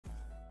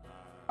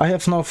I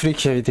have no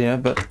freaky idea,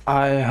 but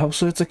I hope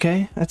so it's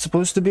okay. It's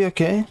supposed to be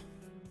okay.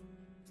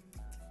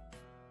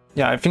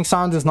 Yeah, I think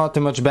sound is not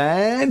too much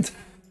bad.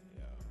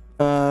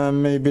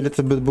 Maybe a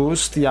little bit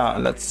boost. Yeah,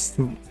 let's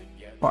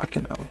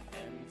fucking hell.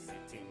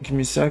 Give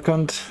me a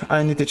second.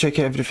 I need to check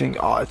everything.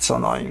 Oh, it's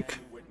annoying.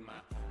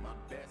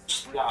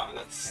 Yeah,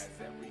 let's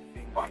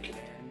fucking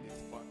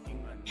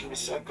give me a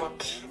second.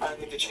 I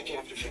need to check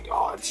everything.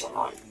 Oh, it's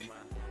annoying.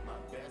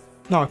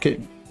 No,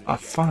 okay. Ah,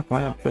 fuck,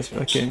 why am I pressing?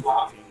 Okay.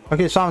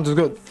 Okay, sounds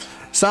good.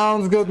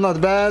 Sounds good, not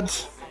bad.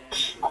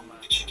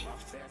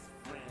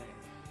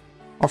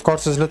 Of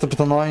course, it's a little bit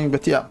annoying,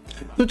 but yeah.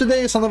 So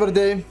today is another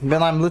day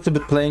when I'm a little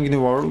bit playing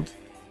New World.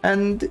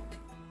 And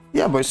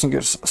yeah, boys and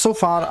girls, so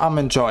far I'm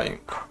enjoying.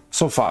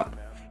 So far.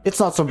 It's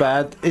not so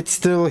bad. It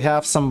still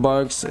have some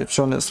bugs. It's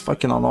shown is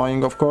fucking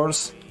annoying, of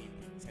course.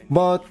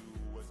 But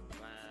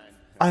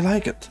I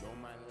like it.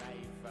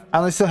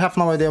 And I still have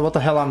no idea what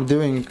the hell I'm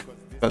doing.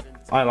 But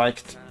I like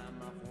it.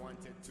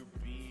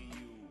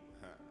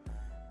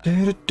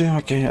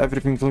 Okay,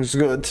 everything looks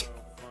good.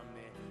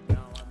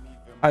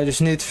 I just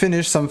need to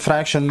finish some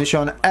fraction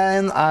mission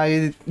and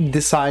I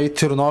decide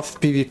to turn off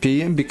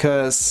PvP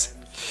because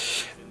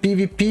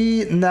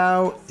PvP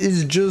now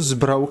is just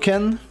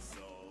broken.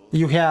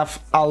 You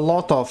have a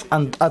lot of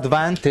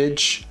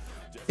advantage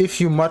if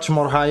you much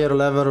more higher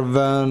level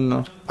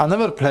than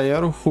another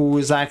player who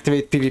is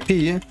activate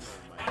PvP,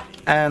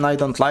 and I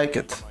don't like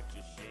it.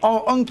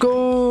 Oh,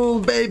 Uncle,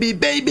 baby,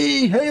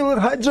 baby, hail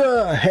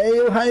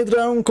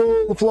Hydra,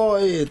 Uncle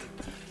Floyd.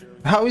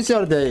 How is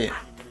your day,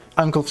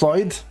 Uncle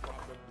Floyd?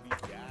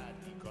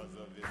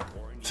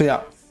 So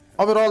yeah,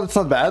 overall it's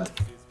not bad.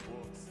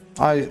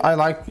 I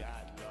like,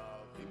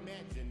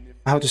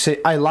 how to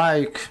say, I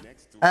like,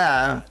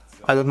 I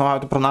don't know how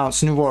to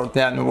pronounce New World.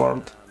 Yeah, New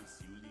World.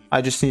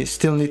 I just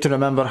still need to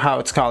remember how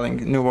it's calling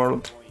New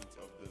World.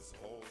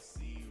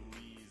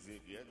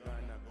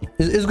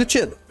 It's good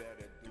shit.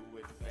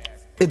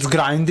 It's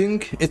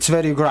grinding. It's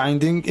very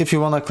grinding if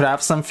you wanna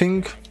craft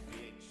something.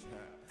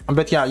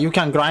 But yeah, you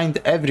can grind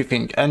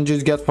everything and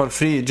just get for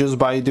free just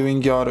by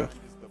doing your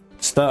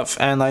stuff.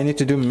 And I need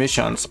to do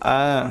missions.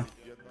 Where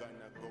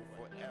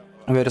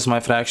is my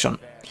fraction?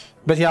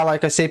 But yeah,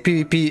 like I say,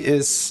 PvP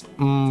is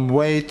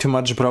way too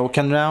much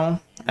broken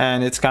now,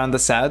 and it's kinda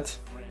sad.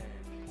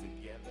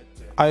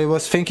 I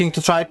was thinking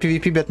to try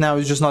PvP, but now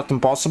it's just not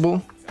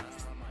impossible.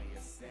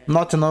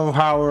 Not enough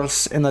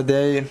hours in a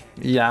day.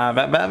 Yeah,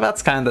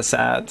 that's kinda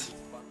sad.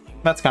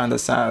 That's kinda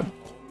sad.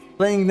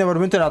 Playing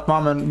Neverwinter at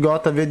moment,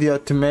 got a video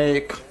to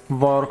make,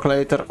 work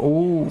later.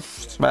 Ooh,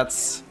 that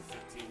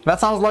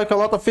sounds like a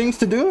lot of things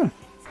to do.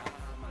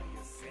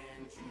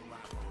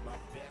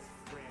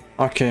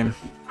 Okay.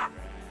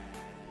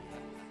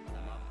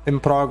 In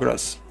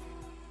progress.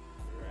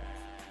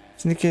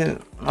 Sneaky.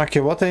 Okay,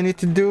 what I need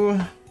to do?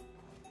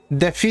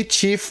 Defeat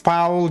Chief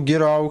Paul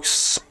Giroux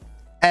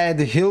at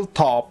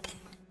Hilltop.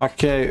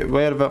 Okay,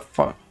 where the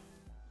fuck?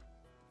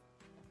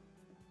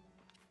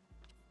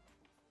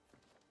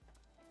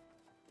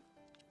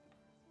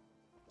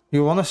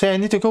 You wanna say I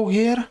need to go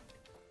here?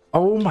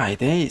 Oh my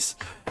days.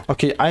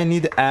 Okay, I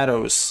need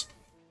arrows.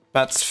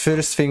 That's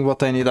first thing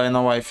what I need. I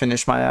know I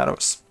finished my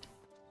arrows.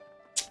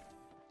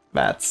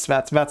 That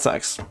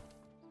sucks.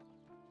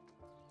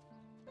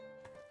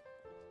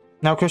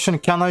 Now question,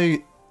 can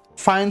I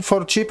find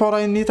for cheap or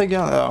I need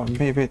again? Oh,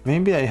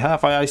 maybe I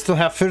have. I still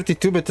have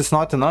 32, but it's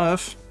not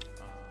enough.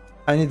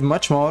 I need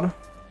much more.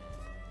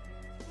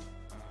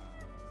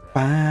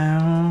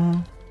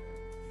 Bam.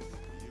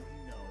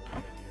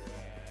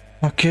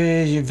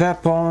 Okay,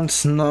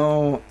 weapons,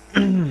 no.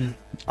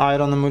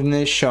 Iron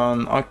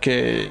ammunition,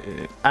 okay.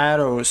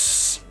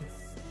 Arrows.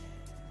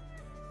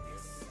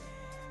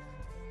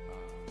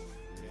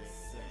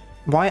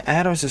 Why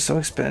arrows are so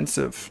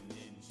expensive?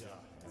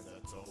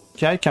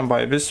 Okay, I can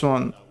buy this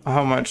one.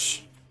 How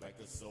much?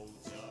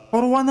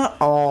 For one?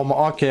 Oh,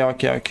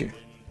 okay.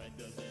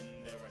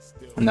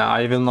 Nah,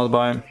 I will not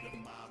buy.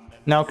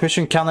 Now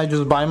question, can I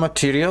just buy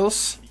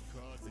materials?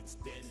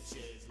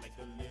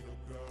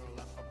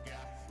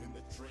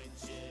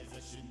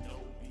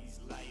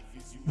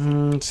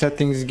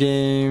 Settings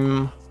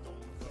game.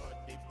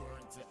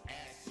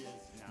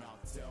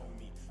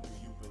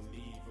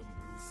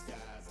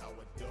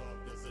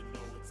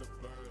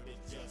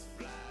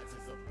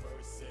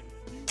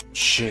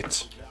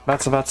 Shit,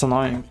 that's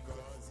annoying.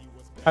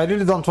 I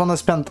really don't want to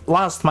spend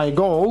my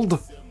gold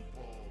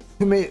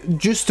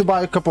just to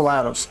buy a couple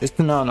arrows.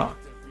 No.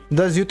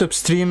 Does YouTube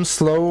stream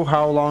slow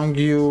how long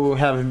you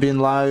have been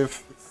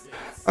live?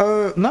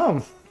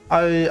 No.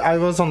 I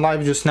was on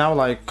live just now,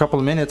 like a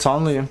couple minutes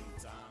only.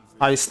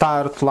 I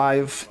start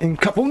live in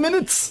couple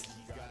minutes.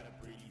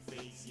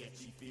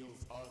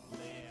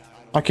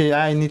 Okay,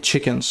 I need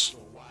chickens.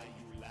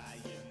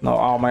 No,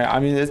 oh my, I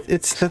mean,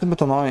 it's a little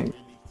bit annoying.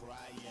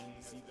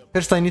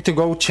 First I need to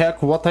go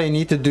check what I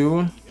need to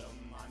do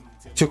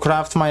to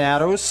craft my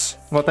arrows.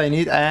 What I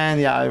need,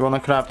 and yeah, I wanna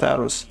craft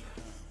arrows.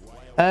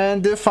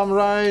 And if I'm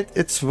right,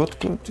 it's wood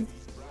cutting.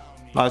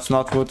 No, it's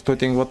not wood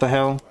cutting, what the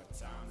hell?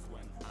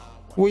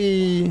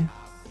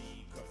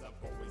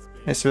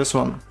 It's this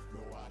one.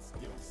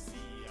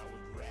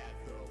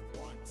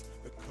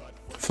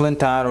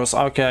 Flint arrows.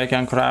 Okay, I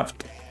can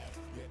craft.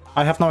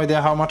 I have no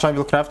idea how much I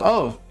will craft.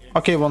 Oh,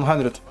 okay,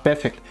 100.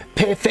 Perfect.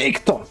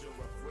 Perfecto.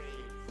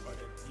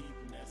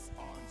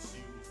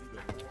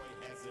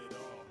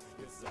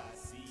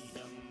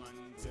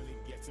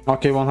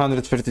 Okay,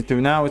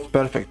 132. Now it's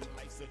perfect.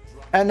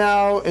 And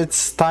now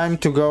it's time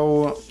to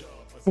go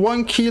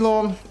 1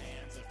 kilo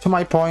to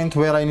my point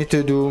where I need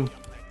to do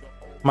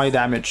my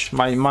damage,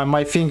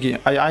 my thingy.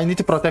 I need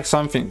to protect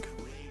something.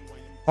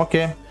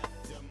 Okay.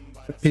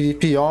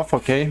 PvP off,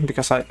 okay,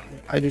 because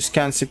I just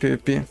can't see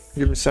PvP.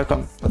 Give me a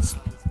second. Let's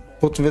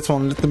put this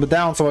one a little bit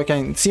down so I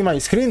can see my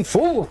screen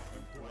full.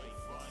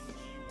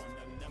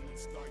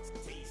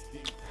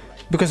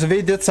 Because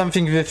they did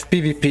something with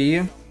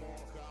PvP,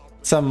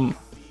 some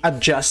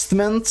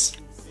adjustments,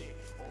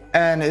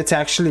 and it's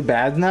actually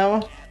bad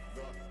now.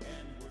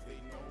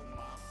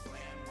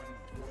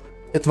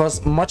 It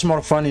was much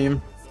more funny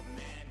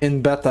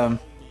in beta,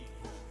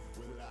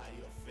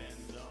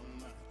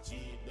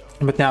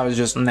 but now it's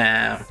just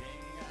nah.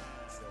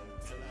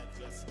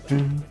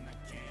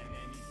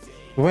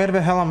 Where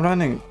the hell I'm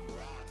running?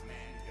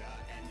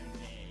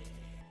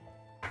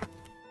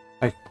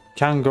 I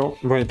can't go.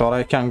 Wait, but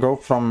I can go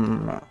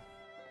from.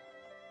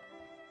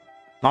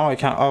 No, I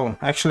can't. Oh,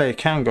 actually, I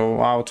can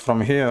go out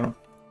from here.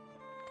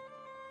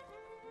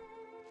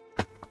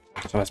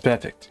 So that's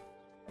perfect.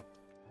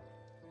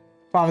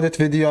 Found it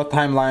video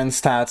timeline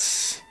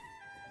stats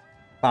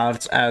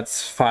starts at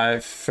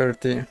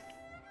 5:30.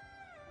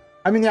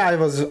 I mean, yeah,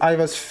 I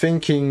was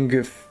thinking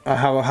of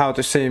how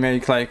to say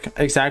make like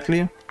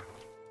exactly.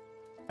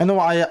 I know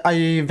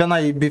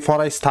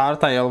before I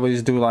start I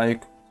always do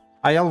like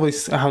I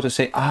always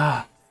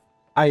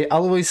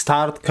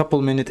start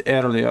couple minutes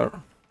earlier.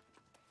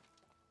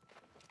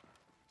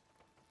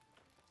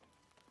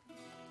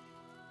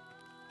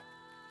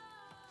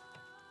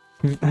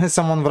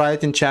 Someone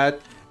write in chat,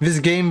 this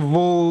game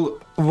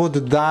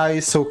would die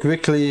so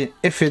quickly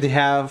if it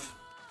have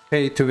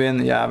pay to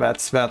win. Yeah,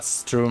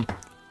 that's true.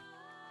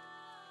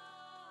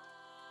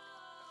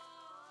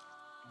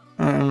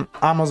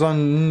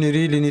 Amazon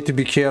really need to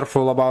be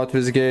careful about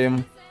this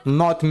game.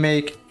 Not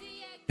make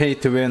pay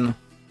to win.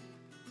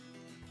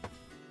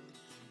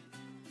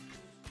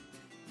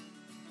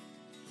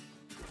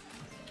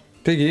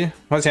 Piggy,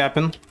 what's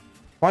happened?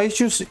 Why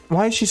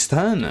is she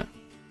stunned?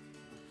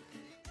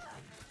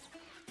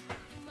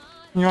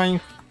 Yoink.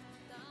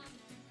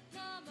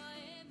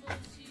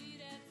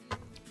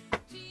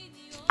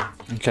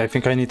 Okay, I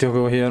think I need to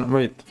go here.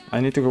 Wait,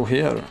 I need to go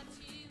here.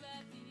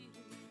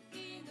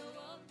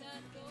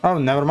 Oh,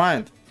 never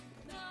mind.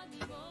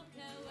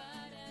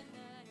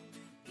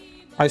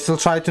 I still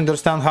try to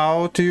understand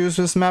how to use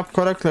this map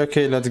correctly.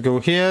 Okay, let's go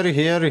here,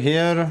 here,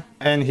 here,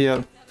 and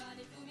here.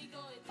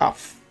 Ah,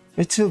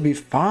 it will be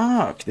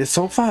fucked. It's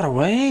so far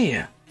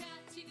away.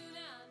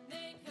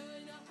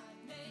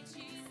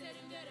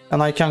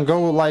 And I can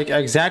go like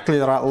exactly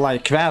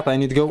like that. I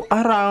need to go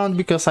around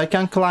because I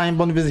can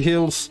climb on these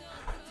hills.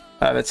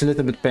 That's a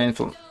little bit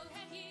painful.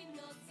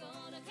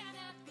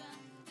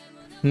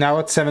 Now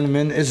at 7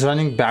 min is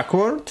running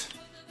backward?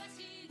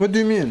 What do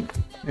you mean?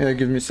 Yeah,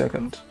 give me a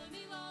second.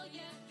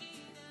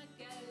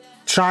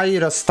 Try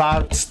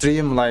restart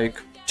stream like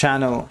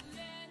channel.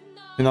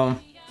 You know,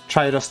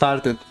 try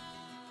restart it.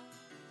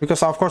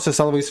 Because of course it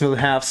always will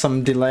have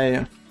some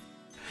delay.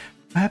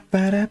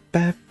 Where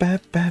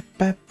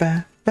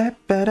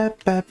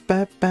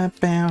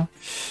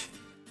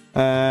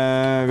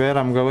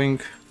I'm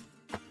going?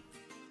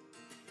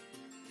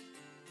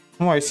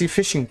 Oh, I see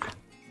fishing.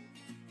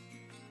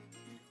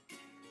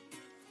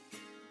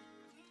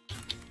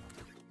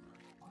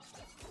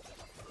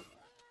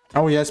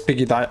 Oh yes,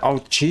 Piggy died.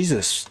 Oh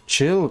Jesus,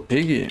 chill,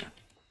 Piggy.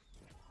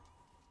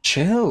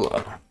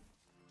 Chill.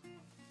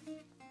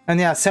 And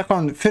yeah,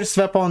 first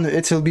weapon,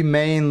 it will be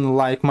main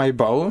like my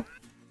bow.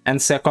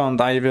 And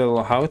second, I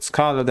will, how it's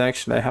called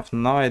actually, I have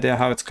no idea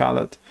how it's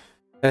called.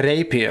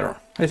 Rapier.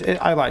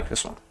 I like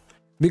this one.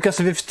 Because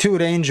with 2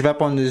 range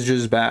weapon is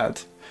just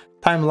bad.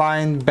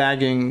 Timeline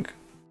bagging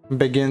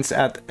begins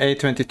at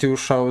 8:22,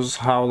 shows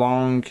how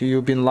long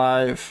you've been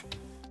live.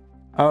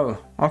 Oh,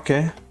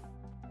 okay.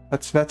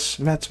 That's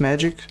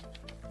magic.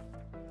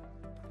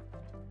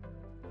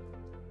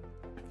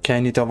 Okay, I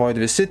need to avoid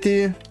the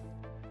city.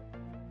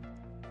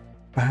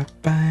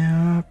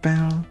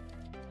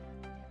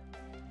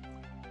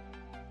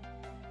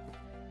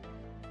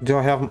 Do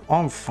I have...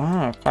 Oh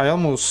fuck, I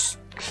almost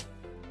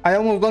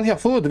don't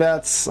have food.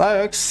 That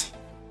sucks.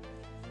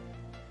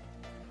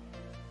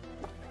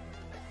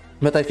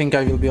 But I think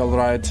I will be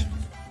alright.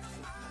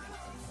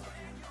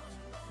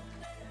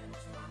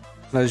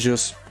 Let's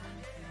just...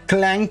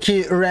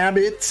 Clanky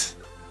rabbit.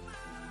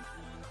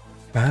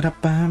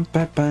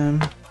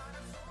 Ba-da-bam-ba-bam.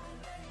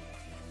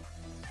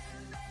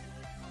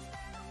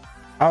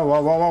 Oh,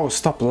 whoa, whoa, whoa,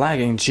 stop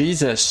lagging,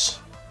 Jesus.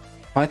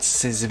 What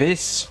is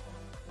this?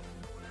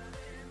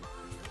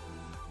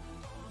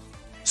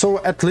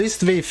 So at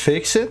least we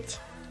fix it.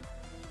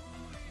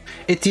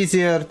 It's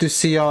easier to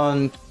see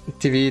on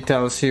TV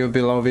tells you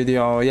below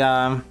video.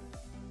 Yeah,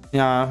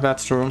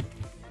 that's true.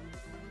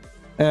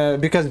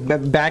 Because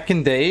back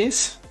in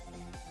days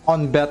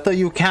on beta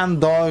you can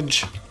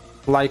dodge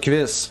like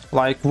this,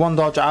 like one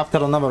dodge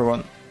after another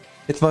one.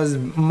 It was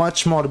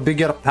much more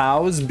bigger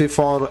pause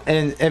before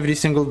every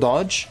single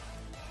dodge,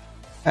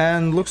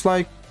 and looks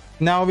like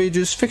now we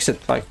just fix it,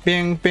 like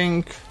ping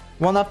ping,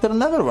 one after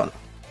another one.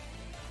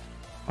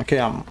 Okay,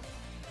 I'm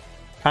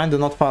kinda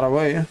not far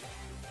away.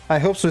 I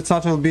hope so. It's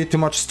not will be too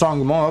much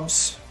strong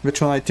mobs,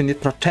 which one I need to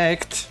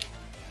protect.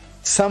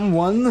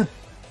 Someone.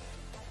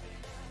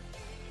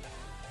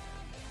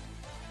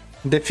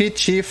 Defeat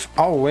chief.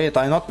 Oh wait,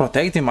 I not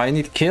protect him, I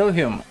need to kill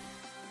him.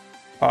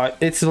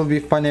 It will be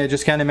funny. I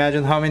just can't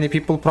imagine how many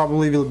people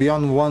probably will be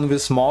on one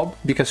with mob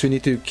because we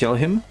need to kill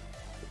him.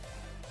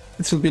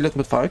 It will be a little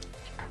bit far.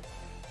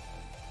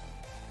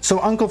 So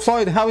Uncle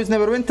Floyd, how is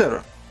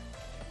Neverwinter?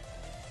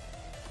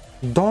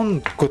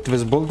 Don't cut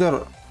this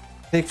boulder.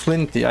 Take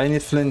Flinty. I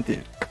need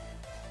Flinty.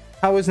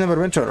 How is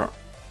Neverwinter?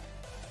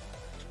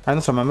 I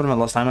don't remember the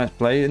last time I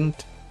played.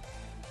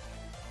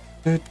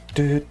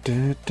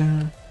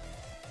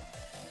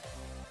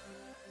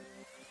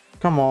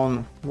 Come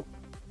on.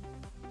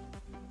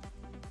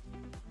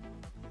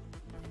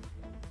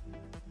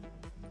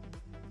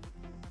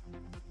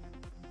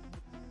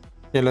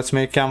 Okay, let's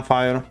make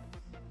campfire.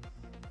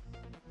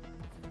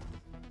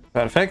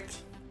 Perfect.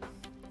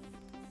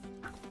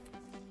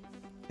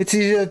 It's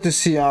easier to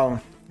see how.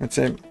 Let's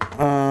say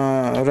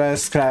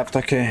rest craft.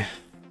 Okay.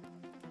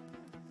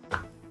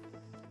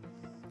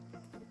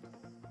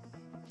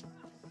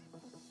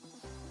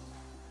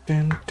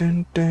 Dun,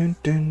 dun, dun,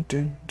 dun,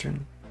 dun,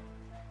 dun.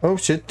 Oh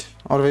shit,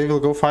 or we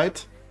will go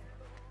fight.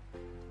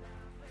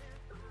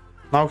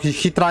 Now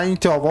he trying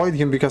to avoid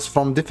him because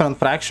from different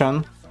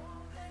fraction.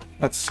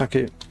 That's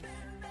okay.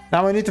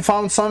 Now I need to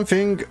find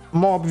something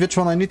mob which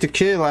one I need to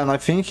kill, and I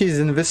think he's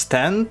in this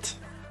tent.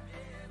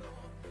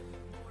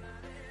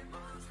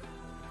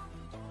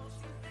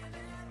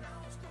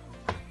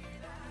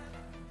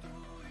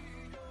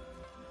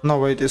 No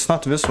wait, it's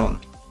not this one.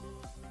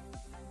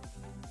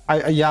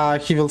 Yeah,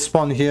 he will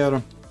spawn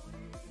here.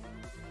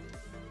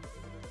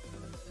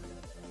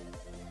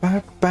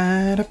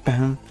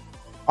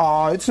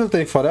 Oh, it will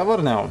take forever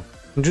now.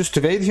 Just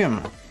evade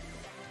him.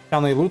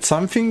 Can I loot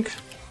something?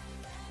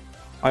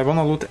 I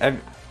wanna loot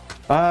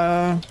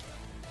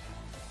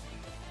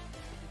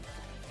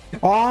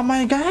oh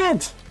my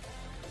god!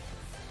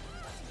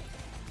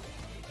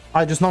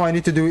 I just know I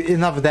need to do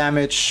enough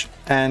damage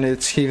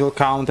and he will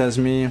count as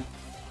me.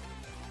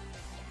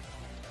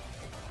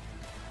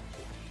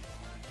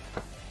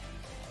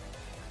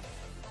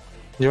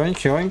 Yoink,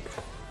 yoink.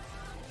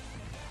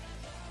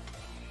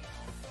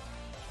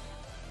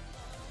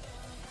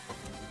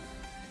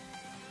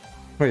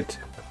 Wait.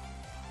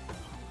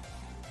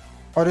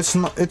 Or it's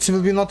not, it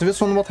will be not this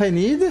one what I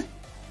need?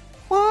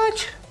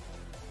 What?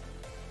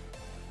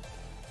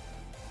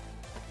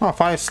 Oh,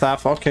 5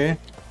 staff, okay.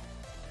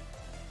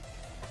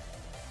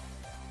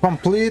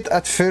 Complete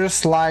at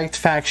first liked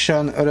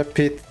faction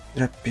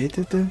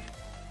repeated?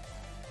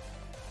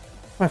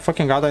 My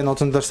fucking god, I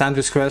don't understand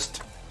this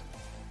quest.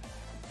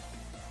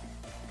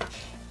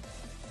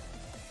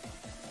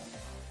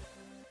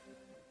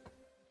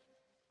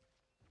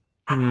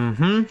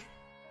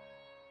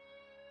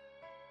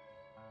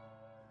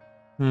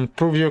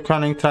 Prove your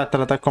cunning threat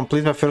attack.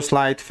 Complete the first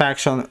light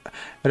faction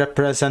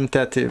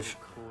representative.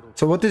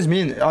 So what does this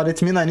mean? Or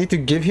it mean I need to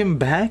give him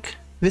back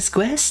this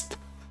quest?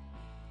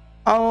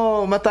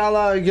 Oh,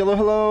 Matala,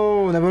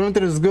 hello.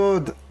 Neverwinter is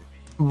good.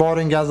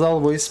 Boring as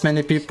always.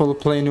 Many people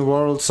play New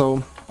World,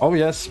 so oh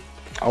yes,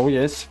 oh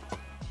yes.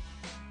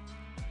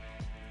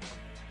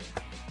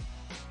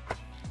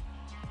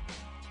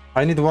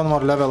 I need one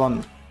more level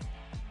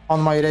on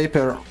my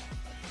rapier.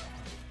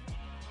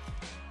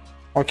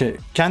 Okay,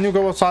 can you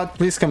go outside?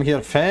 Please come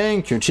here.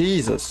 Thank you,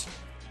 Jesus.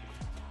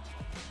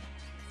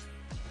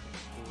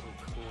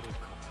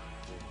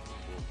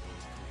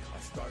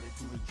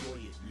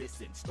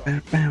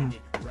 Bam.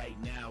 Right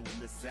now in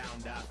the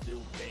sound I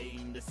feel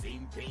pain, the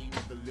same pain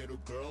the little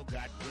girl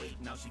got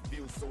raped. Now she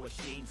feels so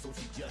ashamed, so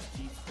she just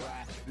keeps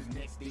quiet. The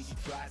next day she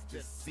tries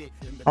to sit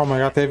in the. Oh my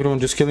god, everyone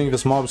just killing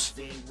these mobs.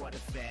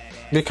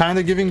 They're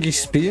kinda giving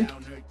XP.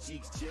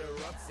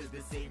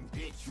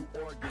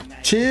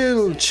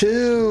 Chill,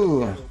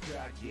 chill.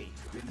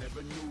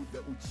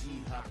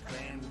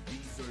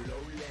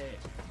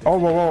 Oh,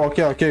 whoa, whoa,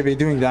 okay, okay, we're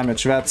doing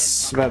damage.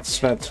 That's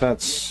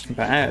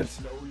bad.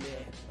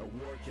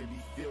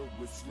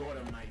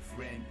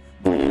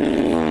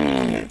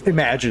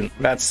 Imagine,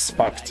 that's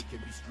fucked.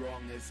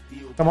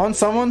 Come on,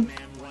 someone.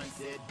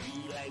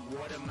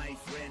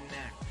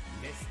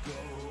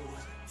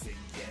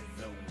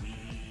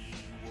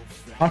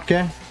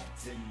 Okay.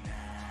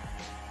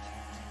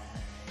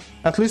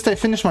 At least I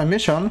finished my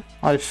mission.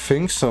 I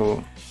think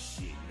so.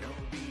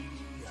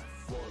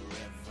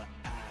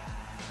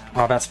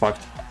 Oh, that's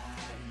fucked.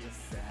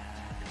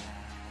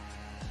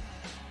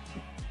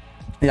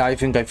 Yeah, I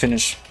think I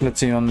finished. Let's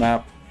see on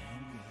map.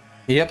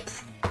 Yep.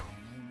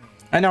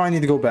 And now I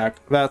need to go back.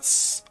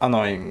 That's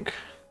annoying.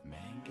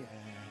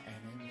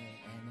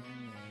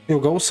 You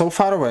go so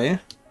far away,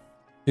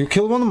 you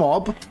kill one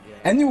mob,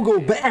 and you go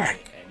back.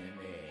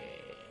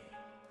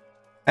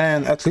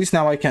 And at least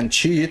now I can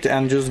cheat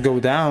and just go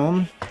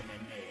down.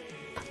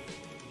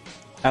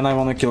 And I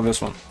want to kill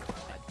this one.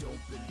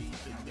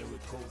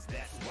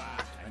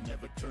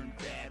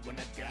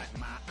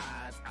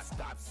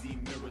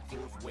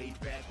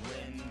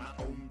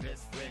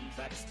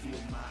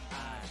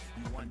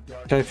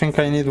 Okay, I think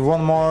I need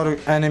one more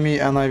enemy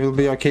and I will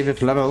be okay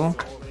with level.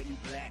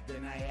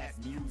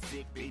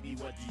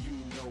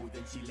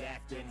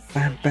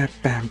 Bam, bam,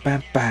 bam,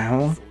 bam,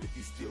 bam.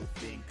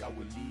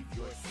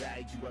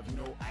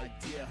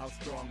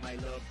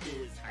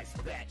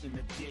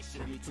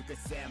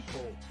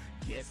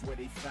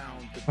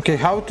 Okay,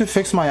 how to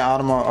fix my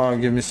armor? Oh,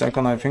 give me a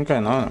second, I think I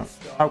know.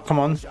 Oh, come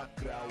on.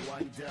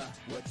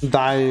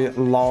 Die,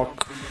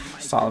 lock,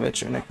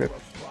 salvage, and equip.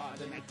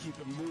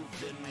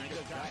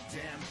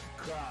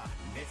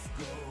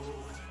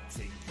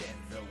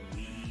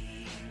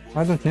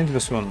 I don't need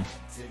this one.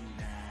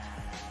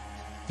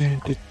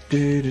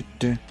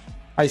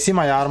 I see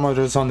my armor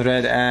is on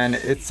red and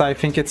I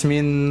think it's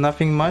mean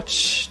nothing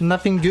much,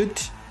 nothing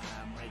good.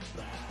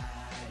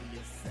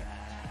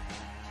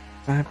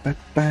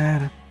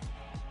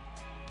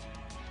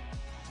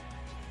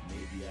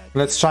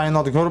 Let's try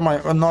not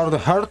to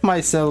hurt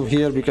myself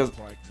here because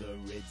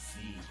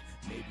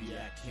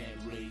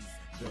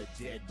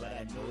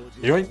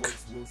yoink.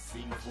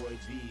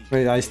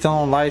 Wait, I still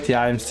on light?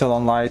 Yeah, I'm still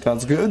on light,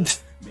 that's good.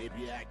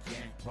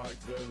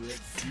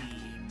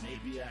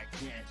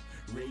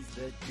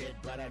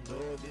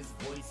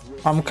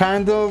 I'm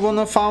kinda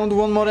wanna found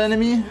one more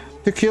enemy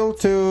to kill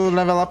to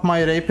level up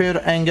my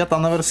rapier and get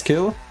another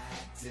skill.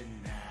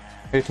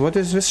 Wait, what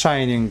is this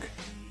shining?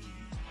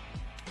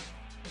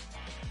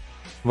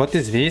 What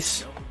is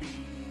this?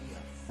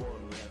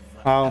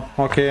 Oh,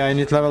 okay, I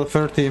need level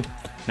 30.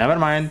 Never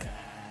mind.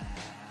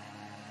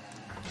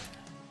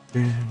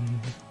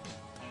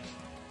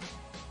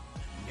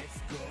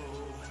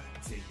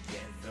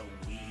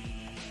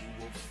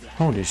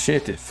 Holy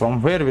shit,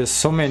 from where with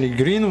so many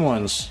green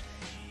ones?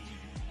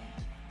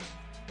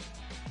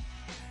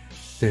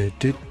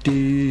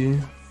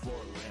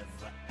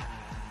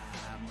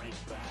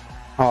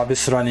 Oh,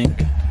 this running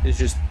is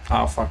just...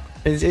 oh fuck.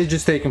 It's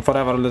just taking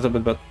forever a little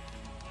bit, but...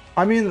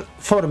 I mean,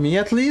 for me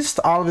at least,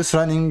 all this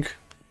running...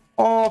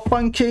 Oh,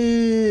 fun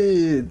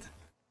kid!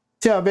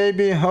 Yeah,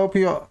 baby, I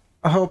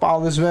hope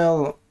all is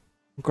well.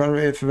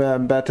 Great,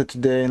 better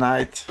today,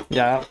 night.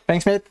 Yeah,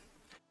 thanks, mate.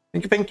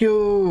 Thank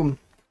you.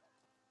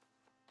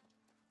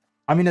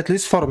 I mean, at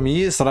least for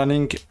me, it's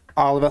running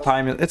all the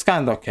time. It's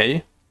kind of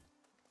okay.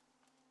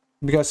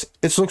 Because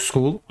it looks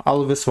cool,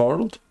 all this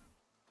world.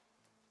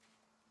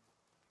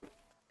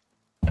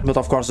 But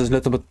of course, it's a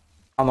little bit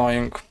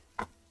annoying.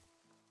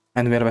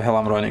 And where the hell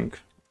I'm running?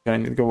 I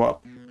need to go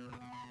up.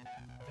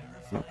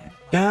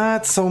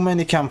 God, so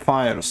many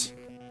campfires.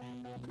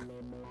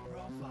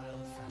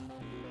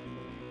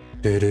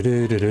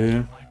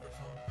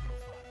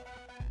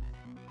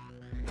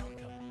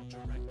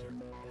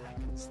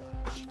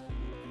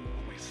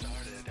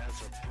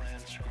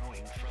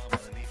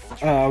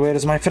 Where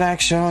is my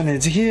fraction?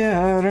 It's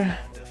here.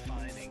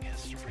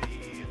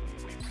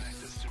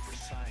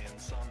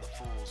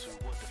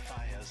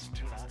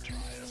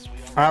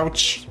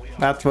 Ouch,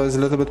 that was a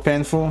little bit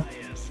painful.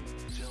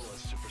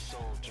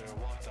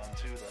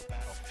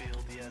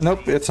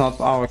 Nope, it's not.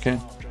 Oh, okay.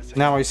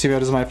 Now I see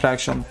where is my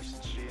fraction.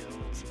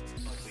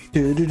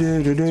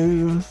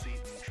 There's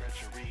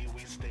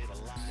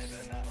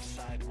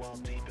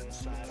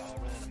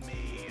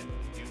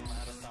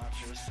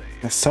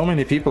so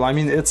many people. I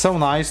mean, it's so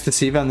nice to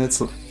see when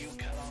it's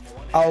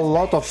a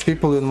lot of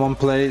people in one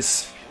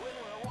place.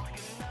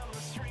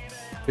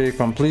 Okay,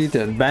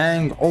 completed.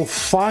 Bang. Oh,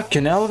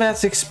 fucking hell,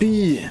 that's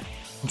XP.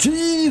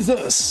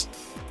 Jesus.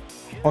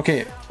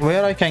 Okay,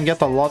 where I can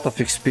get a lot of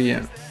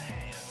XP?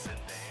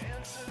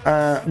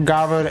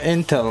 Gather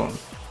intel.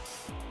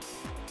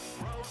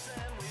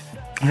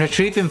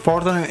 Retrieve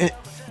important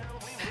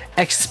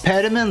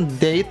experiment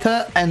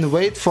data and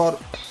wait for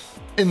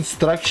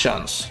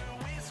instructions.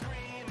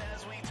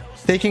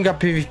 Taking a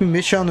PvP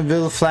mission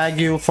will flag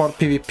you for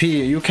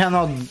PvP. You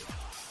cannot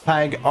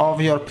tag off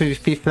your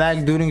PvP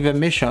flag during the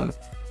mission.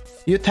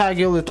 You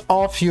toggle it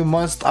off, you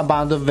must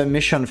abandon the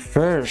mission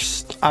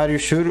first. Are you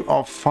sure?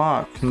 Oh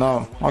fuck,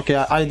 no. Okay,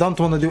 I don't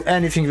want to do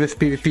anything with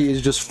PvP,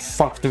 it's just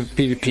fucked with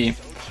PvP.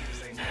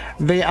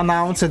 They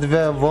announced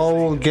the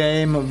whole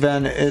game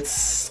when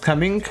it's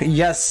coming.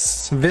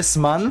 Yes, this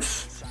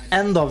month.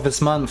 End of this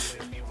month.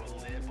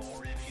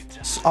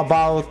 It's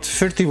about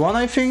 31,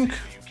 I think.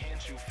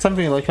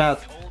 Something like that.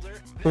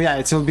 So yeah,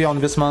 it will be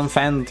on this month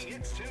and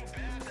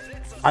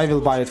I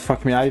will buy it.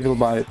 Fuck me, I will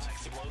buy it.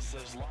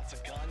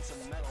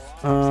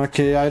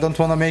 Okay, I don't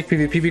want to make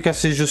PvP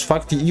because it's just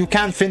fucked. You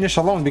can't finish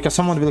alone because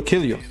someone will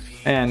kill you.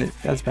 And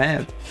that's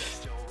bad.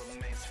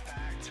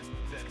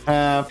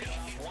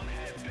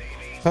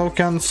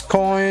 Tokens,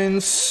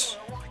 coins,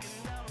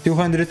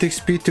 200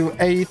 XP to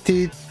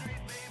 80,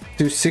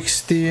 to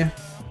 60,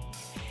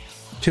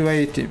 to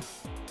 80.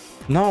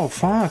 No,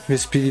 fuck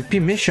with PvP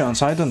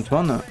missions. I don't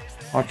wanna.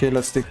 Okay,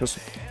 let's take this.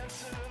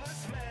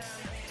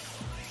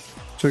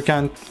 So you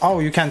can. Oh,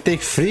 you can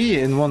take 3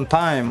 in one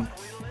time,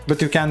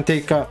 but you can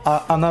take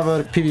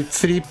another free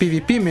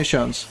PvP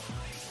missions.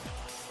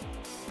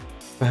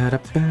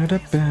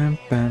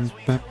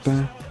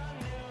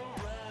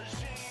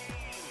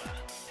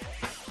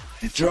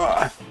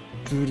 Draw.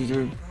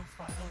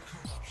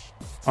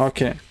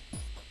 Okay.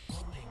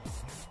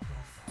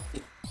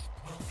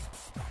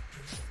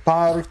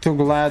 Park to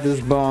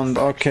Gladys Bond.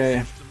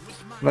 Okay.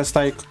 Let's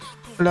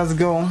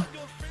go.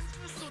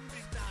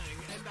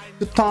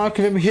 To talk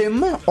with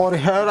him or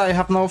her, I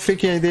have no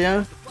freaky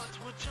idea.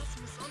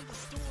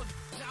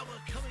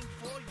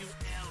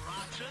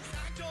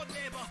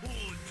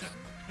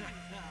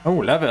 Oh,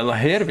 level.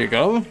 Here we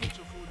go.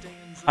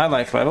 I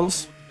like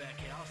levels.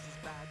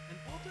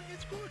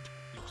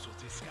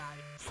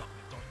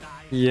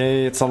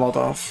 Yay, it's a lot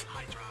of.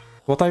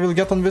 What I will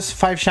get on this?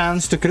 5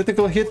 chance to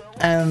critical hit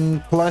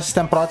and plus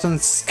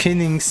 10%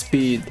 skinning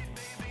speed.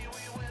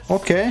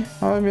 Okay,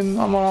 I mean,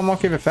 I'm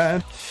okay with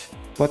that.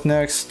 What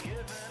next?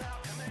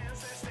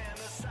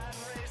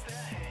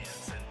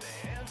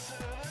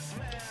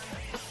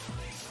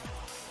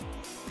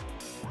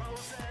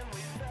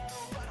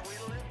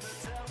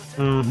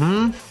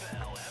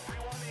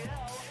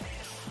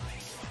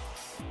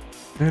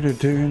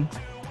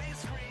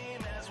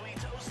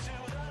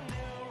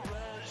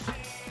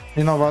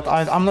 You know what?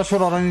 I'm not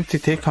sure I need to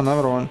take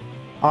another one.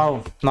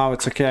 Oh, now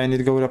it's okay. I need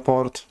to go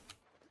report.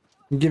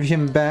 Give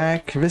him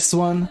back this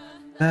one.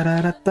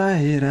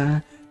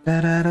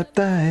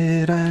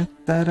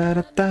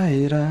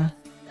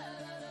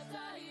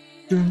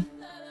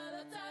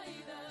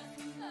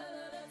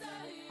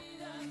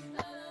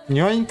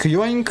 Yoink,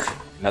 yoink.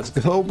 Let's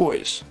go,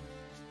 boys.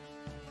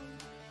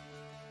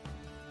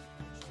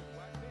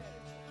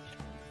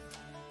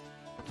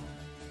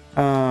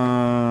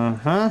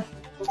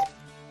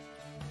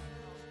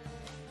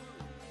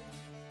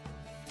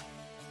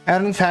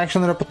 Earn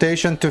faction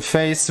reputation to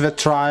face the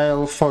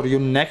trial for your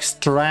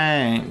next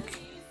rank.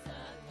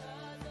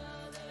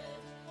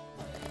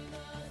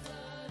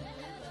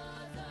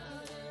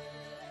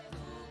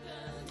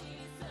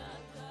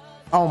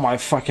 Oh my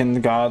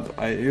fucking god.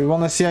 You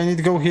wanna see I need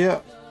to go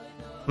here?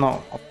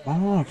 No.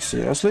 Oh,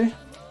 seriously?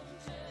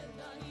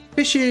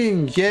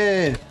 Fishing!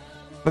 Yeah!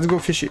 Let's go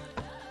fishing.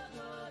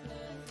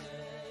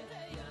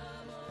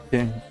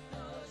 Okay.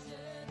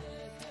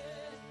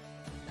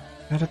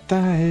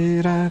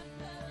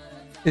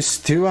 Is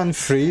 2 and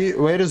 3?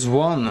 Where is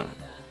 1?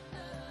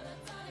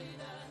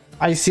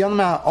 I see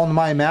on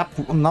my map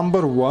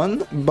number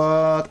 1,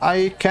 but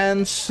I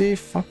can't see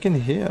fucking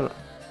here.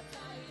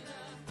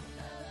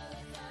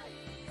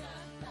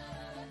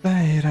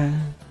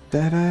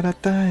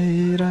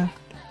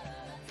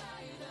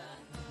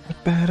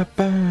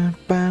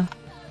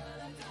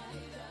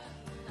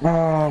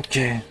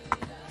 Okay.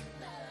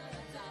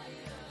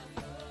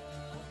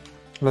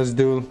 Let's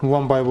do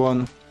one by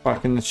one.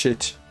 Fucking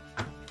shit.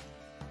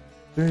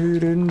 I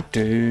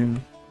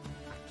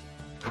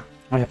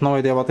have no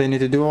idea what I need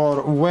to do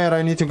or where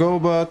I need to go,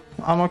 but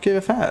I'm okay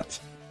with that.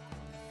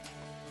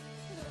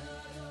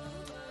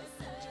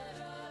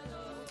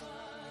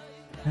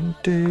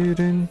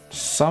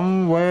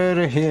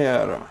 Somewhere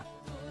here.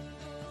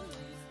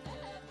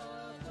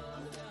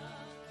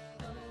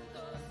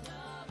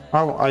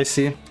 Oh, I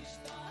see.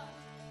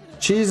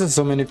 Jesus,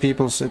 so many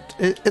people.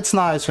 It's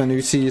nice when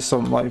you see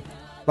some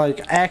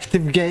like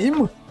active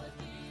game.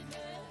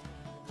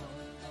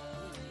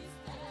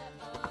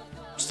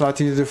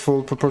 Strategy to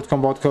full purport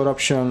combat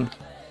corruption.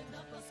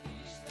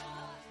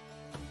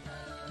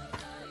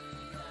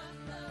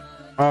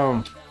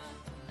 Oh.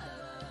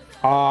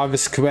 Ah,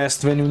 this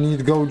quest when you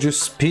need go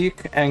just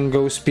speak and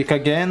go speak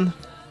again.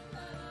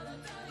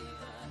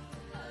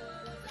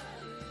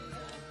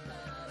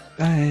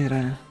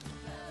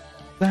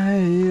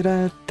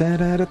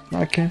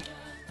 Okay.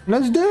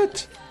 Let's do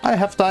it. I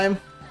have time.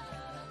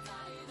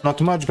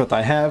 Not much, but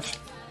I have.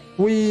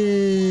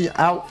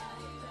 Ow.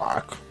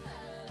 Fuck.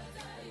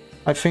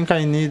 I think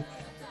I need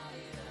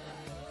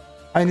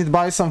to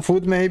buy some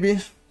food maybe.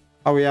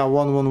 Oh yeah,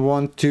 1, 1,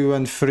 1, 2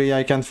 and 3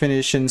 I can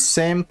finish in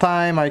same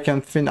time. I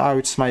can oh,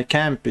 it's my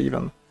camp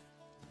even.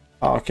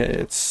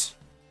 Okay,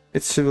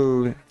 it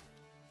will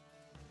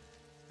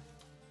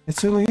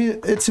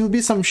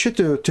be some shit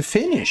to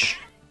finish.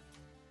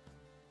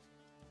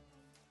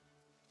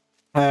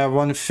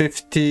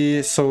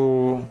 150,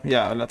 so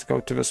yeah, let's go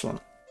to this one.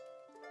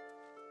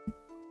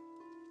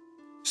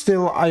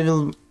 Still, I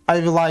will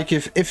like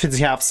if it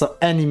has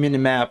any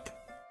minimap.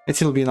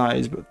 It will be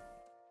nice, but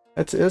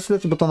it's a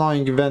little bit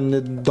annoying when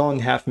it don't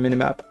have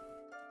minimap.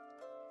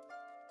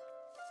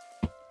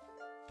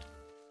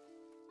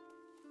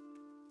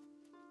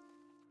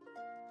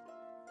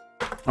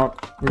 Oh,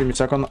 give me a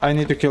second. I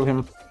need to kill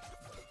him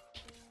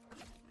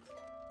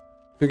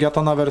to get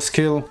another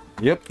skill.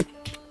 Yep.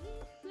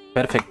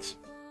 Perfect.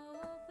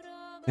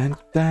 Dun,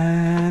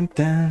 dun,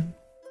 dun.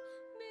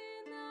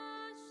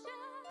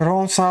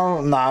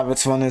 Ronsal. Nah,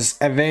 this one is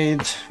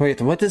evade.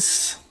 Wait, what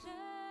is?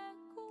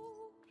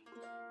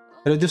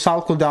 Reduce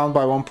all cooldown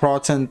by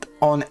 1%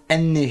 on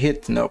any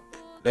hit. Nope.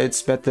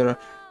 It's better.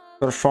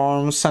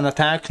 Performs an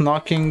attack,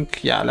 knocking.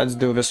 Yeah, let's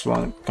do this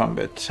one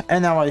combat.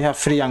 And now I have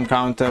 3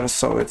 encounters,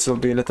 so it will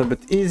be a little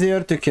bit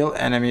easier to kill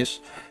enemies.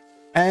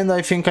 And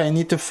I think I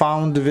need to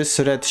find this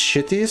red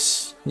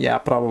shitties. Yeah,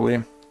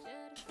 probably.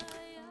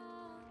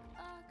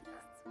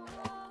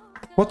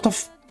 What the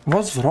f...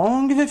 What's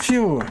wrong with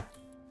you?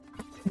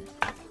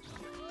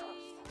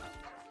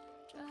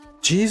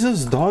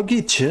 Jesus,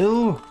 doggy,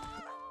 chill.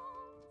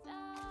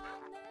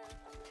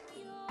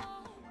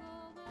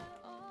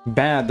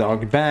 Bad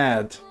dog,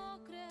 bad.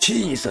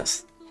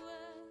 Jesus.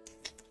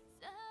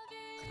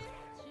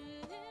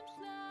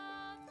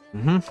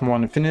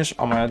 One finish.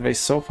 Oh, my advice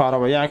so far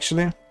away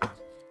actually.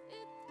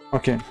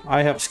 Okay,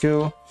 I have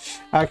skill.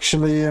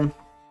 Actually,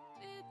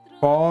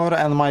 4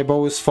 and my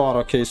bow is 4.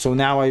 Okay, so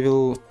now I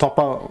will top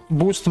up,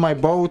 boost my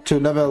bow to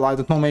level, I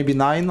don't know, maybe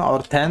 9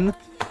 or 10.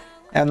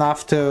 And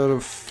after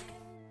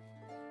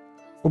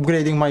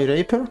upgrading my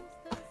rapier.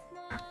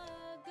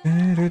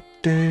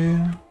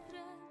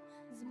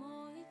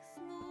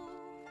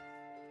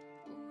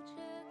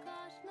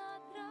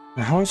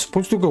 How is it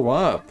supposed to go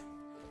up?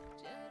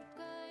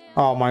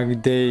 Oh my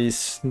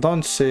days.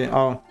 Don't say...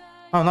 Oh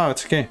no,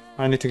 it's okay.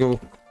 I need to go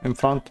in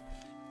front.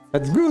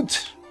 That's good.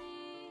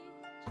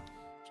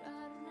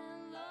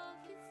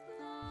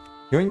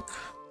 Yoink.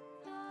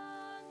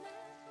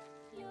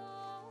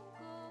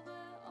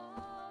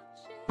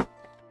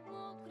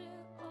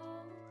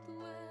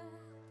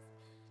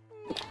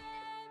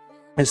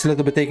 It's a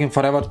little bit taking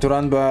forever to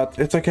run, but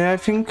it's okay. I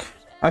think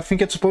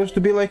it's supposed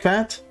to be like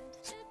that.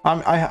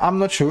 I'm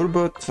not sure,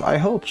 but I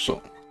hope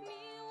so.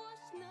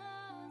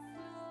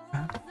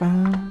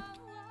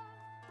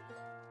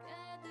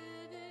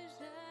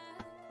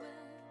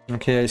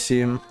 Okay, I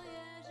see him.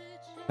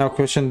 Now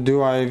question,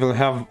 do I will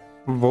have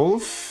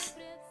wolf?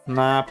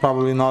 Nah,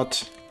 probably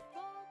not.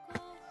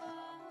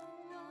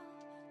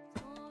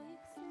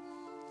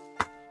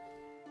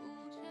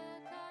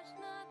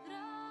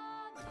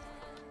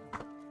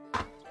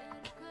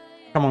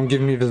 Come on,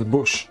 give me this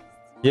bush.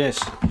 Yes.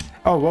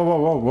 Oh,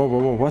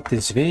 whoa, what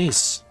is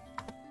this?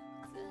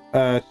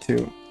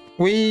 2.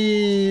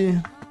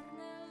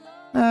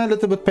 A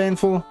little bit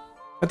painful,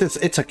 but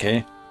it's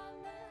okay.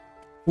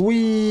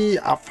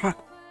 Ah, fuck.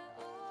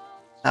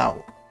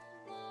 Ow.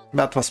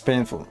 That was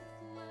painful.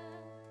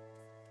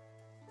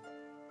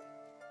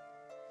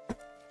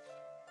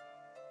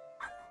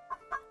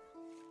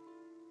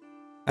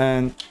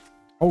 And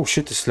oh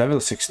shit, it's level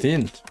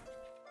 16.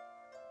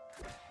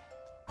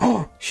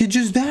 Oh, he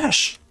just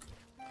dashed.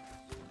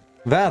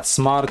 That's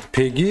smart,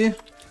 piggy.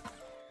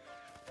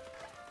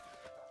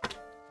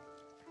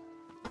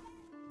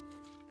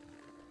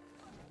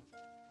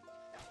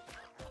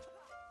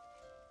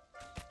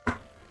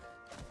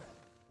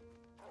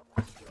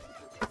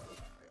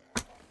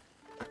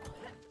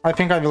 I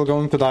think I will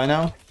going to die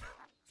now.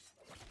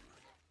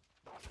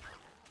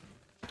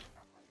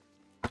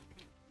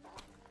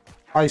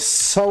 I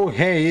so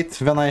hate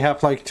when I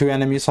have like 2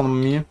 enemies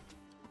on me.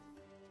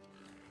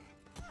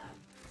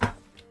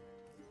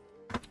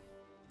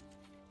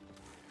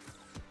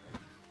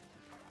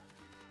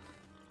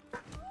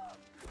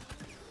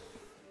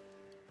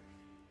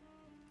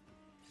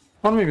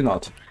 Or maybe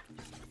not.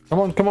 Come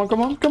on.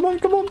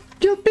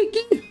 Kill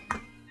Piggy!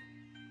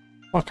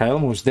 Fuck, I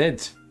almost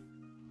dead.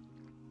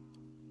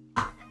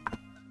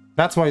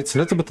 That's why it's a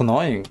little bit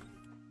annoying.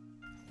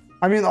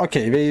 I mean,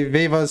 okay,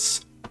 they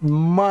was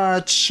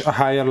much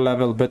higher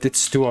level, but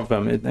it's 2 of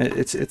them.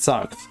 It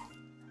sucked.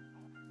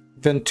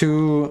 When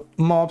 2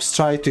 mobs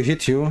try to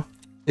hit you,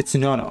 it's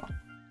no.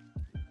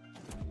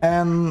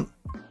 And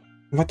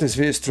what is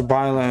this?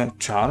 Turbine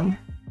charm?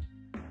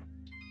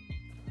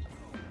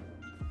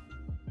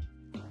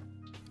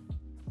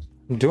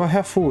 Do I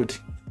have food?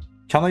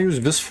 Can I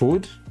use this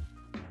food?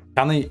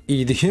 Can I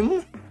eat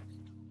him?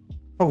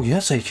 Oh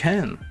yes, I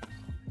can.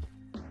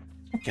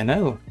 Okay,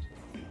 no.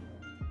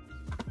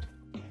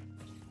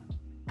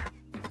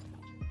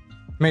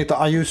 Mate,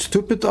 are you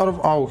stupid or...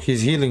 Oh,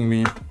 he's healing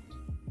me.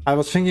 I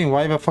was thinking,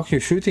 why the fuck are you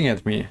shooting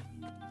at me?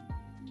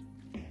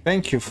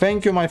 Thank you,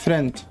 my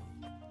friend.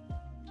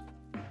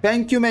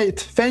 Thank you, mate,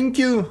 thank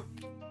you.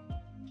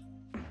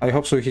 I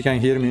hope so he can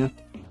hear me.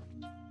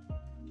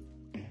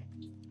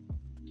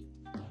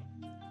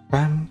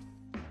 Bam.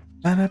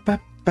 Bam.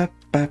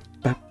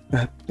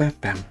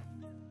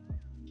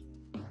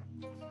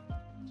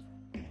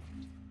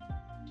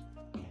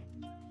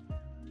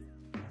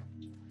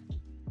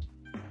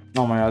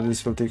 Oh my god,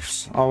 this will take...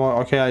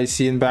 Oh, okay, I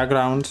see in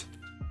background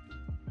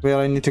where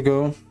I need to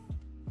go.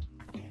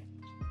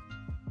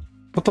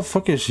 What the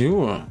fuck is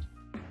you?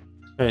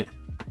 Hey.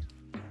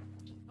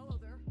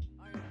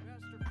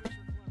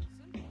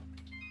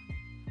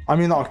 I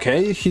mean,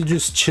 okay, he's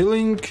just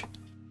chilling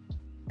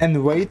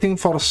and waiting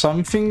for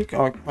something.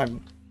 Oh,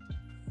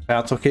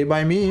 that's okay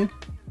by me.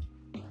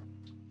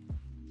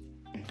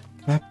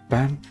 Bam.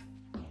 Bam.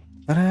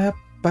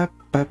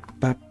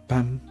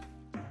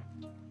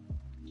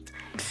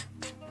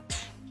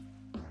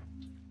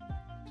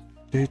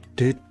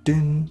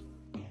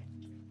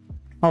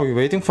 Oh, you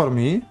waiting for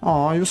me?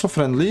 Oh, you're so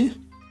friendly.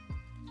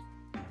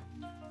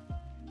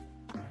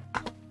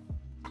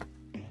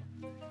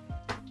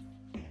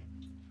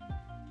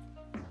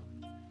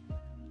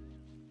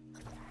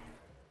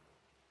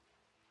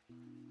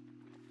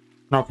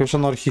 Now,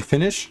 question, or he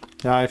finish?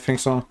 Yeah, I think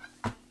so.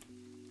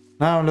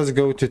 Now let's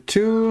go to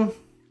 2.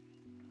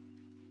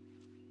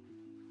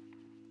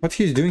 What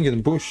he's doing in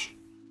the bush?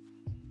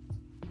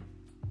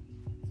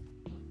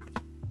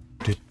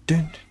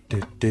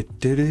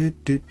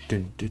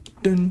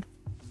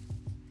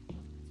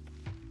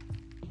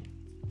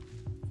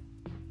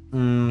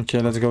 Okay,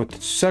 let's go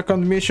to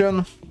second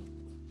mission.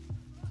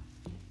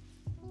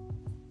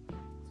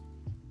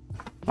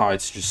 Oh,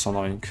 it's just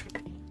annoying.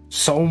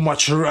 So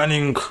much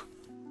running.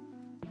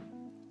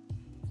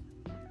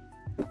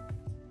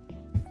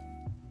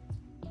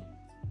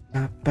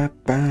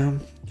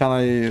 Can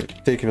I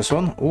take this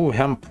one? Oh,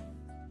 hemp.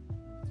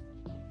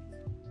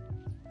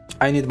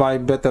 I need my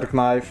better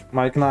knife.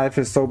 My knife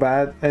is so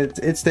bad.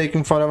 It's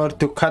taking forever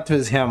to cut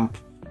with hemp.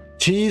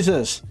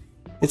 Jesus.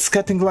 It's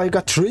cutting like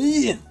a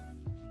tree.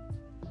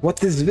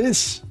 What is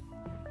this?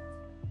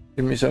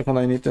 Give me a second.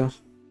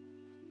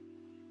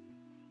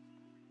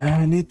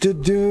 I need to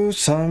do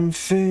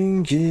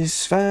something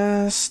is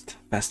fast.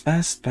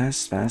 Fast.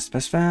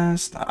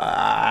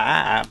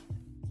 Ah.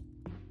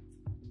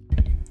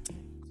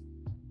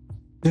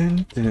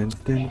 Give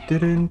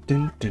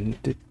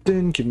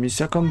me a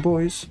second,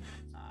 boys.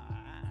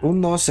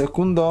 Uno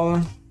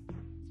segundo.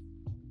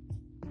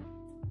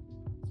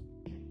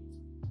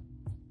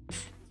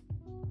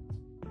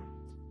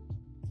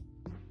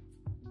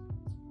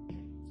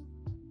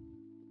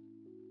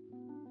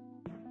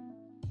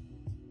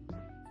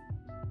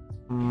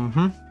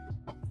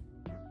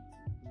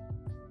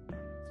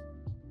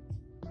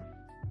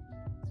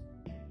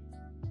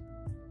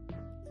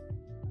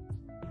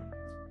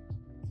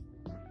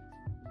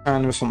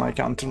 And this one I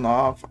can't turn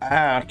off.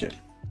 Ah, okay.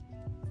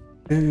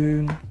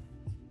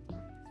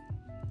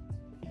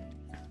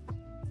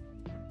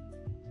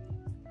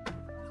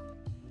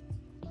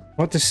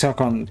 What is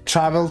second?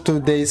 Travel to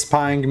the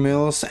spying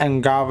mills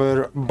and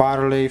gather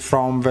barley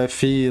from the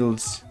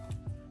fields.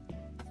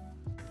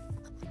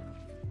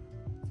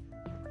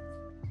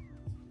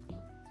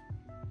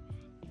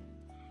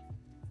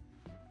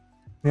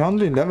 We're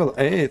only level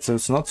 8, so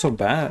it's not so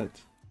bad.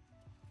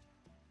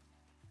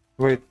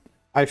 Wait,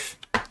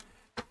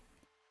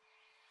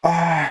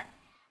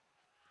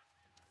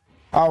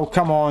 oh,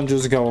 come on,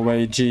 just go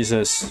away,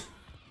 Jesus.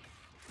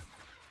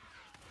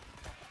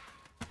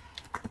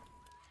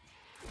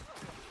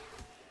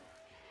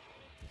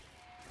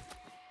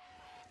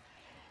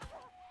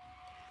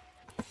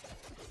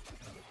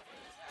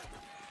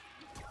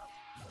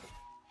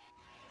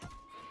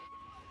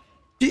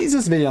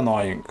 Jesus, very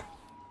annoying.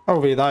 Oh,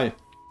 we die.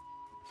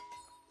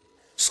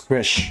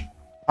 Squish.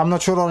 I'm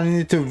not sure I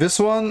need to this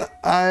one.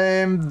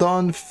 I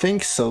don't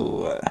think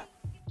so.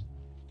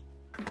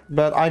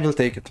 But I will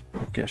take it.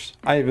 Okay,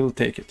 I will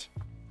take it.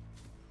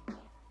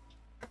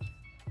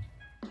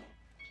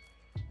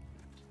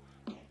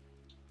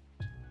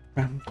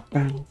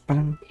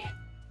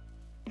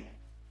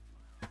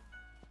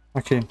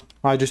 Okay,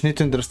 I just need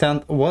to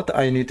understand what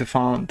I need to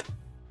find.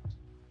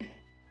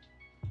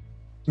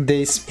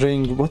 Day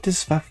spring. What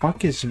is the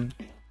fuck is?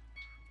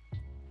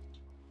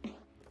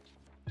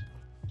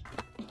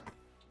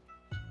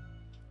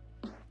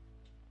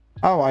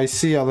 Oh, I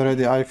see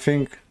already. I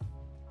think.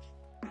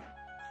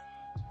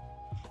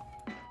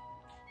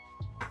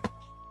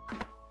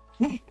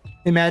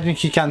 Imagine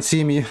he can't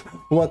see me.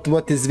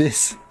 What is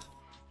this?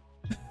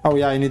 Oh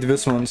yeah, I need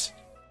this ones.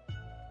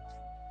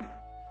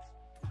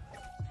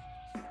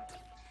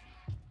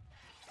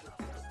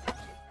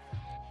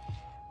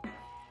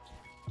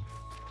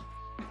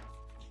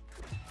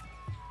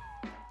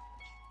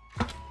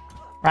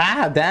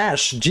 Ah,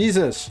 dash,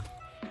 Jesus.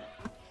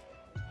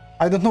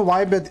 I don't know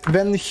why, but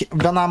when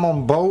I'm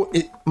on bow,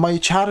 my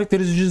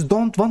characters just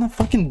don't wanna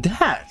fucking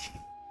dash.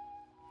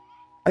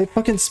 I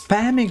fucking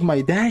spamming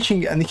my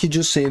dashing and he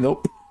just say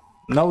nope,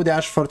 no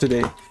dash for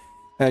today.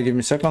 Give me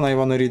a second, I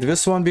wanna read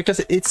this one because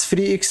it's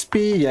free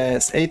XP.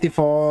 Yes,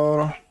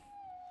 84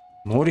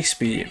 more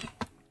XP.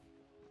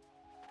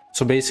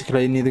 So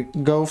basically I need to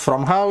go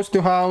from house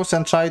to house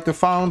and try to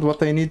find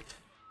what I need.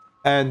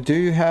 Do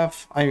you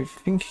have? I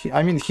think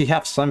I mean he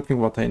has something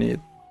what I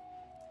need.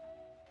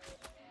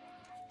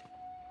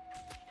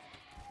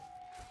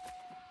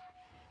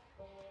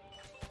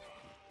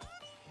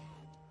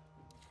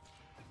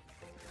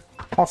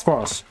 Of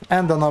course,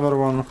 and another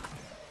one.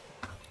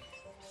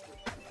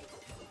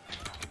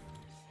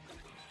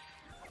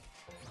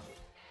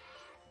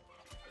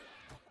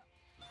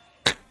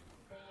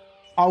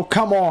 Oh,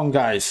 come on,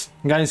 guys.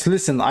 Guys,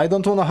 listen, I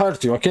don't want to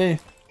hurt you, okay?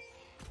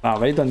 Ah,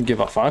 they don't give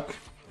a fuck.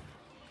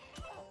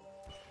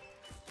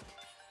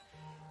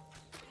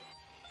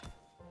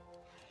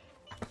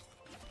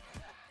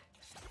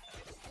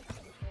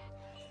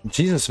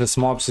 Jesus, this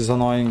mobs is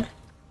annoying.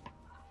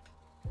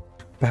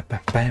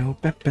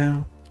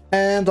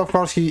 And of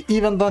course, he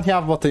even don't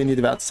have what I need.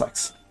 That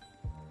sucks.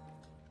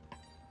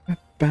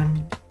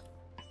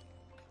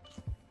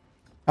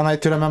 And I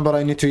to remember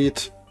I need to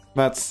eat.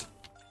 That's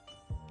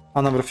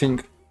another thing.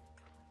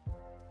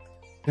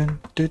 Dun,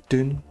 dun,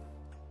 dun.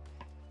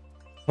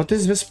 What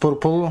is this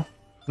purple?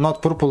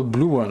 Not purple,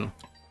 blue one.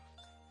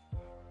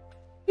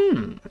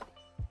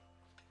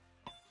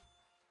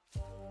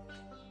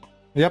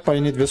 Yep, I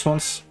need this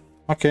ones.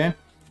 Okay.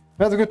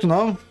 That's good to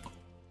know.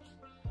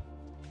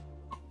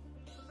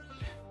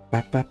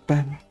 Ba, ba,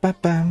 ba, ba,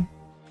 ba.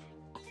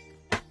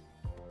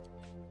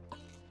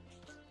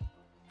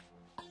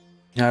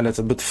 Yeah, let's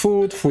put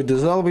food. Food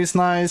is always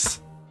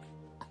nice.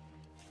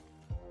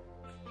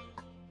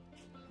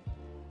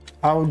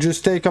 I'll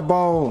just take a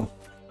bowl.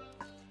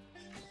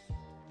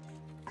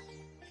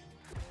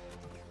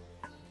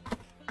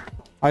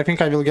 I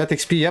think I will get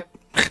XP, yep.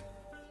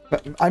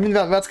 I mean,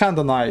 that's kind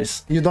of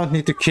nice. You don't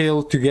need to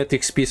kill to get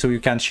XP, so you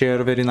can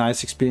share very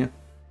nice XP.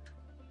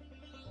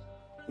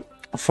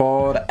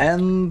 For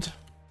end...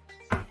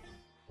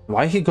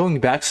 Why he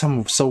going back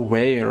so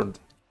weird?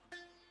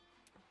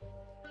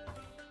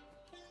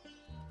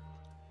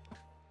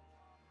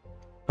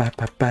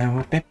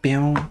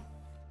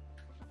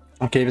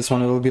 Okay, this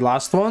one will be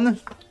last one.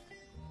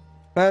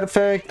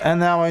 Perfect. And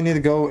now I need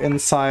to go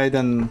inside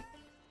and...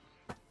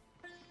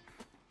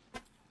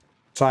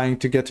 Trying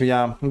to get,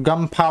 yeah,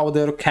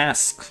 gunpowder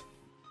cask.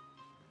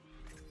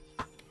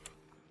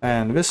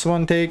 And this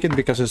one, take it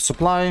because it's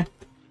supply.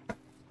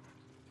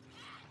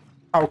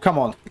 Oh, come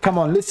on. Come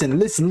on, listen.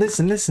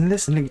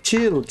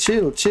 Chill.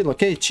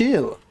 Okay,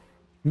 chill.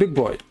 Big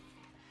boy.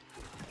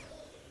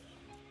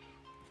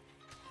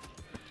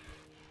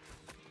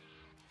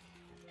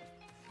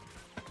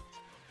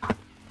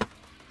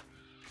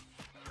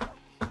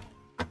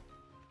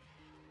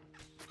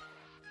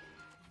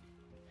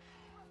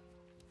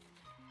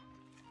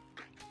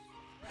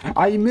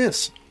 I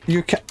miss.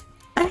 You can.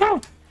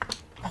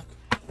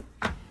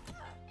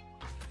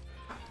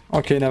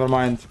 Okay, never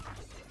mind.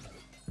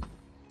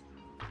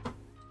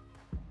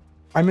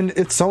 I mean,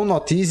 it's so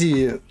not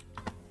easy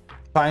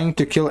trying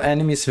to kill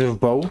enemies with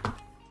bow.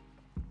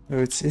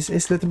 It's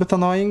a little bit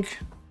annoying.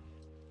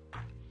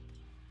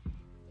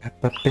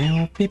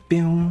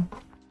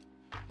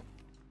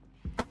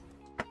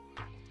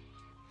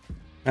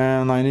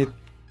 And I need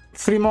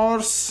 3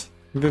 more.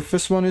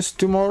 This one is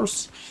 2 more.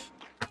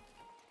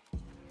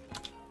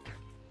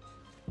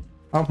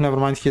 Oh, never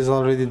mind, he's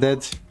already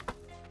dead.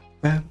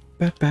 Bam,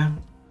 bam, bam.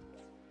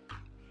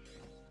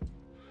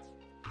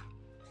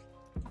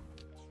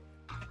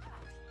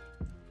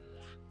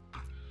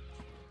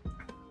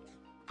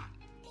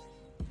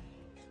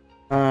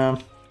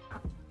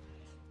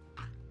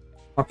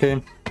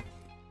 Okay.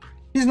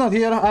 He's not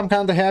here, I'm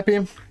kinda happy.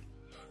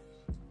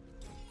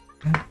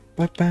 Bam,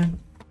 bam, bam.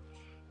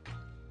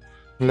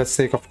 Let's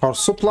take, of course,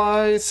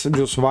 supplies.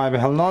 Just why the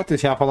hell not? We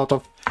have a lot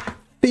of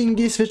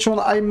thingies, which one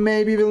I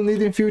maybe will need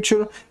in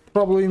future.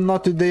 Probably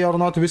not today or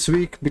not this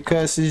week,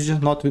 because it's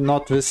just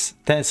not this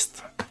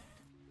test.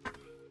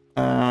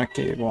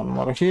 Okay, one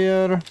more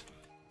here.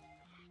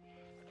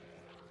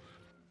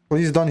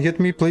 Please don't hit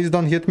me, please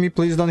don't hit me,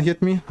 please don't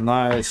hit me.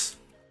 Nice.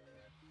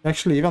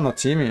 Actually, even not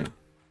see me.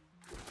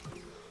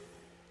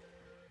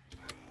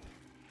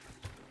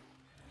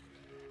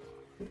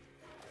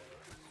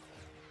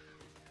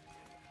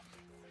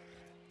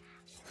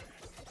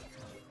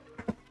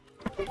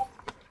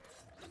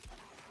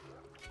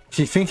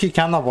 Do you think he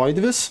can avoid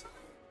this?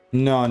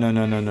 No.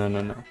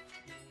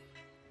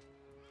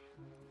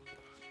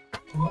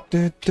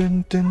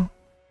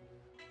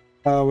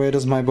 Where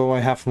is my bow? I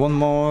have one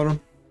more.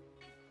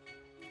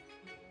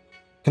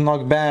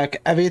 Knockback.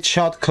 Every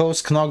shot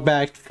costs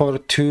knockback for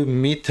 2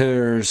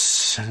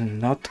 meters.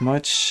 Not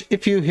much.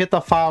 If you hit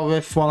a foul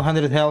with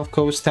 100 health,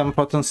 costs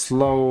 10%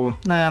 slow.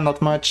 Nah, not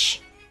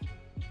much.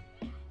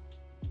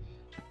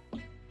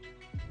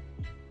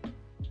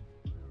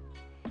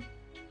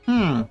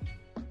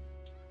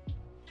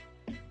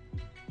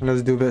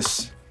 Let's do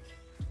this.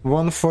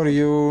 1 for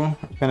you.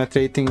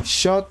 Penetrating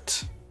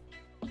shot.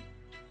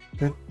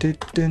 Dun, dun,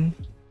 dun.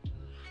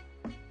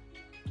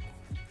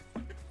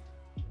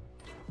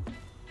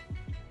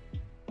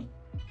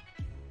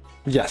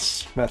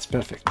 Yes, that's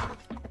perfect.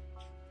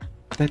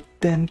 Dun,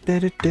 dun,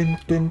 dun, dun,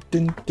 dun,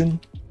 dun, dun.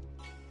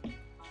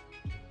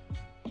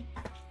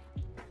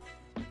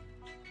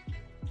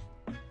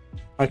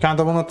 I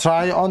kinda wanna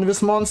try on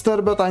this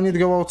monster, but I need to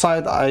go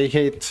outside. I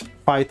hate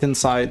fight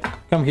inside.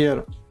 Come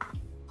here.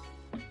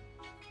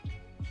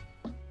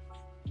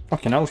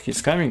 Fucking hell,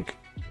 he's coming.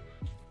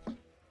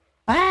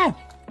 Ah!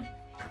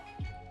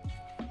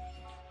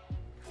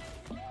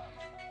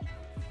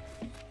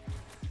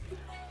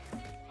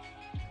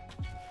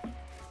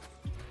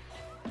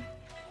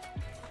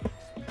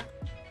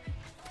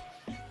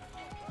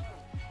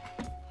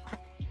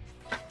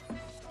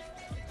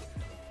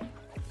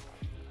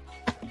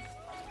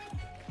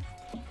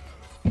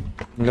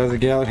 Let's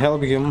get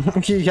help him.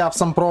 He have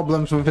some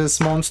problems with his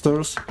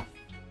monsters.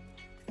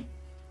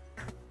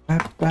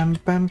 Bam,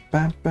 bam,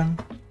 bam, bam.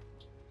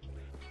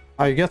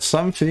 I get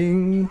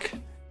something.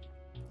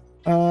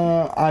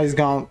 Eyes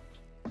gone.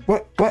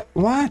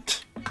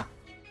 What?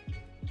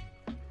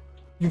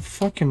 You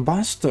fucking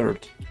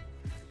bastard.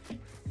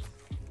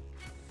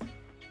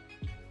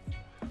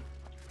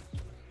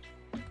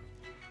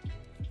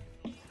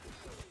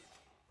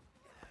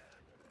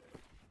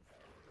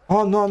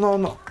 Oh, no, no,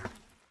 no.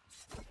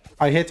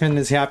 I hate when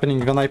this is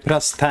happening, when I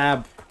press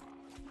tab.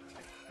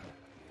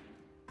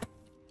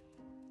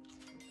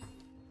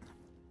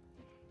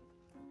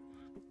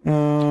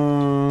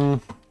 Uh,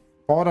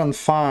 4 and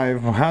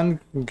 5. Hand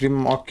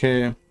grim,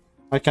 okay.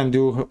 I can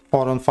do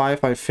 4 and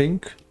 5, I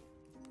think.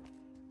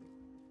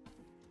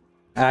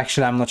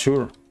 Actually, I'm not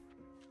sure.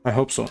 I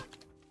hope so.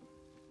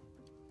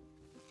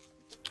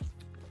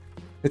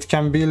 It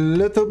can be a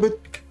little bit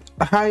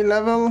high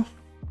level.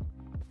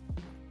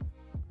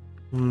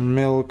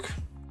 Milk.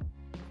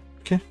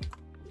 Okay.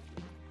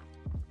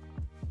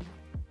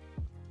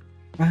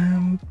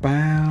 Bow,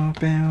 bow,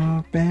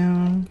 bow,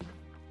 bow.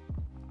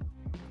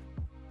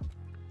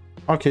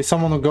 Okay,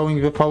 someone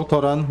going with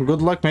auto run.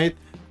 Good luck, mate.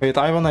 Wait,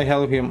 I wanna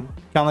help him.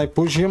 Can I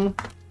push him?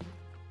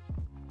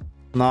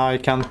 No, I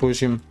can't push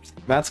him.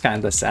 That's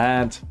kinda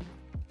sad.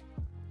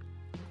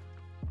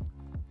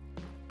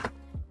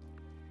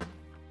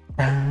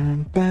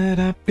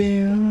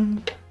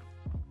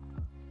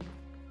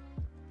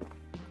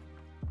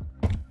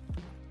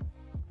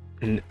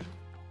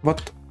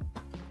 What?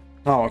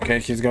 Oh, okay,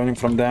 he's going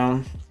from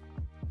down.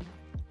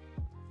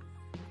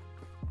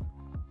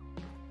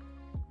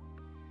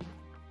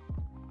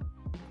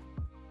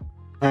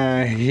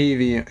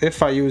 Heavy.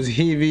 If I use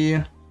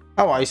heavy...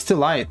 Oh, I still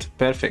light.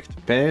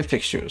 Perfect.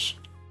 Perfect shoes.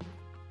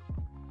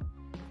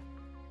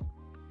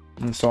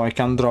 And so I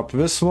can drop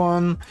this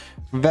one.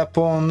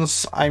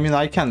 Weapons. I mean,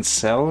 I can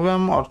sell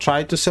them or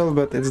try to sell,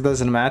 but it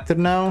doesn't matter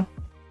now.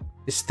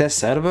 It's test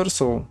server,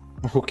 so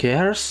who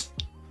cares?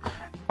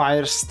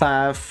 Fire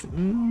staff.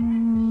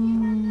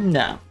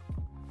 Nah.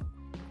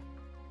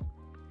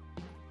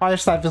 Fire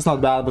staff is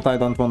not bad, but I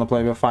don't want to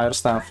play with fire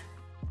staff.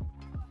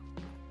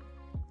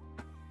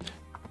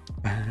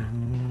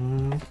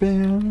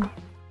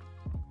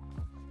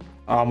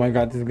 Oh my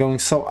god, it's going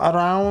so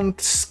around.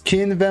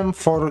 Skin them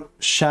for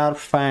sharp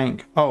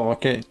fang. Oh,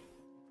 okay.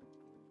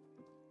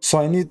 So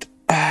I need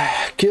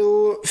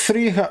kill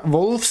 3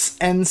 wolves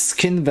and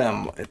skin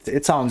them.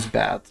 It sounds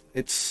bad.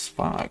 It's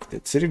fucked.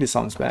 It really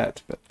sounds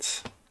bad,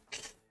 but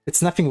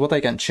it's nothing what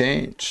I can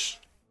change.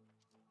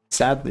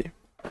 Sadly.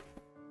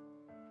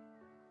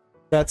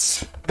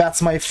 That's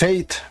my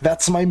fate.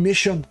 That's my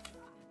mission.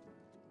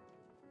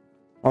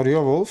 Are you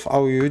a wolf?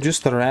 Oh, you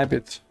just a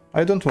rabbit.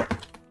 I don't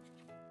want.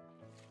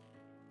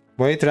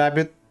 Wait,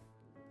 rabbit.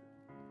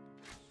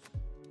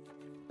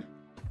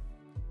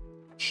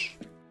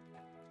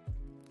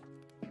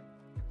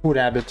 Who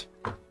rabbit?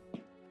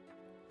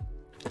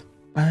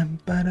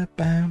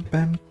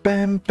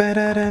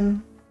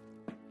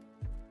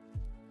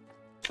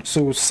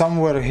 So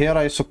somewhere here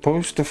I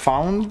supposed to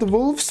found the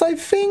wolves, I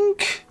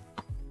think.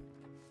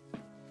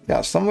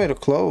 Yeah, somewhere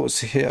close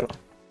here.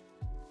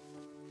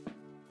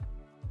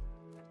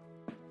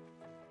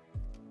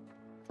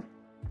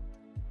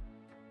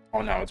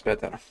 Oh, now it's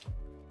better.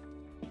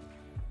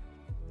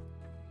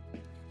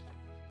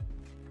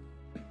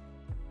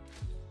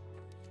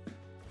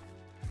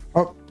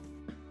 Oh,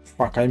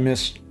 fuck, I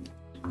missed.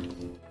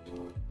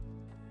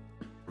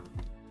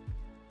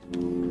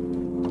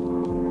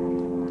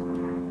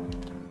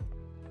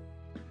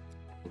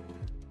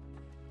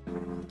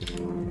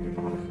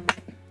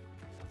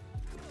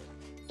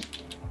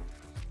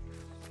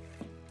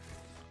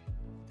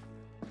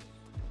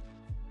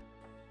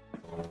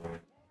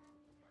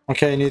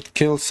 Okay, I need to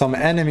kill some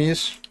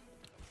enemies.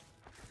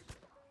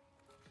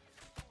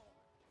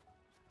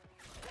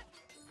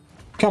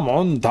 Come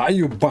on, die,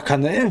 you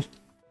buccaneer!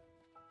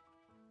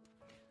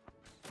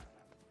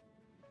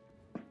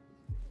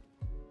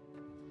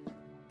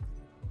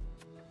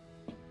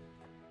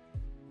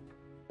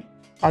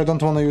 I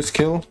don't want to use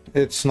kill,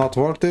 it's not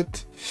worth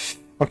it.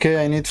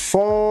 Okay, I need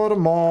 4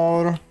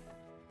 more.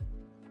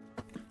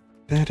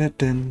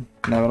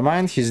 Never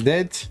mind, he's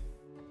dead.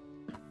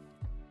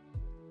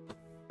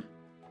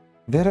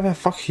 Where the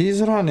fuck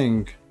he's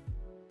running?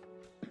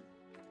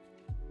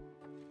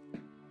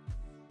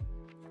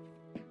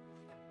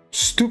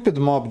 Stupid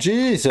mob,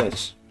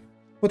 Jesus!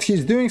 What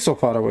he's doing so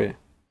far away?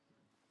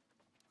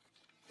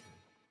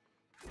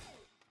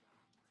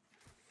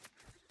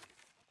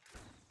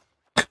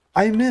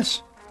 I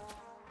miss.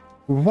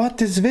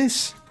 What is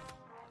this?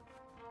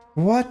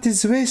 What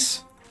is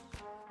this?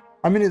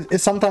 I mean,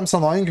 it's sometimes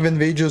annoying when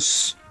they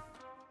just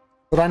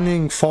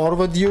running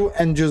forward you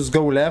and just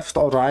go left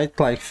or right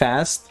like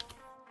fast.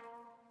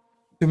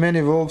 Too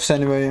many wolves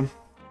anyway.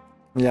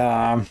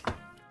 Yeah.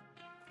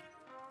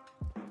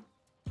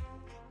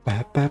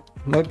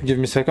 Nope, give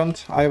me a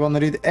second. I wanna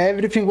read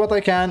everything what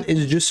I can.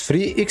 It's just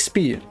free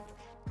XP.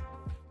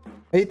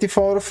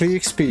 84 free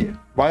XP.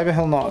 Why the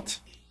hell not?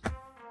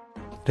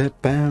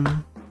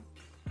 Bam.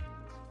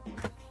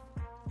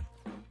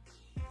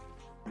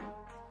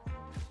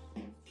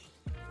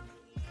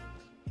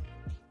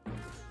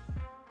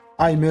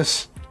 I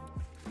miss.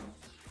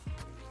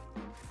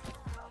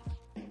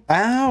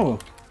 Ow!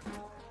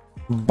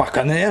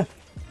 Buccaneer.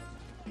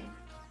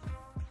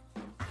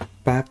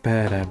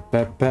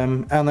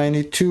 And I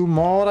need 2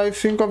 more, I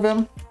think, of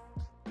them.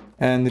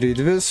 And read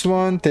this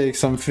one, take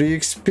some free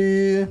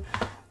XP.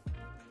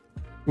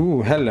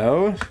 Ooh,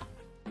 hello.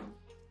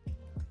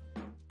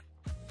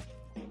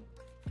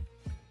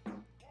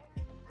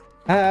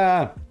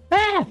 Ah!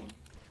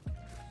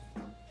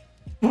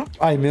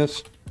 I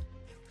miss.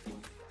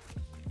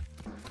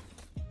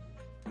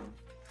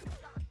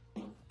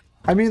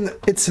 I mean,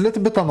 it's a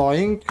little bit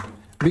annoying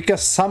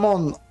because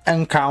someone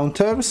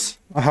encounters.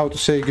 How to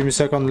say? Give me a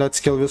second. Let's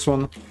kill this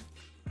one.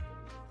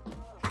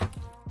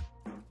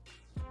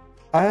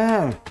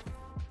 Ah.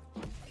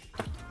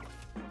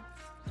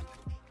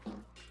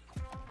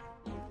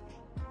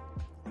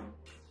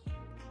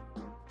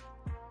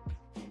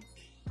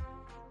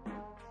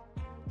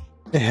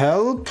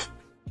 Help?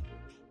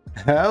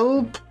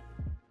 Help?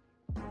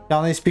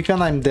 Can I speak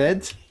when I'm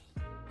dead?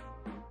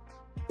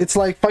 It's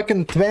like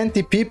fucking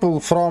 20 people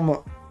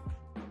from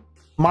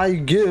my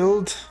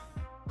guild.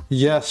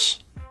 Yes.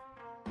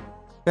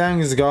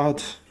 Thanks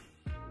God.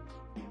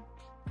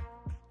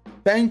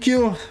 Thank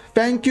you.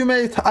 Thank you,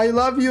 mate. I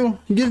love you.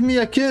 Give me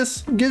a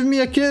kiss. Give me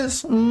a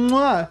kiss.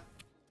 Mwah.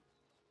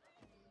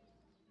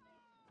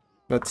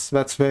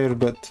 That's weird,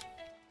 but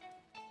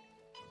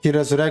he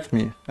resurrected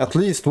me. At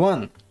least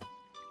one.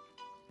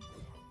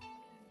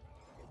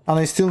 And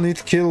I still need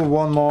to kill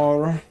one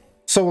more.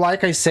 So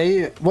like I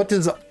say, what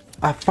is...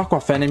 fuck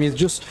off enemies,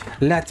 just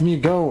let me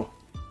go.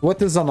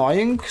 What is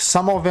annoying?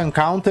 Some of the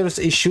encounters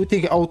is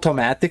shooting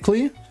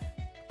automatically.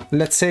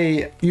 Let's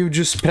say you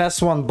just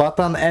press one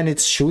button and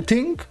it's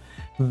shooting.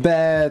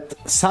 But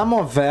some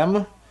of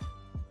them,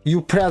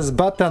 you press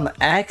button,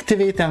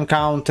 activate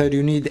encounter,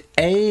 you need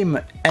aim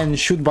and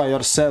shoot by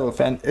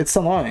yourself. And it's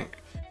annoying.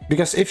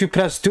 Because if you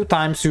press 2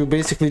 times, you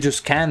basically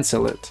just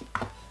cancel it.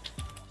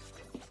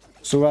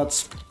 So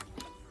that's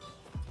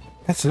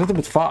a little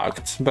bit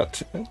fucked,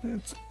 but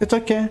it's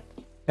okay.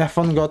 Have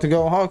fun, got to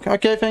go.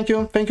 Okay, thank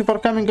you. Thank you for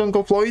coming,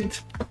 Uncle Floyd.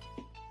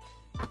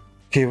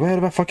 Okay, where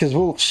the fuck is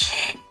wolves?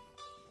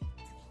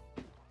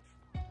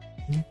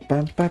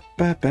 Bam, bam,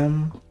 bam,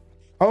 bam.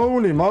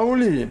 Holy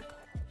moly!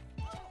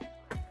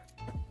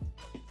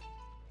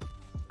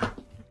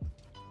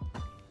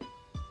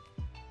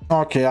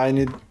 Okay,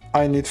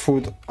 I need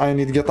food. I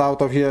need to get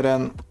out of here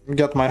and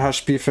get my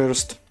HP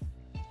first.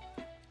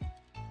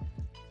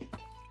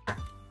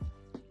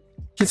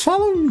 He's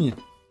following me.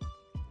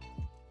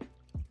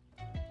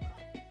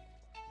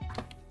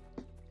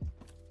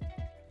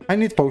 I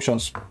need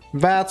potions.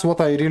 That's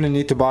what I really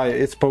need to buy.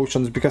 It's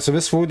potions because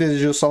this food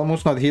is just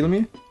almost not heal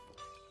me.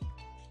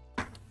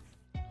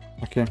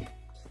 Okay.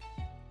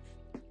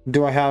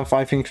 Do I have...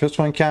 I think this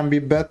one can be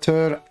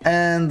better.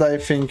 And I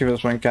think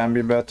this one can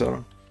be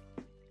better.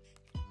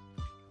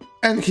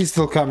 And he's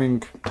still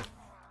coming.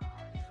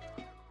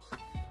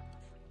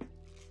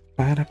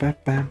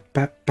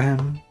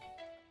 Ba-da-ba-bam-ba-bam.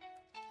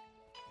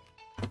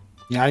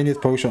 Yeah, I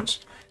need potions.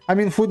 I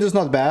mean, food is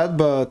not bad,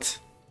 but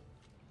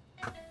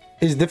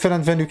it's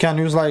different when you can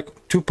use like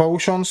 2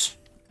 potions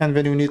and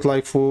when you need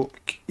like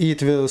eat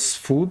this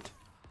food.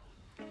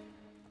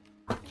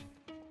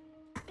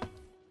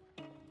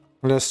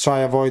 Let's try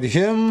avoid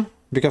him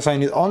because I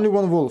need only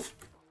 1 wolf.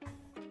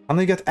 And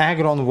I get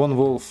aggro on 1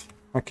 wolf.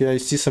 Okay, I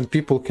see some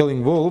people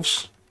killing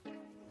wolves.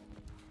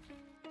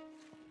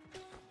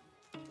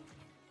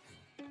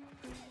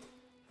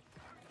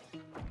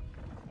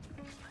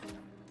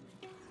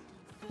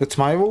 It's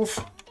my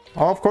wolf?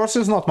 Oh, of course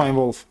it's not my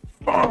wolf.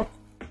 Oh.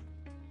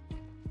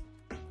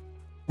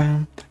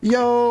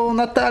 Yo,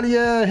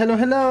 Natalia! Hello,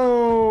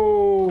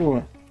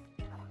 hello!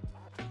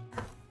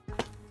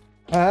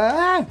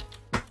 Ah!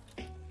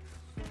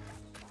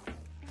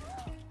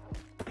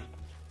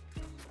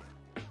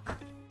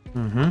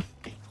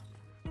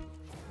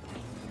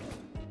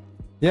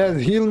 Yeah,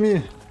 heal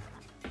me.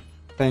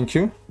 Thank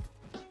you.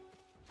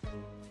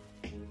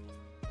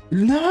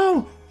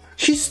 No!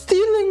 She's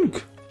stealing!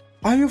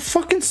 Are you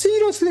fucking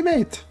seriously,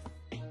 mate?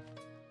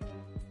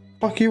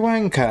 Fuck you,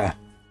 wanker.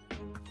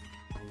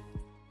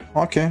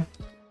 Okay.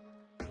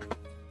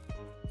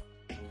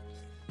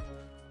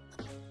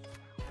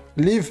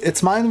 Leave,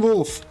 it's mine,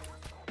 wolf.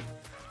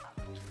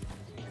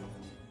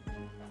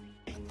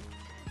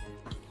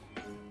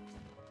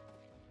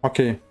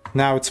 Okay,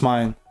 now it's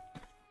mine.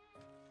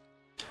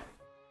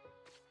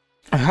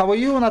 How are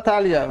you,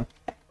 Natalia?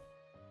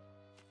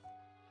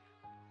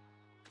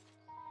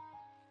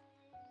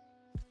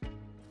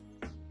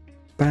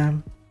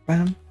 Bam,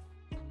 bam.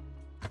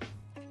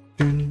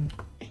 Dun.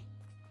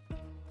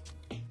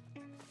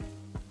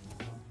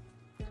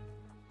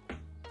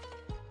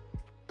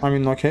 I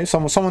mean, okay,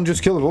 someone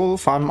just killed a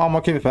wolf. I'm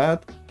okay with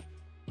that.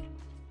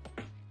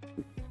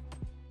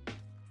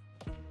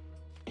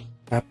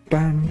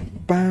 Bam,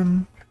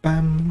 bam,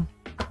 bam.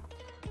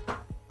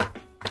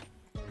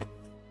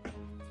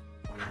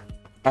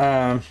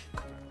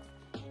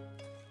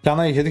 Can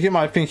I hit him?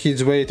 I think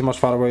he's way too much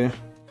far away.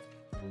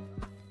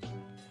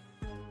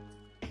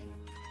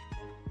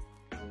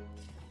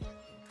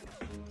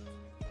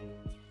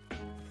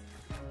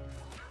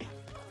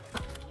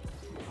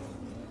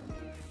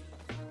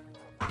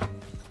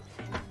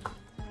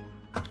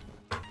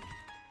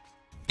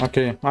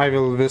 Okay, I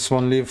will this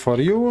one leave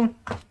for you.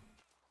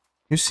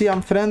 You see,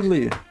 I'm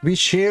friendly. We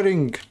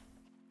sharing.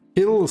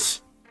 Kill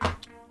kills.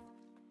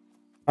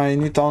 I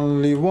need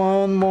only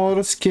one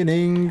more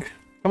skinning.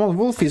 Come on,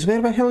 Wolfies,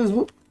 where the hell is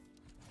Wolf?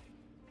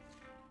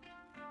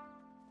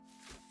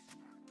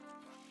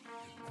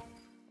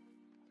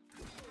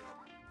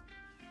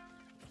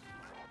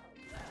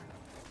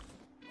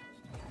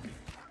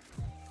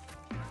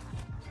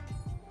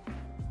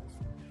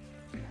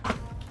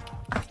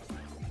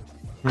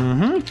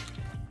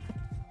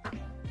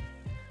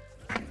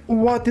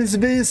 What is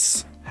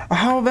this?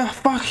 How the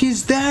fuck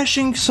he's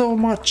dashing so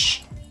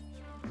much?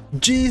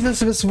 Jesus,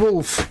 this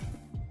wolf.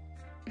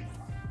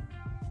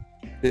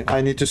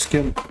 I need to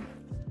skin.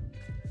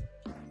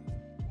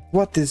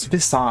 What is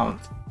this sound?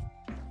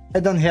 I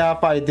don't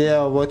have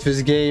idea what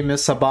this game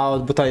is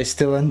about, but I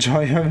still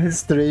enjoy the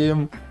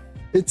stream.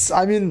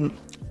 I mean,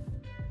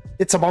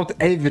 it's about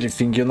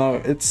everything, you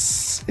know.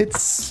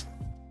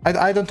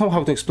 I don't know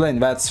how to explain.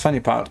 That's funny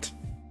part.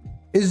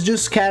 It's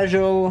just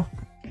casual,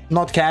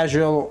 not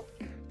casual,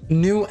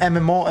 new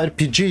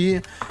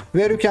MMORPG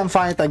where you can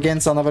fight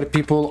against other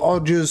people or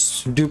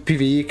just do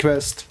PvE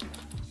quest.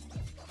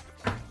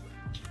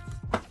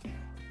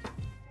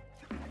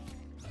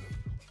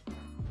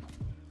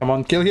 Come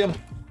on, kill him.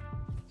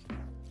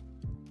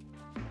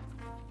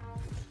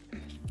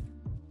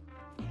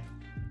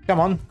 Come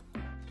on.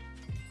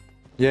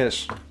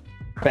 Yes.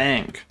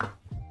 Bang.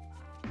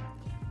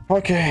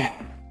 Okay.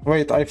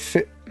 Wait, ah,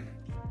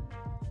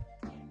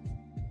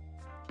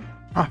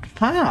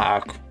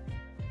 fuck.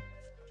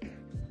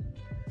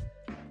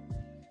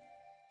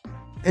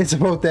 It's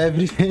about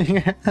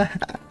everything.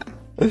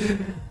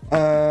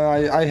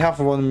 I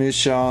have one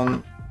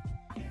mission.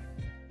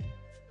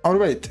 Oh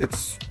wait,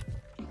 it's...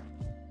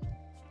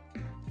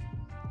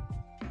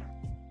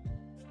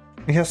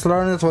 He has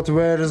learned what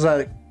where is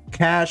a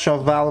cache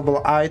of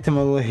valuable item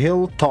on the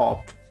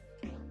hilltop.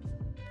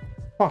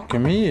 Fuck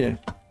me.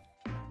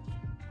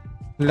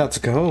 Let's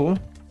go.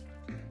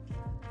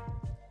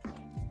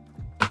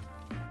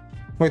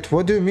 Wait,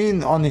 what do you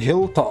mean on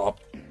hilltop?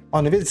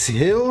 On this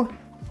hill?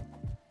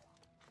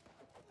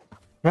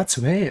 That's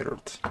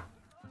weird.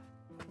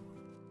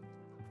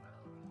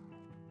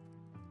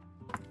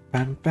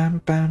 Bam, bam,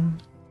 bam.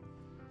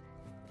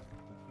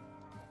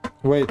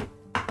 Wait.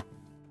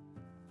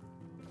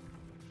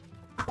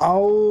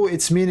 Oh,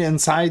 it's me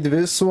inside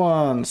this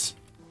ones.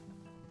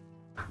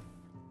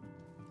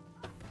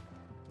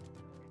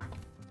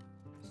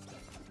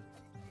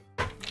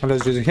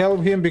 Let's just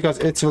help him because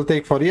it will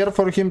take forever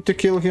for him to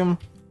kill him.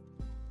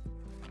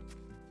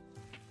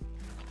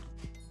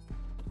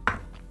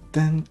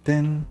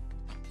 Then.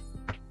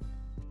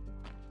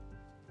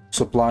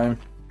 Supply.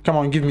 Come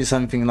on, give me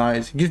something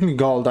nice. Give me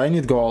gold. I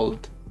need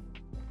gold.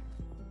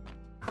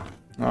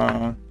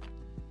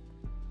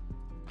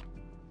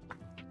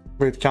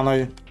 Wait, can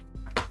I?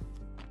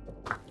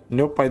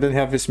 Nope, I don't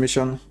have this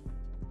mission.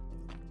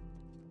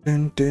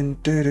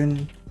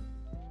 Dun.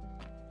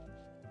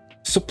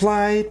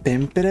 Supply.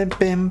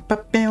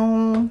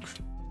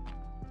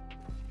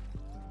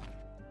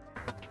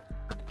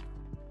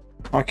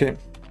 Okay.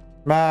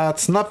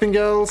 That's nothing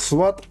else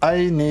what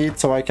I need,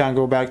 so I can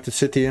go back to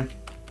city.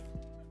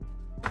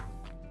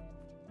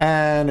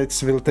 And it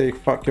will take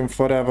fucking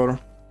forever.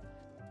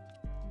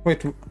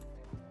 Wait.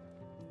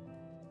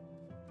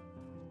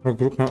 A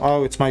group member.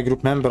 Oh, it's my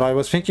group member. I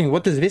was thinking,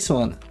 what is this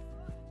one?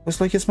 It's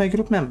like it's my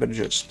group member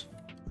just.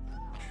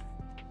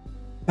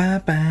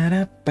 Ba -ba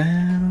 -da -ba.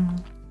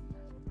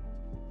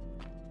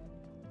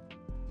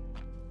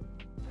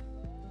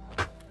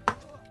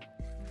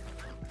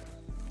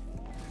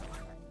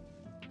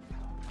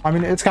 I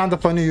mean, it's kind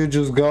of funny. You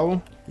just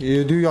go,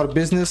 you do your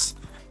business,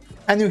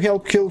 and you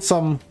help kill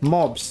some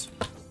mobs.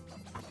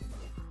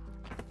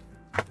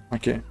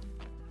 Okay.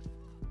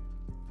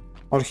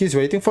 Or he's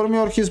waiting for me,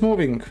 or he's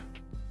moving.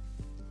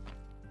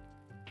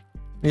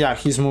 Yeah,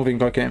 he's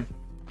moving, okay.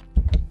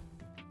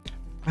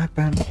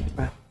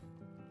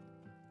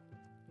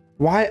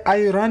 Why are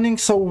you running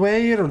so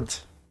weird?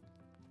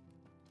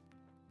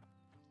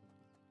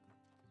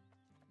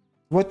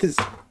 What is...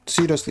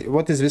 Seriously,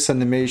 what is this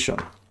animation?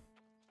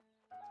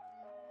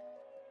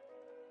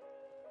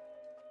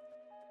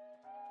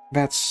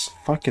 That's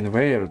fucking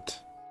weird.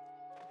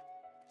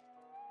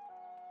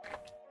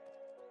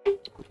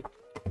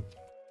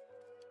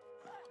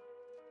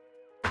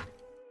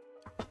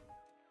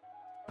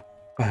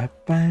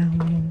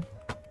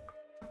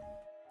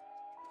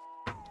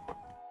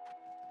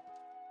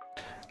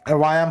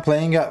 Why I'm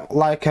playing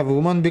like a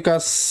woman?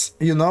 Because,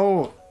 you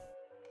know,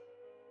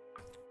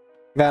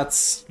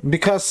 that's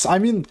because, I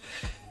mean,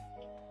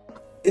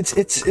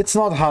 it's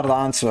not hard to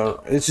answer.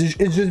 It's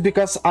just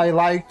because I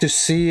like to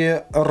see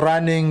a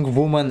running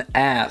woman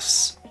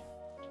ass.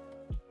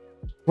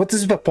 What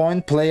is the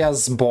point play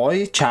as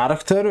boy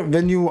character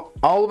when you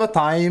all the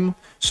time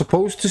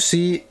supposed to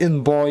see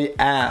in boy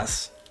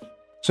ass?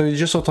 So you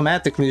just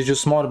automatically is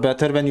just more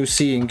better when you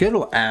see in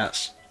girl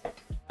ass.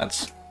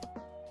 That's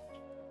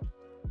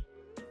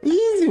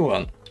easy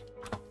one.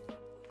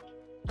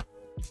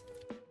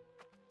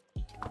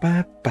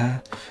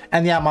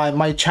 And yeah,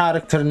 my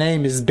character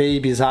name is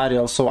Baby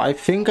Zariel, so I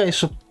think I'm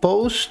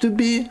supposed to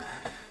be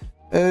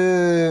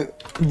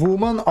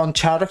woman on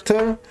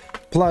character,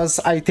 plus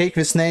I take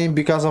this name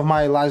because of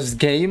my last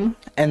game,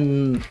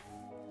 and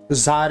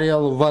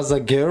Zariel was a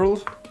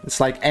girl. It's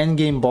like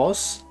endgame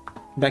boss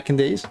back in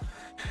days.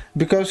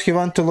 Because he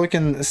want to look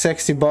in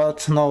sexy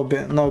butt, no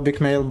big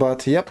male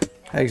butt. Yep,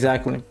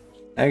 exactly.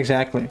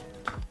 Exactly.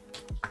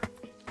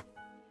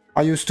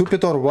 Are you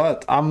stupid or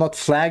what? I'm not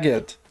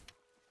flagged.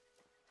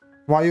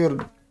 Why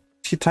you're...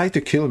 He tried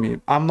to kill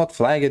me. I'm not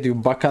flagged, you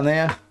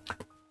buccaneer.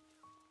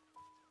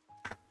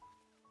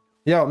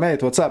 Yo,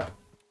 mate, what's up?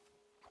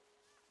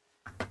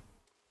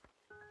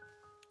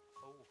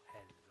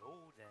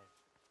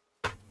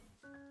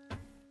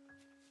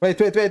 Wait,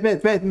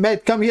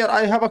 mate, come here.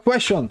 I have a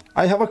question.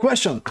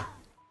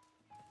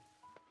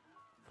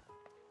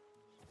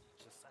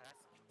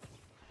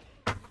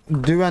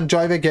 Do you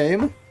enjoy the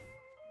game?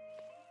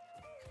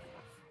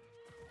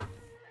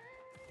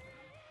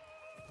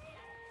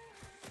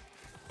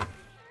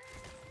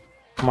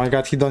 Oh my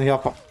god, he don't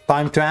have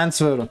time to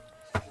answer.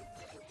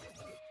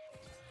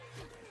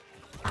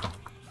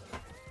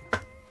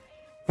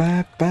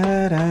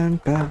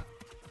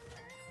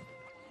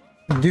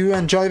 Do you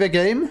enjoy the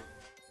game?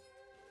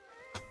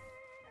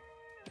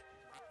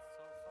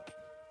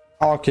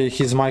 Okay,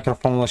 his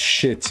microphone was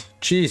shit.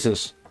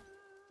 Jesus.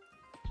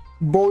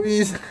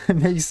 Boys,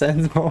 makes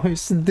sense,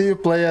 boys. Do you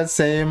play the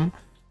same?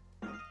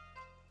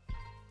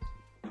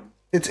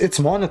 It's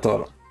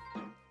monitor.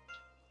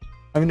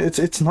 I mean,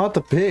 it's not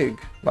a big,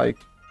 like...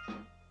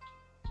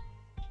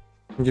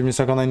 Give me a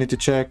second, I need to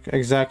check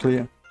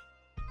exactly.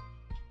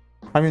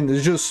 I mean,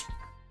 it's just...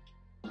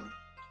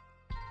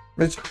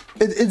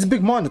 It's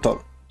big monitor.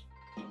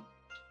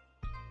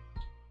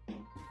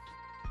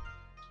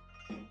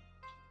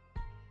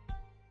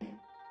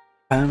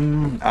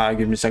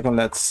 Give me a second,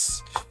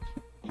 let's...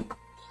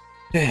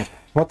 Yeah,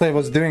 what I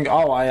was doing...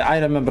 Oh, I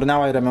remember,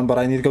 now I remember.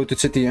 I need to go to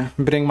city,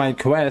 bring my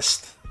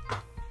quest.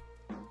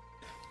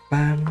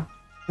 And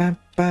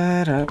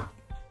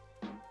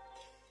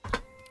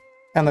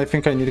I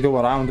think I need to go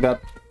around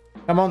that.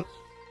 Come on.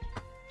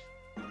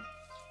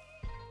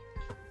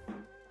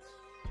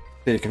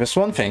 Take this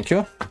one, thank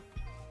you.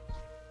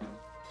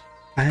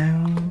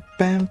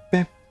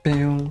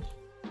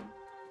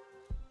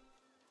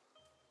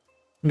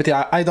 But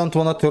yeah, I don't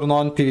want to turn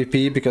on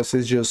PvP because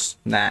it's just...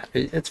 Nah,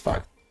 it's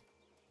fucked.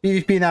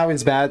 PvP now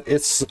is bad.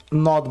 It's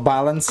not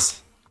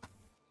balanced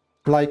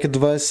like it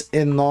was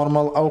in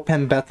normal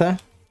open beta.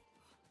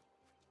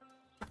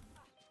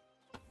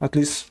 At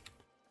least...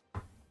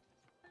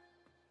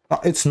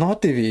 it's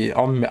not TV.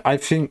 I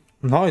think...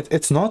 No,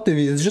 it's not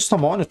TV. It's just a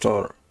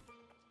monitor.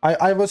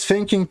 I was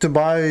thinking to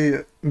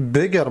buy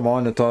bigger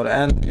monitor,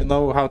 and you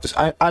know how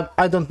to...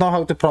 I don't know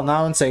how to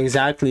pronounce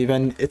exactly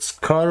when it's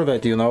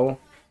curved, you know.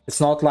 It's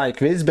not like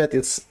this, but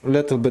it's a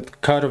little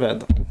bit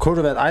curved.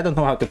 I don't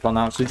know how to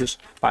pronounce it. Just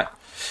bye.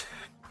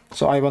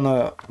 So I want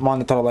a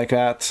monitor like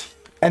that,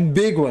 and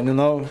big one, you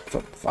know.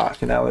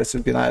 Fucking hell, this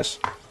would be nice.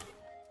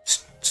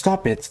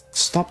 Stop it.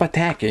 Stop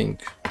attacking,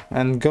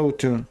 and go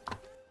to...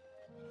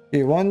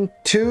 Okay, 1,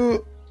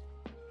 2.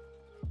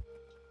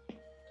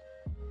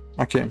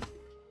 Okay.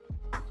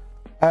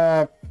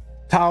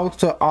 Talk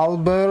to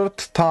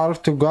Albert.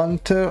 Talk to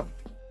Gunther.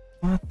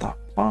 What the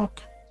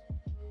fuck?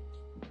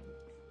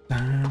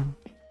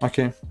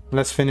 Okay,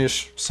 let's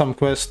finish some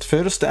quest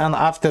first, and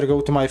after go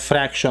to my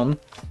fraction.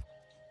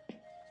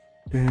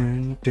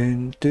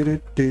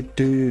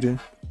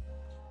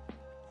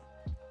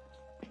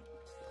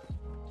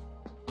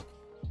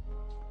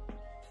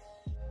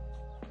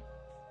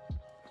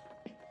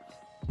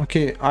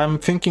 Okay, I'm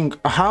thinking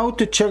how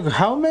to check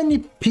how many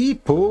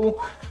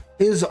people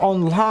is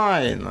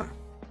online.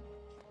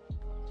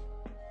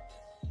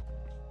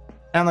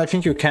 And I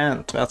think you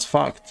can't, that's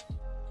fucked.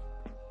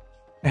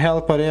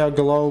 Help area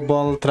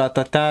global ta.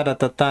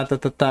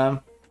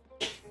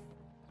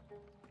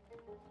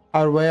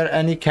 Are there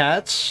any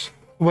cats?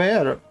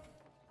 Where?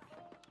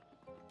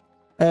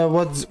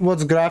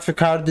 What graphic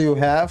card do you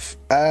have?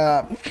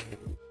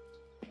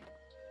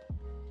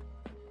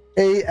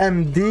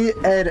 AMD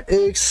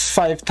RX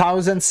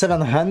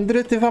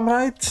 5700, if I'm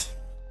right.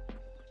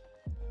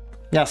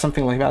 Yeah,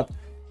 something like that.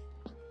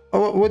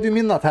 What do you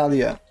mean,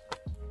 Natalia?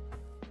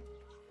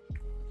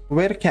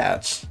 Where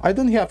cats? I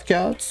don't have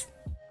cats.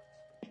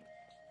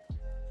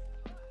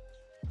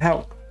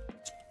 How?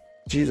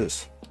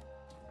 Jesus.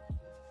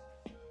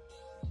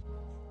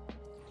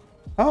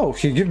 Oh,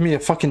 he gave me a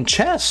fucking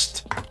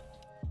chest.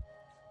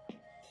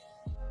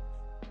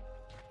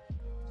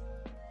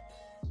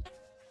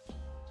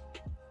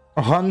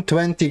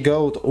 $120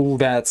 gold. Oh,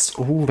 that's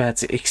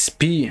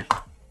XP.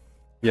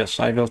 Yes,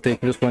 I will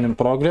take this one in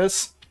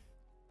progress.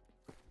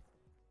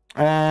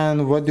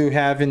 And what do you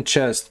have in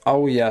chest?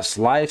 Oh yes,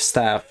 life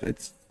staff.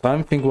 It's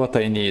something what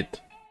I need.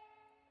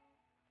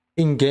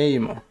 In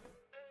game.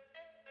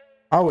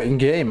 Oh, in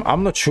game.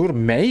 I'm not sure.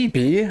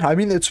 Maybe. I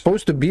mean, it's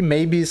supposed to be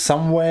maybe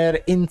somewhere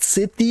in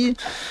city,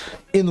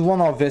 in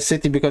one of the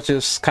city, because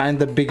it's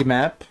kind of big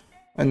map.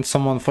 And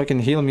someone fucking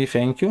heal me,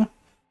 thank you.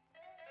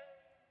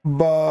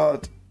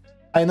 But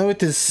I know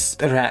it is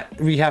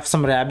we have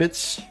some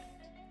rabbits.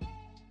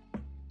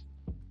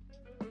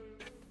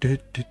 Okay.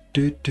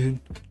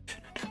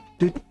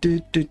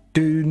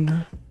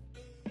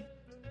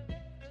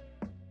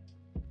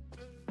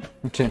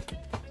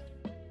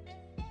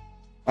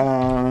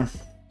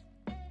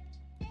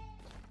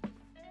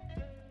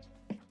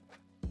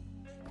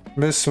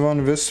 This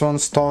one,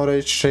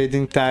 storage,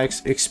 trading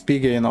tax,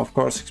 XP gain, of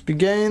course, XP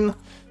gain.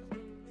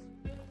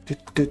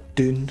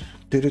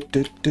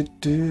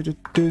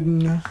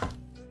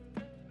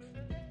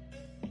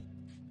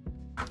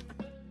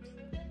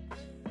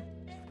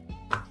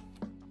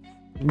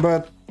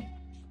 But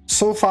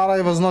so far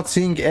I was not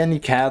seeing any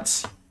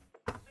cats.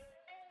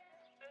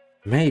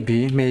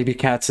 Maybe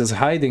cats is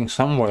hiding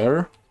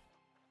somewhere.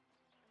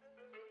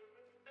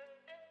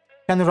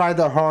 Can ride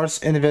a horse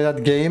in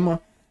that game?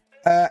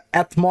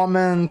 At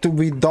moment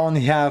we don't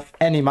have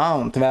any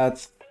mount.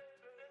 That's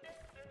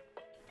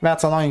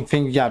annoying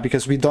thing, yeah,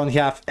 because we don't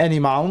have any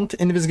mount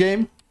in this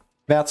game.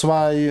 That's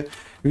why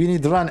we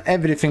need to run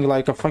everything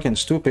like a fucking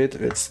stupid.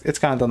 It's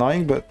kind of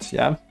annoying, but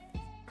yeah.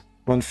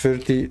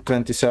 130,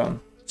 27.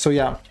 So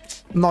yeah,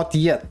 not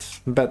yet,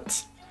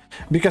 but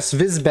because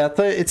this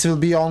beta it will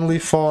be only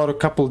for a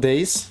couple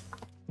days,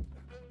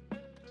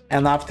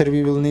 and after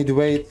we will need to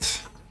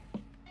wait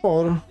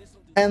for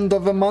end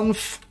of a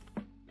month.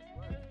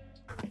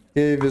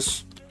 Okay,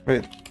 this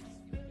wait.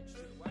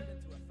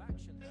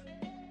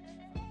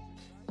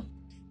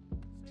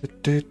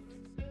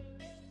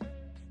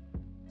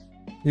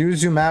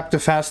 Use your map to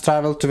fast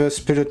travel to the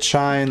Spirit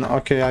Shrine.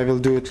 Okay, I will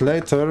do it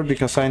later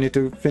because I need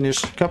to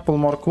finish a couple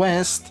more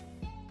quests.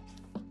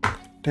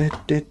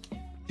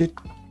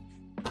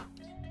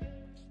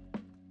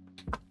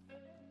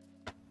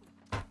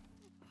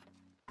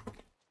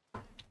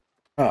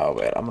 Oh,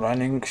 where I'm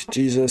running,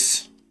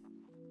 Jesus.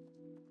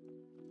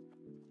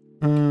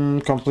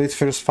 Complete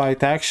first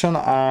fight action.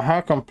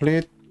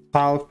 Complete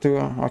talk to.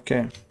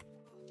 Okay.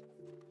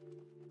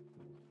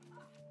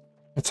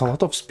 It's a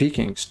lot of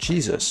speakings,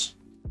 Jesus.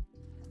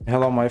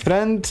 Hello, my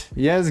friend.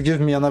 Yes,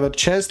 give me another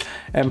chest,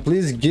 and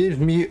please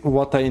give me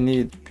what I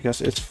need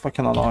because it's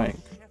fucking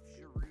annoying.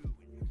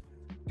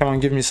 Come on,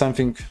 give me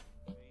something.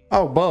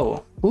 Oh,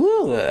 bow.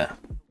 Ooh.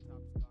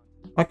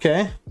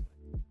 Okay.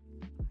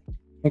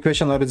 Any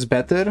question that it's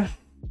better?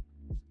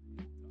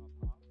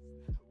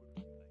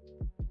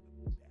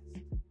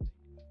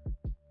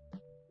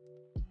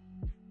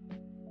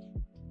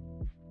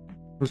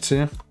 Let's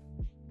see.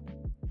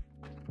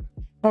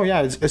 Oh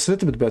yeah, it's a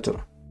little bit better.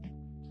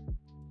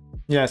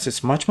 Yes,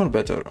 it's much more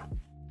better.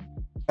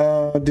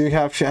 Do you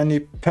have any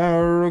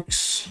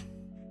perks?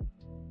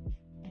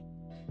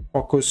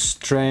 Focus,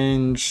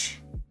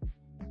 strange.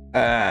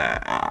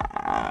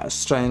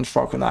 Strange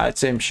focus. Nah,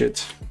 it's same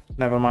shit.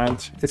 Never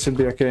mind. It should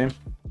be okay.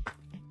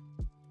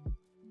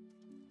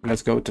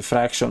 Let's go to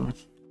fraction.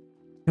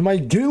 My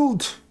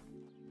guild.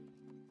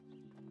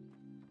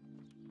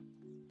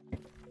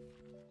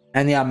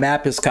 And yeah,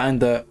 map is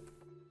kinda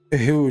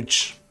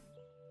huge.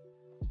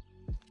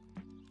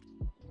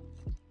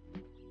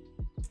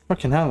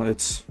 Fucking hell,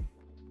 it's...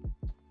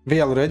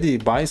 We already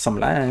buy some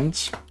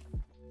lands.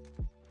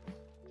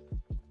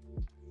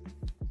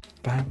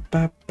 Bam,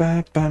 bam,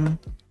 bam, bam.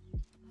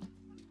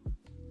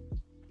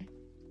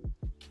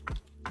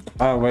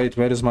 Oh, wait,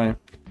 where is my...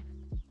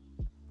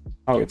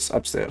 Oh, it's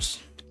upstairs.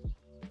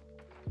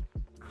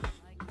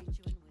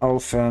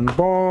 Open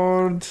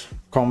board.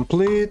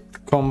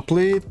 Complete,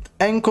 complete,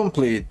 and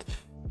complete.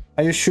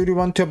 Are you sure you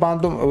want to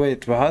abandon? Oh,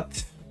 wait,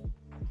 what?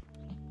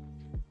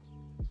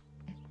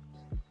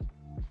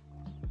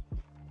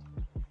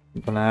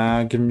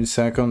 Nah, give me a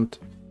second.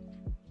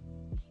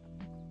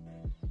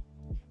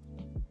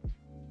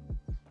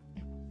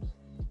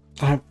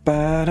 Oh,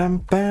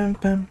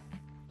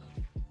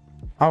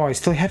 I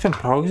still have in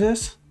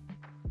progress?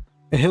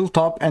 A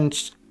hilltop and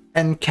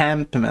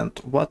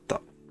encampment. What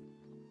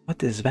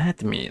does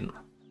that mean?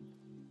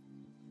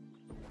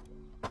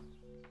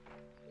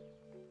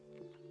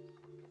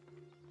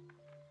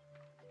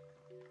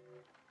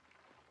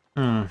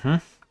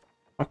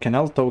 Fucking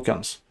hell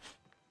tokens.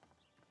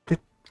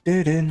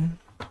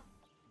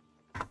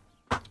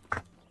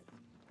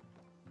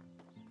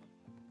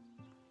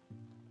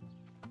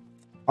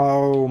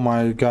 Oh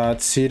my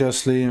god,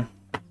 seriously.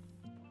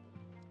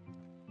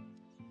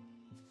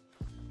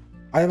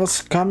 I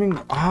was coming.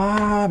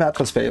 That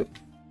was fail.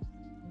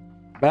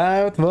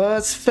 That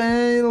was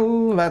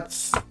fail.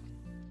 That's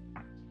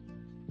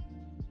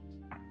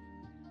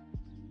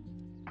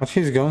what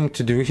he's going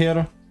to do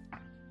here.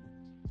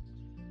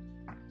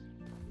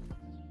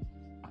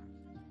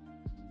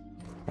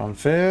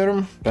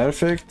 Confirm.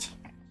 Perfect.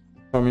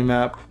 Show me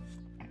map.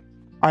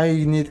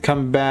 I need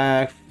come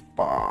back.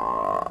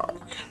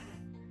 Fuck.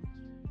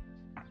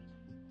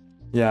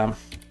 Yeah.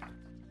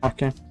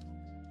 Okay.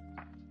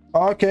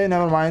 Okay,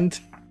 never mind.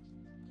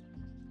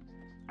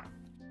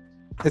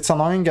 It's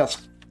annoying as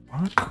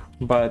fuck,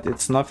 but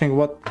it's nothing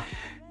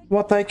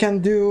what I can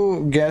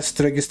do. Guest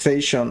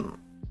registration.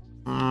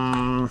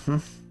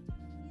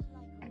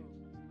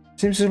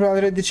 Seems to be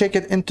already checked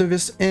into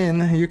this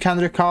inn. You can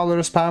recall or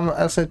spam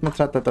asset.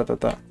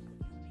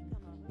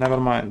 Never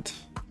mind.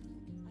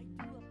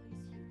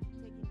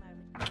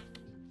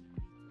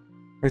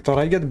 Wait, or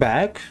I get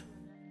back?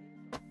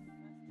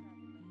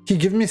 He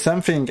give me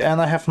something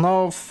and I have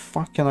no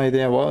fucking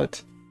idea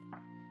what.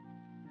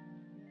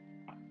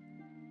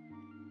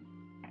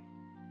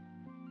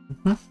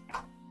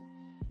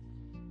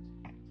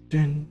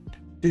 Dun,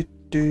 dun,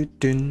 dun,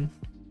 dun.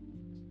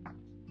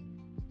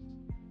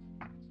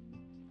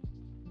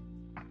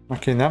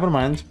 Okay, never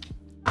mind.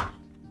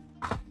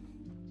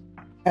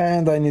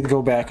 And I need to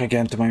go back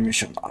again to my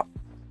mission.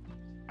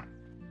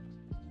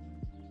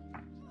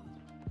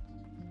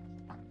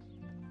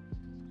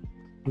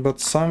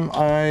 But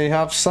I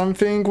have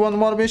something, one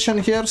more mission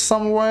here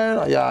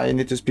somewhere. Yeah, I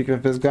need to speak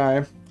with this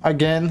guy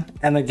again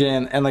and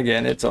again and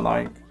again. It's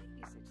annoying.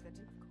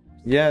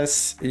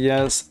 Yes,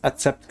 yes,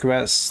 accept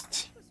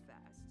quest.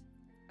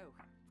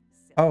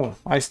 Oh,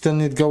 I still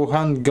need to go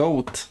hunt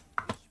goat.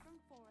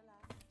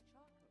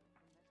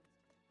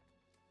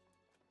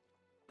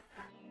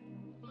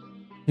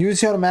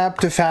 Use your map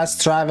to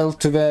fast travel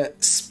to the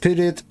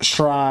spirit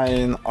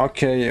shrine.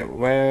 Okay,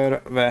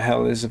 where the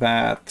hell is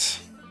that?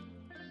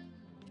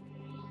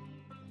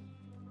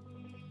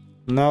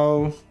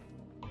 No.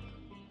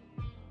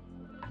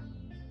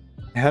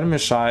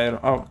 Hermishire.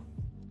 Oh.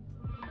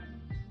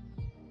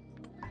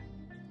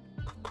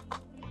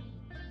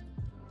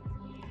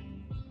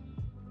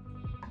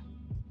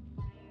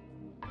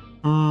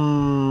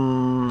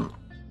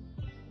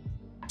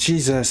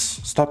 Jesus,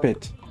 stop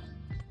it.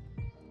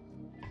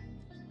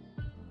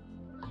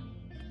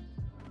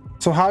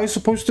 So how are you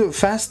supposed to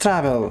fast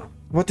travel?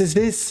 What is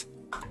this?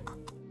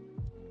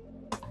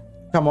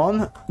 Come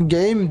on,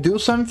 game, do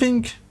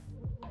something.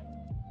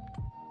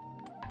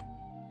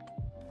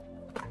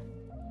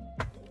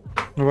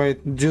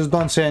 Wait, just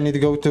don't say I need to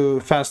go to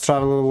fast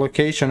travel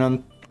location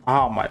and...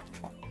 Oh my...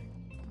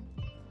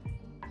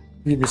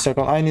 Give me a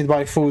second, I need to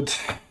buy food.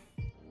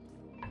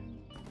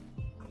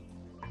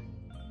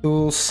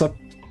 Tools,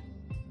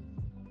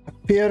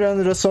 appear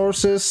and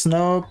resources,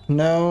 nope,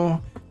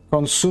 no.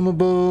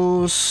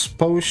 Consumables,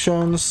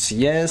 potions,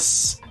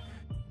 yes.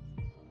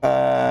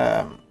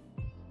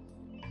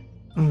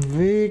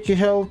 Weak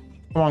health,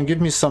 come on, give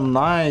me some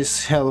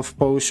nice health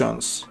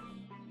potions.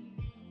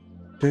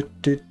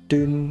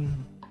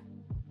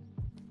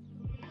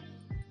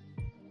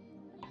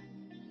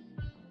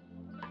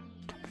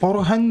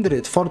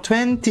 400 for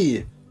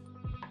 20.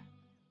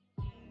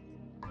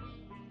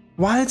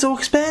 Why it's so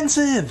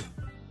expensive?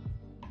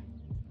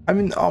 I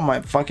mean, oh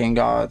my fucking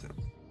god.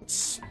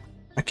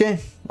 Okay,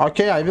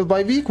 I will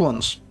buy weak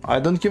ones. I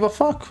don't give a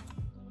fuck.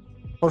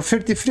 For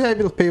 33 I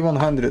will pay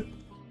 100.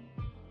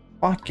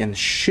 Fucking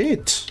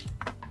shit.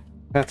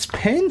 That's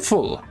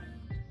painful.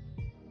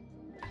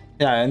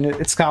 Yeah, and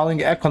it's calling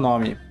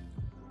economy.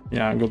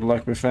 Yeah, good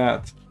luck with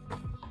that.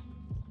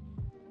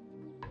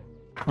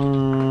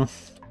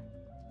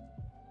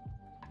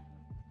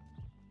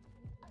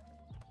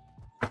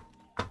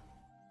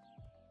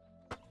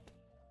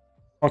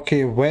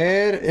 Okay,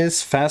 where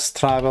is fast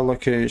travel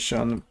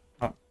location?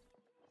 Oh,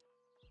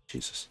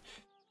 Jesus.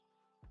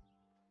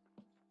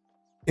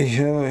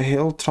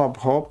 Hilltop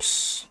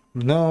hops.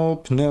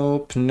 Nope,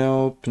 nope,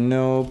 nope,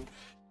 nope.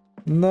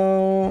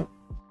 No.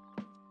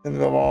 In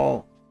the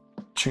wall.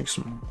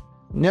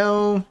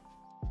 No.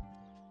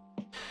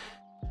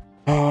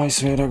 Oh, I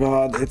swear to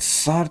God,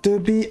 it's hard to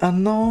be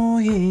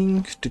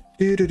annoying.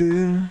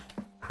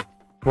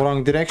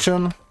 Wrong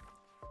direction.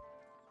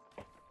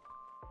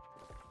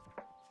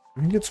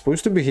 I think it's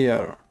supposed to be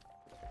here.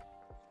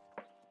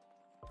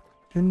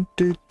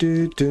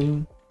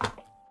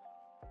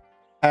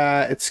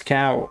 It's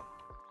cow.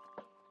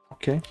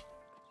 Okay.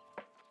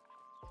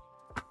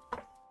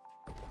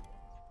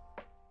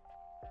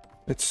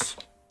 It's...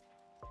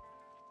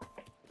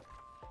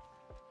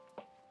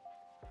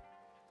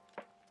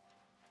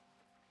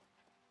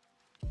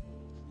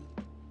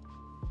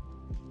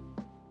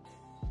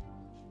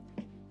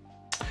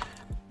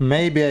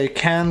 Maybe I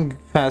can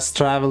fast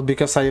travel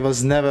because I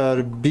was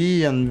never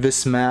be on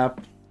this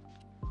map.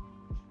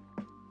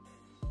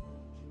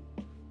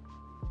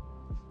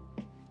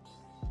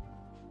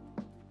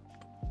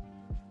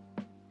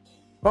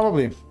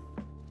 Probably.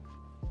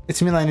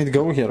 It means I need to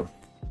go here.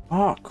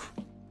 Fuck.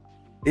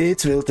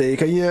 It will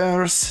take a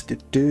years.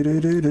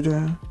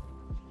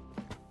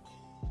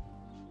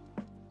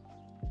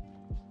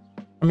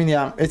 I mean,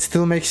 yeah, it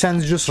still makes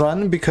sense just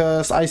run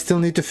because I still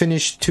need to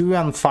finish 2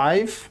 and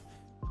 5.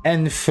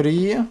 And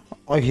 3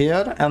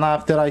 here, and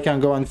after I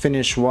can go and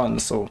finish 1,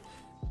 so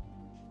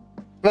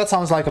that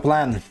sounds like a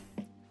plan.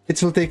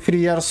 It will take 3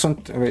 years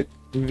wait.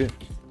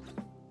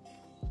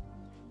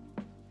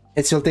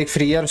 It will take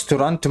 3 years to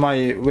run to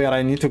my where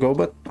I need to go,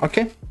 but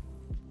okay.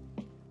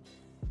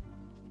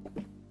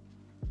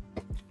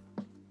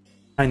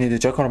 I need to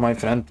check on my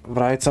friend.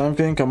 Write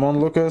something, come on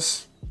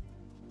Lucas.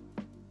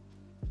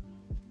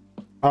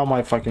 Oh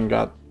my fucking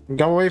god.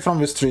 Go away from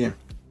this tree.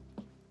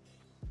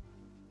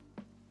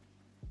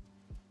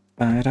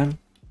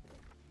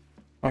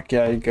 Okay,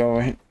 I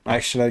go.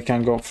 Actually, I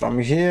can go from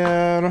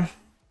here.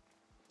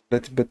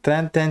 Let's be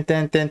 10,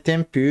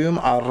 boom,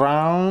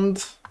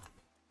 around.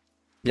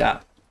 Yeah.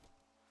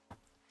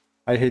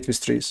 I hate these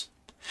trees.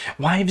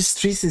 Why this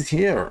trees is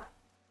here?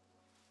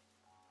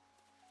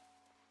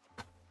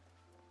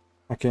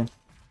 Okay.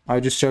 I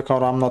just check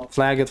out I'm not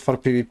flagged for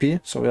PvP,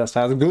 so yes,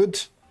 that's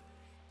good.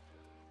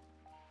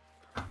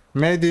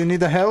 May, do you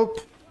need a help?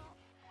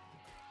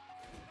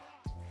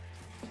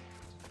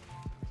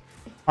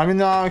 I mean,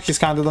 he's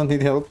kinda don't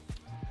need help.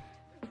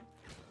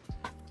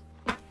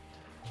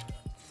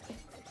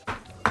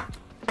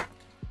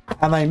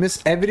 And I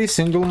miss every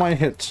single my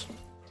hit.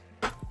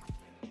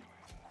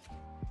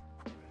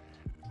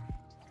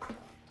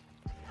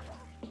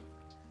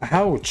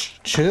 Ouch,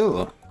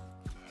 chill.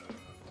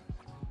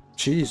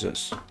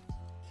 Jesus.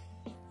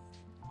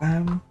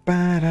 Bam,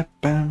 ba,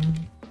 bam.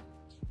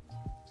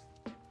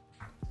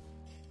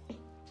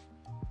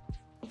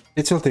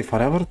 It will take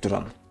forever to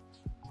run.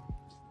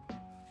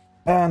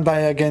 And I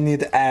again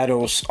need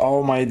arrows.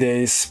 Oh my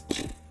days.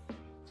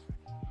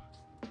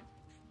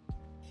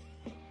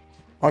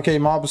 Okay,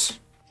 mobs.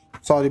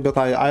 Sorry, but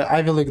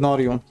I will ignore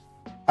you.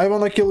 I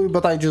wanna kill you,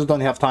 but I just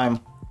don't have time.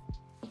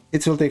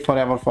 It will take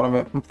forever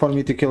for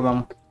me to kill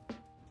them.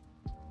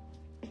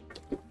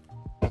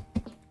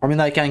 I mean,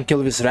 I can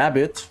kill this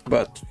rabbit,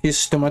 but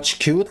he's too much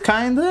cute,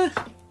 kinda.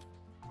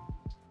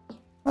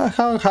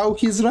 How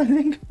he's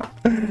running?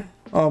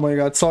 Oh my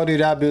god, sorry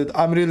rabbit,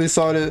 I'm really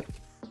sorry.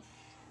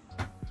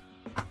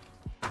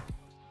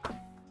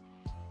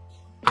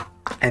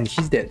 And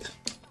he's dead.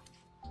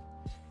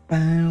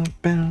 Bow,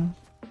 bow.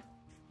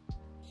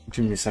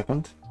 Give me a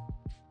second.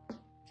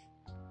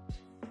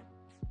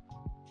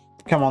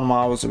 Come on,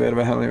 mouse, where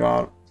the hell you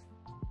are?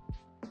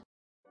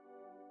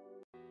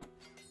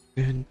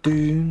 Dun,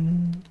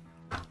 dun.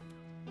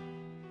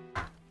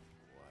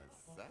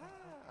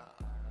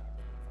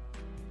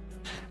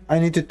 I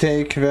need to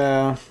take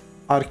the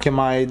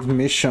Archimide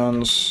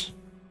missions.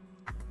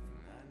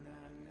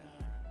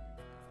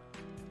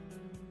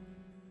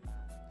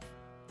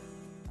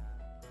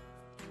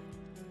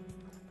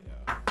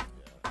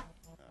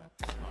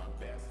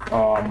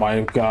 Oh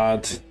my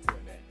god.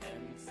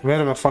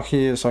 Where the fuck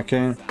he is,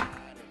 okay.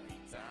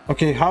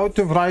 Okay, how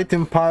to write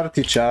in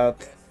party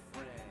chat.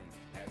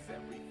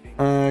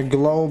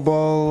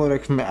 Global,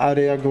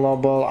 area,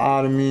 global,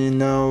 army,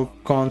 no,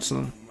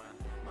 constant.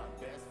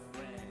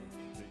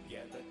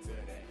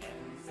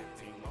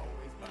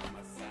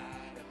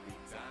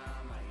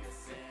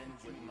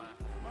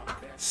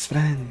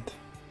 Friend.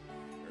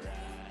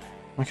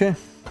 Okay.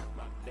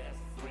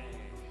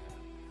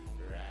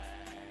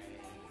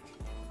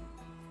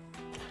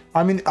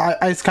 I mean,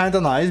 it's kind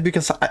of nice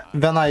because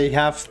when I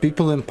have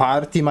people in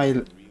party,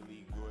 my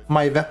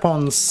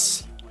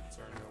weapons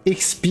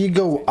XP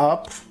go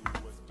up.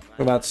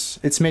 So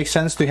it makes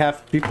sense to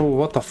have people.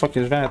 What the fuck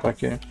is that?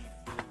 Okay.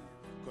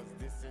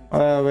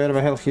 Where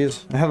the hell he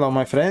is? Hello,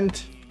 my friend.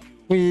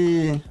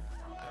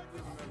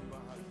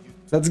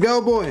 Let's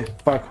go, boy.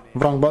 Fuck,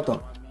 wrong button.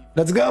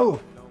 Let's go.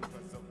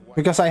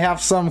 Because I have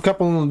some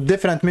couple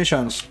different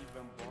missions.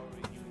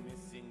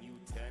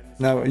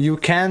 Now you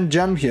can't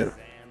jump here.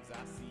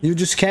 You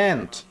just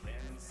can't.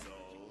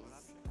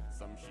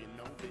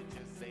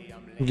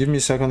 Give me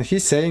a second.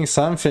 He's saying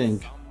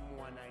something.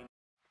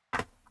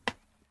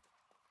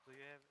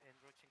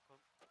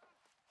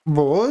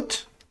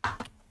 What?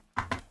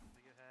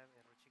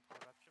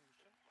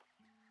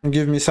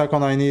 Give me a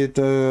second. I need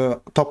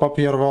to top up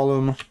your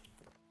volume.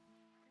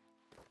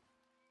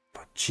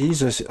 But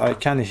Jesus, I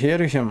can't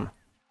hear him.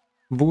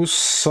 Boost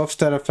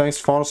software effects,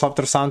 force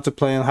after sound to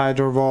play in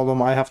hydro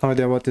volume. I have no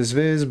idea what is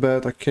this,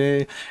 but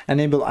okay.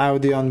 Enable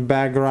audio on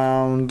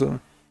background.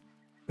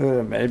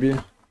 Maybe.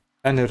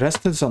 And the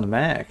rest is on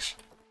max.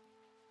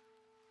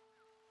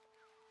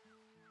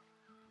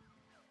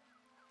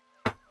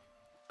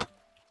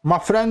 My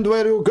friend,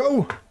 where you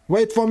go?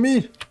 Wait for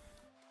me.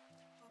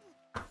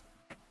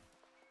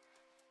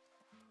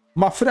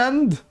 My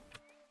friend.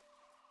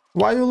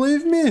 Why you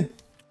leave me?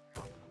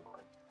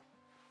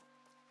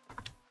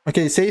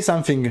 Okay, say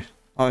something.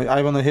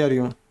 I wanna hear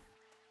you.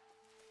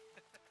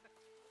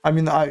 I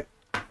mean,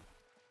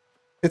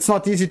 it's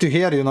not easy to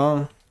hear, you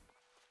know.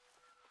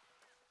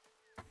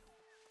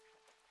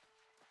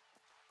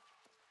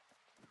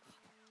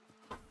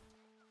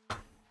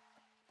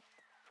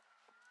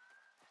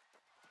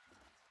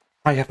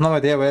 I have no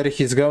idea where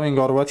he's going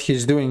or what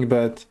he's doing,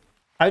 but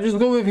I just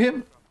go with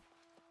him.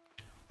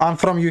 I'm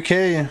from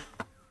UK.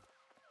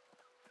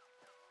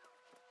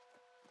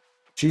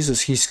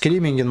 Jesus, he's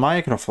screaming in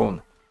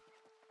microphone.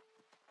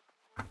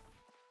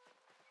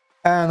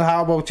 And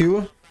how about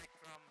you?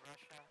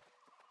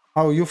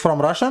 Oh, you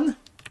from Russian? No,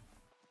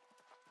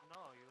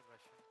 you're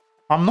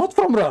Russian. I'm not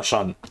from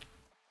Russian.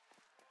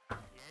 Yes,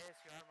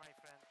 you are my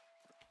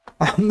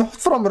friend. I'm not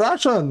from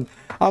Russian.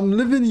 I'm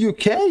living in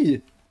UK.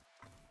 No,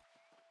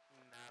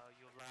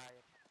 you lie.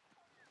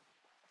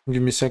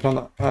 Give me a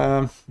second.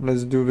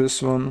 Let's do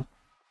this one.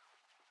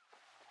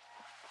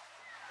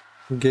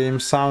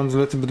 Game sounds a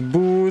little bit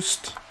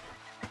boost.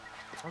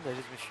 Oh, there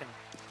is mission.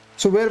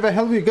 So where the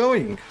hell are we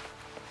going?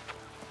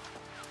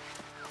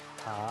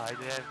 I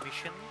do have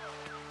mission.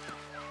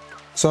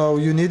 So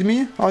you need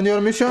me on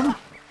your mission? No,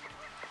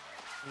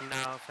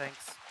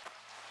 thanks.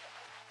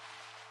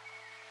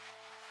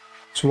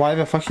 So why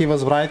the fuck he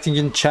was writing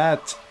in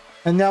chat?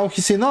 And now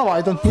he say, no,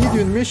 I don't need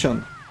you in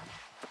mission.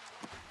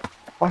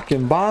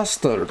 Fucking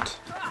bastard.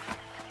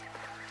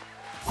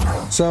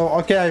 So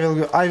okay,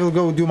 I will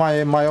go do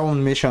my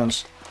own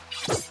missions.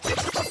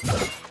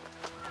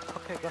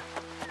 Okay, go.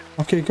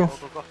 Okay, go.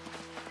 Go.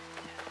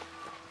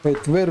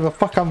 Wait, where the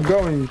fuck I'm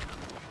going?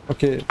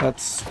 Okay,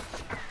 that's...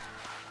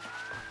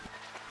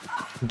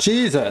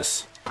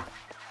 Jesus!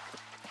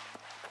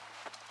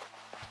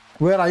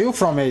 Where are you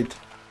from, mate?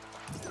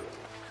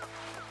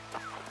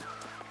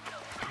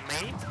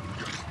 Me?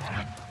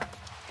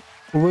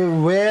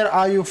 Where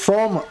are you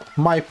from,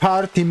 my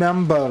party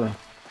member?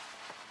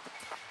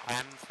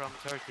 I'm from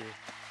Turkey.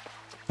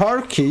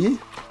 Turkey?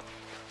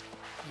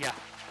 Yeah.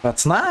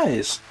 That's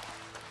nice.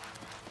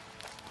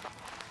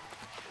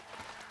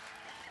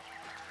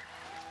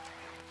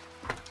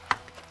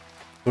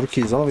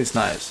 Turkey is always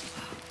nice.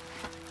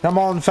 Come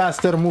on,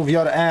 faster, move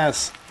your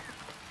ass.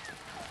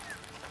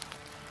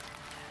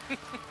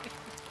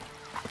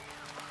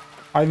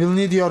 I will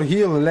need your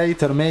heal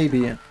later,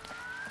 maybe.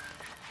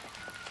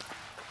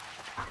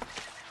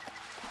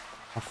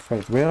 Oh,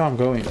 wait, where I'm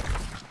going?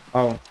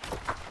 Oh.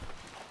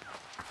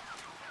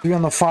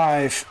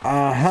 305.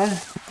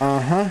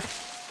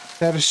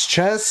 There's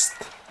chest.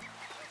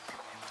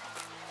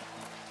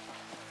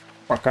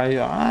 Fuck,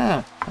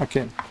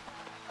 okay.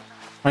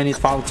 I need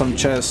to find some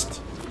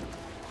chest.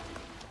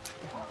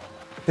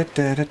 It's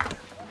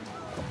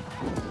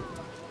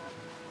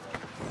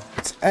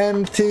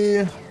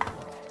empty.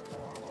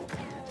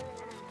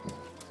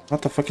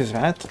 What the fuck is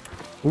that?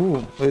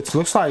 Ooh, it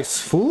looks like it's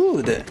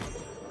food.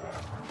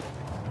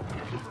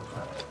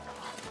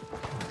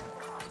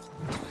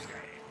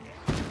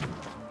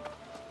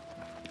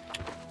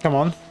 Come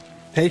on.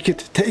 Take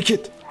it, take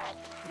it.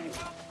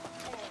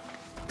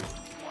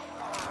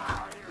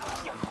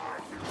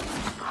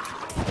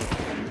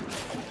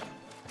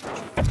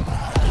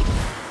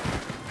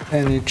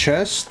 Any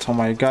chest? Oh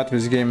my god,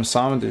 this game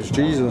sound is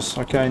Jesus.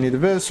 Okay, I need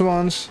this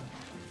ones.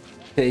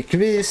 Take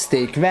this,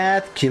 take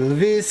that, kill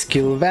this,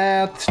 kill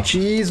that.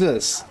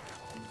 Jesus.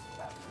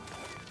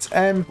 It's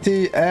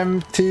empty,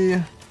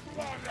 empty.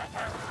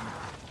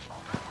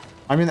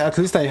 I mean, at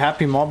least I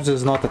happy mobs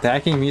is not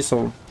attacking me,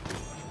 so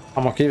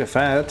I'm okay with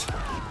that.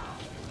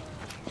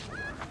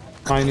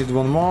 I need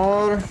one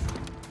more.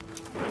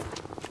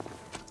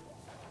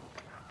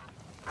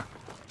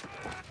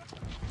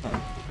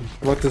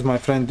 What is my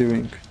friend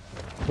doing?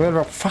 Where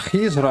the fuck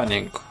he is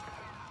running?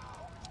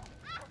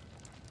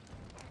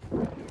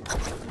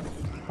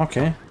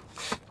 Okay.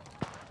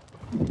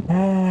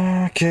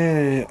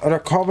 Okay.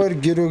 Recover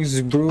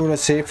Giru's brew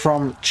safe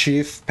from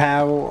Chief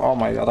Pow. Oh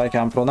my god, I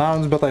can't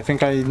pronounce, but I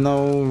think I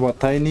know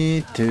what I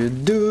need to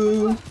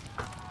do.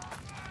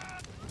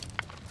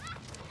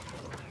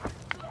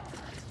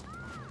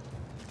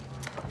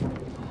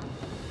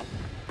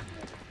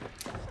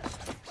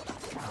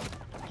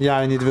 Yeah,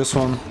 I need this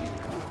one.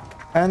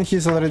 And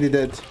he's already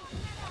dead.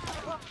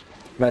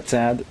 That's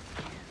sad.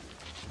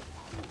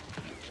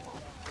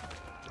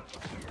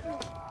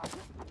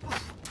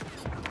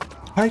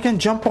 I can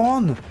jump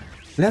on!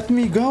 Let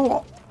me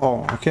go!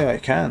 Oh, okay, I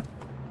can.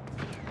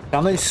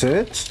 Can I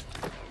sit?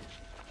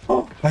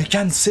 Oh, I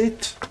can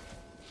sit!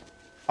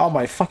 Oh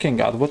my fucking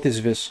god, what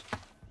is this?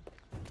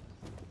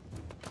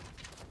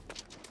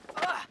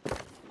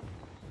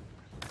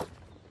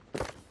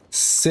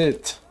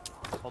 Sit.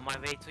 On my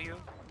way to you?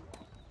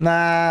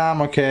 Nah,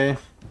 I'm okay.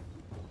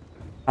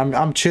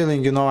 I'm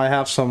chilling, you know, I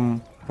have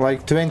some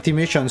like 20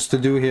 missions to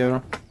do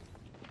here.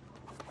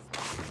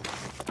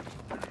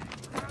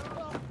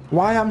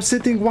 Why I'm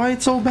sitting? Why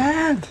it's so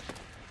bad?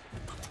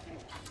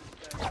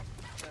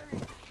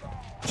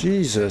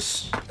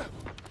 Jesus.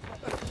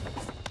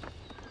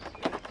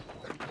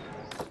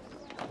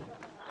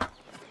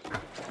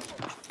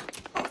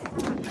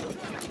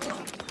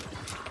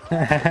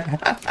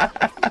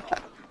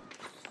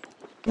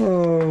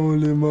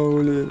 Holy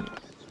moly.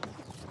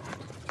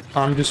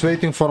 I'm just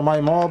waiting for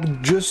my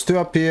mob just to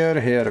appear.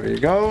 Here we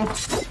go.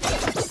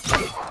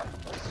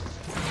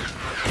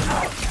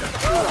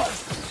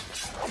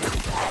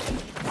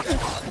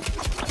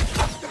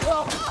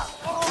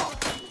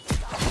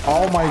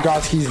 Oh my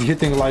god, he's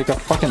hitting like a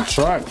fucking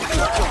truck.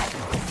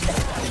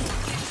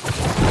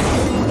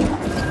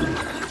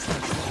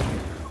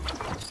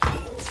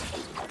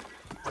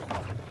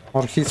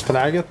 Or he's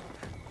flagged?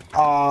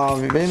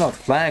 They not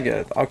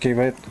flagged. Okay,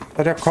 wait.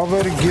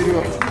 Recover,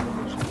 Giru.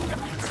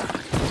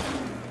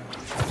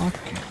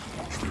 Okay.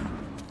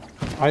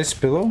 Ice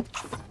pillow?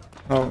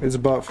 Oh, it's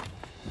buff.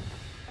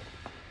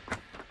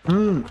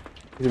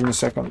 Give me a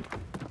second.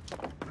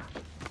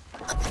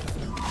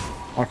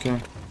 Okay.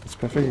 It's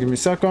perfect. Give me a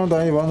second.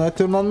 I wanna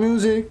turn on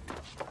music.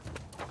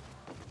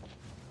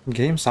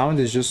 Game sound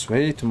is just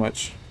way too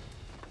much.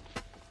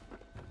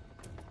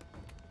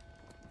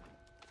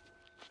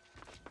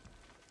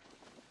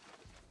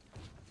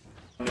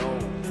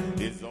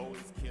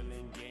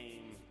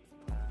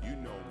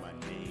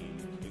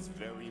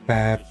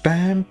 Bam,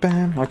 bam,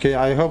 bam. Okay,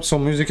 I hope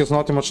some music is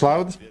not too much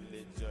loud.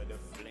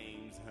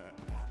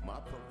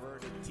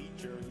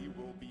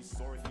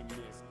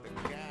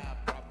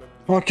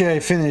 Okay,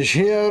 finish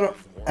here.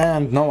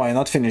 And no, I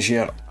not finish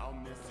here.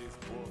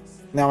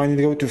 Now I need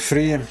to go to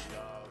 3.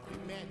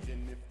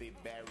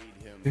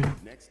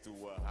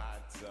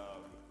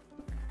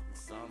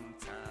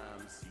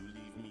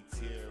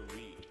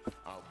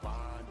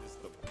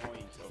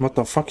 What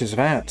the fuck is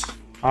that?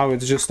 Oh,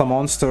 it's just a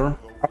monster.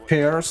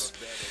 Appears.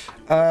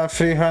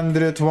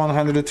 300,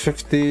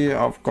 150,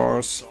 of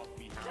course.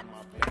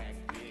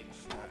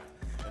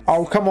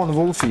 Oh, come on,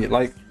 Wolfie.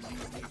 Like...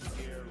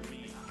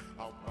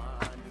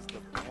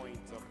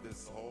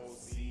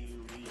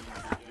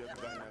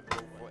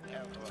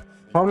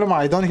 Problem,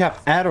 I don't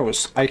have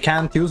arrows. I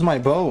can't use my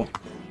bow.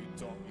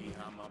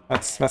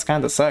 That's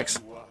kind of sucks.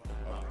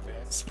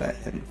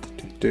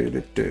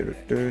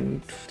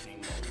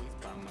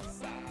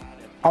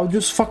 I'll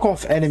just fuck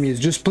off enemies,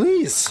 just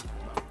please.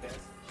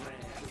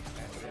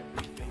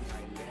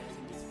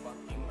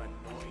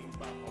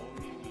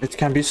 It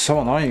can be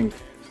so annoying.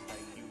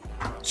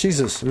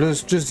 Jesus,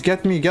 just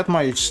get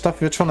my stuff,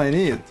 which one I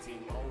need.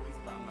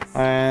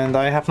 And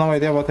I have no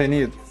idea what I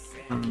need.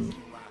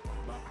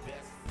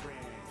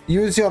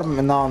 Use your...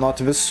 no, not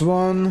this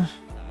one.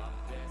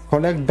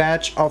 Collect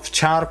batch of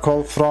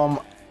charcoal from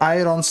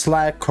Iron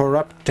Slag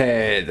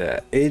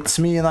Corrupted. It's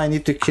me and I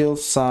need to kill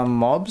some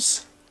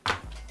mobs.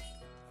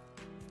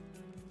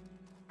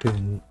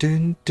 Dun,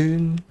 dun,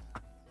 dun.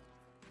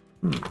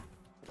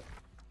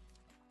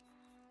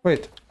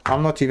 Wait,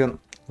 I'm not even...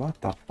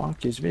 what the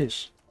fuck is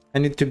this? I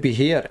need to be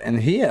here and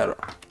here.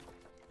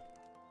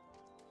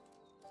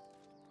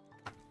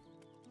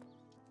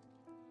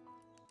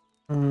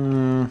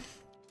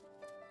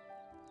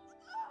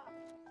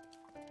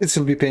 This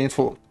will be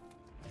painful.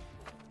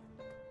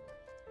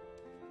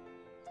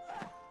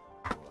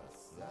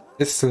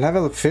 It's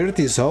level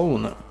 30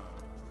 zone.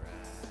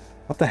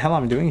 What the hell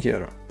am I doing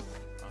here?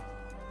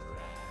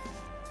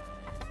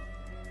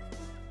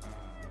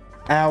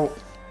 Ow.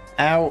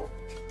 Ow.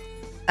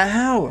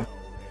 Ow.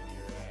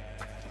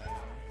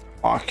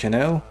 Fucking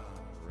hell.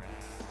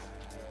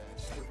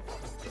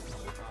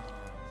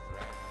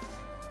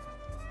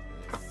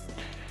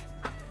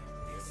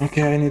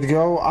 Okay, I need to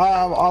go.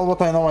 All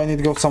what I know, I need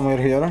to go somewhere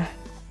here.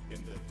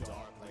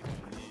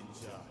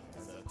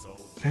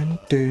 Dun,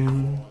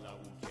 dun.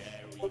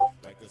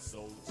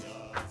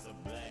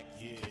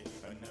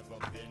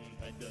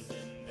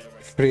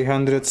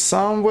 300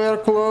 somewhere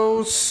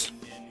close.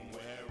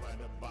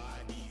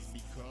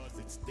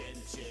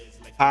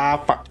 Ah,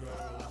 fuck.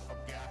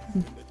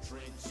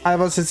 I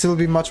was it will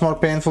be much more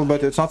painful,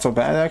 but it's not so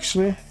bad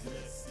actually.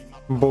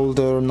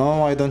 Boulder,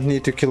 no, I don't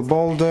need to kill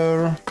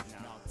Boulder.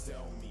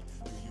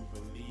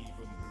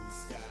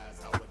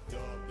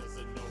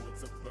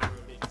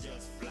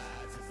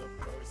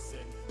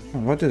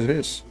 What is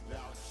this?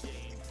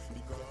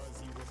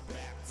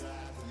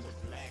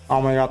 Oh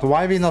my god,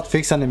 why we not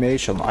fix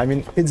animation? I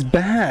mean, it's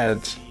bad.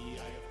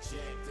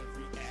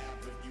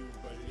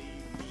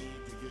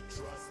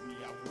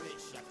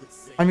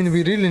 I mean,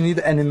 we really need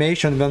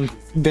animation when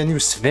you're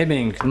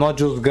swimming, not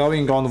just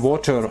going on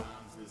water.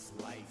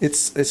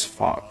 It's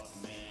fucked.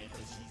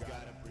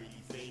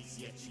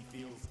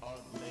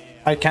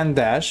 I can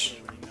dash.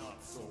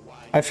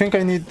 I think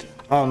I need...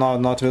 oh no,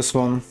 not this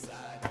one.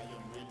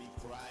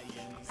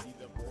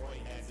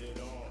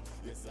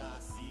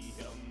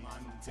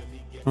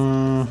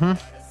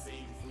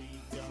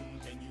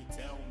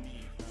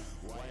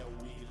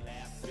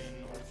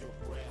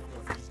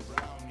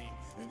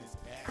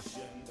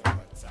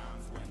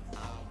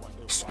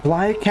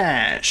 Supply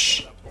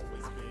cache.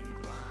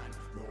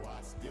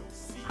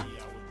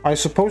 I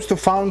supposed to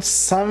found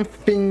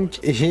something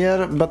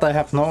here, but I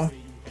have no...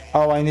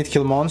 oh, I need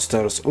kill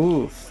monsters.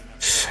 Ooh.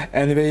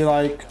 Anyway,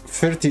 like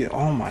 30...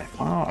 oh my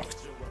fuck.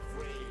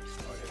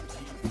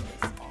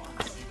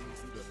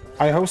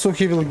 I hope so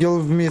he will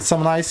give me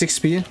some nice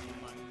XP.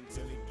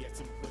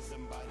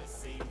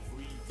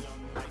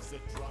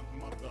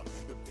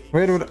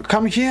 Where would...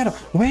 come here!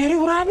 Where are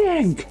you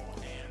running?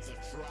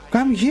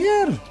 Come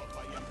here!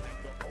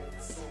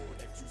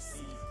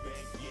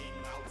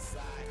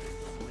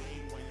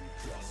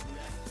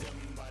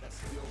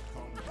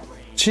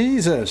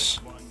 Jesus!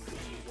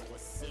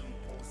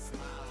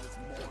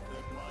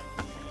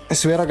 I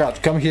swear to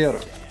God, come here!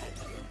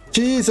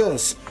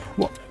 Jesus!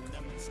 What?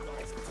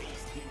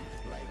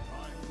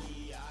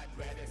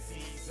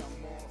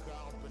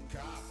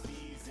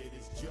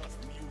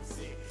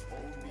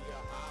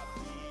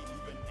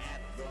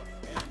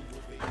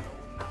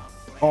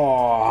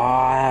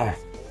 Oh!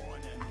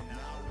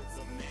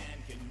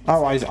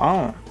 Oh,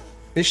 oh!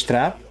 Fish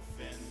trap.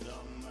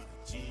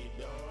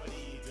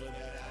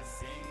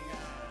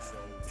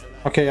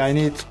 Okay, I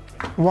need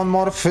one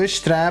more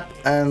fish trap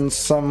and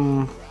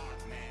some...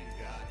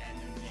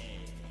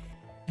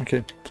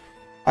 okay.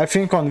 I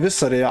think on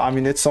this area, I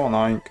mean, it's so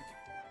annoying.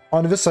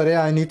 On this area,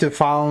 I need to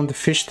find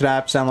fish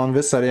traps, and on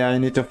this area, I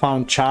need to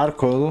find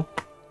charcoal.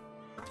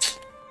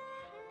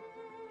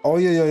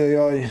 Oi, oi, oi,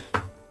 oi.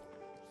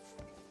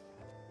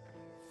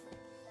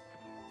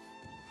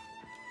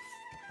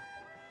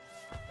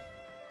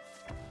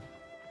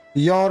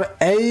 You're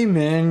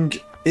aiming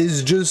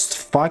is just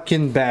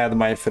fucking bad,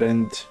 my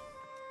friend.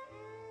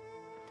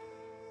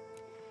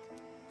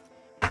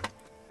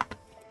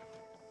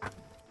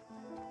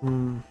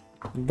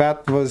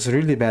 That was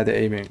really bad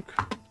aiming.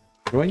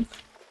 Right?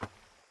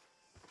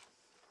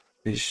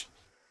 Fish.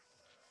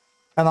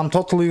 And I'm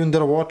totally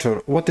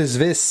underwater. What is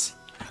this?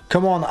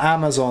 Come on,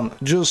 Amazon.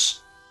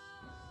 Just...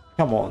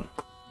 Come on.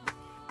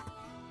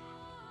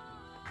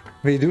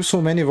 We do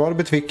so many work,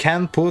 but we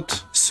can't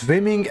put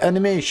swimming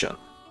animation.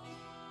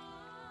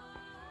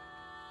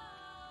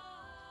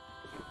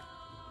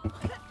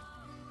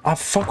 Ah,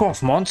 fuck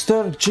off,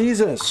 monster.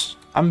 Jesus.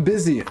 I'm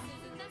busy.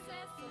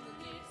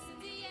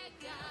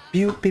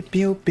 Pew, pew,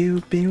 pew,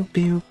 pew, pew,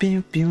 pew,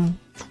 pew, pew.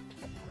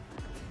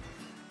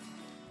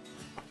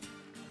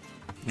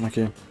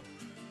 Okay.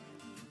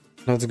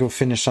 Let's go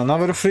finish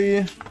another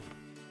 3.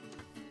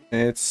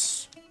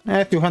 It's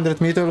 200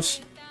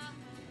 meters.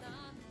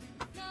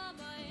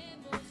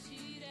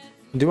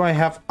 Do I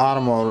have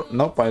armor?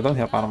 Nope, I don't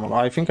have armor.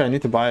 I think I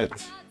need to buy it.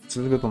 It's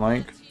a little bit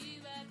annoying.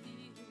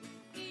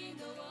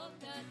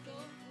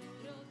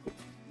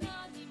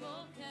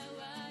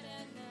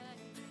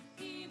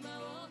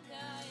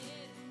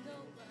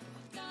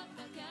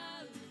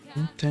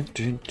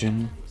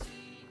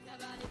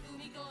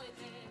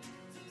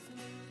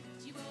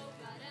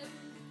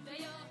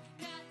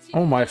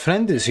 Oh, my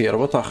friend is here.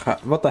 What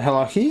the hell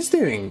are he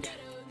doing?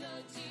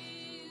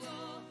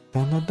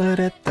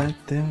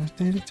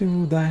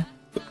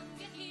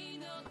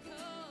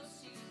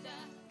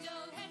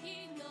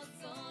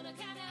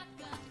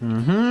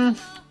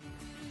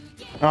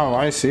 Oh,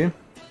 I see.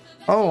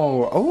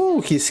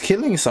 Oh, he's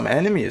killing some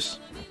enemies.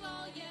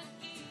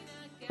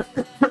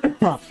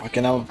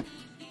 Fucking hell.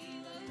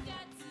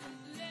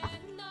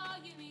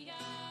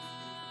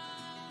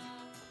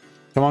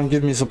 Come on,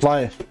 give me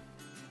supply.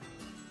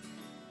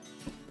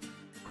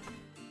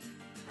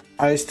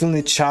 I still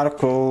need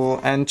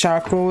charcoal, and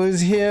charcoal is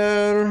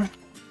here.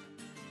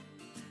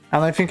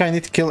 And I think I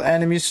need to kill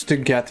enemies to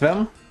get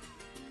them.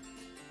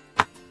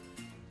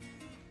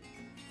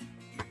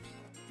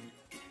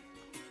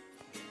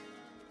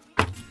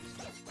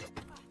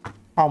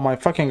 Oh my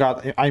fucking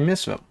god, I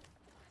miss them.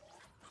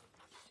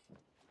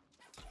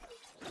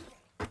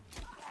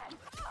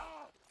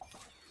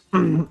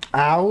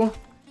 Ow.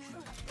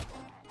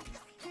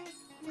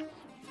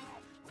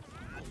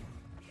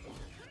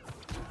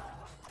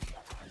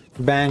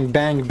 Bang,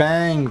 bang,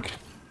 bang.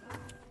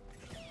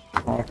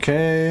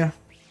 Okay.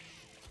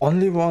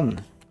 Only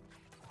one.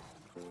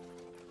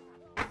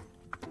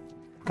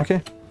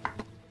 Okay.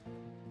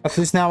 At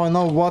least now I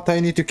know what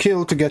I need to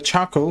kill to get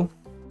charcoal.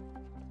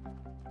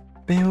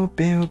 Pew,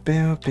 pew,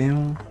 pew,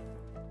 pew.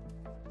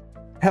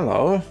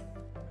 Hello.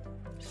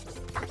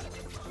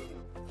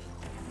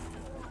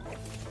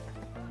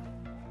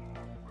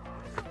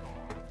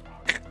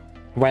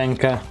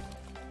 Wanker.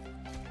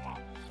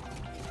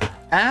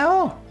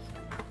 Ow!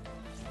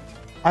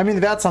 I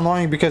mean, that's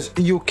annoying because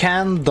you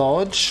can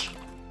dodge.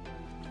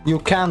 You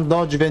can't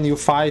dodge when you're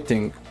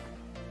fighting.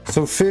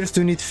 So first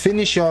you need to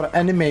finish your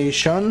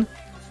animation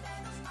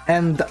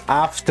and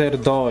after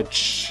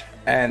dodge.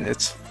 And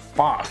it's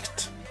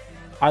fucked.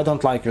 I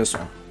don't like this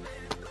one.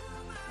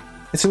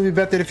 It will be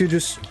better if you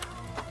just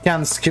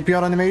can skip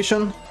your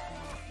animation.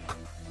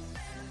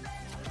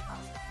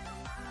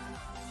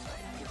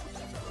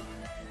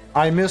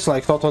 I miss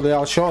like totally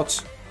all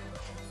shots.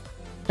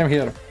 Come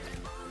here.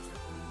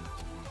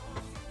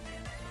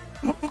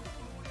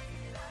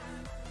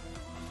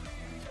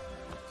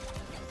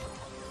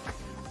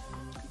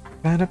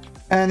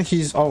 And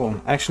he's... oh,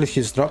 actually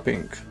he's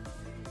dropping.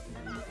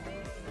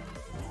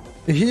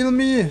 Heal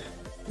me!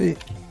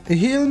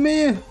 Heal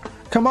me!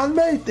 Come on,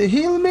 mate!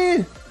 Heal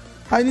me!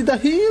 I need the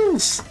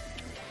heals!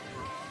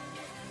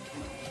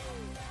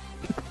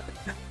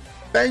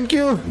 Thank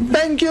you!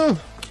 Thank you!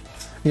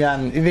 Yeah,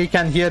 and they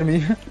can hear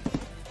me.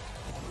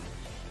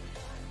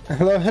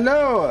 Hello,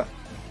 hello!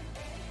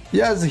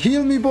 Yes,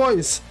 heal me,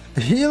 boys!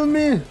 Heal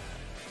me!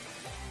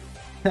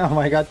 Oh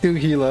my god, 2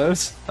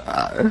 healers.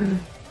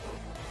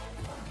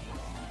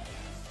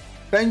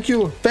 Thank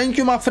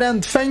you, my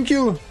friend, thank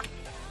you!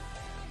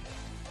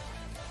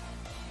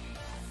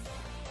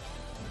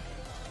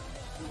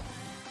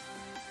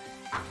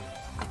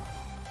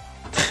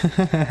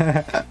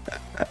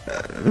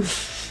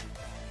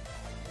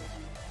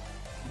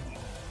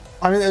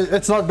 I mean,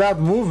 it's not bad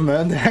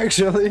movement,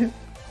 actually.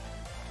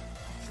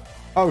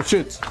 Oh,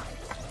 shit.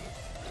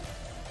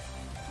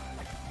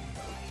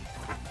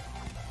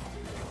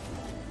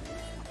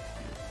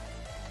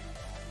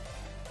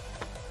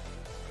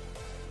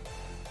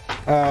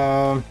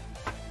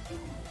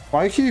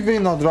 Why keep we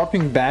not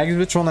dropping bags?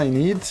 Which one I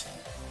need?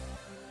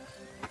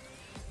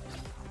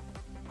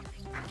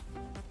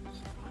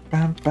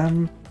 Bam,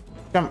 bam.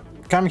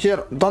 Come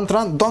here. Don't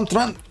run, don't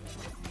run.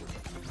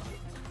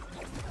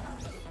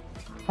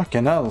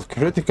 Fucking hell,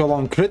 critical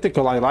on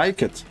critical, I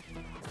like it.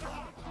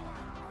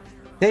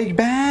 Take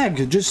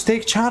bag, just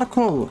take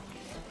charcoal.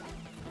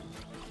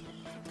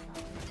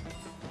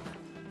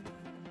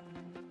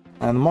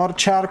 And more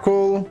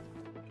charcoal.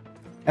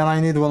 And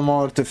I need one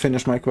more to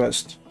finish my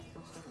quest.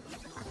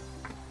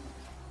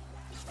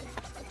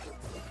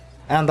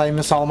 And I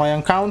miss all my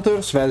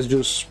encounters. That's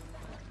just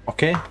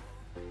okay.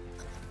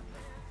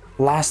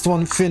 Last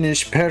one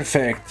finished.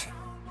 Perfect.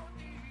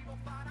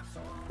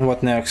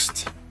 What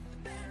next?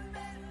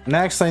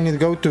 Next I need to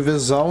go to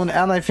this zone,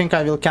 and I think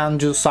I will can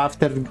just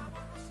after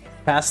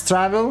fast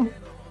travel.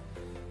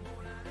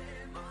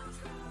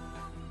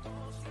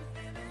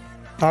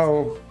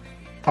 Oh,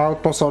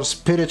 Outpost or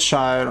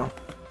Spiritshire.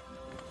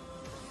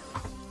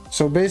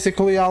 So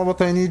basically all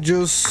what I need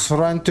just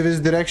run to this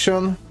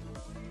direction.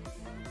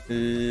 I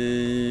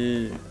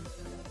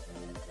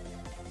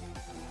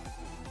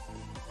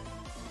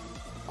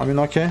mean,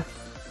 okay.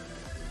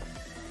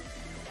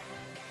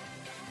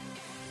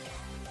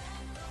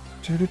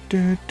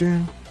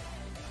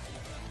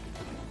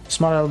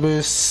 Smart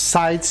LB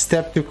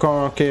sidestep to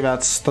core. Okay,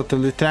 that's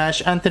totally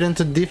trash. Enter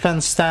into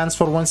defense stance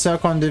for 1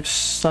 second. If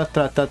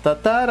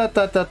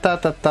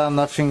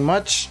nothing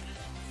much.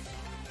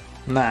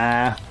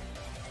 Nah.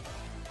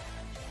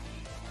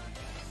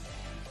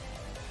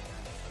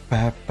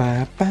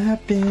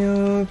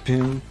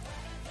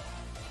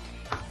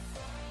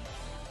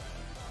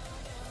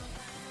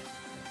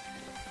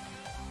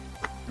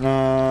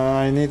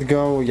 I need to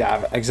go.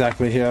 Yeah,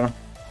 exactly here.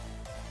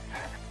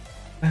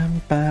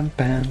 Bam, bam,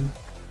 bam.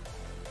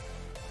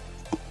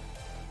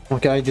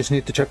 Okay, I just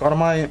need to check. Or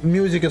my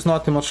music is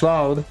not too much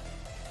loud.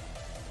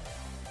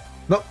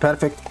 No,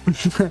 perfect.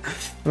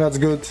 That's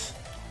good.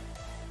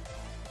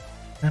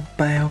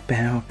 Bow,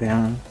 bow,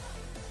 bow.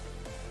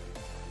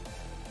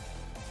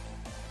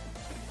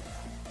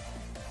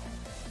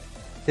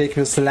 Take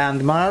this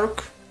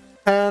landmark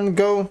and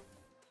go.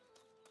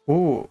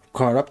 Ooh,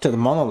 corrupted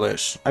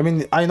monolith. I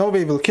mean, I know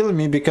they will kill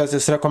me because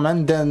it's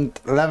recommended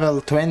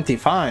level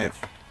 25.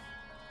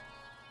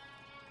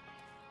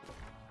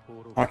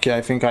 Okay,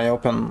 I think I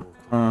open.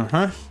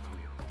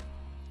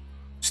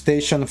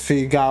 Station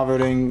fee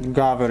gathering.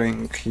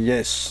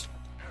 Yes.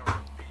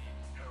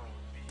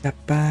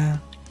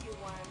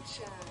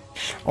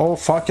 Oh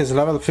fuck, it's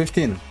level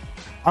 15.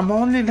 I'm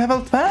only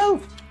level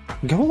 12.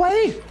 Go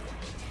away.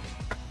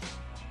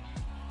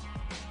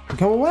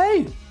 Go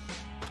away.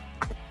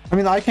 I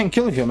mean, I can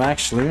kill him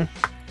actually.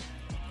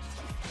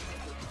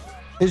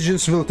 It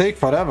just will take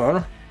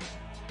forever.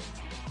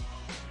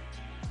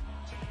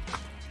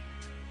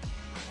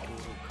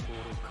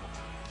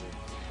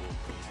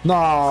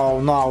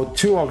 No, no,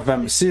 2 of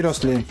them,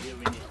 seriously.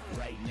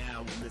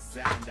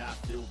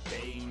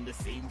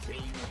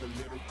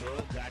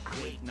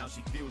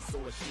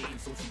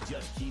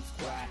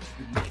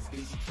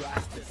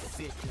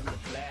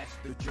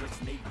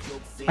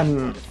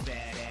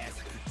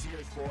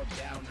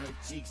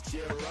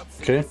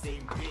 Okay,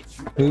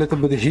 a little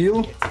bit of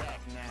heal.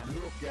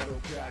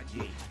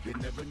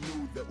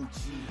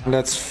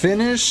 Let's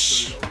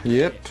finish.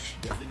 Yep.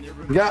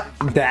 Yeah,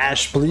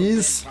 dash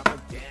please.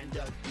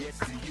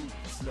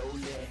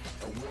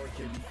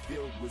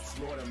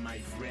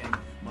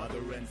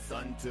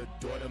 To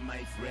daughter, my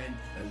friend,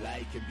 a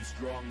lie can be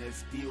strong as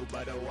steel,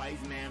 but a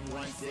wise man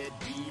once said,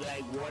 be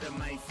like water,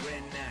 my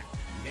friend.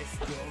 Let's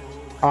go.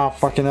 Ah,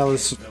 fucking hell,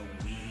 is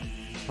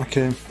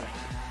okay.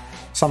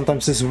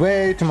 Sometimes it's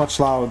way too much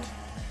loud.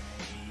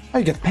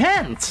 I get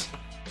pants.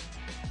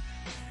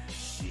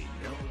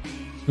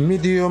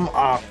 Medium.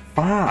 Ah,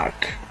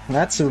 fuck.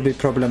 That will be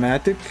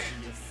problematic.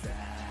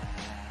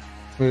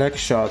 Leg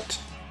shot.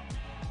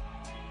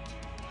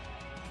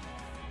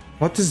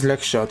 What is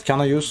leg shot?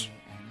 Can I use?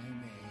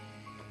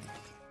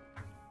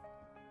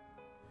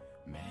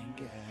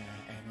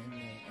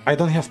 I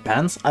don't have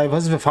pants. I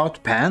was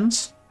without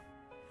pants.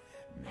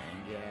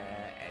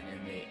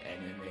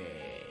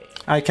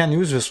 I can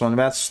use this one.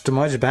 That's too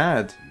much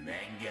bad.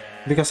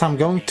 Because I'm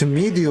going to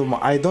medium.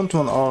 I don't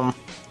want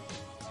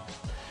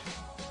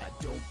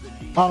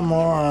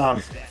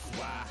armor.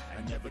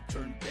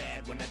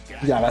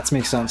 Yeah, that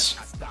makes sense.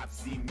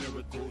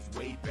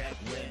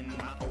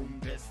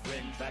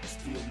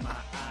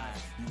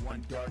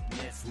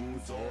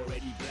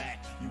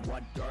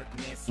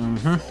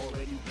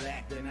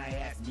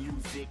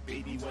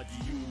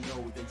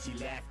 She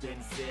laughed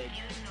and said,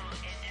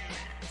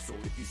 so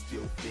if you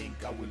still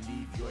think I will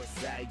leave your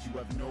side, you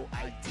have no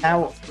idea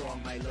how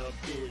strong my love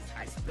is.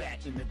 I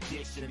spat in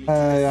addition.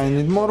 I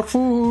need more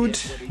food.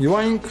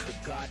 Yoink.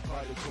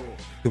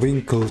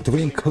 Twinkle,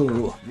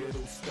 twinkle.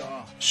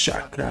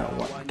 Chakra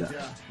wonder.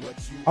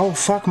 Oh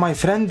fuck, my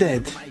friend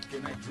dead.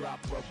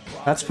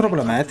 That's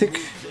problematic.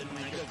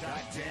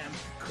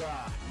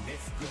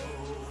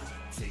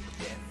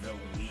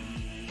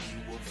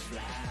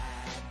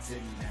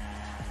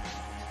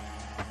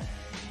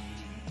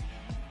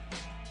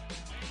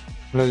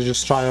 Let's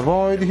just try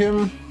avoid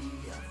him.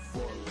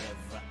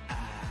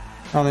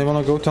 And I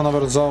wanna go to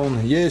another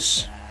zone.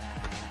 Yes.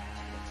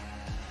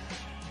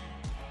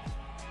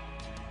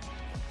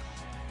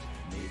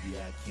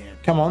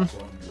 Come on.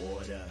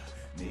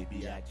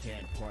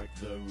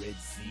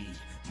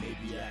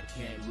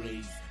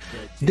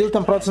 Deal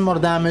 10% more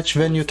damage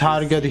when you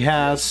target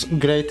has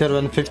greater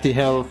than 50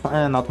 health.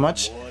 Not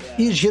much.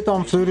 Each hit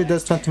on Flurry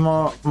does 20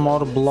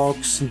 more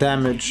blocks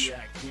damage.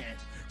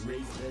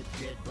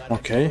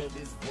 Okay.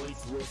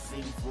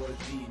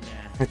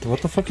 Wait,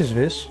 what the fuck is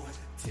this?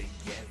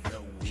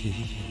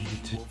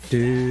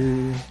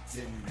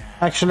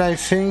 Actually, I'm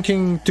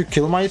thinking to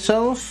kill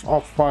myself. Oh,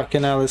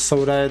 fucking hell, it's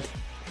so red.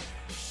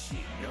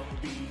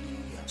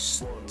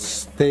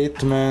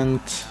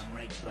 Statement.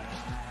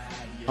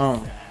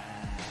 Oh.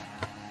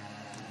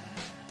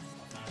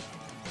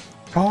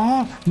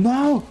 Oh,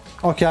 no!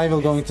 Okay, I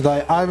will going to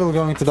die. I will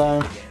going to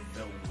die.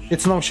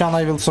 It's no chance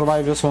I will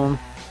survive this one.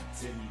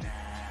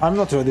 I'm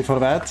not ready for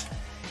that.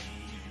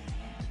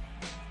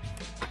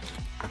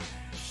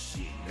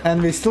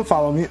 And they still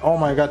follow me. Oh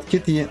my god,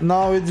 Kitty.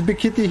 No, it's Big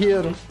Kitty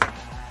here.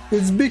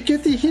 It's Big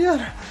Kitty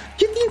here.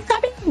 Kitty is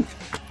coming!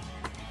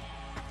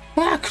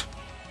 Fuck!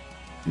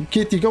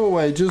 Kitty, go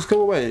away. Just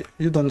go away.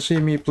 You don't see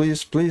me,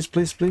 please, please,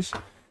 please, please.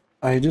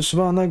 I just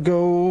wanna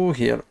go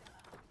here.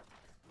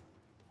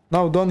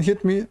 No, don't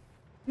hit me.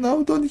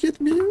 No, don't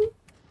hit me.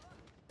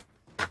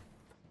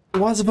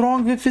 What's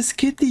wrong with this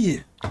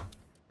kitty?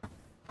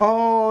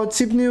 Oh,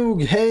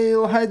 Tsibnug.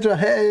 Hail, Hydra,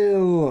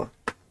 hail.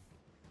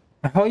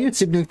 How are you,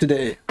 Tsibnug,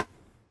 today?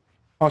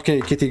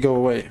 Okay, kitty, go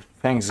away.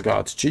 Thanks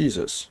God.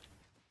 Jesus.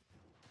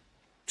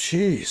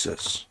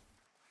 Jesus.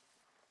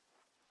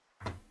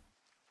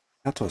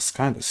 That was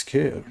kind of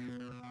scary.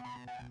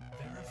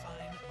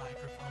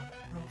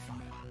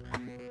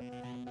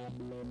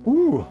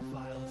 Ooh.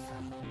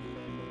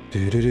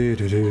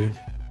 Do-do-do-do-do.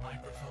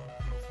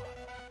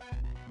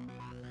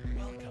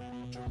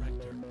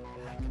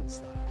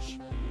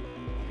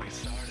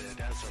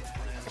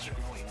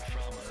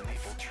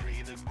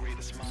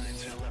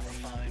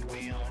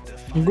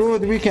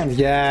 Good weekend.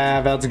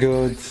 Yeah, that's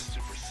good.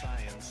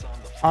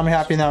 I'm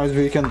happy now it's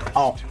weekend.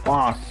 Oh,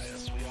 fuck.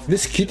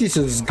 This kitty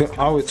is...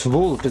 Oh, it's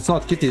wolf. It's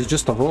not kitty, it's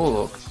just a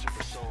wolf.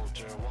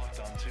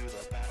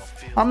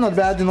 I'm not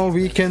bad, you know,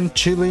 weekend,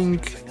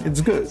 chilling.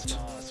 It's good.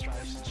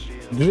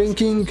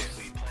 Drinking.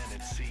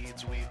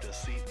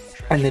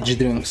 Energy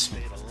drinks.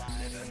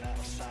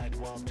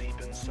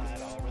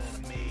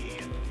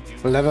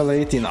 Level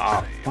 18.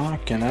 Ah,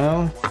 fucking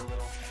hell.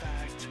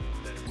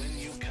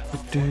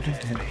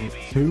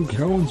 Who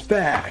goes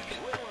back?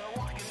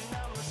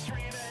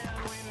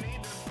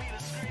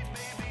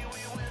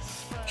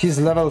 He's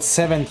level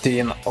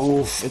 17.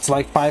 Oof, it's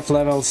like 5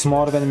 levels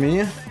more than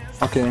me.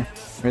 Okay,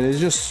 but it's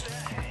just...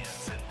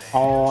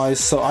 Oh,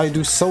 I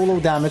do solo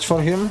damage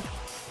for him.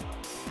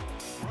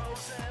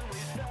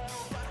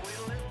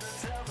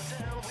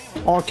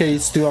 Okay,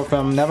 it's 2 of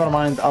them. Never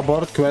mind.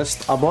 Abort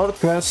quest. Abort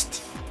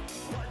quest.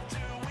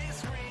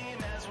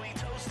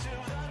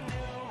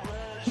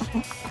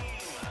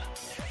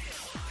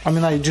 I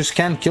mean, I just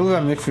can't kill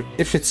them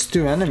if it's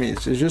 2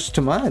 enemies. It's just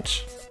too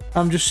much.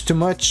 I'm just too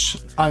much.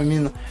 I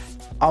mean,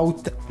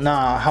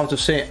 nah, how to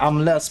say?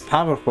 I'm less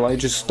powerful. I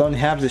just don't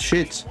have the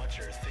shit.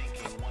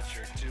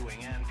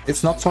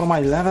 It's not for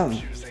my level.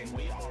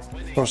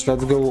 Of course,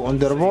 let's go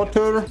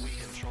underwater.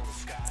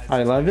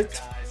 I love it.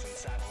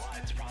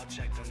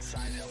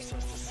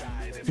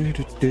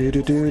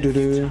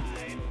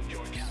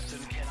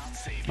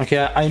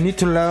 Okay, I need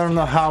to learn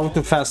how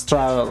to fast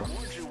travel.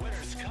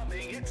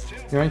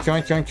 Yoink,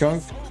 yoink, yoink,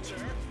 yoink.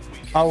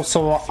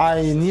 Also,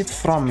 I need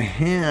from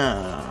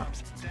here.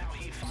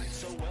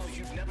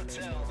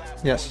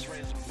 Yes.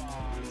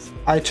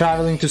 I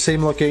traveling to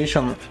same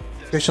location.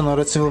 Question or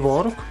it will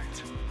work.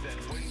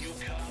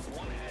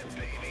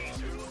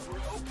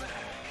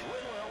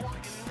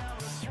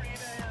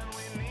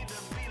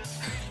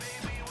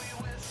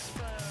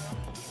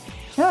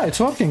 Yeah, it's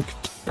working.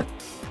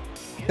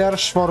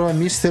 Search for a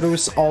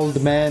mysterious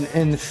old man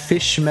in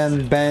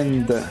Fishman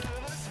Bend.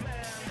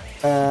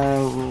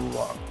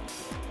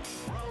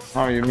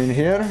 Oh, you mean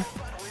here?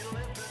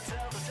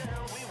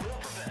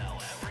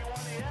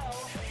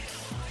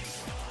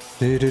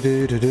 Wait,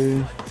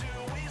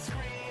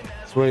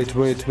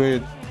 wait,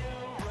 wait.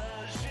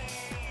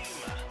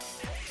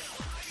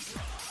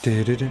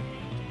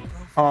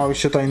 Oh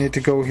shit, I need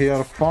to go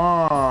here.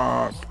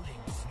 Fuck.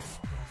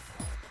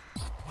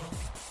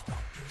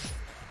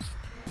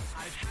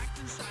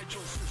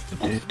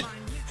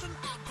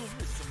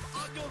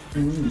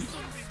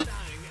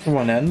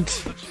 One end.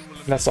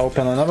 Let's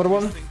open another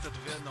one.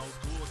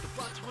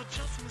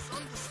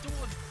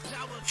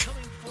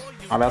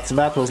 Oh,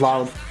 that was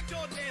loud.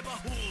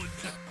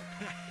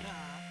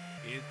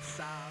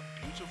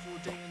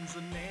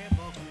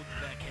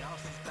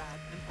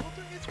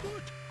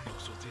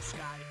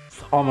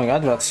 Oh my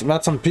god,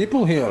 that's some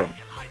people here.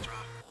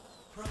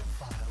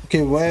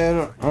 Okay,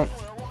 where?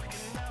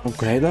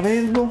 Upgrade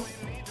available?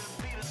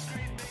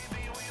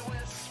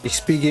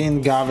 XP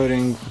gain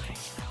gathering.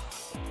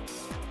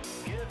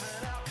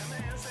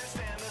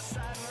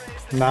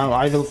 Now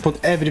I will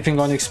put everything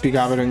on XP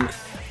gathering.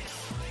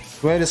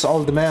 Where is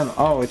old man?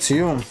 Oh, it's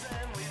you.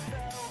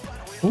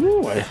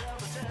 Ooh,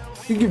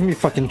 you give me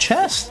fucking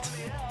chest.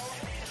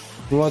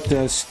 What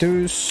does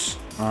this?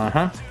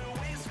 Come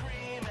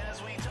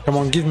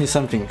on, give me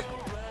something.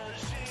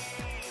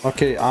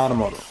 Okay,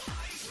 armor.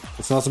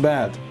 It's not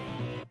bad.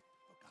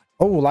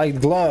 Oh,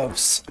 light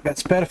gloves.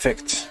 That's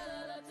perfect.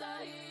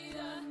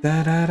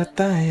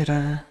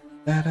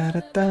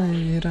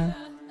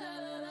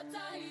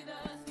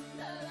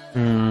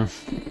 Hmm.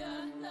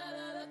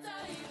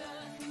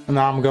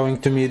 Now I'm going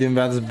to medium,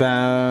 that's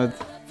bad.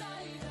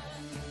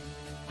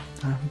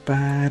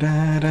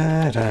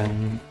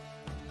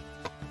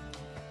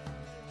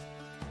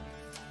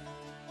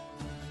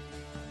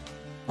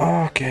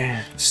 Okay,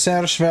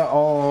 Serge weer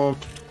op.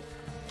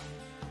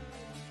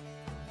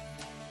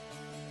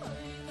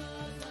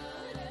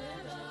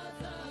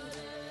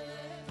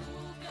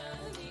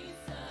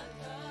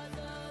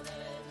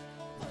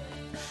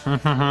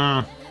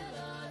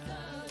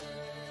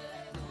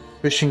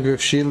 Fishing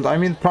with shield. I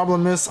mean,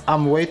 problem is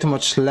I'm way too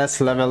much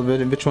less level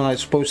with which one I'm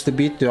supposed to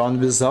beat you on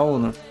the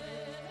zone.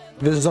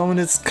 The zone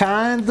is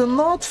kinda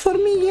not for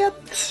me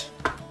yet.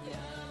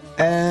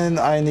 And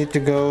I need to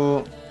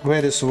go.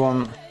 Where is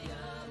one?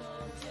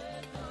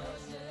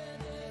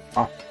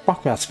 Oh,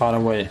 fuck, that's far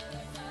away.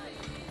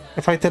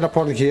 If I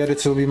teleport here,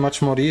 it will be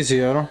much more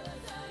easier.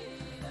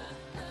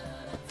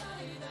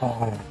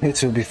 Oh,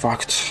 it will be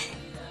fucked.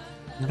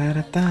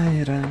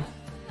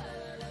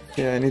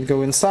 Yeah, I need to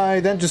go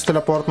inside and just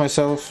teleport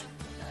myself.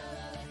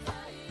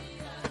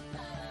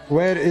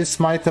 Where is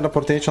my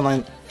teleportation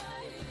line?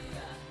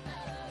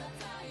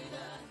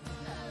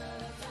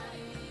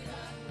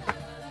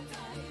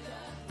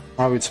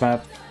 Oh, it's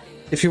bad.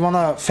 If you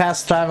wanna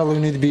fast travel, you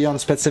need to be on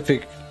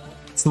specific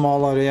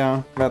small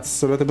area.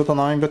 That's a little bit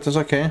annoying, but it's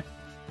okay.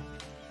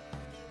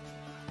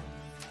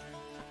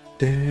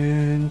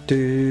 Dun,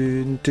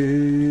 dun,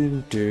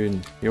 dun,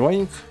 dun.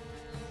 Yoink.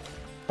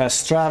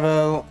 Fast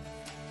travel.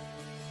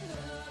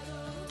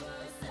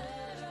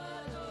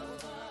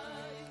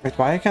 Wait,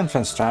 why I can't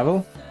fast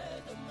travel?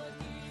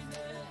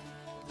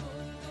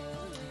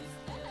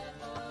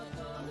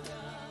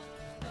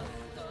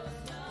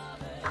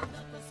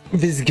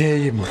 This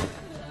game.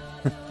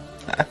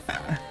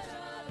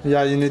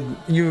 Yeah,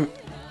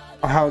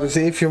 how to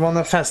say, if you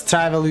wanna fast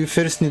travel, you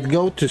first need to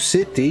go to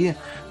city,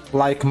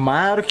 like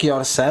mark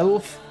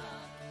yourself,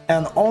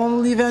 and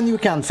only then you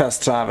can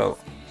fast travel.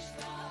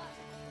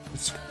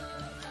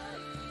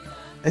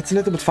 It's a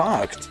little bit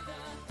fucked.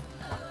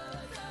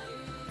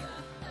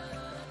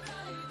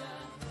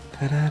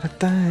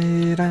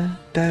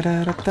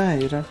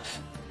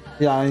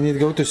 Yeah, I need to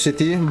go to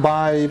city,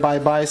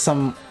 buy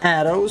some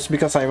arrows,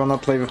 because I wanna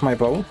play with my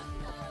bow.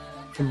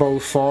 Bow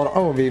 4.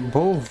 Oh, we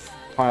both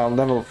are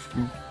level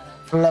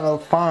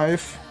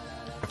 5.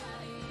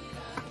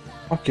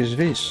 What is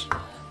this?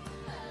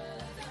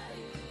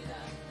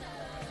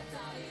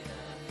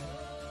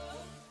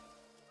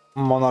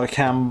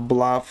 Monarcham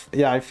Bluff.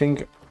 Yeah, I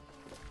think.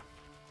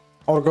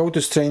 Or go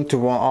to strain to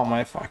 1. Oh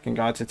my fucking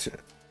god, it's.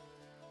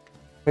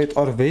 Wait,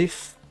 are they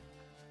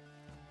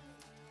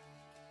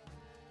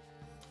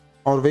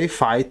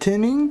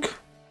fighting?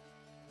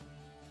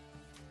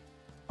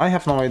 I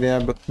have no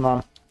idea, but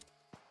no.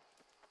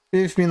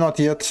 PvP not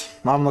yet.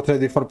 I'm not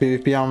ready for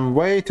PvP. I'm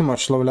way too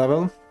much low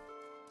level.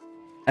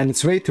 And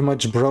it's way too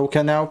much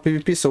broken now,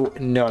 PvP, so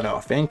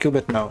no, thank you,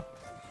 but no.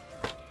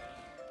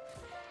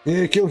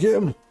 Yeah, kill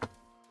him!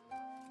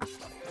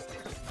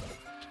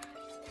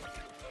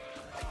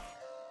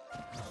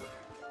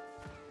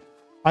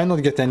 I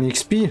not get any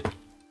XP.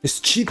 It's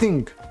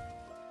cheating.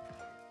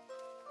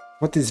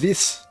 What is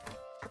this?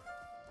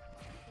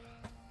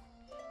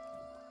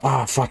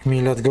 Ah, fuck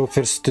me, let's go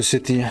first to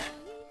city.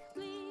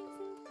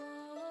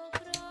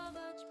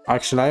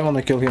 Actually, I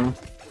wanna kill him.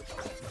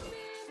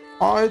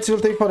 Oh, it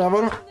will take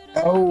forever.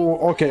 Oh,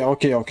 okay.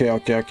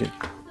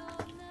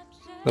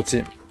 Let's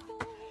see.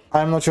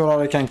 I'm not sure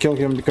how I can kill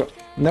him because...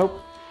 Nope.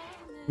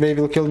 They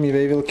will kill me,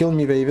 they will kill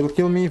me, they will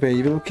kill me,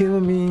 they will kill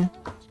me.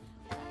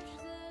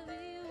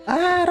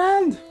 Ah,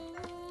 run!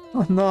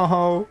 Oh,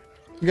 no.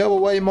 Go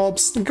away,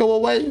 mobs. Go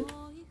away.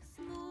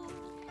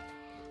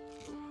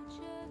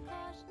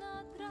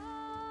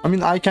 I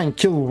mean, I can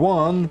kill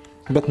one,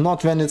 but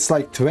not when it's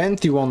like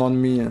 21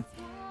 on me.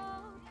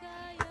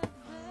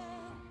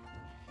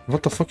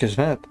 What the fuck is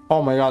that?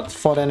 Oh my god,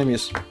 4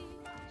 enemies.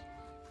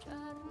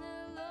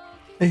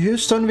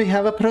 Houston, we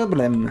have a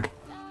problem.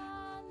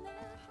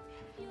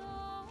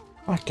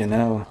 Fucking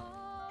hell.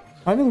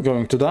 I'm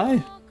going to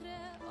die.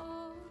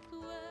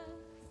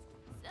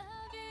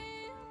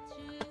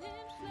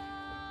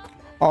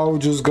 Oh,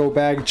 just go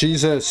back,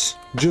 Jesus.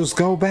 Just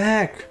go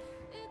back.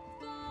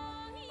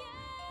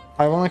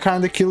 I wanna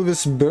kinda kill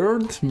this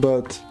bird,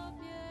 but...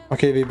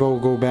 Okay, we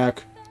both go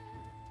back.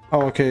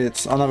 Oh, okay,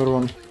 it's another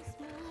one.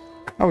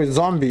 Oh, it's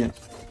zombie.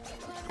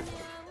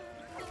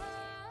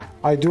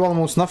 I do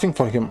almost nothing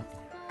for him.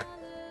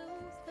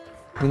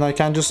 And I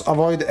can just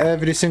avoid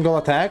every single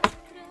attack.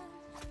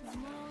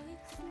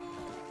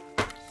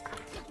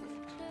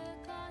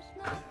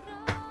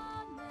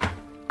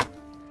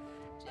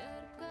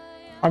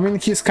 I mean,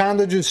 he's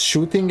kinda just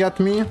shooting at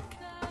me.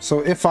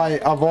 So if I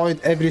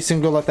avoid every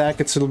single attack,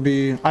 it will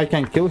be... I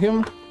can kill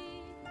him.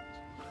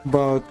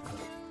 But...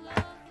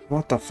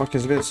 What the fuck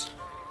is this?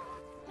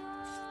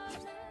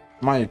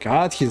 My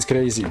god, he's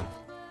crazy.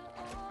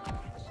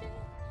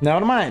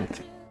 Never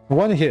mind.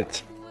 One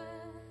hit.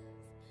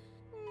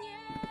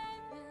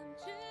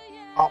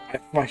 Oh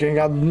my fucking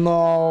god,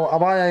 no.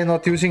 Why am I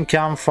not using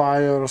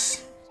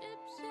campfires?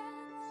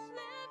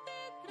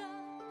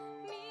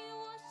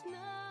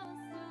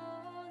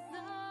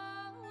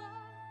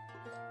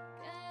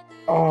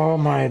 Oh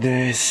my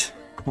days.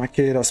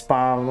 Okay, the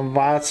spam.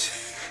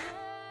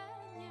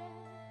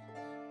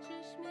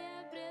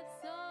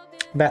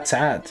 That's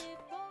sad.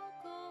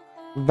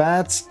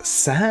 That's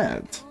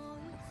sad.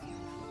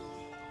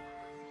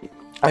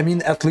 I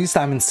mean, at least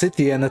I'm in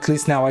city and at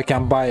least now I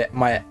can buy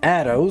my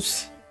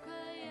arrows.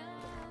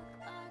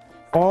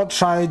 Or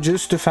try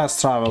just to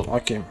fast travel.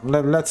 Okay,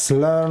 let's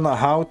learn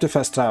how to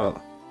fast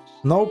travel.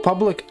 No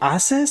public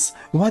access?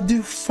 What do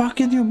you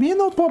fucking you mean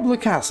no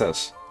public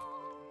access?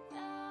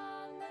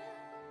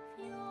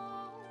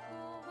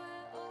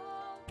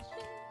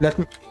 Let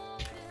me...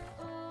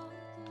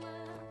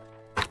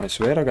 I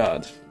swear to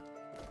God.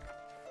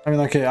 I mean,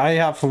 okay, I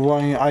have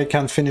one, I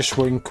can finish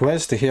one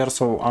quest here,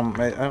 so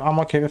I'm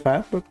okay with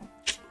that, but...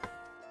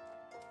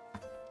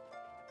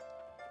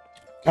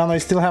 And I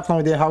still have no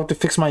idea how to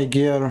fix my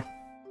gear.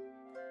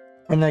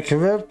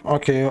 Unequip,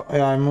 okay,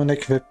 I'm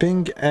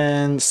unequipping,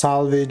 and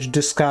salvage,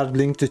 discard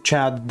link to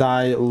chat,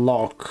 die,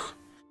 lock.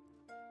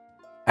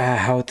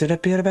 How to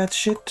repair that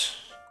shit?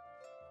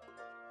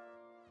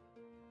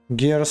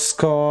 Gear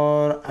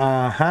score,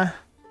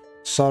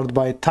 sort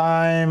by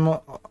time,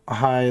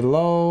 high,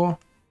 low.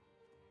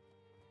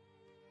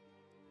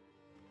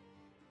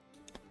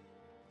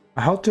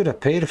 How to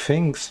repair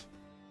things?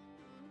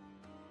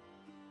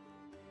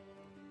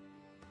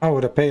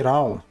 Oh, repair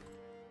all.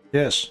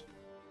 Yes.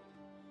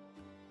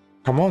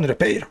 Come on,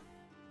 repair.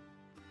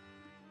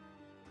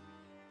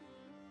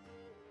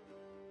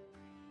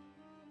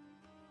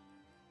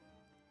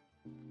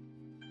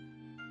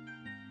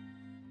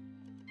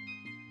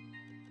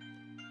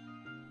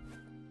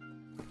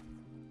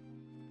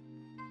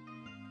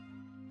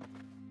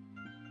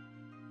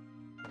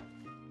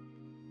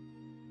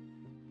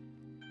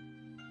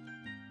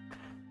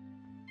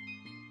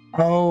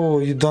 Oh,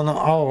 you don't know.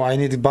 Oh, I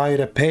need to buy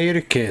repair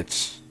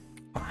kits.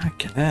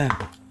 Fucking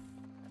hell.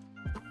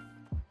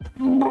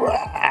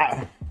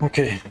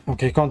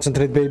 Okay,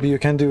 concentrate, baby. You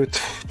can do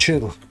it.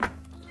 Chill.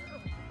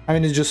 I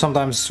mean, it's just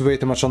sometimes way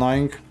too much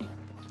annoying.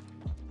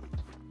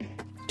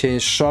 Okay,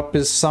 shop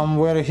is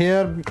somewhere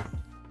here.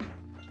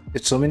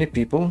 It's so many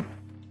people.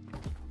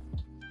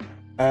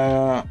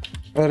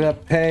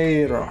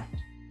 Repair.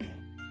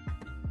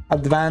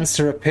 Advanced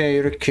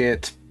repair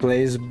kit.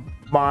 Place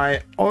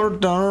by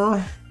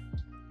order.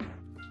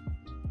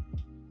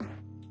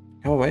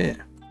 Oh wait.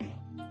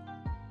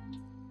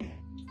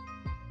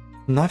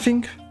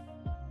 Nothing?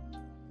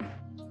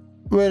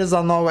 Where is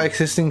a now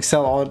existing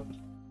sell or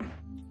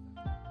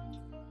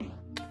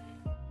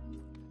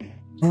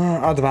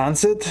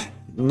advanced?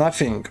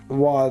 Nothing.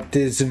 What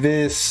is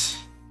this?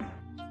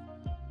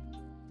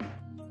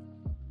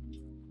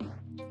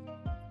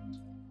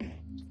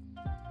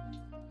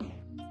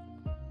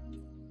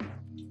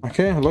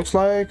 Okay, looks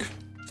like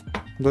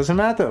doesn't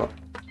matter.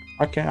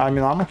 Okay, I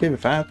mean I'm okay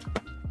with that.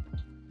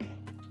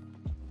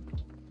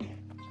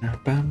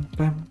 Bam,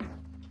 bam.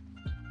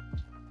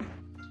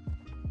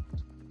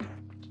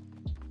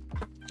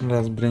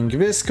 Let's bring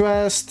this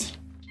quest.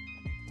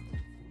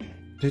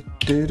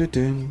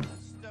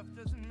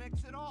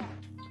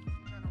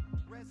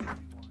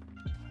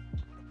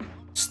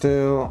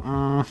 Still,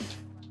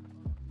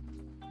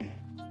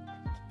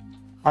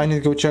 I need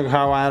to go check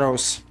how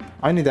arrows.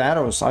 I need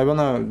arrows. I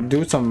wanna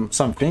do some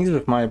things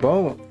with my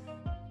bow.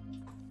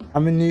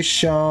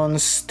 Ammunition,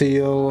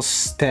 steel,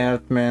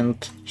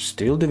 statement.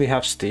 Steel? Do we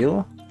have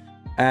steel?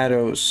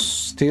 Arrows.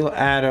 Steel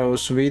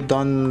arrows. We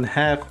don't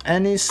have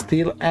any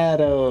steel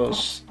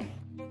arrows.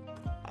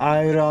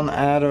 Iron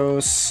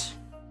arrows.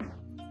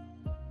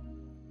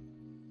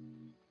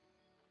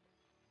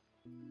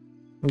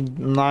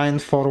 9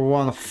 for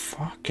 1.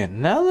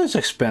 Fucking hell, that's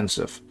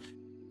expensive.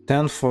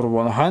 10 for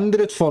 1.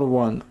 100 for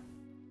 1.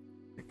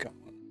 Come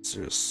on,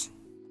 serious.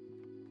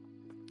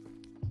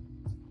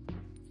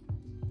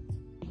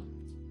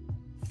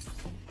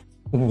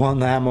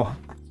 One ammo.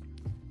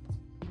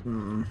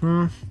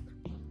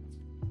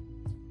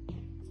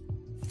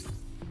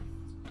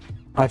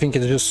 I think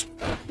it's just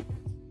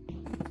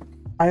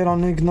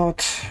iron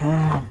ignite.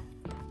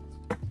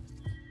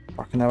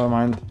 Fucking never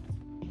mind.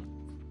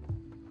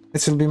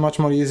 This will be much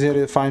more easier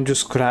if I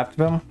just scrap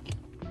them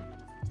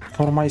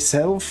for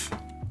myself.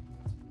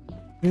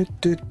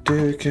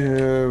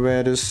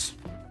 Where is?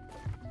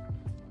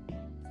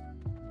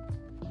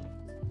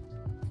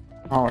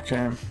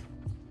 Okay.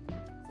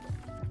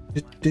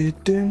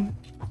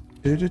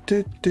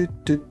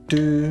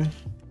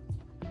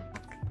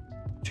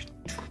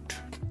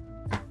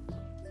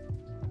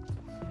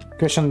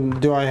 Question,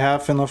 do I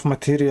have enough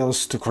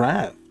materials to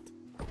craft?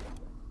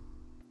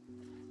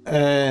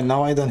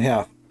 No, I don't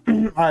have.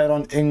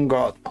 Iron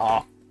ingot.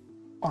 Oh,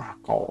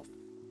 God.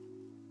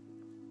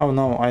 Oh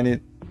no, I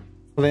need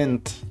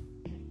flint.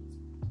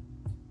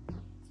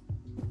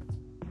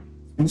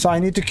 So I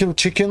need to kill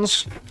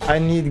chickens, I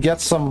need to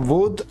get some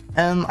wood,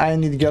 and I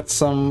need to get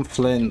some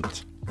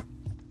flint.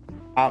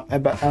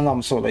 And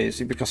I'm so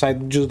lazy because I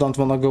just don't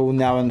want to go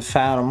now and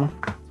farm.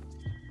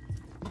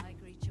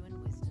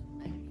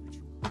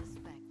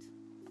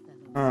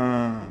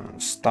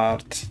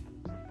 Start.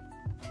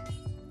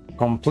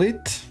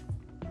 Complete.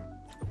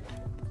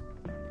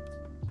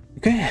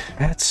 Okay,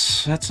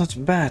 that's not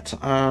bad.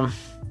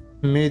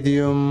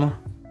 Medium,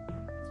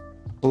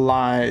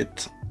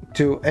 light,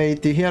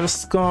 280 here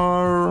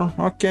score.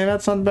 Okay,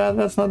 that's not bad.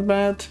 That's not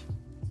bad.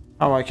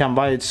 Oh, I can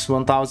buy it.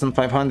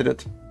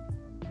 1,500.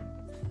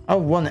 Oh,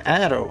 one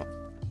arrow.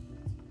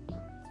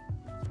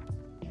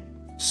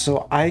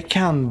 So I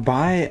can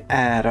buy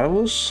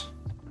arrows.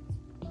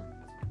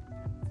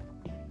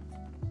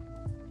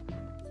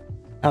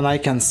 And I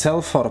can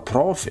sell for a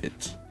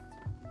profit.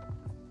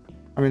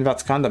 I mean,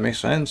 that kinda makes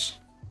sense.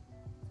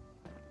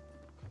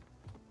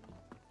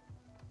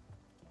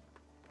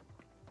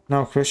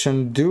 Now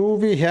question, do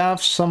we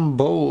have some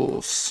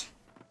bows?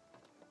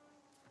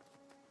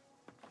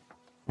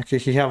 Okay,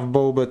 he have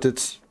bow, but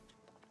it's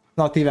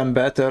not even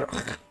better.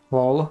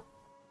 Lol.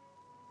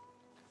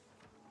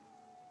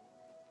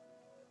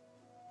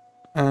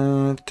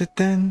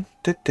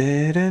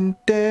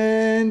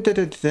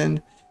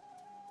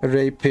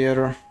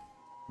 Rapier.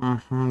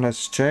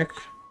 Let's check.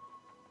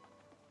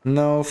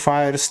 No,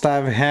 fire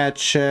staff,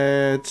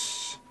 hatchet,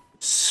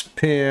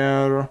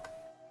 spear,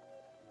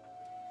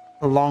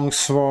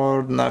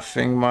 longsword,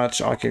 nothing much.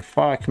 Okay,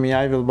 fuck me,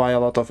 I will buy a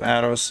lot of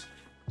arrows.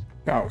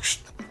 Ouch.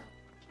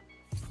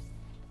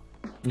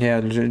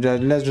 Yeah,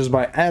 let's just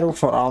buy arrow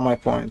for all my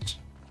points.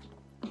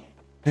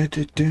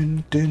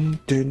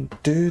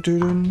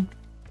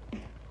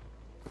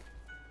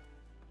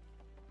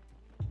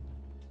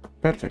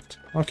 Perfect.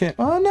 Okay.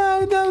 Oh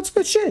no, no, it's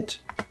good shit.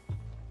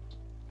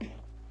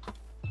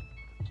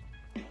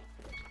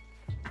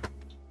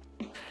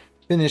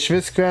 Finish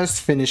this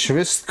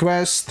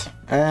quest,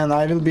 and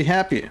I will be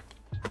happy.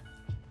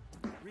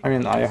 I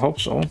mean, I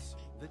hope so.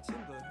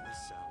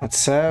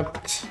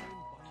 Accept.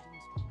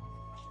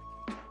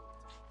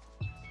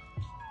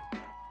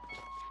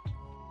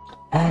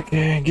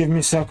 Okay, give me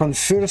a second.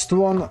 First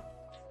one.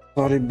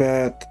 Sorry,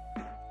 but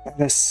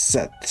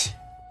reset.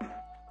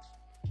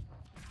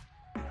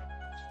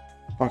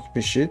 Fuck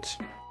this shit.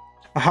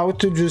 How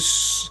to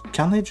just...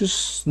 Can I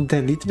just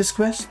delete this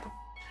quest?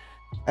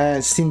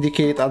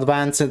 Syndicate,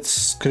 advanced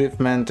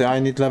scriptment. I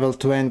need level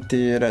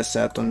 20.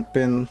 Reset on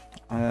pin.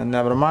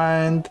 Never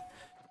mind.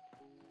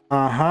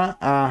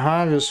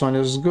 This one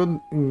is good.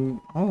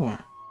 Oh.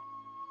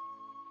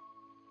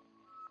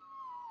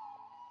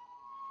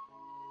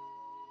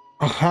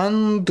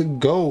 Hunt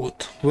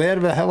goat. Where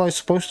the hell am I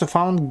supposed to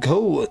find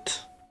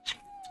goat?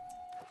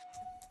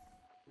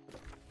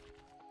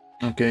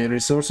 Okay,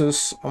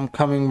 resources,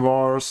 oncoming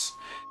wars.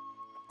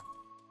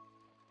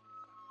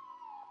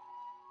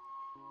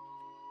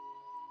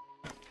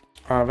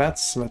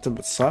 That's a little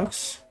bit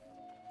sucks.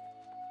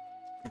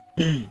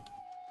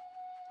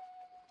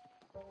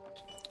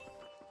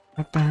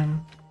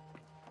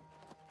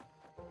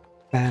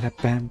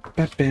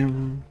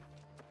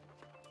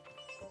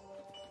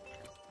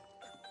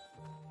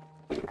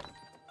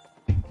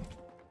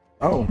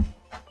 Oh,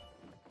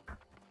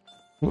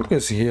 look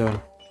is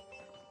here.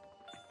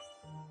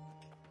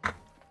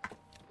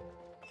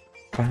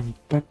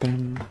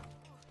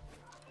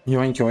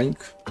 Yoink yoink.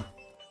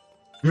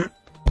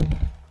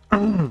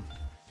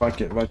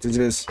 Fuck it, what is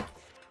this?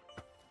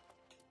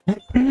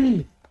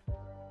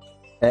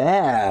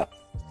 Yeah.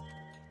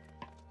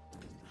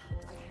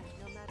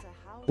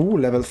 Ooh,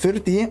 level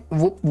 30.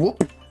 Whoop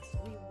whoop.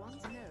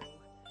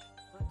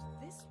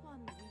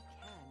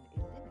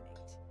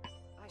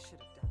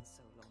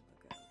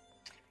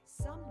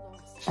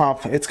 Oh,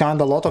 it's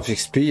kind of a lot of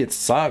XP. It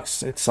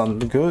sucks. It's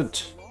not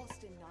good.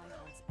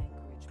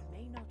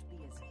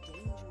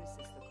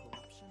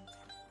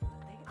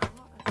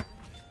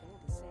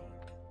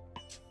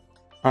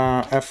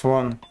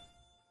 F1.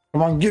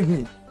 Come on, give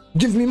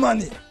me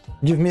money.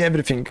 Give me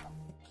everything.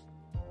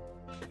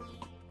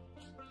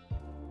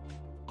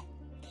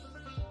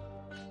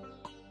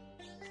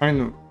 I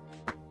know.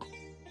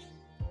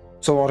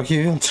 So are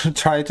he going to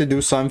try to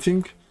do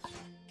something?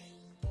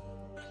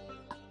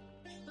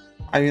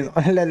 I mean,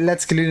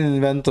 let's clear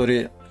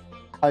inventory.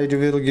 I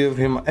will give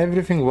him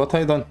everything what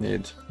I don't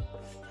need.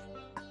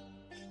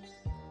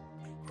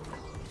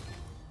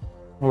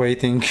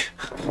 Waiting.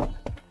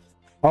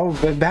 Oh,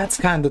 but that's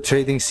kind of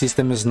trading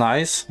system is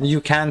nice.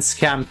 You can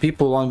scam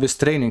people on this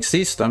trading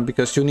system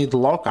because you need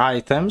lock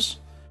items.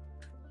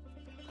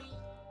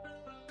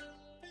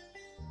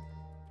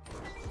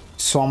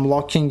 So I'm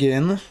locking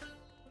in.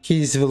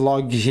 He's the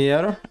log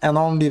here, and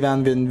only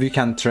when we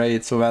can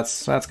trade. So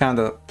that's kind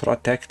of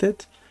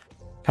protected.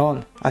 Come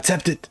on,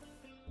 accept it.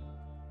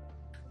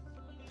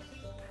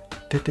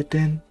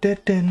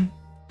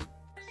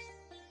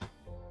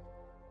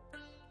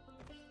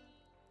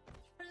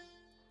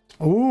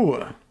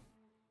 Ooh.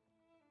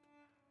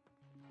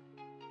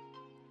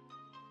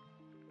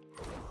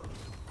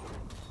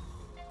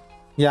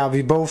 Yeah,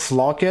 we both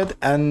lock it,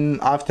 and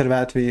after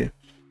that we...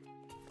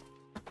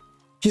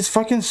 He's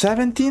fucking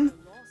 17?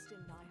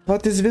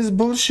 What is this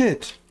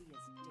bullshit?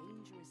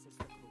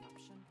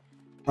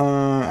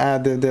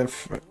 Add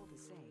the...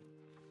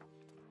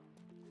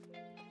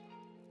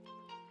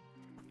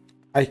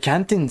 I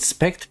can't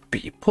inspect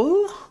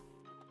people?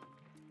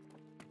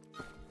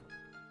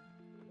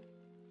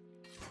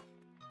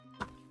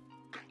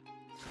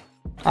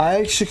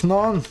 Eigenlijk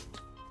non.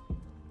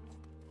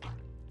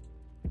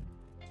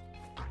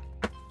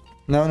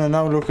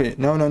 No, Lucky.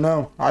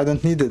 No. I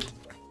don't need it.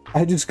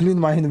 I just cleaned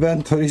my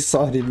inventory.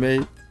 Sorry,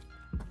 mate.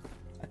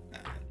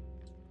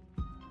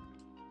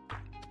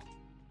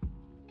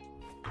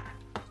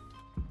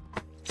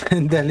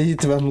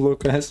 Delete them,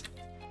 Lucas.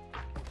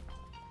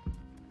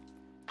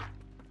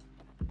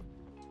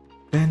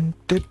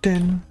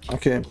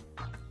 Okay.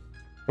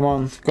 Come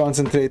on,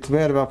 concentrate.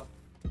 Where the...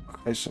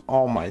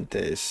 Oh my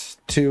days.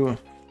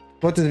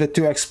 What is the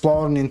 2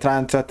 exploring in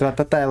trying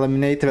to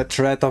eliminate the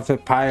threat of the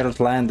pirate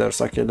landers?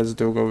 Okay, let's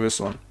go this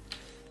one.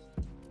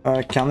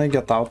 Can I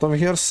get out of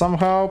here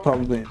somehow?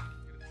 Probably.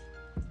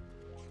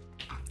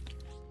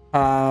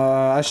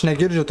 Aš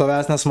negirdžiu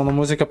tavęs, nes mano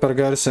muzika per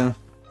garsi.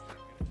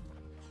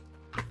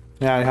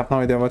 Yeah, I have no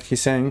idea what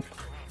he's saying.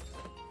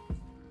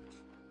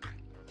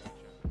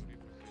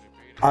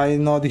 I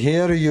not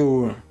hear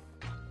you.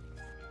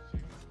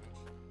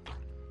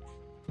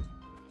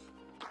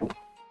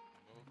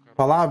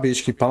 Pala,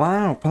 biški,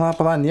 pala,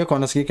 nieko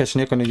nesakyk, aš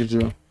nieko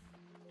negirdžiu.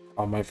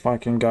 Oh my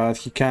fucking god,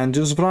 he can't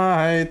just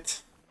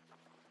write.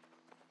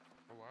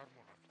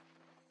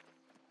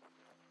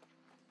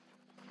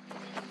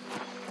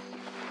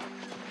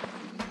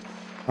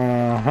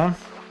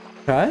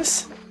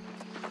 Kas?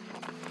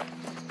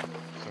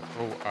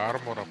 Sakau,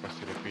 armorą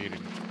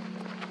pasirepeirinti.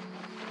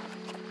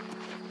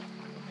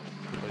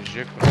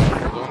 Pažiūrėk,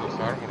 raudonas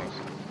armoras.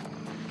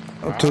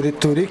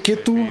 Turi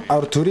kitų?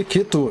 Ar turi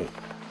kitų?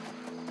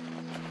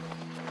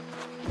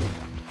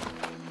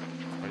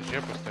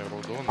 Pažiūrėk, pas tai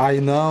raudonas. I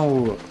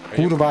know.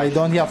 Kurva, I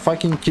don't have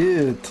fucking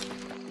kit.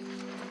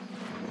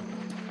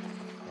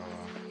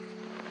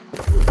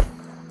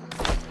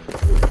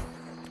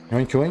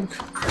 Yoink.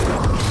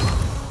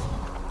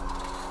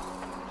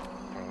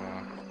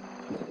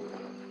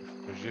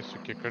 Pažiūrėsiu,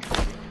 kiek aš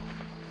turiu.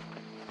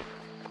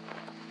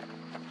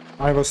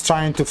 I was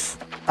trying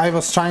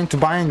to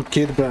bind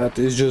kit, but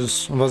it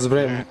just was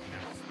brave.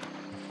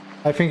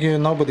 I think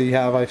nobody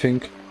have, I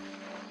think.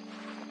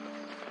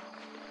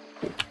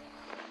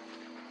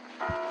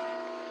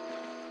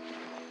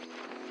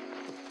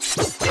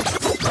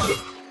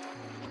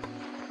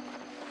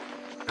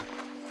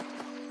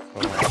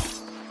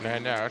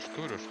 Ne, aš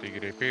turiu, aš tai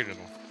gerai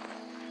peilinau.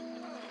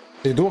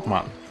 Tai duok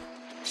man.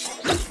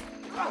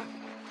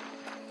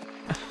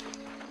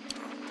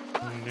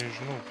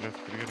 Nežinau, blėt,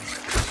 kur yra.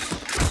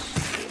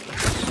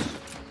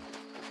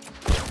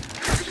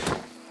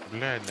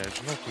 Blėt,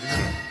 nežinau, kur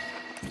yra.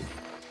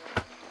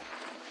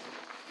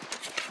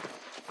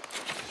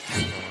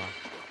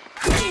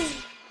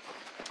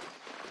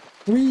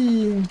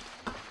 Wee.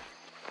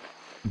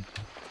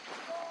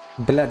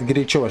 Blėt,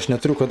 greičiau, aš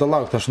neturiu kada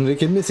laukti, aš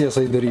reikia misijas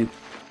daryti.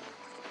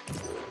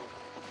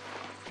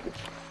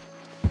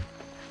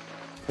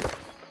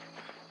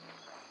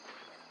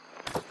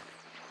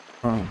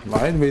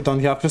 Right, we don't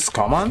have this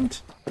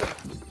command.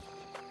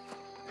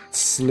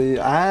 Sleep.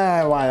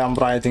 Why I'm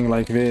writing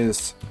like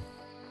this?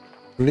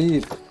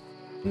 Sleep.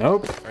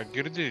 Nope.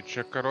 Girdi,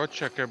 čia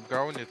karočią kaip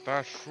gauni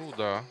tą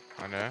šūdą,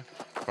 ane?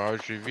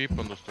 Pavyzdžiui,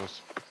 vypanus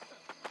tos.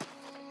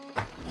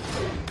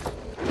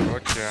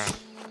 Karočią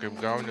kaip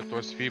gauni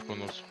tuos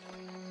vypanus.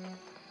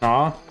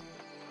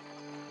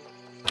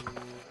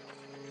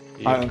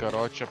 Ir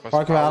karočią paspaudai.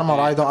 Fuck the armor,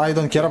 I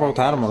don't care about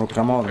armor,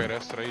 come on.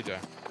 Kairės raidę.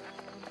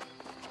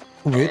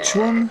 Which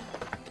one?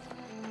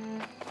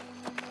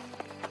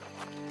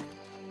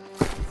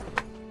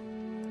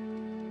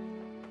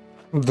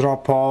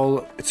 Drop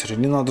all. It's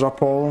really not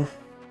drop all.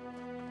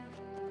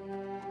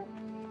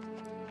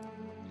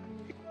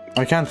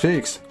 I can't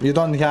fix. You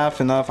don't have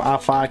enough. Ah,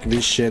 fuck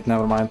this shit.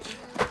 Never mind.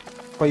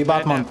 Pay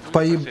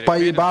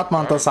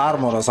Batman tas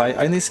armoras.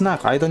 I need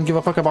snack. I don't give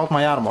a fuck about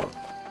my armor.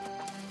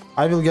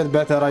 I will get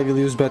better. I will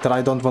use better.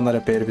 I don't wanna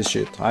repair this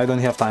shit. I don't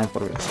have time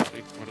for this.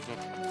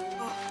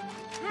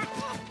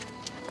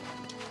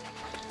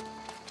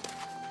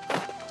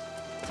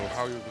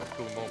 How you will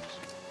kill mobs?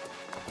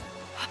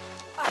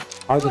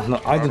 I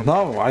don't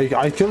know.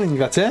 I killing,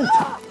 that's it.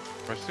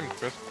 Pasiim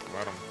quest,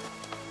 varom.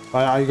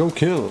 I go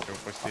kill. Jau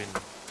pasiimi.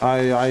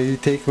 I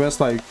take quest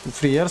like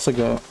 3 years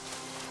ago.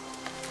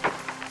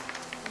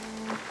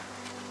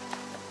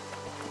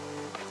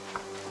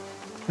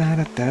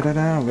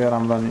 Where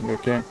I'm running,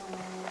 okay.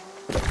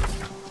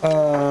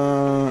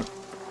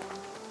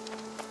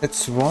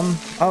 It's 1.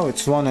 Oh,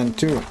 it's 1 and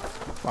 2.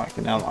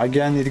 Fucking hell.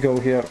 Again, need to go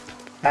here.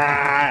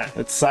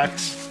 It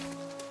sucks.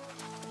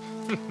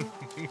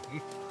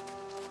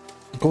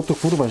 Go to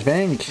kurvas,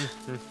 venk.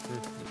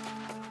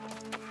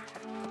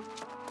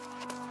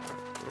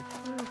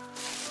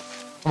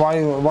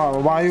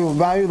 Why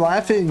you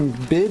laughing,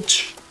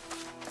 bitch?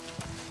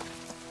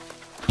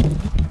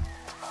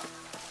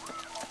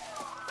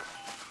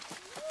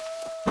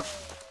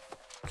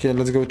 Okay,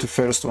 let's go to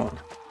first one.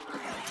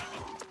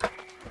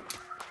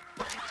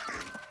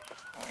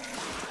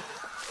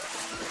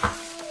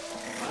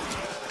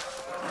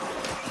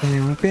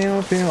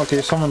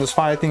 Okay, someone is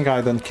fighting,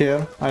 I don't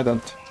care. I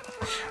don't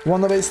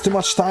wanna waste too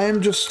much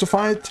time just to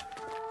fight.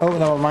 Oh,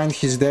 never mind,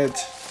 he's dead.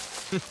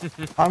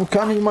 I'm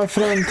coming, my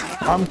friend.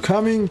 I'm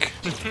coming.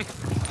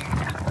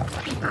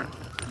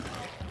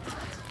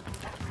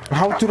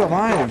 How to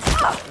revive?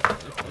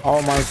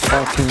 Oh my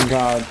fucking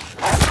god.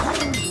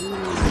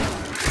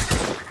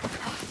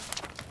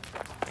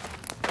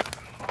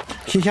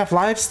 He have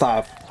life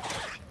stuff.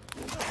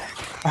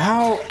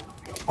 How?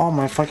 Oh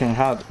my fucking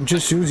god.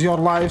 Just use your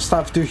life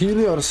stuff to heal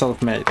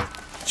yourself, mate.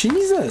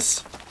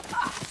 Jesus.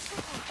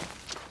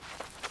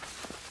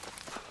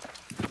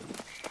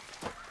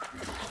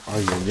 Oh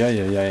yeah,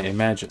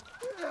 imagine.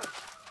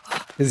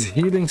 His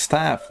healing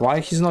staff. Why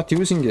he's not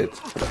using it?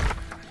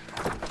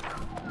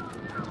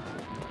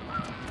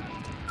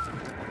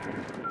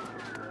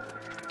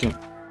 Okay.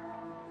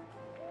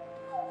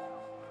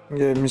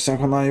 Give me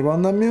second, I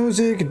want the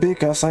music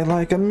because I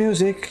like the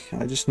music.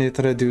 I just need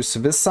to reduce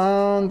the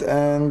sound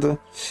and...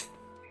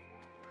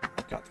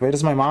 God, where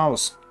is my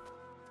mouse?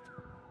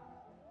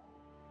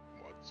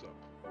 What's up?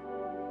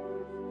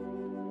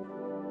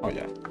 Oh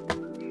yeah.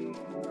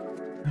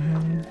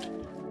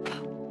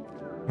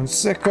 1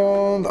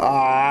 second.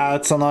 Ah,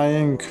 it's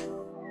annoying.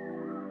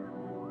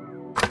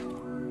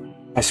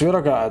 I swear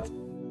to God.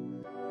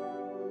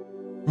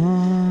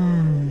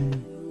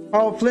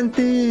 Oh,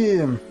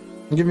 Flinty!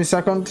 Give me a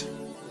second.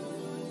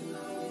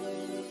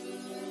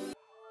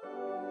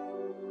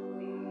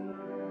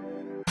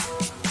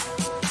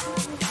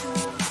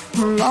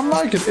 I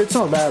like it. It's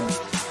not bad.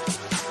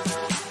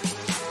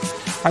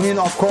 I mean,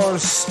 of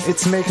course,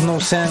 it's make no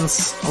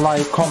sense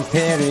like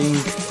comparing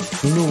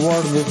New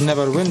World with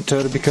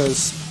Neverwinter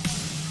because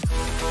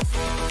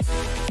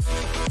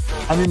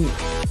I mean,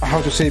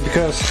 how to say,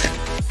 because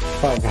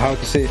how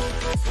to say,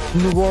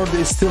 New World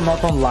is still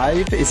not on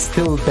live, it's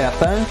still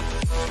better,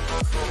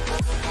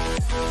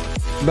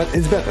 but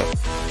it's better.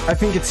 I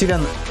think it's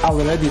even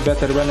already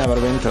better than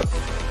Neverwinter.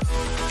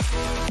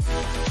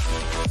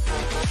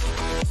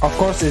 Of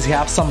course, it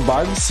has some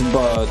bugs,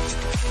 but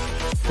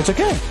it's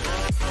okay.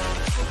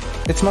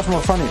 It's much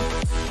more funny.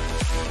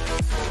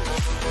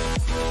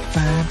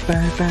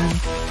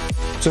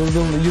 So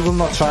you will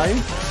not try?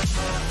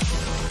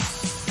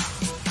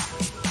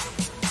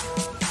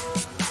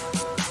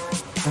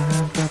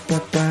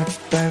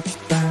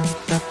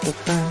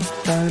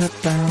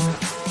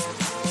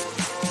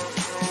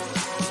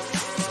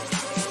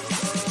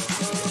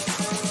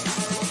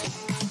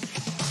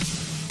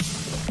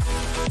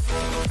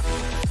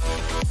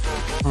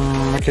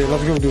 Okay,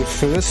 let's go do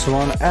first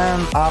one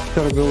and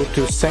after go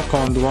to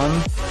second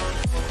one.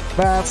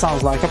 That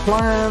sounds like a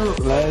plan.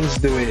 Let's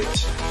do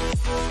it.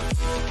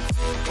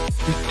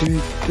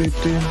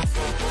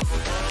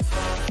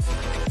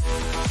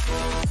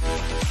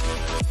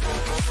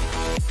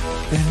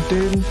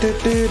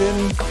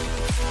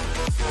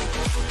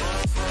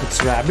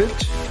 It's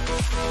Rabbit.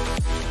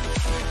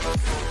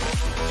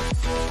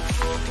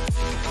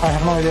 I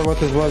have no idea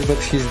what it was, but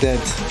he's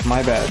dead.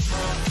 My bad.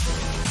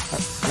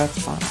 That's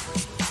fine.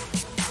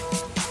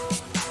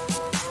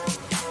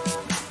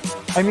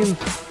 I mean,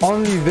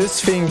 only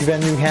this thing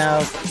when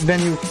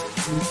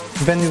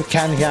you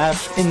can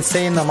have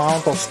insane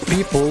amount of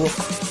people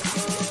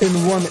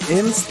in one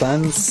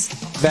instance,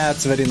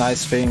 that's very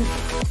nice thing.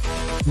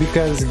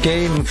 Because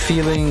game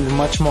feeling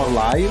much more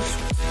live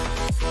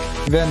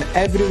when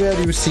everywhere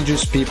you see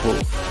just people.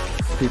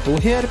 People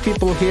here,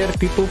 people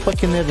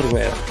fucking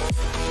everywhere.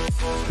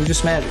 You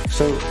just magic.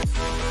 So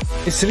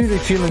it's really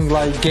feeling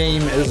like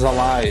game is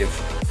alive.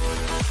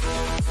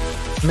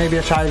 Maybe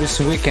I try this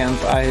weekend.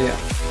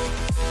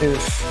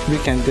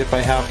 If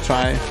I have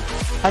try.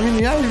 I mean,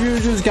 yeah, you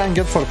just can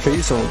get for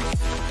free, so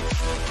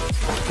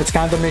it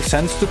kind of makes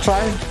sense to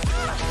try.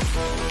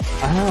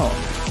 I don't know.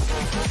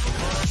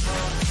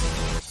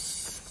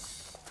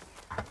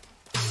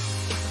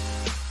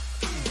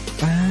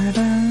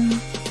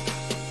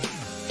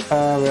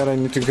 Where I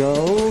need to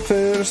go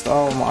first?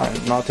 Oh my,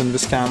 not in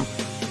this camp.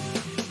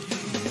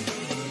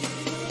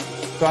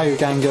 Try, you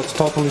can get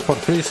totally for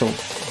free, so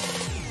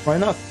why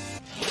not?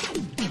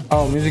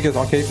 Oh, music is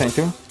okay, thank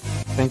you.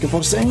 Thank you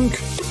for saying.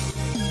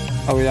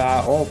 Oh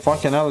yeah, oh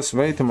fucking hell, it's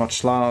way too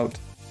much loud.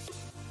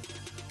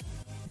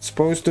 It's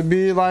supposed to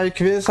be like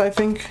this, I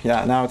think.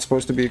 Yeah, now it's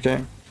supposed to be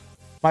okay.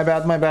 My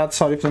bad,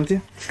 sorry Flinty.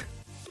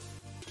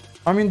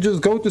 I mean,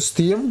 just go to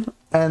Steam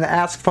and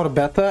ask for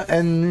beta,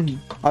 and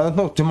I don't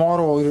know,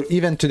 tomorrow or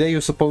even today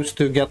you're supposed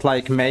to get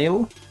like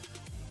mail.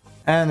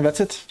 And that's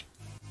it.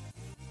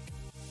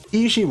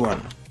 Easy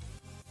one.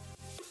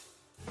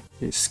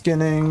 Okay,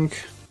 skinning.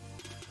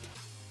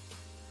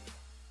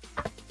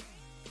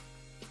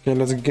 Okay,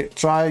 let's get,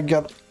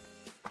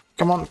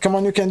 come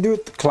on, you can do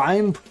it,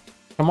 climb,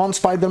 come on,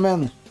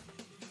 Spider-Man.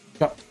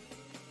 Go.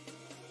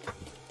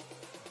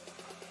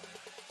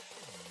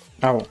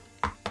 Oh,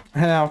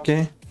 yeah,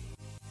 okay.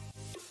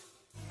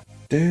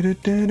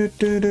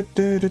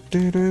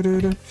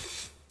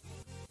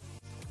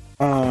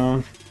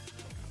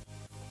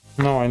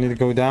 No, I need to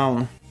go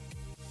down.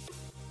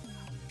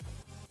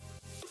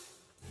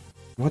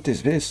 What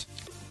is this?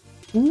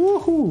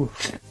 Woohoo!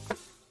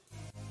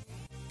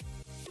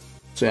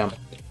 So yeah,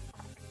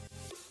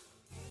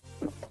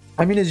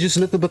 I mean, it's just a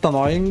little bit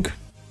annoying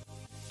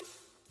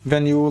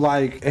when you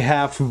like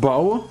have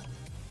bow,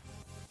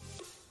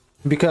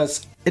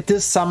 because it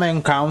is some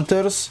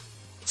encounters,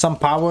 some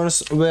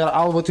powers where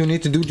all what you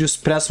need to do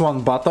just press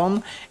one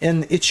button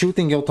and it's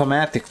shooting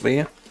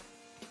automatically.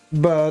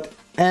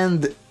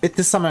 And it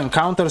is some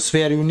encounters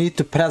where you need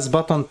to press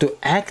button to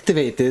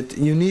activate it,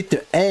 you need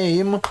to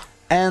aim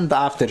and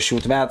after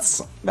shoot.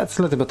 That's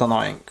a little bit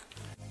annoying.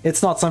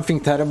 It's not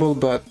something terrible,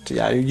 but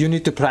yeah, you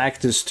need to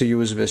practice to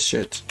use this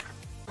shit.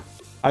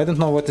 I don't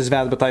know what is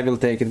that, but I will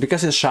take it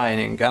because it's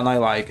shining and I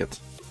like it.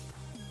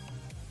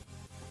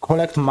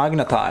 Collect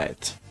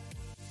magnetite.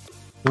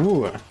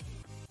 Ooh.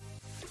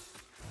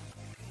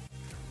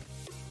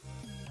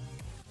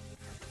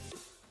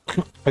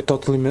 I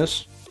totally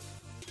miss.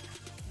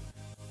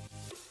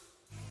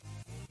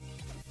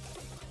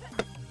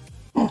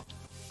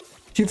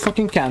 You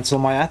fucking cancel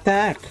my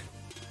attack.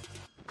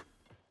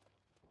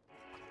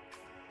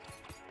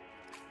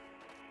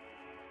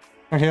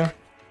 Right here.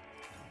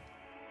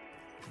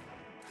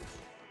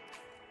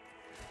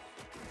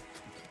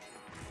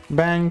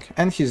 Bang,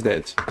 and he's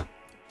dead.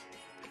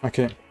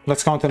 Okay,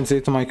 let's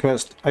compensate to my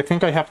quest. I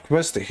think I have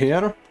quest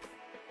here.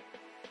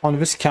 On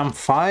this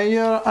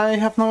campfire, I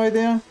have no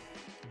idea.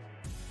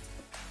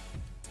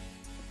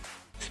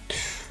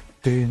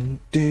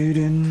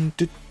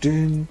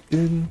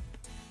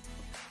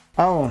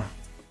 Oh,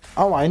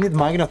 I need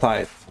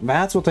magnetite.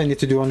 That's what I need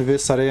to do on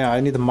this area. I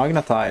need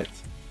magnetite.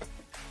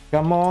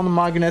 Come on,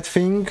 magnet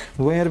thing.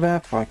 Where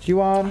the fuck you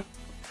are?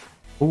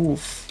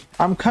 Oof.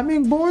 I'm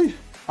coming, boy.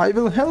 I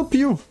will help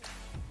you.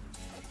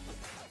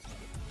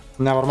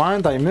 Never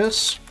mind, I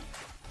miss.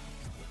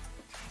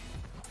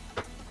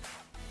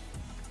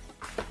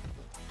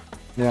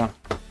 Yeah.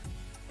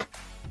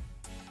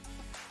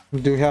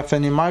 Do you have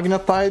any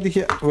magnetite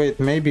here? Wait,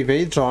 maybe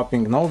they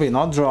dropping. No, they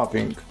not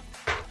dropping.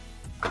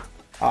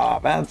 Ah,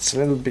 that's a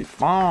little bit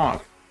far.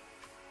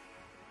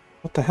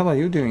 What the hell are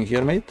you doing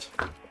here, mate?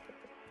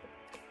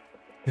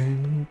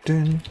 Dun,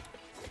 dun.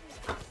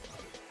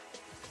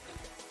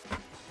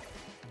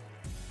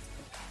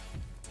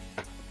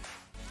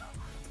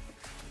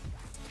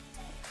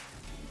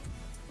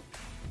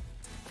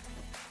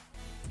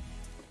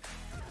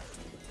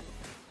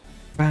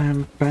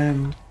 Bam,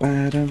 bam,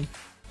 bam.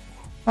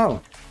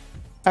 Oh,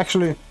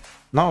 actually,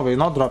 no, we're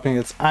not dropping.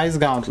 It's Ice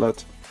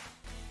Gauntlet.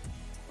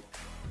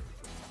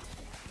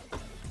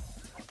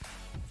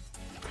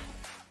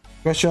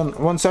 Question,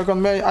 1 second,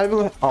 may I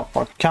will. Oh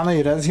fuck, can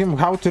I res him?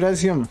 How to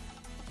res him?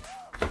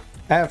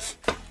 F.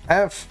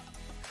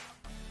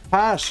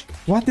 Hash.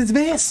 What is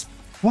this?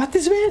 What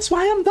is this?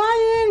 Why I'm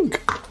dying?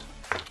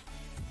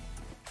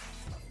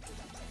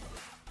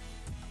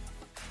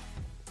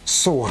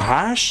 So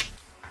hash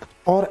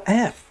or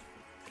F?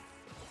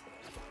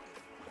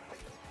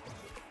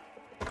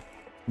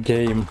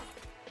 Game.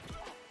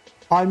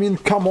 I mean,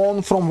 come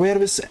on, from where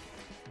is...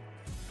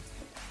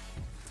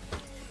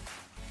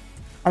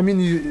 I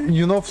mean,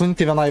 you know,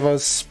 Flinty, when I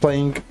was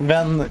playing,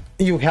 when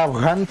you have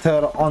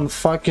Hunter on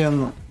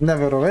fucking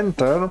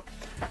Neverwinter,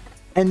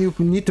 and you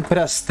need to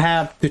press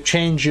tab to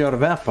change your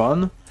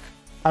weapon,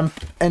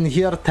 and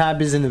here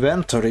tab is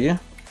inventory.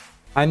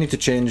 I need to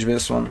change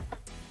this one.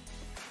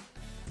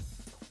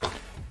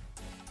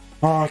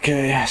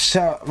 Okay,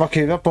 so,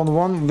 okay, weapon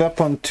 1,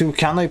 weapon 2,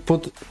 can I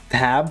put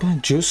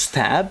tab, just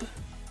tab,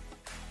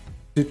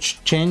 to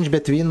change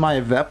between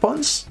my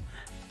weapons?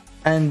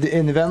 And the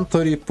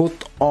inventory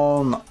put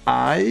on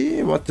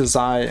I? What is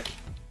I?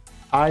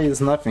 I is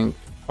nothing,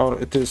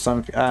 or it is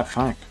something, ah,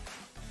 fuck.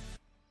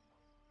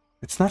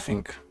 It's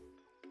nothing.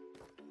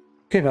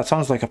 Okay, that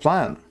sounds like a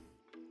plan.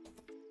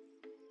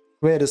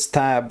 Where is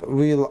tab?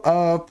 Wheel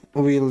up,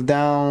 wheel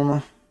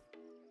down.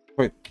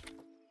 Wait.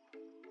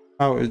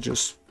 Oh, it's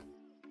just...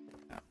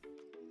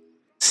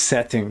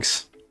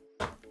 settings.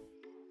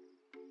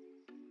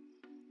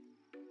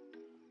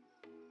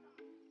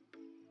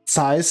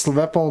 Size,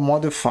 weapon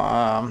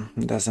modify,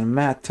 doesn't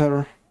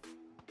matter.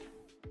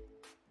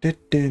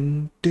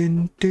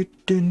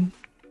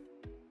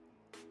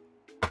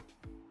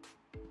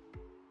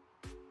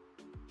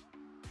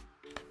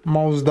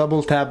 Mouse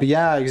double tap,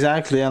 yeah,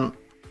 exactly, and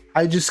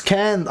I just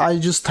can't, I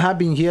just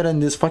tabbing here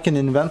in this fucking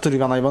inventory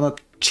when I wanna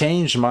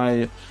change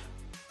my...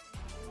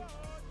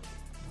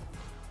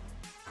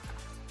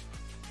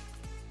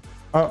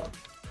 Oh,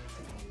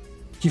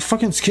 he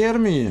fucking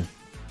scared me.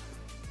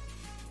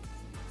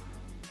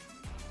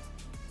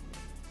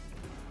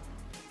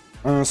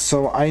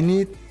 So I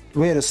need...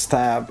 where is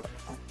tab?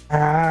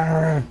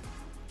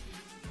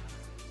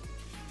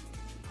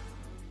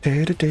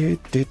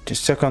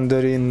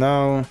 Secondary,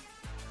 no.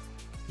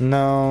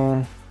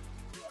 No.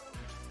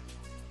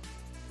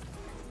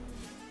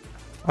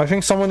 I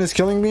think someone is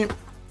killing me.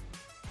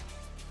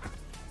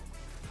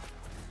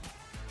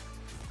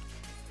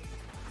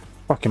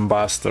 Fucking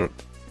bastard.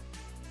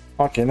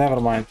 Okay, never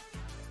mind.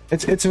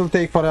 It will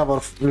take forever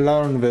to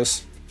learn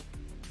this.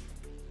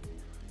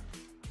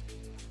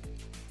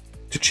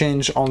 To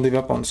change only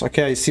weapons.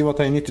 Okay, I see what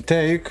I need to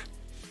take.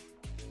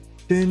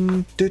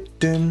 Dun, dun,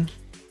 dun.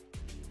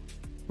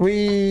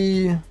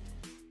 Wee.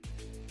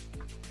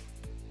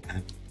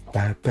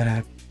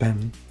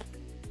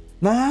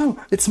 No,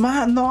 it's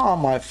mine. No, oh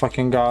my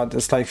fucking god.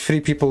 It's like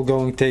 3 people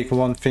going take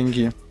one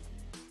thingy.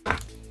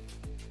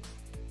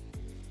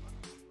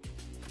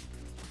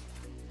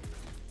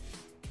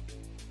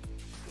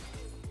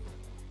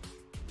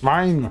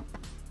 Mine.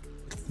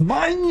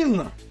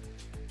 Mine.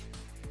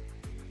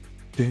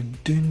 Dun,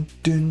 dun,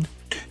 dun,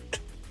 dun.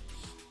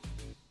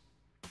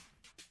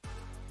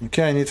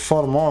 Okay, I need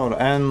 4 more,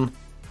 and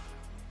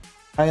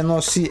I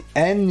don't see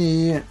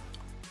any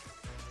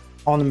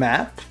on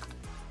map.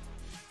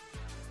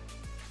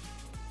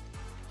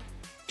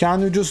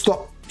 Can you just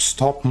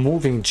stop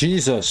moving,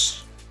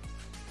 Jesus?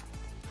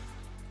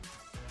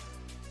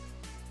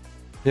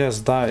 Yes,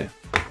 die.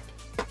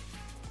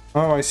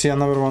 Oh, I see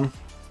another one.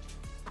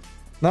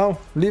 No,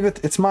 leave it,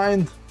 it's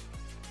mine.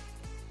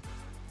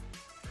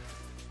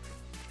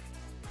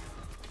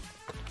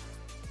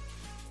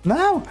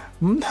 No,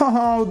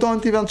 no,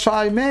 don't even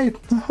try, mate.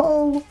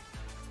 No.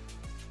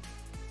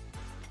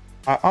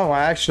 Oh,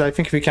 actually, I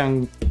think we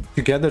can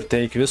together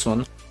take this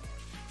one.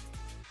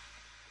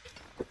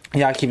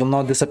 Yeah, he will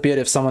not disappear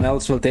if someone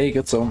else will take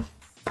it, so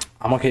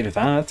I'm okay with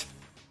that.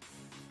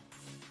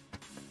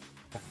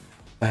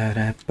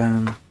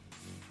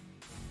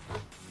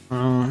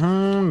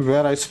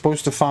 Where I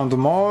supposed to find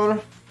more?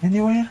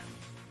 Anywhere?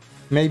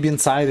 Maybe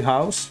inside the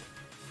house?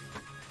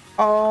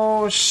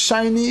 Oh,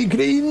 shiny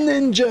green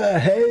ninja!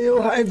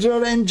 Hail Hydra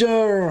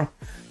Ranger!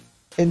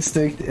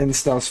 Instinct,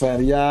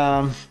 Instasphere,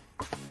 yeah.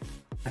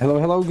 Hello,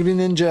 hello, green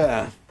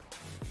ninja.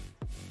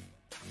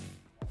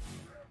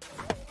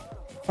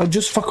 Oh,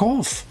 just fuck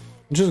off.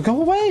 Just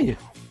go away.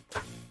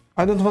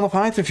 I don't want to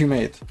fight with you,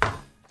 mate.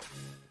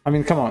 I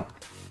mean, come on.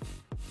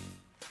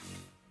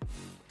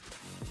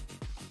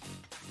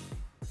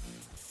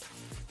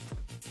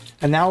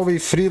 And now we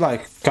 3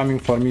 like coming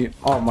for me.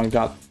 Oh my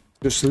god.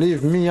 Just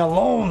leave me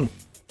alone.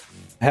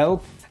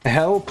 Help,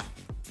 help.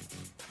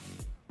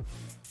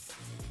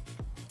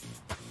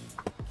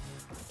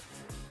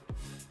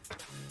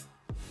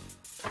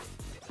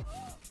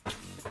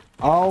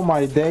 Oh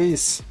my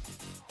days.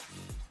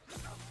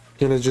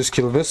 Okay, let's just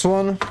kill this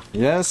one.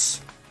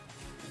 Yes.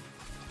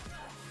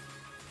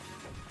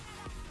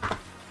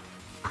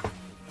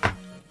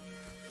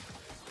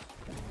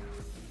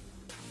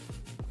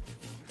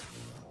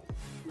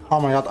 Oh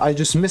my god, I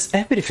just missed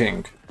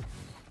everything.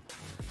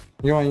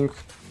 Yoink.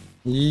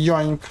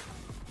 Yoink.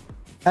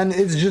 And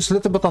it's just a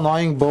little bit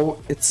annoying,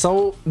 Bo. It's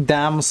so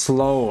damn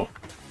slow.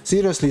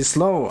 Seriously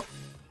slow.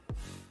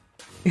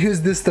 Use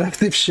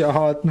destructive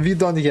shot. We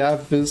don't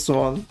have this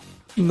one.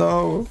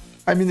 No.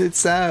 I mean, it's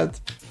sad.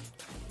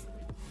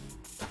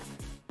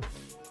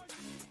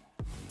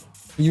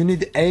 You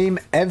need aim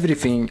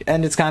everything,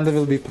 and it's kind of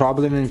will be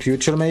problem in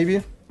future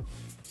maybe.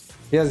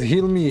 Yes,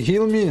 heal me,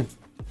 heal me.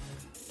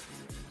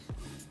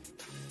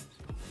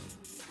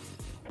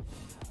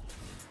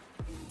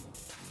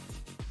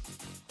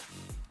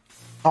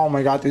 Oh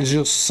my god, it's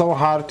just so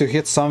hard to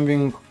hit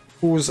something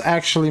who's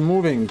actually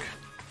moving.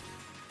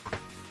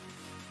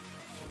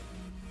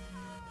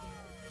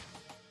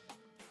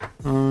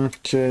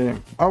 Okay.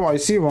 Oh, I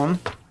see one.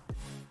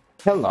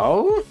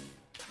 Hello?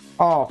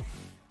 Oh.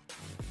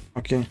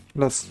 Okay,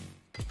 let's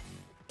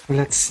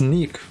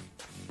sneak.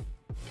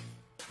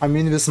 I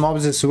mean, this mob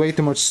is way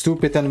too much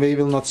stupid and they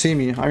will not see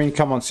me. I mean,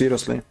 come on,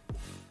 seriously.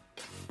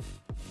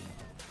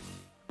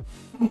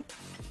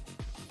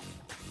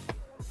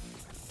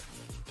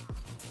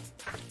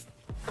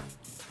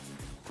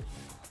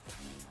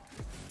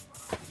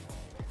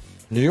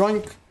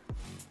 Yoink.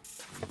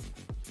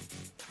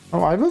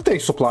 Oh, I will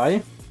take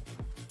supply.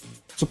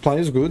 Supply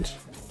is good.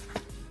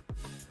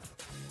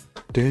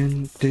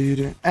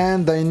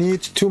 And I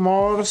need 2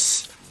 more.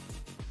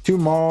 2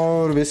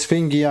 more. This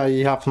thingy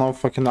I have no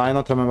fucking... I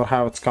don't remember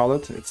how it's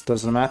called. It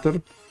doesn't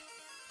matter.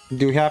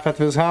 Do you have at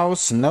this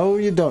house? No,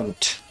 you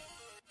don't.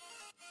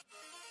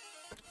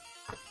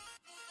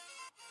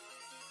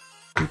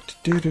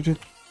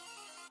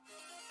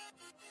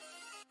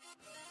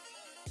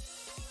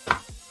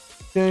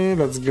 Okay,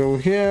 let's go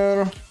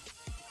here.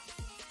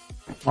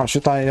 Oh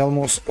shit, I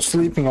almost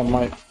sleeping on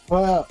my...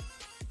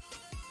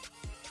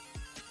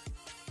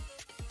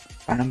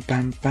 Bam,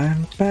 bam,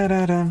 bam,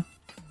 ba-da-dum.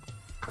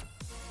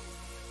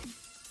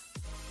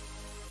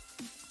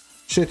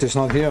 Shit, it's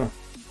not here.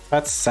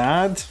 That's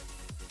sad.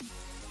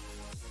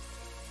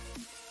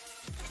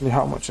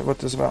 How much?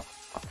 What is about?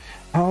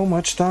 How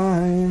much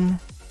time?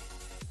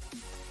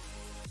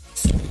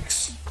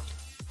 6.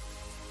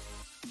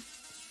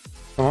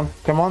 Come on,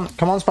 come on,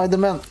 come on,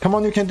 Spider-Man. Come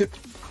on, you can do...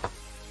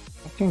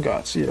 Fucking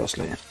god,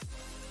 seriously.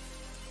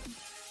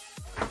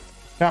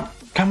 Yeah,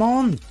 come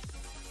on!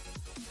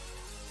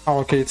 Oh,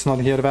 okay, it's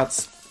not here,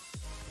 that's...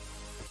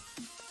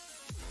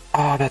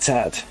 Oh, that's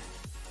sad.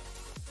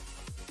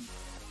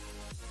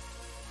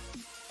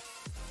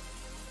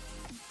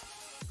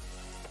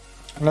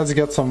 Let's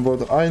get some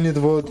wood. I need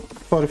wood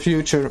for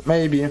future,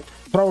 maybe.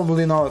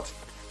 Probably not.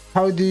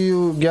 How do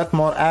you get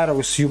more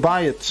arrows? You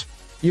buy it.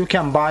 You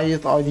can buy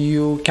it or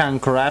you can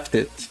craft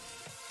it.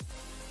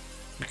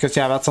 Because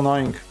yeah, that's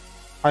annoying.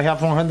 I have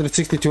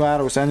 162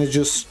 arrows and it's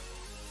just...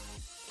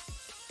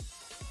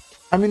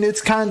 I mean,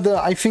 it's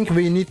kinda, I think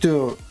we need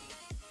to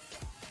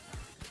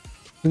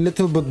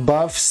little bit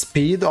buff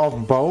speed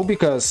of bow,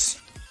 because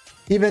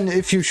even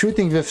if you're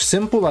shooting with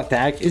simple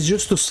attack, it's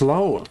just too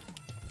slow.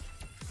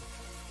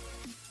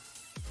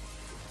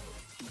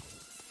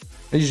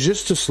 It's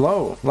just too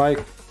slow.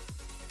 Like,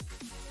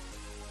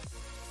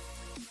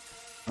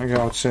 okay,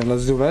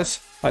 let's do this.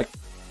 Like,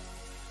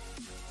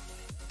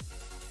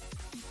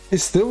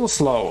 it's still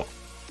slow.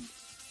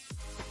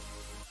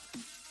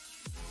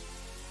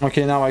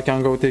 Okay, now I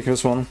can go take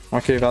this one.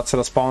 Okay, that's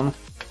respawn.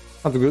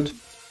 That's good.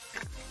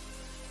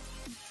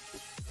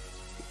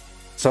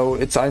 So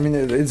it's, I mean,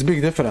 it's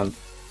big different.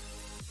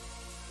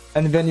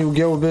 And when you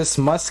go this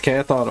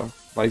musket or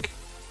like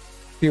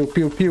pew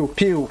pew pew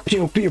pew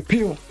pew pew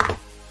pew.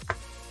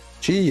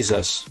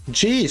 Jesus,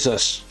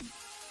 Jesus.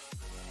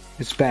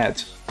 It's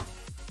bad.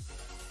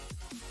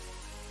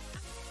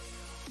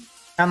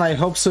 And I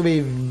hope so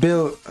they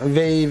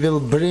will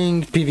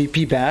bring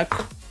PvP back,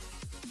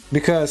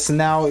 because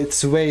now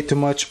it's way too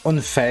much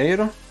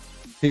unfair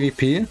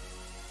PvP.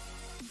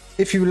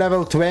 If you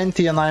level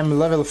 20 and I'm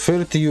level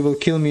 30, you will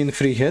kill me in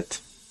free hit.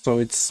 So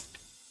it's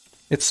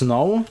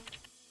no.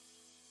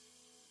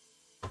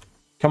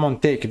 Come on,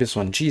 take this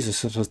one.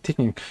 Jesus, it was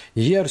taking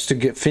years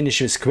to finish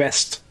this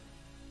quest.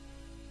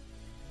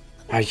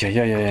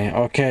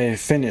 Okay,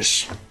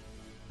 finish.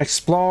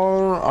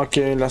 Explore.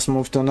 Okay, let's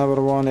move to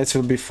another one. It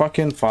will be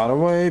fucking far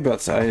away,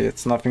 but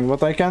it's nothing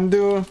what I can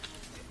do.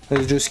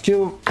 Let's just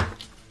kill.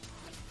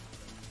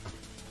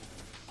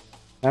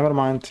 Never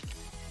mind.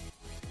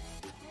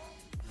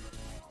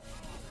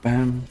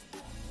 Bam.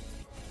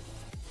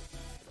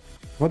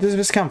 What is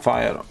this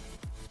campfire?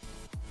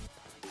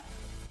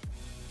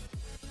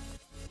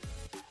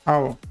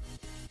 Oh.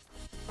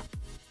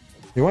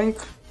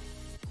 Yoink.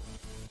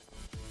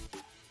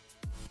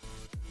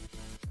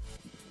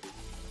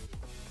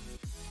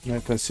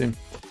 Let's see.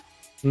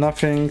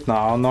 Nothing.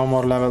 No, no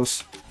more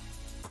levels.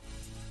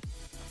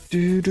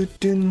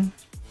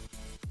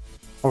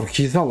 Or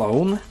he's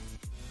alone?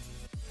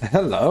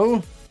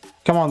 Hello?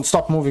 Come on,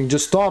 stop moving.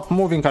 Just stop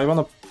moving. I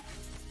wanna...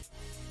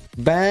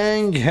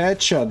 Bang!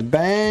 Headshot!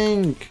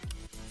 Bang!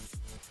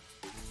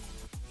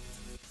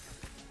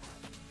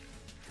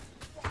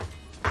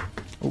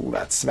 Oh,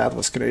 that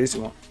was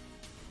crazy.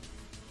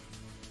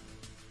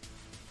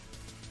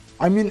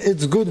 I mean,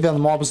 it's good when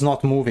mobs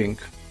not moving.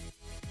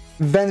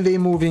 When they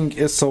moving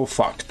is so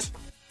fucked.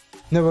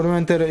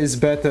 Neverwinter is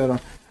better.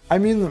 I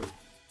mean,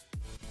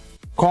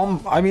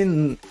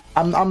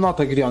 I'm not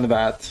agree on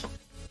that.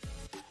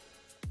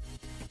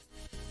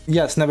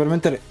 Yes,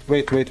 Neverwinter.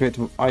 Wait.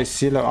 I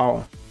see.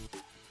 Oh.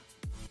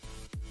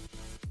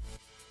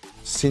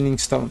 Sinning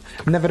Stone.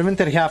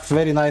 Neverwinter have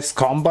very nice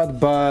combat,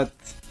 but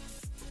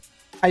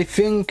I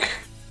think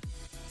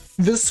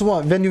this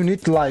one, when you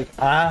need like,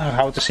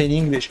 how to say in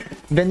English,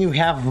 when you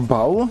have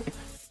bow,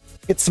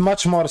 it's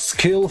much more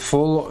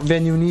skillful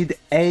when you need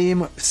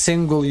aim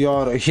single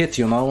your hit,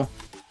 you know?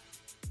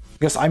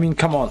 Because, I mean,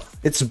 come on,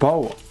 it's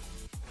bow.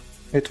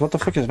 Wait, what the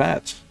fuck is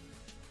that?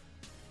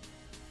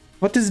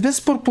 What is this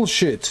purple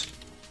shit?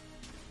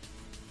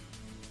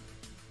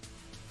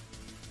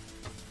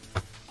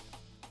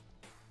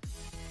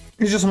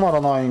 It's just more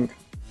annoying.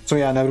 So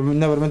yeah,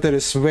 Neverwinter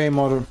is way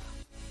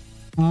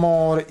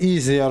more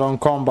easier on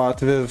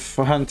combat with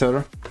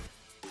Hunter.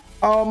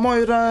 Oh,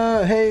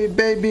 Moira, hey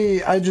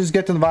baby, I just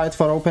get invited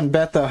for open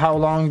beta. How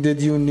long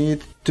did you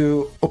need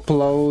to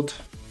upload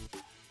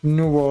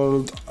New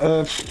World?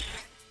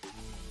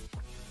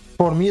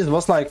 For me it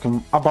was like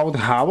about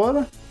an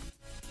hour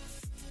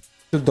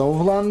to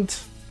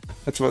Dovland.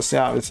 It was,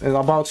 yeah, it's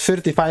about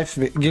 35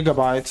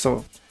 gigabytes,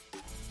 so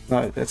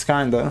no, it's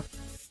kinda.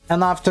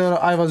 And after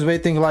I was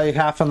waiting like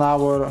half an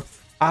hour.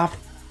 I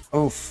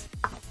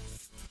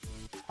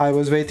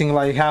was waiting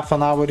like half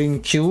an hour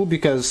in queue,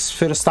 because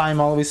first time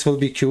always will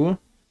be queue.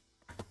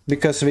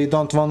 Because we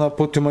don't wanna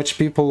put too much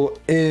people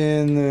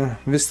in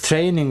this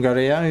training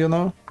area, you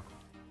know?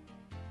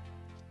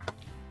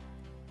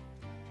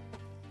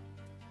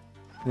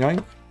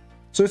 Yoink.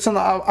 So it's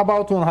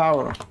about 1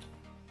 hour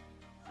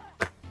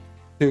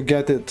to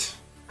get it.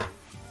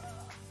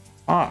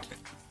 Fuck.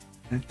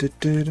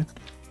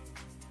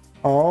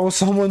 Oh,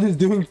 someone is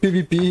doing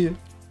PvP.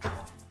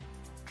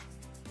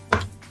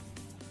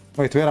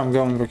 Wait, where I'm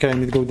going? Okay, I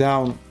need to go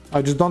down.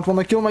 I just don't want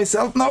to kill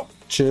myself. No.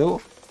 Chill.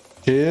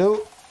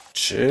 Chill.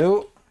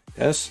 Chill.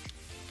 Yes.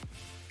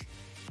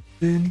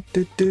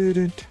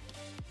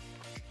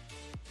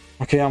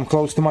 Okay, I'm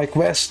close to my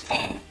quest.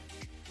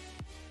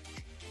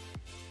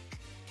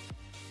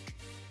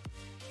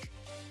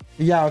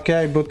 Yeah,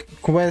 okay, but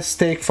quests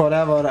take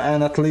forever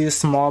and at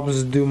least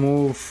mobs do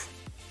move.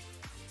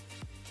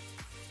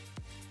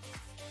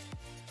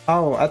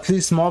 Oh, at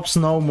least mobs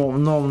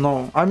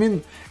no. I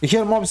mean,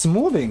 here mobs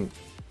moving.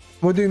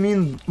 What do you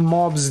mean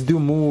mobs do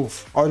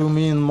move? Or do you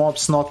mean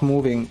mobs not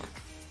moving?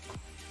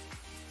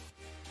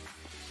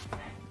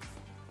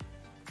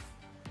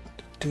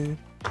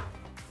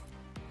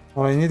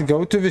 Oh, I need to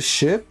go to the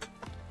ship?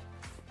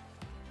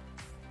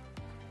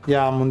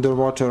 Yeah, I'm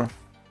underwater.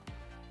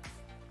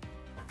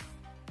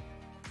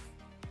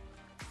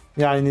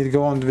 Yeah, I need to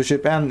go on the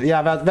ship. And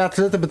yeah, that's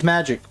a little bit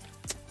magic.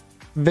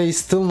 They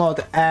still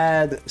not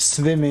add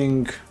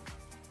swimming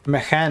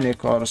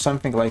mechanic or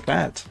something like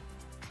that.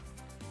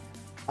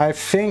 I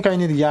think I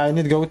need, yeah, I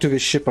need to go to the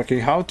ship. Okay,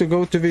 how to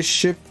go to this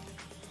ship?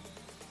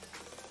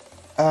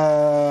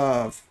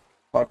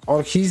 Fuck.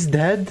 Or he's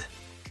dead?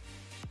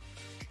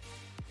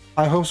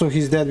 I hope so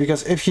he's dead,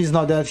 because if he's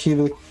not dead, he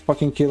will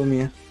fucking kill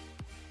me.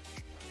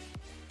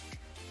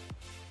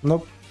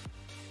 Nope.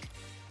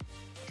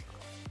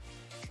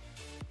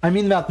 I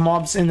mean that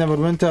mobs in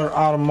Neverwinter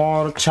are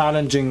more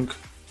challenging.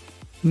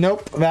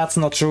 Nope, that's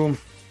not true.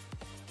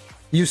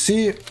 You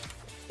see,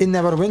 in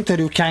Neverwinter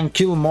you can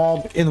kill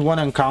mob in one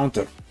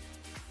encounter.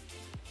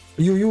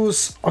 You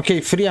use,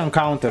 okay, 3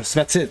 encounters,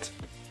 that's it.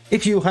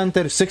 If you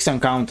enter 6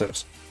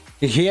 encounters.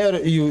 Here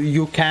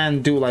you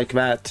can do like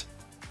that.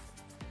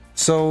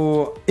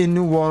 So in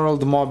New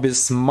World, mob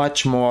is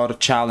much more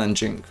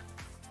challenging.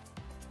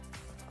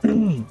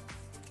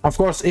 Of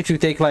course, if you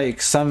take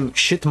like some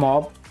shit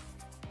mob.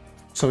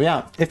 So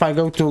yeah, if I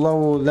go to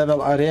low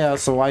level area,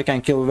 so I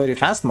can kill very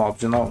fast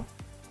mobs, you know.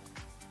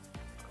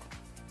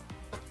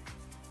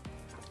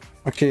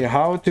 Okay,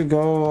 how to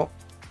go?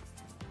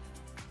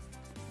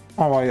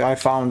 Oh, I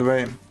found a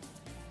way.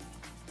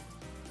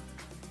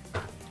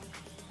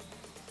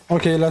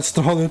 Okay, let's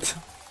troll it.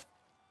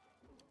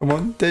 Come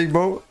on, take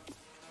bow.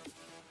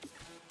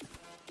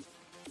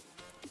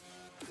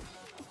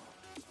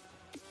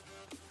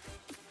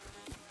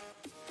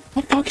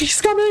 Oh fuck,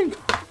 he's coming!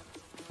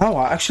 Oh,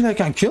 actually I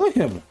can kill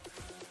him.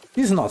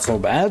 He's not so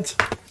bad.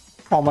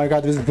 Oh my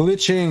god, he's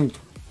glitching.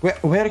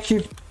 Where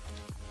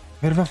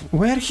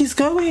he's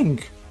going?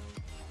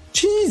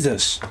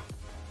 Jesus.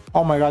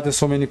 Oh my god, there's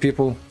so many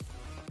people.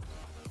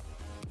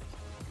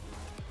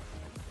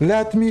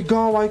 Let me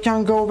go, I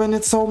can't go when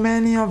it's so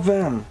many of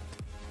them.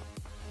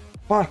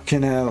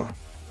 Fucking hell.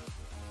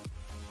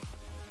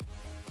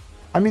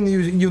 I mean,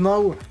 you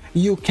know,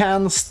 you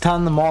can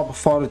stun mob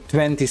for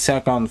 20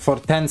 seconds, for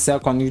 10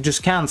 seconds, you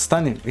just can't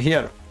stun him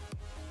here.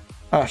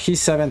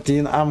 He's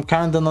 17, I'm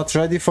kinda not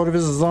ready for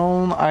this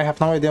zone, I have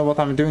no idea what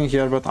I'm doing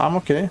here, but I'm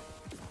okay.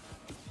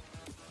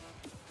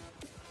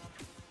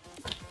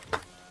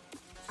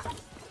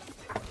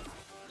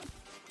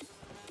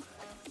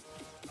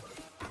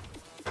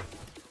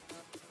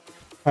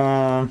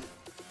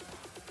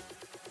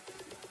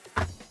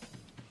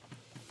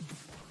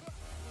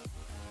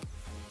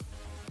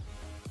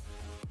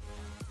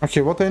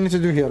 Okay, what do I need to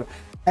do here?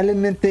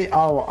 Eliminate.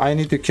 Oh, I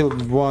need to kill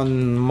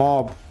one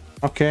mob.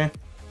 Okay.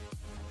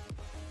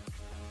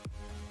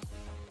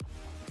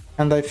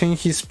 And I think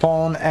he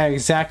spawned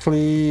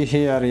exactly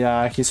here.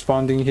 Yeah, he's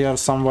spawning here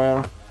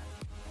somewhere.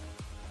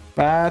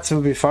 That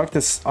will be fucked.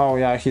 Oh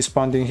yeah, he's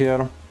spawning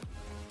here.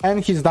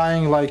 And he's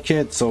dying like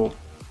it, so...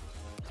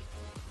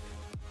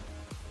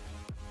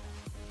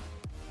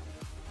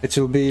 It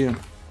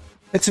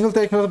will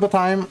take a little bit of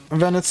time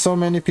when it's so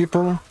many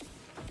people.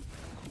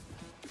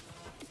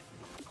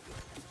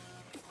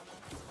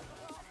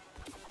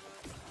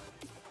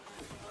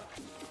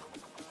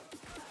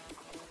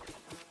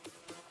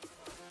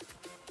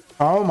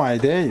 Oh my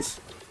days.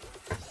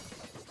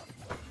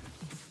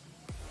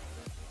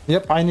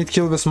 Yep, I need to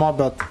kill this mob,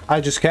 but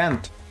I just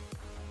can't.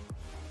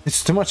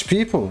 It's too much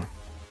people.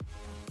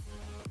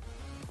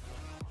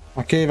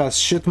 Okay, that's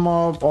shit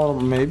mob, or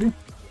maybe.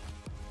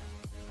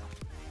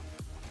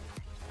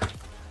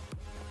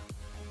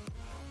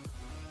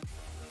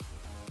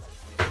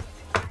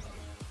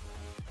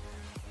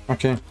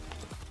 Okay,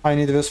 I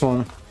need this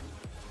one.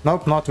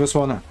 Nope, not this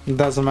one. It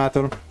doesn't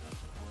matter.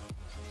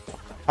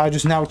 I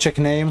just now check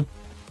name.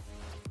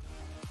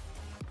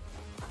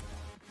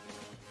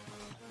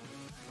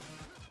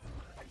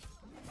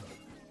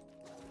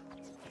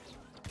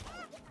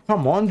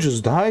 Come on,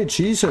 just die,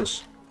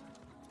 Jesus.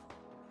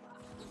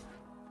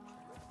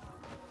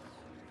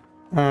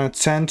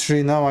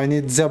 Sentry, now I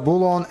need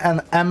Zebulon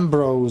and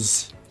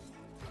Ambrose.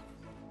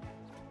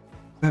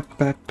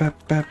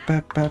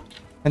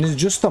 And it's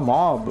just a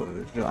mob.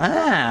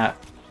 Ah!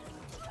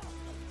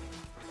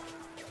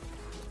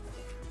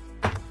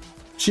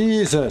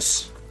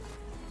 Jesus.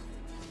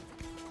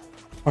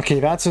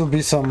 Okay, that will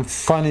be some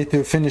funny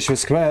to finish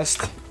this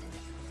quest.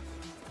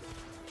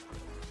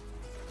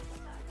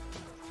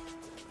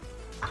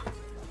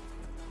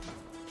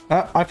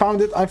 I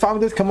found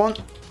it, come on.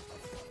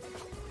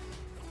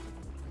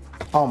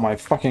 Oh my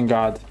fucking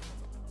god.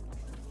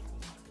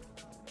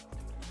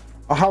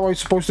 How are you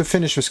supposed to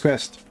finish this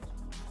quest?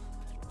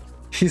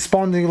 He's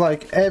spawning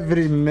like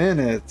every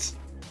minute.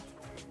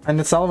 And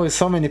it's always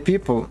so many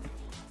people.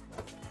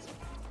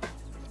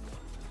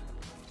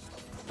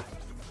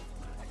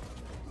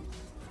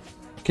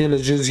 Okay,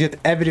 let's just get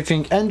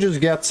everything and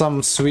just get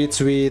some sweet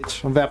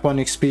weapon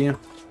XP.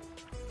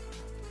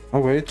 Oh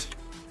wait.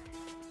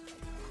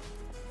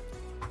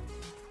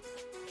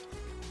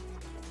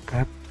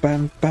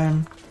 Bam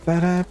bam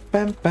bam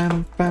bam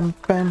bam bam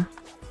bam.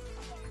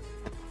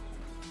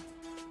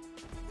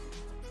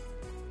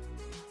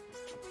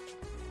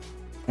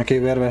 Okay,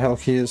 where the hell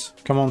he is?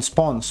 Come on,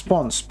 spawn.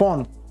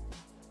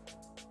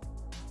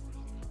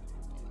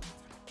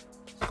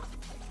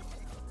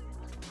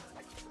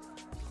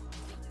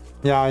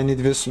 Yeah, I need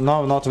this.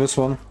 No, not this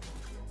one.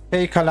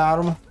 Fake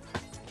alarm.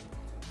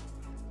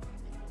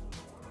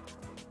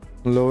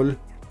 Lol.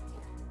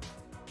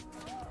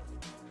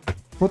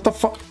 What the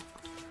fuck?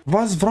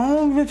 What's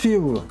wrong with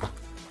you?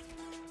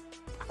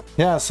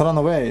 Yes, run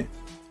away.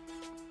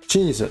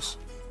 Jesus.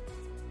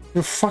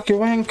 You fucking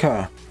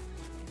wanker.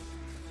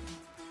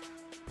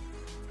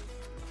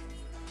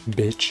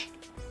 Bitch.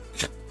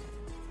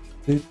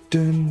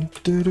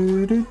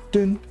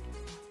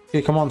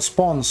 Okay, come on,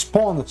 spawn,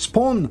 spawn,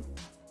 spawn!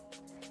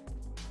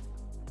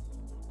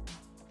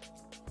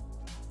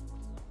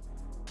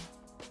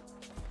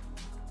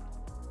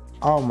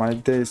 Oh my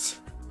days.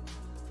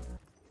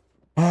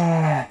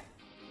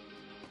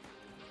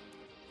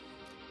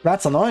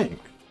 That's annoying.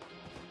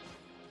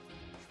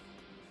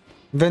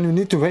 Then you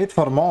need to wait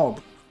for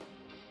mob.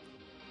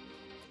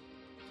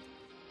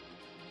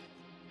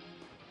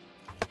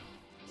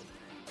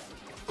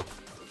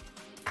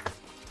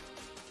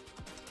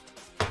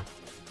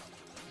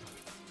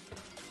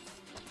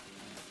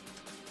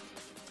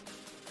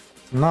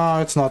 No,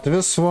 it's not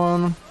this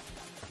one.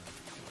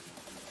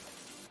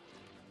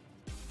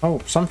 Oh,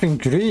 something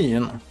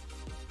green.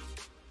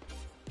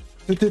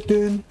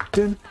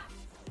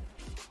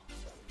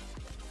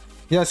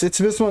 Yes, it's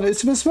this one.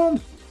 It's this one.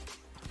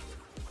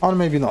 Or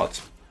maybe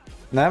not.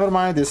 Never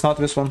mind, it's not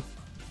this one.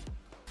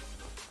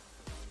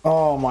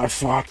 Oh my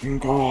fucking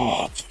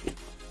god.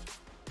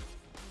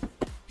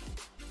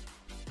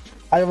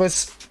 I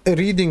was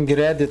reading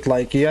Reddit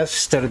like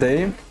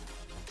yesterday,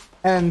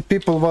 and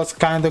people was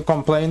kind of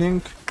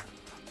complaining.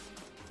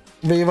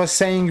 They was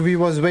saying we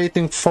was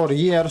waiting for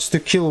years to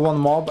kill one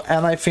mob,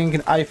 and I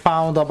think I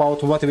found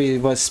about what we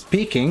was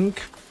speaking.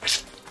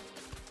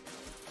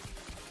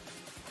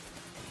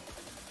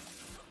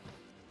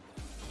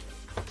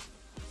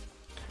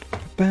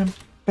 Bam,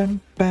 bam,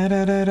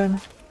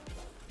 ba-da-da-dum.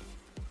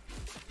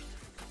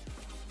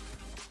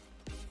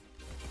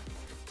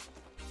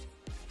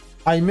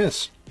 I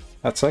miss.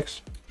 That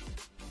sucks.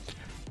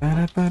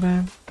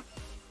 Ba-da-ba-da.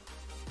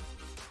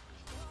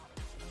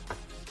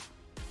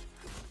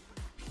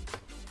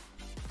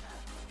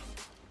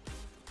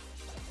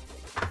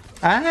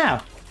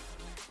 Ah!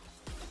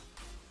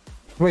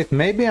 Wait,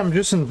 maybe I'm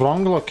just in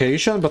wrong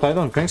location, but I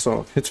don't think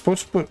so. It's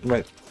supposed to put...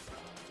 Wait.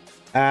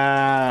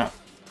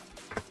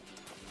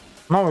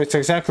 No, it's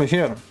exactly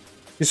here.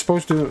 It's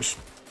supposed to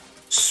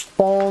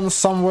spawn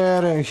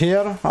somewhere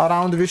here,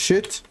 around this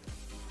shit.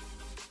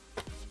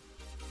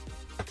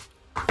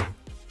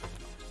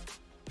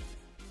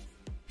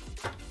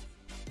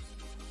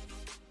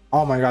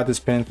 Oh my god, it's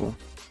painful.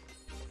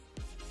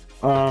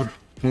 You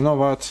know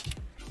what?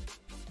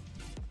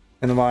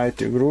 Invite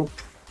to group.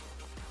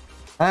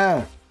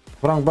 Ah,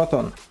 wrong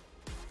button.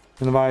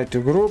 Invite to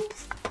group.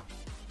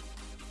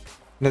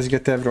 Let's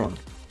get everyone.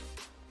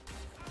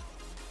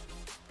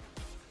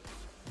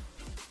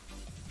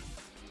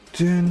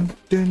 Dun,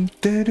 dun,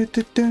 dun, dun,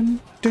 dun, dun,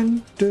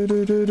 dun,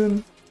 dun, dun,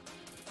 dun.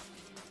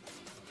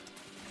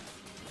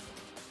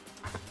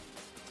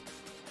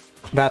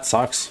 That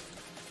sucks.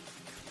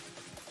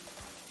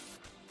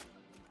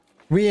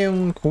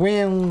 Wink,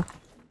 wink.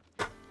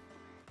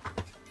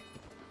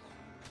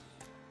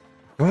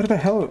 Where the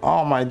hell?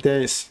 Oh my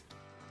days.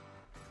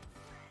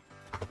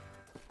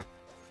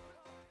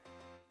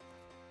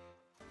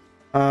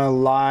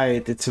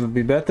 Light, it will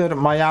be better.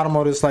 My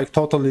armor is like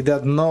totally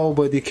dead.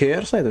 Nobody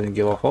cares. I don't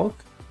give a fuck.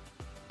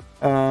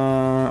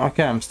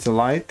 Okay, I'm still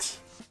light.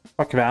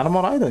 Fuck the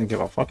armor. I don't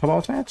give a fuck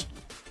about that.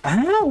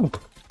 Ow!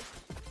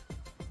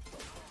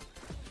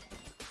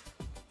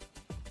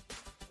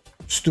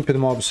 Stupid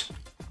mobs.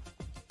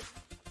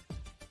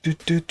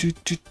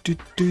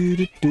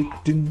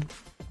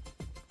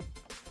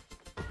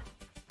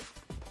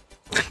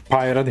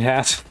 Pirate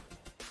hat.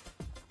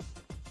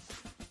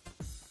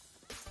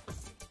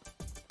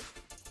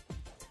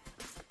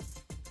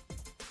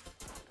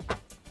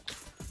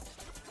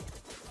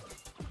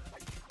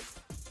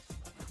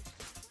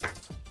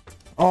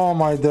 Oh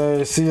my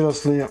day,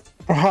 seriously.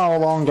 How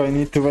long I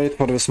need to wait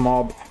for this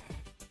mob?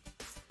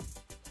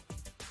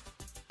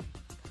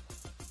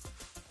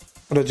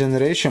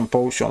 Regeneration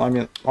potion, I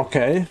mean,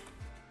 okay.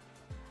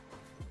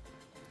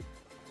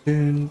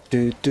 Dun,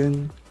 dun,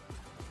 dun.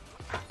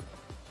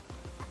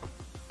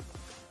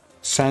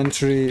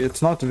 Sentry,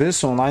 it's not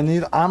this one, I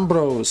need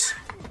Ambrose.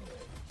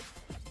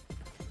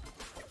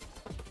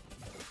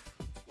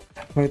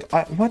 Wait,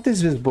 what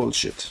is this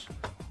bullshit?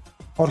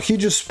 Or he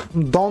just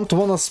don't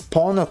wanna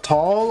spawn at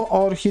all,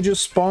 or he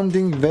just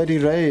spawning very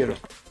rare.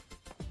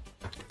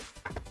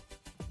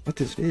 What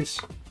is this?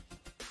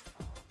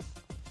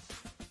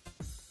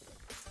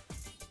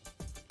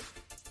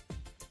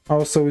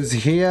 Also is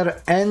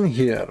here and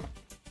here.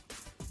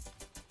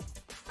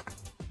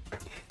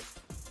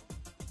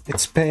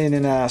 It's pain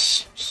in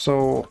ass,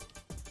 so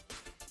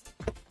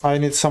I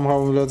need somehow,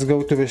 let's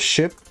go to the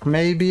ship.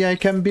 Maybe I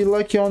can be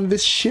lucky on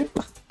this ship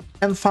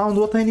and found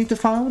what I need to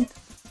find.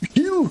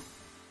 Kill!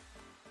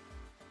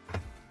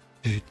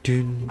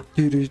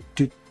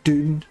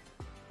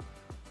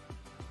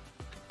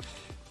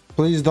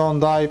 Please don't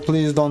die,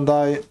 please don't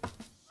die.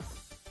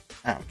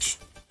 Ouch.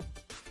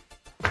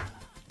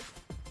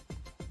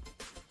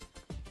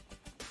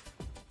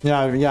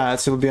 Yeah,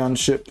 it will be on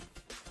ship.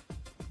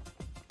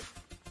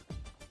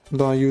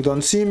 No, you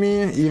don't see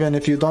me. Even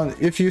if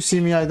you see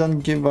me, I don't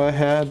give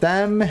a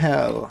damn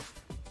hell.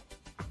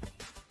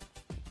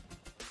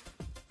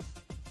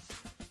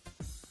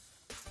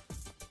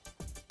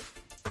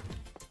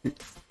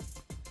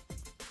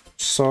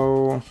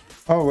 So,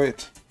 oh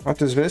wait,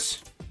 what is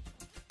this?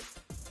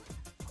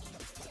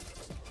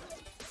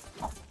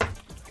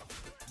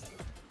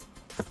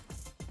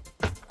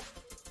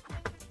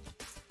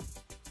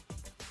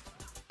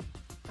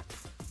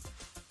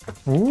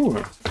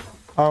 Ooh.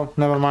 Oh,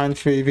 never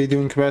mind. We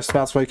doing quest.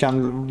 That's why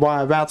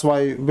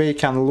we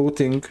can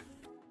looting.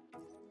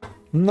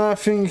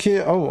 Nothing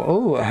here.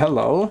 Oh,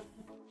 hello.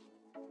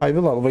 I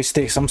will always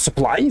take some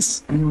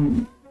supplies.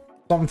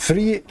 Some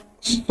free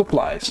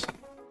supplies.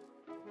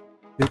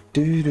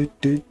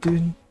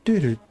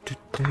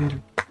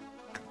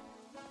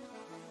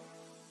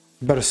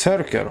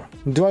 Berserker,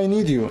 do I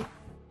need you?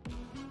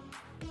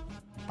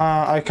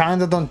 I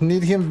kinda don't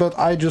need him, but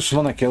I just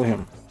wanna kill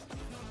him.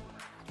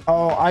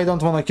 Oh, I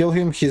don't wanna kill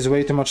him, he's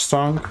way too much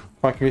strong.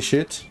 Fuck this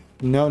shit.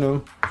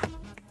 No.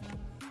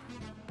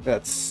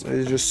 It's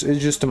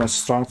just too much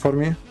strong for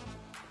me.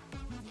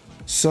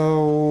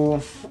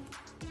 So...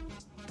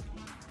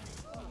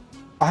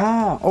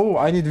 oh,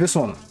 I need this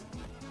one.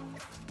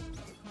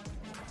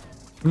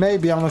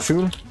 Maybe, I'm not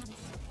sure.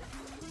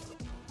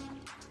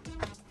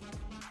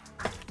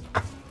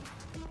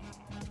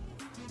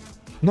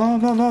 No.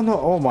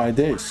 Oh my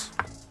days.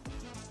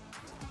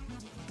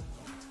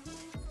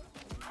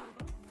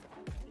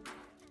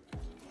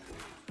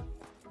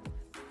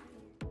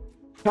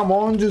 Come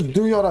on, just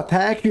do your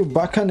attack, you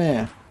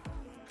buccaneer.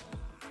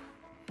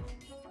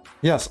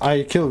 Yes,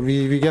 I kill.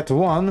 We get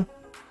one.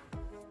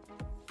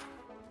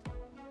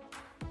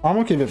 I'm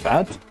okay with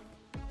that.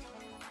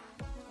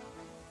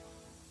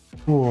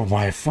 Oh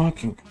my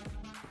fucking.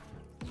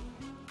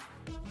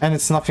 And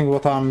it's nothing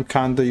what I'm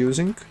kinda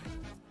using.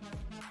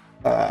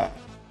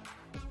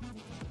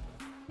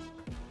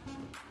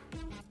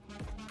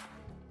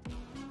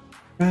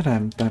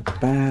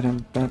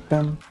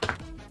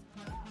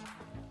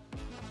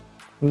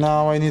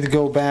 Now I need to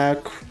go back.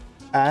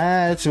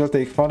 It will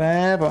take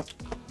forever.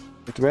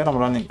 Wait, where I'm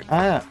running?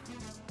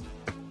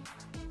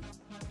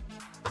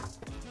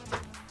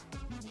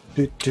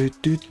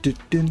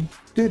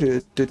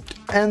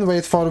 And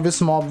wait for this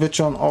mob, which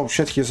on... Oh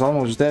shit, he's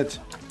almost dead.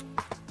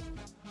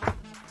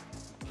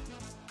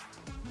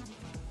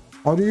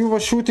 Or you were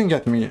shooting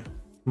at me,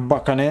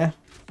 buccaneer.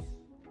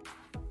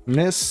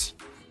 Miss.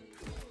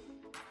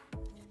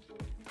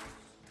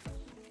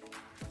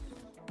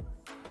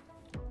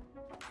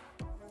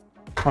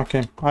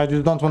 Okay, I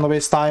just don't want to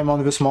waste time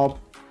on this mob.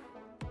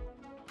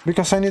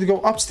 Because I need to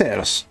go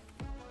upstairs.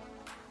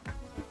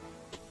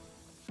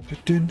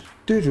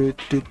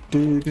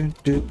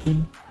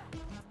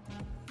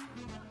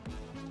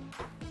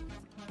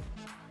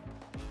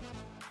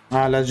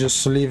 Let's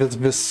just leave it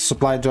this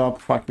supply drop.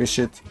 Fuck this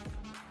shit.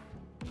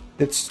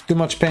 It's too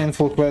much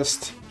painful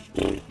quest.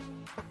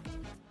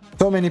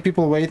 So many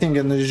people waiting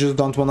and you just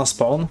don't wanna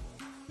spawn.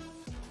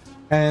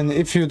 And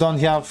if you don't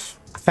have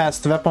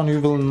fast weapon,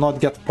 you will not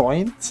get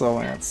point,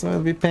 so it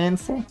will be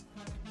painful.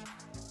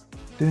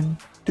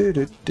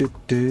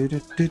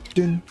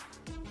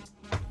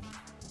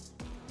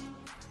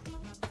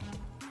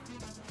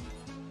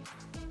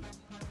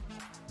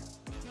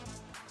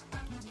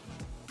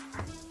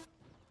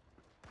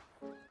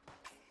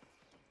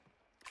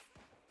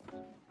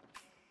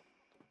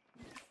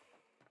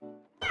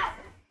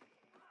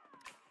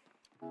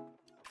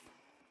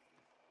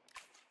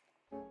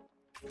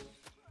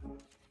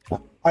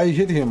 I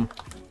hit him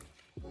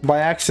by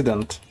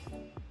accident.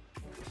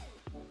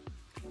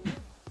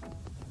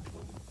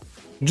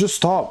 Just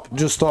stop.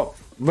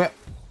 Where?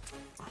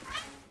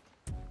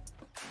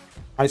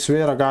 I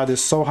swear to God,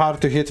 it's so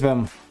hard to hit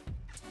them.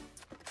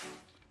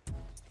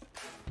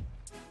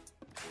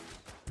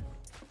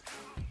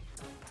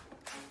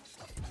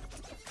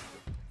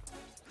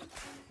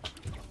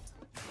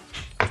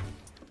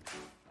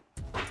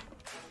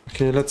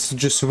 Okay, let's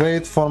just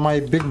wait for my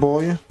big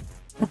boy.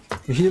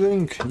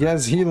 Healing,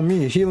 yes, heal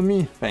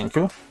me, thank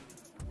you.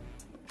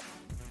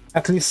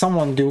 At least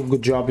someone do a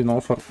good job, you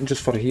know, for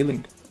just for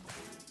healing.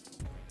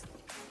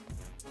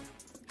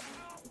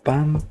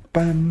 Bam,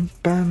 bam,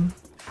 bam.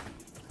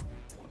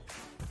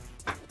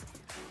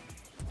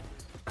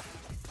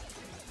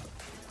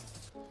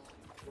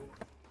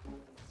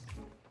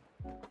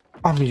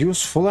 I'm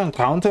useful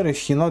encounter if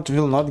he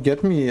will not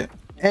get me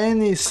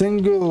any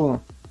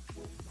single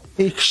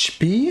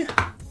HP.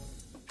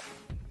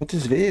 What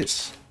is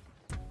this?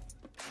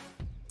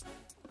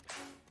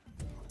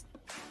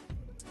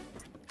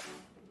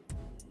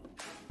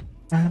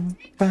 Bam,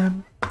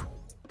 bam.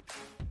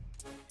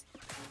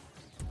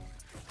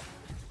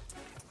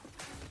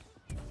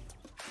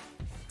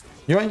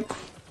 Yoink.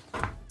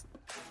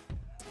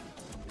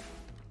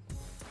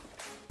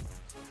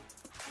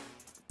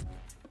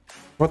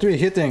 What are we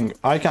hitting?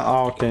 I can.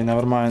 Oh, okay,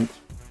 never mind.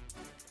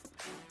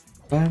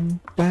 Bam,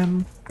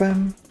 bam,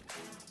 bam.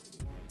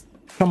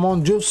 Come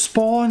on, just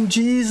spawn,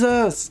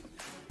 Jesus!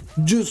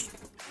 Just...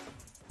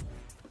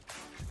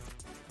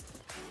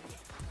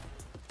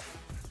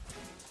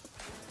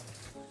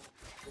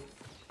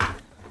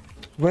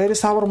 Where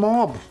is our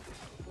mob?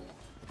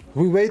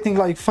 We're waiting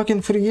like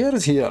fucking 3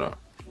 years here.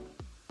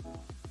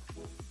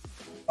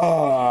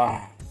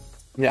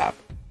 Yeah.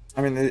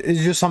 I mean, it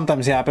just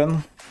sometimes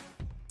happen.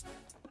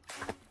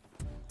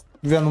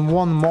 When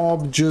one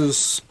mob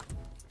just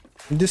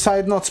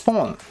decide not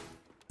spawn.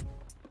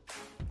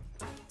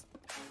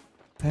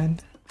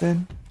 Then.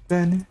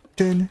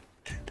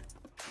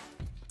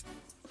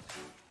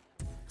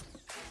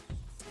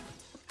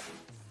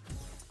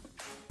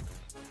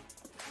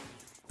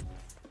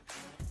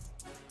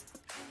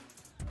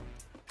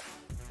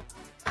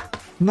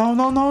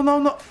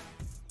 No.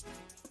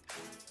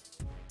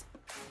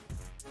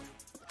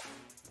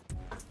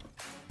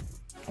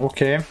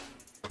 Okay.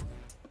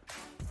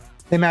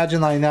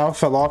 Imagine I now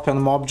fell off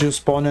and mob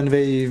just spawn and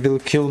they will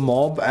kill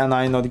mob and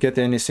I not get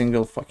any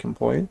single fucking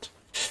point.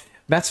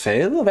 That's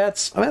fail.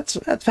 That's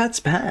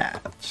bad.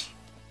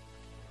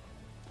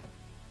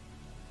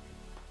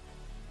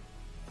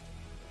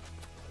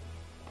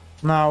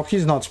 No,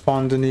 he's not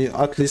spawned any,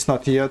 at least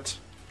not yet.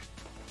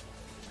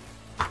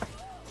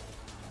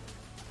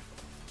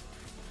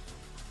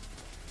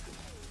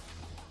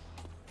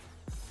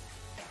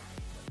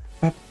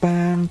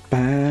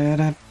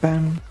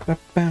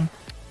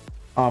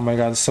 Oh my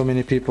god, so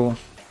many people.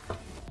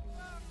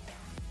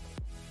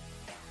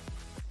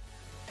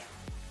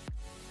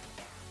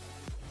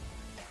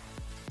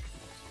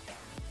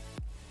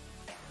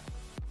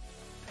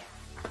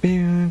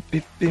 Bim,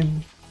 bim,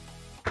 bim.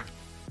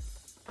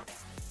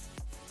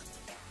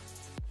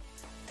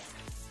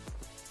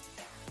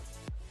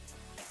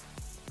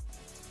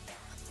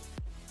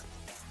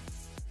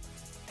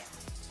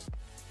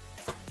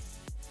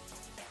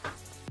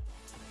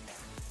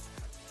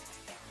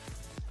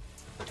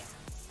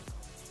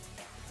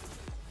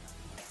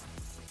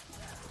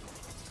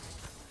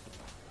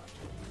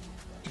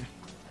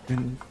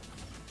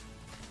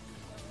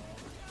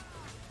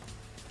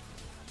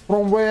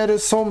 From where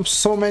is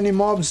so many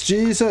mobs?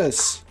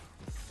 Jesus!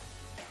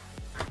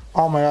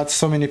 Oh my god,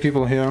 so many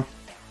people here.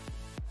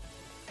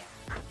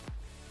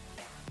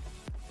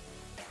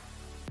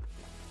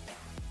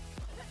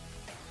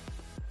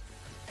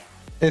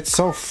 It's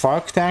so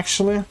fucked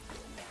actually.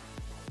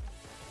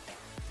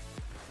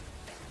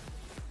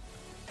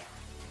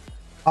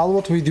 All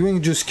what we're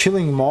doing just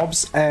killing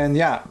mobs, and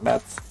yeah,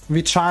 but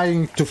we're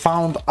trying to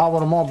find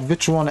our mob,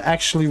 which one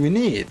actually we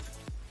need.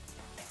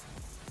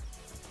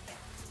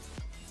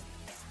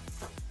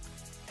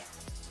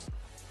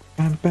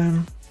 Bam,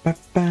 bam, bam,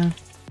 bam.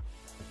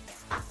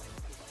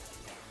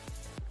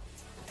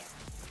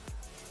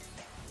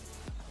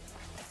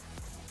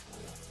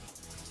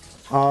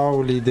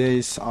 Holy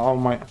days, oh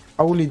my,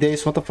 holy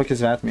days, what the fuck is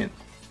that mean?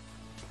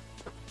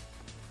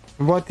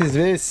 What is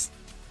this?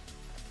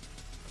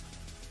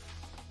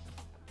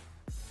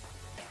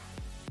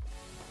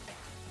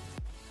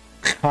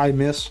 I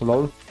miss,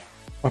 lol.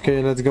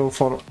 Okay, let's go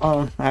for,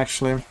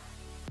 actually.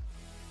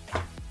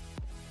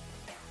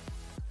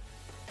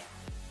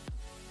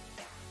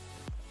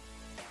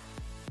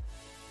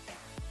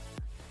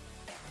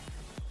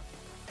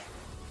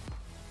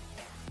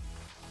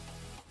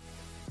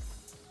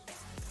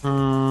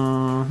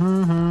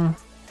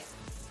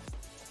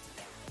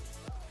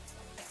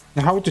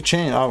 How to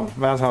change? Oh,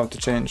 that's how to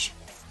change.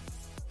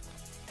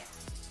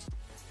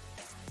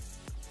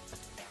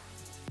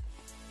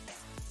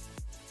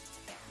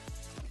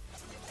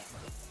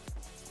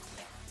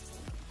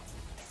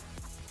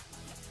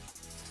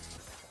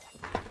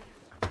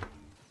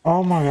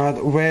 Oh my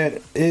god, where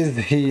is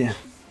he?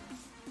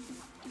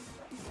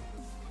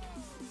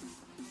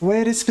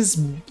 Where is this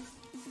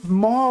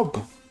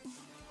mob?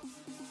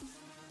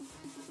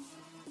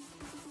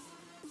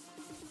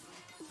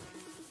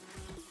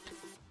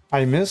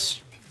 I miss?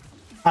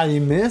 I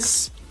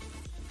miss?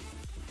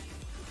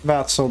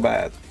 That's so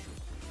bad.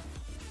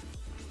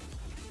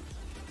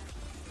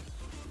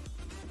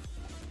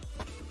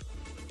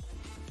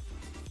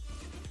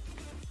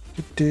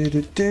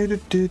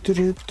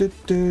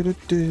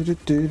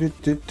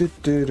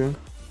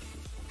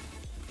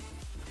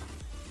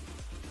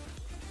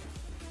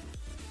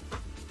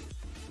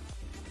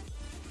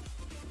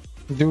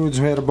 Dudes,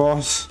 we're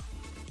boss.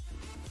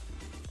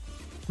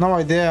 No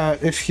idea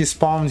if he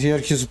spawned here.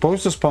 He's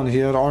supposed to spawn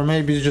here, or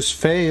maybe just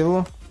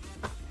fail.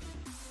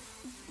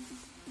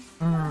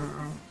 I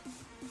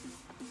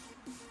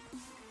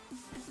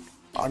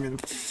mean,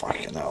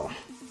 fucking hell.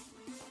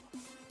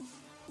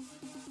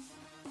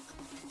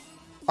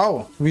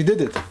 Oh, we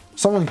did it.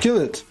 Someone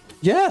killed it.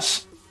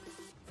 Yes!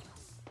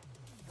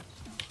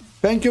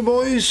 Thank you,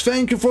 boys.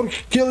 Thank you for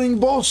killing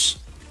boss.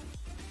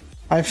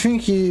 I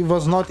think he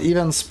was not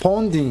even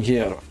spawning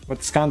here, but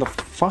it's kind of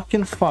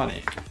fucking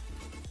funny.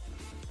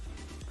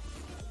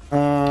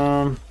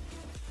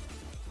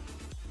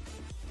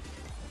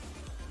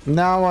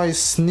 Now I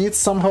need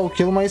somehow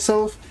kill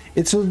myself.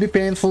 It will be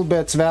painful,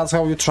 but that's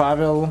how you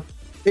travel.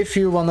 If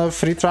you wanna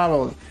free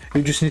travel,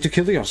 you just need to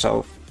kill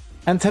yourself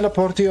and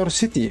teleport to your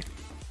city.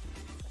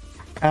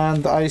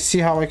 and I see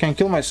how I can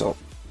kill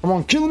myself. Come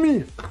on, kill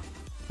me!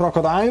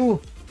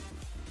 Crocodile!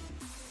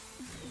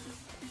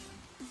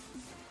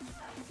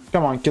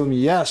 Come on, kill me,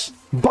 yes!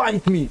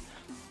 Bite me!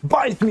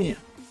 Bite me!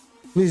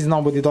 Please,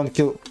 nobody don't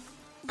kill.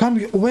 Come,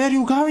 where are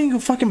you going, you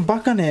fucking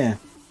buccaneer?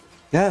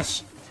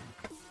 Yes.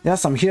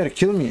 Yes, I'm here,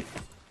 kill me.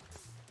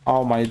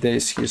 Oh my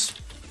days, he's...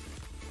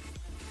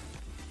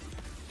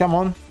 Come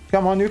on,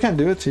 come on, you can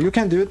do it, you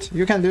can do it,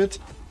 you can do it.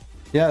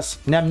 Yes,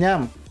 nyam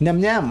nyam, nyam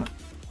nyam.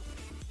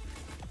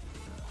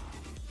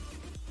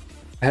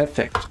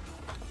 Perfect.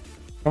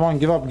 Come on,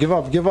 give up, give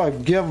up, give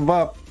up, give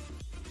up.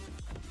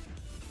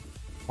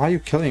 Why are you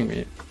killing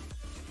me?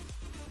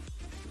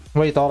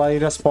 Wait, are I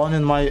respawn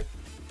in my...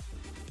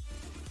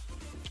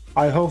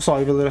 I hope so,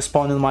 I will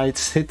respawn in my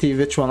city,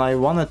 which one I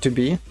want it to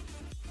be.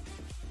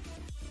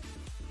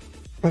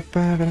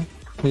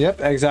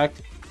 Yep,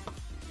 exactly.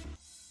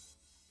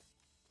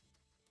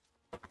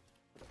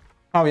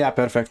 Oh yeah,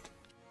 perfect.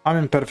 I'm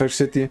in perfect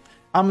city.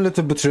 I'm a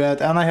little bit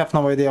red, and I have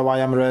no idea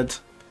why I'm red.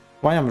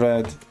 Why I'm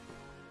red?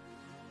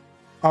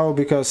 Oh,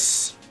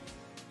 because...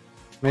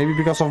 Maybe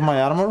because of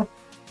my armor?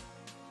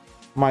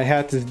 My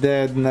hat is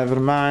dead, never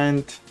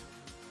mind.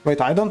 Wait,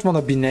 I don't want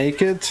to be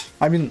naked.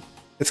 I mean,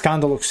 it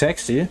kinda looks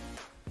sexy.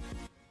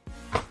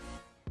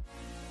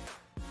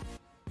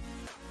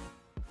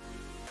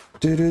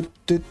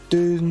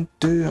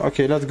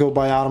 Okay, let's go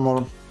buy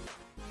armor.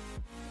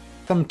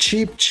 Some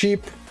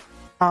cheap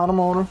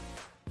armor.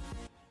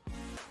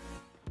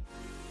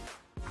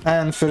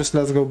 And first,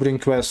 let's go bring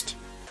quest.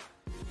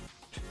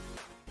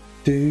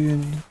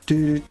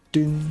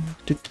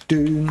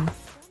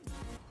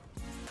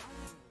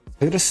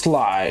 First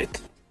slide.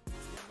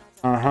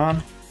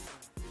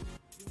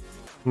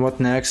 What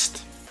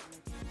next?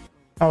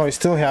 Oh, I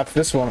still have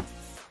this one.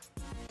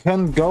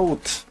 Can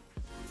goat.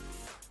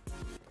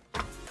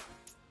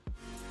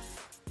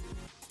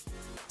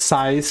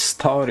 Size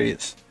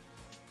stories.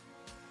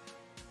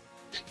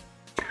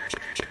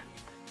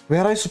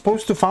 Where are I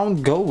supposed to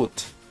find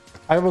goat?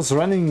 I was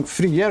running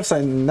 3 years,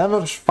 I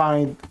never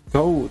find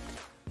goat.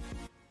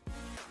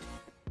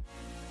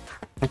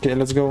 Okay,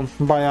 let's go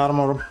buy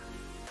armor.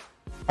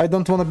 I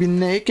don't want to be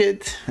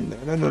naked.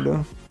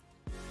 No.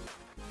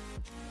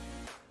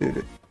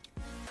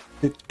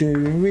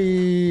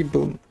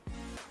 Boom.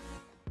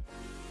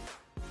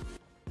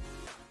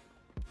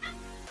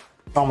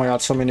 Oh my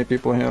god, so many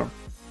people here.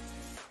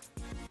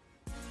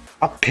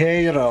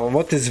 Apparel,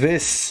 what is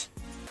this?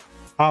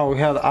 Oh, we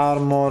had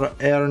armor,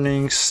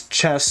 earnings,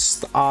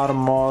 chest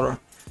armor,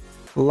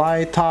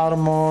 light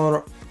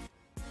armor.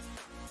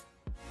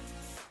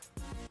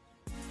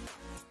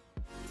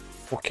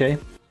 Okay.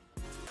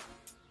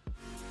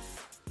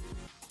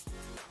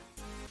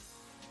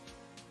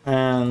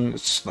 And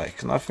it's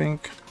like nothing.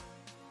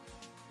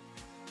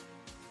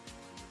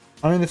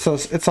 I mean, it's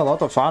a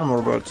lot of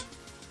armor, but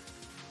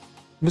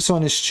this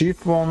one is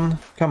cheap one.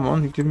 Come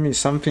on, give me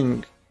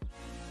something.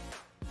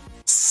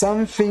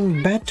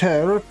 Something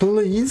better,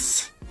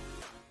 please.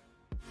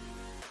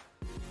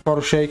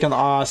 Forsaken,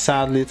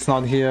 sadly it's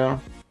not here.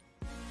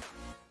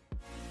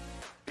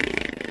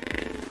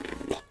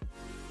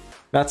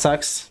 That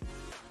sucks.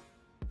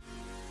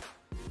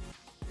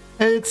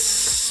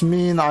 It's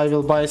mean I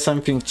will buy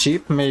something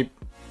cheap, maybe.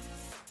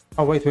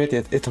 Oh wait,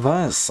 it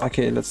was.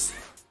 Okay, let's...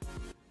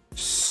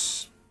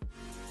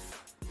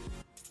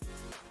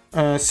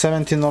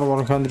 17 or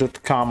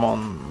 100, come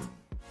on.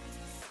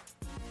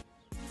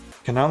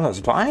 Okay, now let's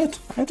buy it?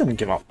 I didn't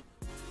give up.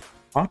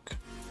 Fuck.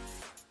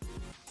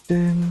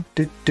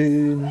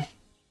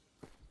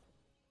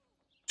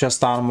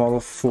 Just armor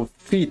for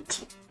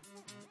feet.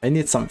 I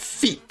need some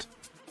feet.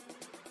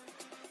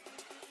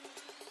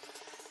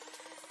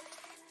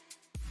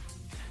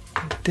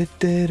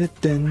 That's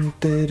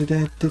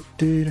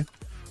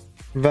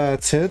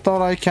it,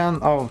 or I can...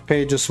 Oh,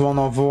 pages 1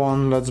 of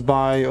 1, let's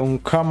buy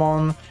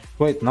uncommon.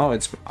 Wait, no,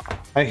 it's...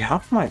 I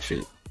have my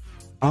feet.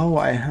 Oh,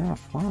 I have,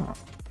 huh.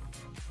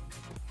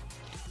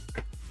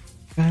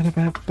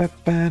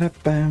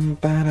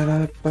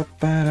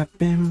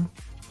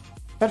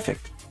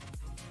 Perfect.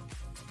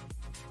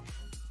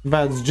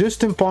 That's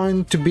just in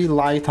point to be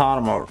light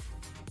armor.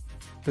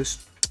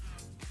 Just...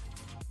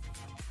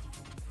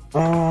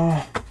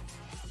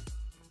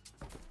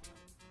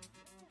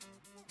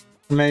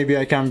 Maybe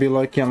I can be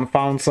lucky and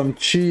found some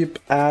cheap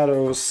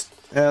arrows.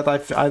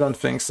 I don't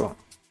think so.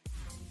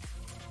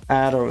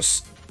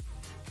 Arrows.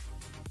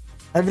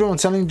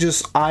 Everyone's selling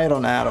just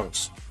iron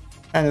arrows.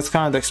 And it's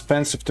kind of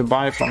expensive to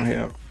buy from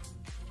here.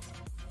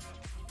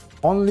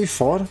 Only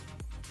 4?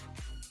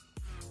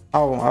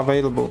 Oh,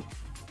 available.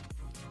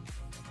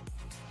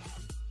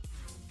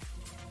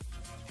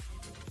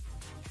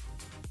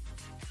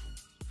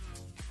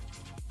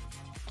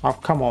 Oh,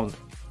 come on.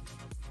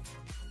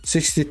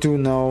 62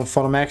 no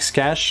for max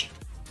cash.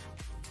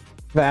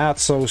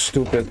 That's so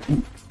stupid.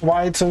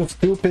 Why it's so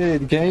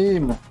stupid,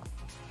 game?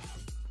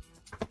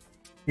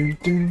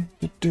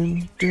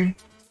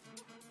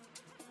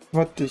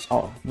 What is...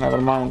 Oh,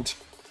 never mind.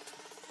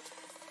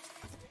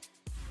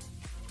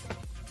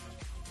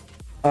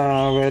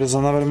 Where is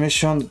another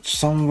mission?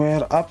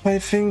 Somewhere up, I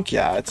think.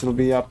 Yeah, it will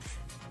be up.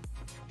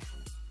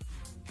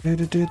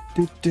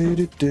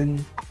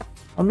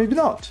 Or maybe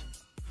not.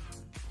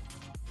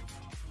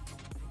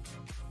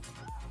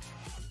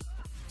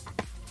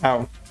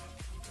 Ow.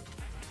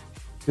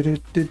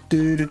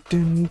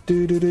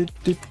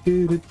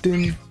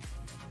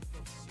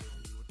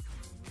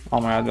 Oh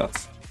my god,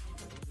 that's...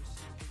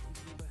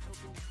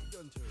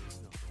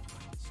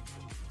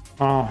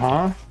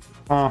 Uh-huh.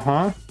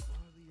 Uh-huh.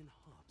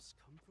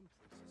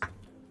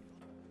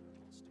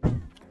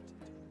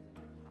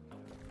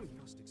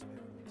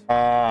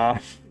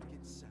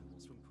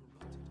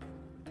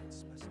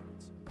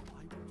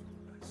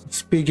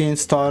 XP gain,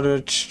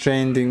 storage,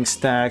 trending,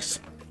 stacks.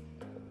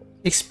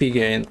 XP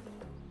gain.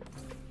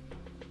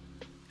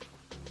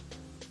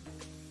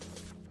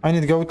 I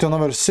need to go to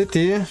another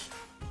city.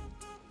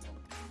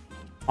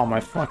 Oh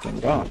my fucking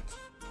god.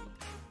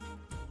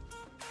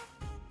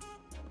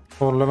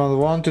 For level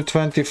 1 to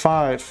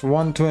 25.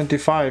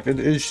 125.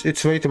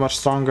 It's way too much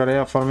stronger,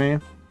 yeah, for me.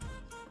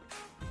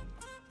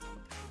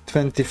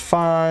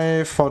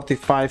 25,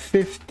 45,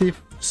 50,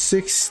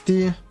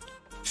 60,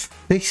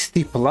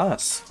 60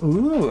 plus.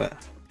 Ooh.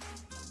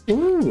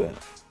 Ooh.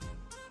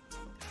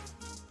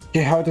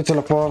 Okay, how to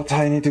teleport?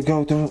 I need to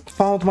go to...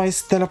 Found my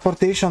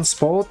teleportation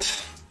spot.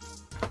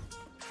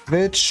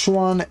 Which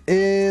one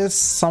is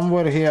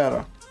somewhere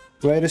here?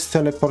 Where is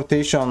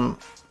teleportation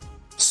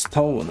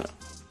stone?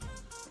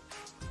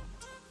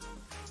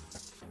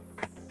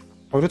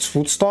 Oh, it's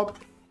food stop?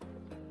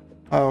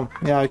 Oh,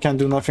 yeah, I can't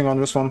do nothing on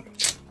this one.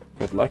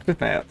 Good luck with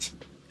that.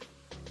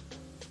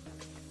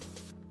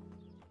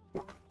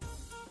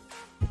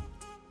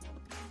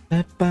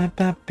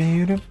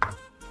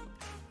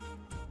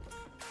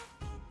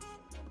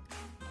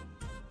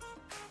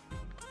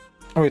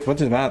 Oh wait,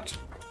 what is that?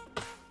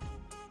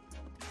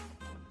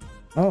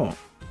 Oh,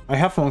 I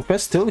have one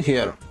quest still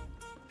here.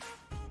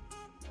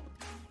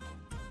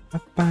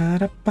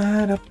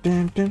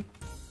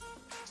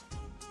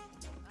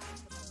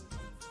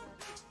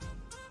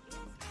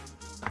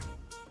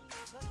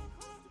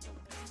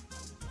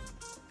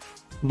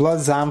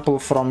 Blood sample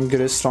from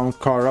Gristron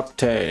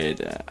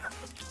corrupted.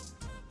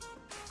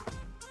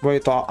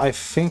 Wait, I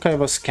think I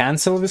was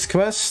cancelled this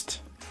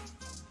quest?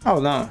 Oh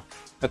no,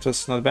 that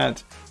was not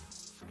bad.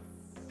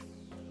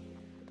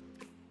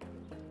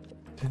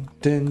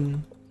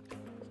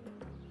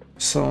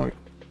 So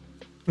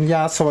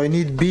yeah, so I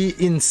need be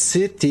in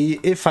city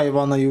if I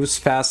wanna use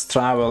fast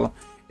travel.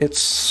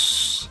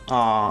 It's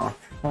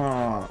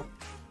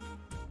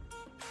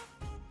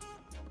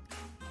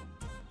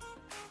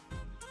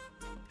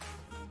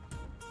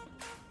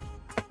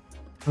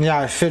yeah,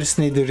 I first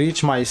need to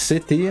reach my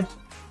city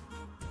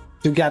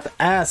to get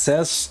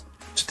access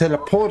to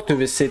teleport to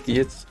the city.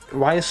 It's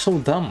why it's so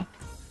dumb.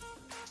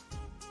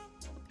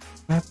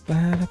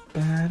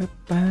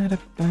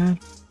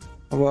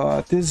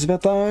 What is the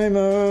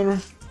timer?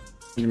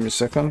 Give me a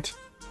second.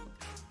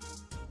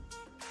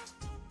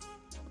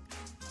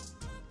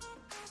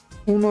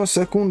 Una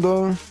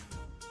secunda.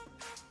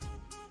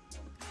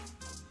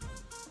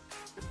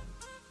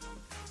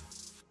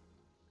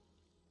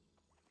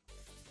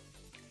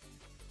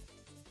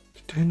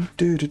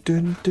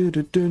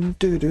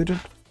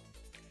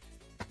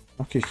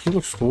 Okay, he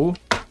looks cool.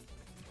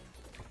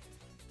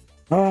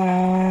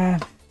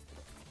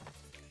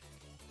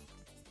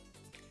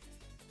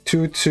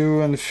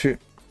 Two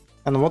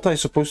and what I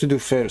supposed to do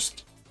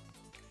first?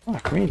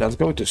 Fuck me, let's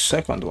go to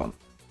second one.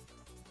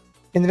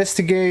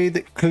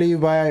 Investigate clear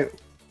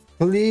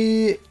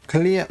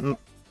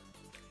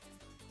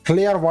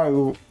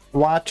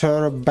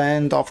water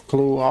band of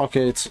clue.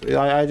 Okay, it's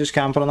I just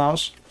can't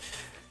pronounce.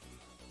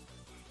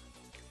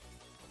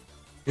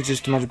 It's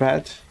just too much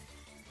bad.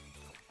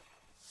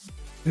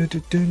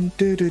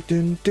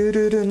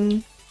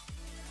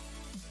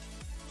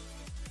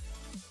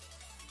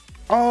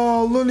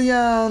 Oh,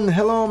 Lilian!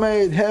 Hello,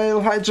 mate!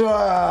 Hail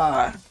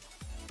Hydra!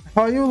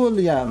 How are you,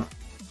 Lilian?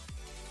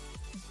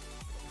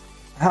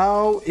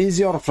 How is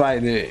your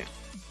Friday?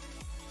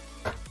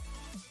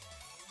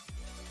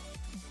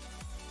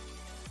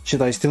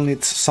 Shit, I still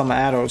need some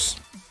arrows.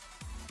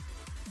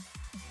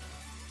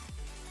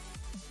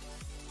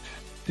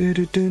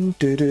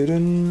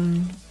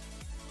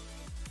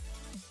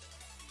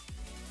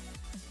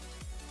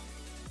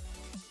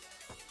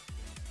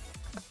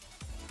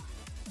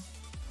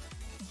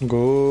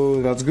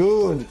 Good, that's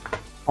good.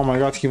 Oh my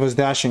god, he was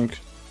dashing.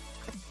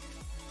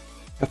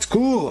 That's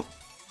cool.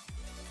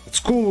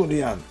 That's cool,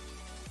 Lian.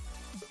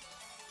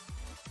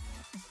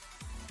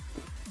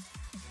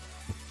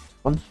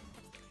 One.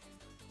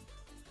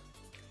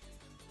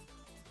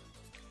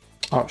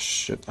 Oh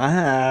shit.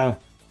 Ah.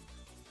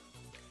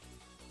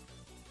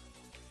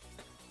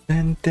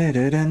 Dun, dun,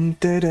 dun, dun,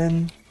 dun,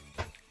 dun.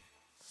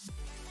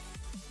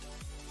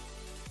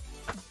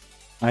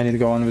 I need to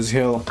go on this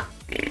hill.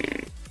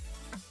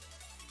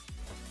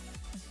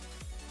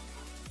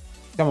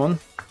 Come on.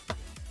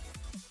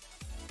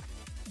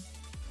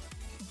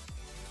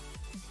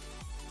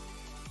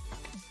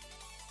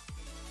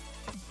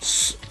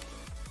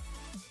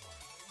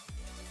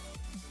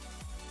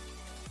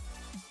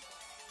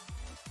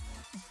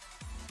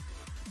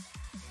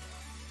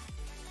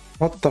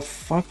 What the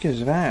fuck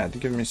is that?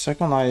 Give me a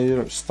second,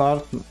 I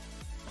start.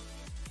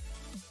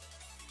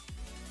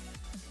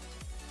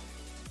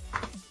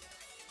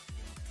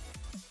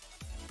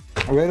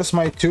 Where is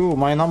my 2?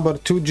 My number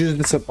 2 just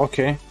disappeared.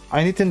 Okay,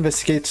 I need to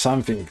investigate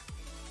something.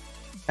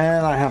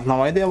 And I have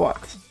no idea what.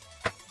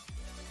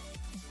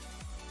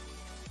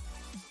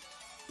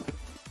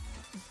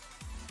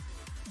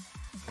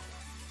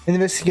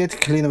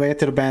 Investigate clean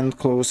water band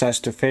close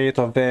as to fate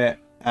of the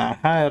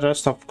high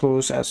rest of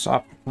close as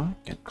up.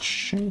 Fucking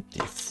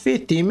shitty.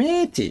 Fitty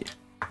matey.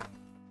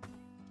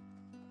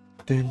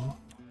 Then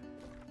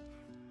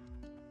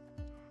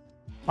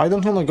I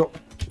don't wanna go.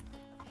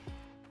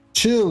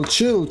 Chill,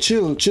 chill,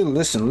 chill, chill.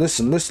 Listen,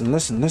 listen, listen,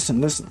 listen, listen,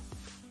 listen.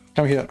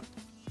 Come here.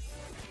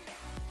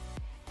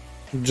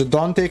 Just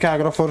don't take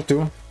aggro for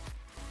 2.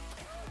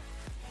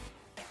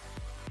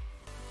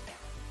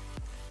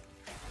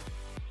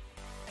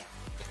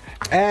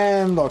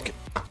 And okay.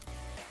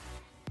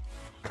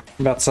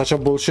 That's such a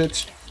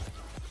bullshit.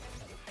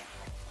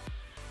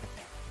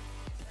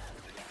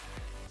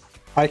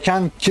 I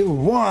can kill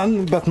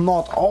one, but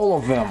not all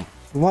of them.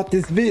 What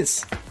is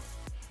this?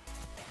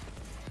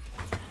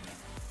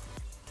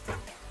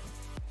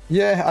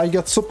 Yeah, I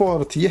got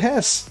support.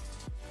 Yes.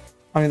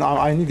 I mean,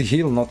 I need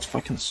heal, not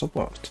fucking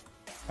support.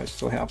 I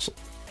still have some.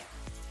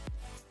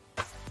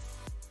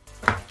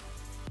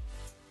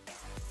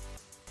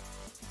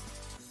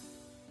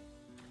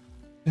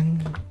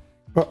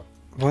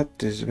 What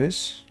is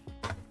this?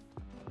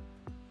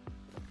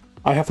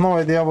 I have no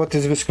idea what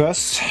is this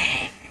quest.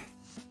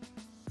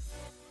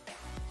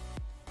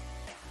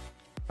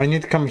 I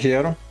need to come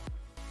here.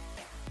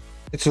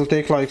 It will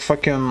take like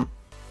fucking...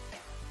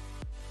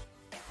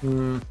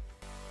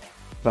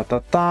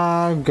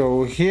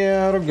 Go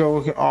here,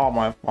 go here. Oh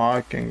my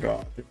fucking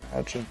god,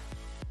 imagine.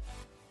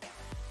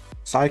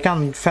 So I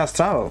can fast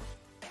travel.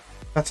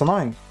 That's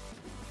annoying.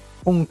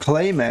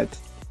 Unclaimed.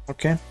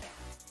 Okay.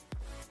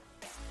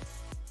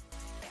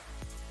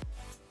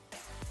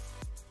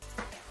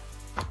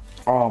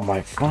 Oh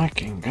my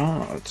fucking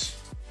god.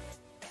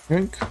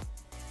 Think.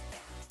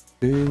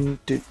 Dun,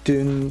 dun,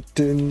 dun,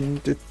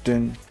 dun, dun,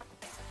 dun.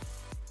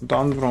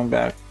 Don't run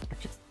back.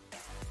 Okay.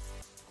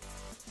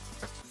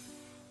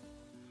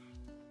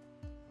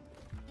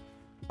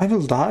 I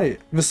will die.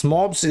 This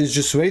mobs is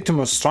just way too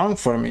much strong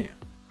for me.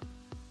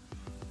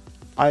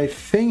 I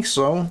think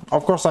so.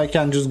 Of course I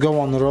can just go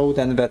on the road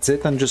and that's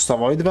it and just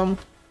avoid them.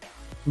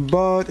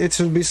 But it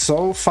will be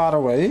so far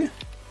away.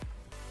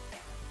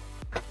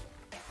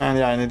 And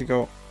yeah, I need to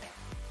go.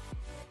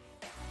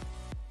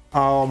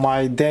 Oh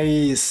my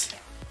days.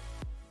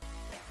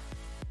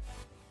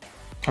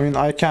 I mean,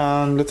 I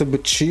can little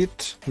bit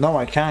cheat. No,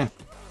 I can't.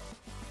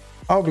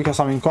 Oh, because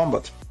I'm in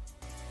combat.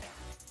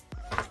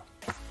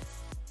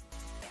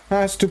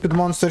 Ah, stupid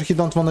monster, he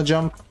don't wanna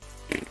jump.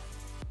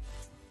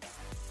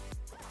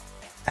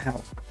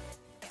 Ow.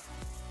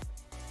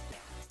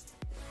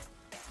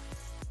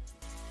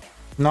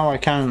 Now I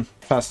can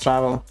fast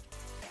travel.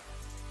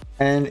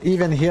 And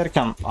even here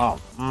can... Oh,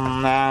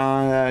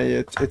 nah,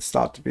 it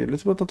starts to be a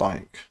little bit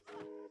annoying.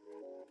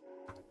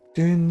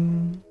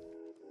 Dun.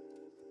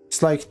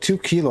 It's like 2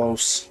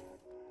 kilos.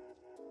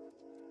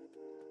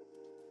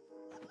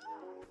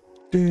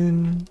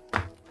 Dun.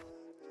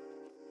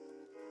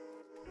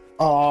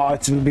 Oh,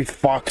 it will be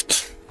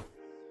fucked.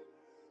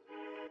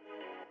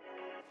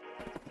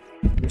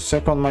 A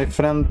second, my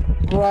friend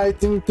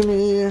writing to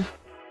me.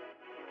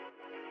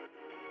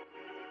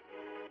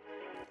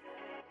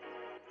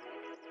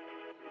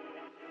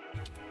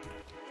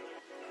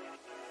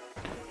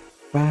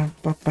 Bow,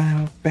 bow,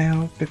 bow,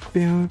 bow, bow,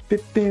 bow, bow,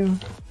 bow.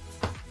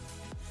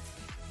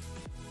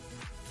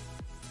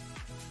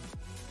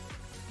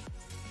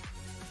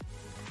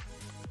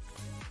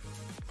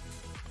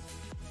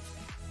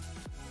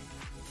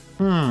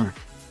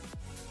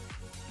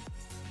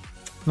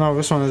 No,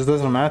 this one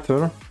doesn't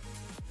matter.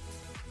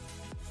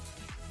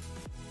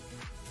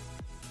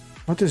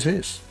 What is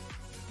this?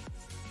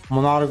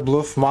 Monarch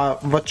Bluff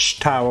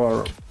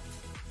Watchtower.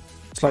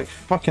 It's like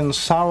fucking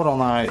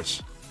Sauron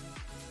eyes.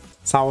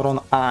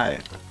 Sauron eye,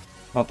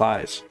 not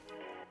eyes.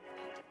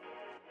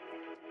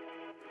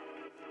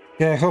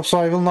 Yeah, I hope so.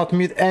 I will not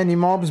meet any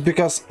mobs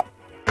because...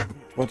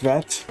 What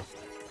that?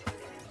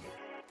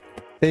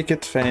 Take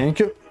it, thank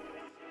you.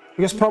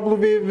 Because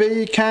probably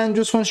they can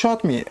just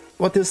one-shot me.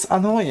 What is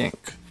annoying?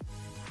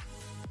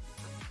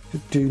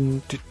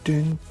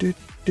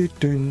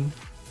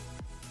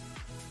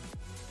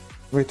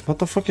 Wait, what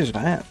the fuck is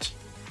that?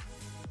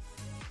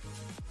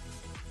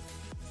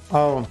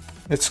 Oh,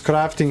 it's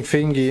crafting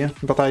thingy,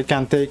 but I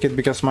can't take it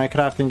because my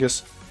crafting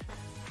is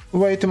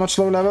way too much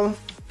low level.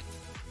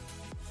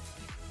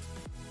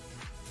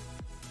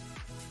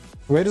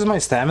 Where is my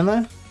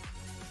stamina?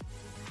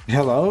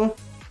 Hello?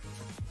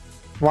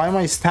 Why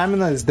my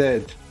stamina is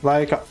dead?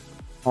 Like,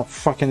 oh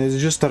fucking, it's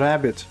just a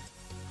rabbit.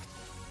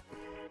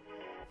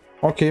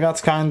 Okay,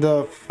 that's kind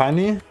of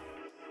funny.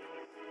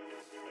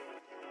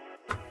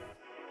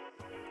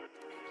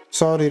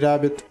 Sorry,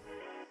 rabbit.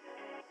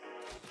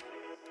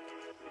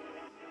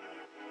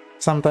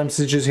 Sometimes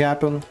it just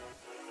happens.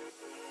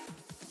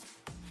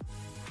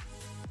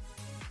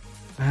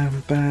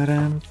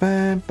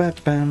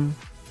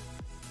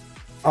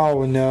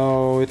 Oh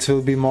no, it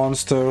will be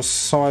monsters,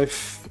 so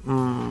it's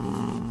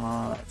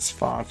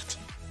fucked.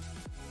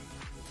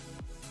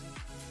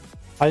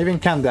 I even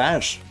can't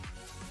dash.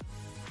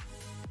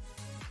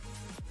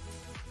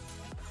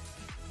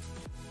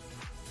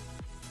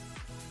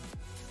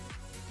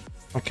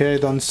 Okay, I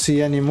don't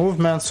see any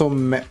movement, so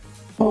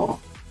oh,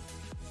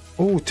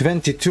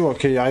 22.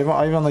 Okay, I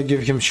wanna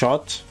give him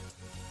shot.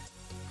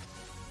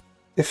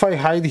 If I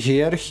hide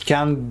here, he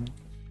can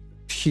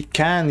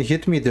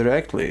hit me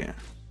directly.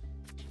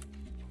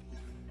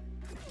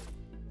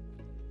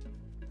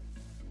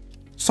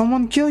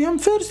 Someone kill him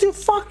first, you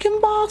fucking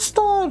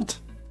bastard!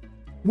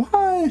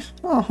 Why?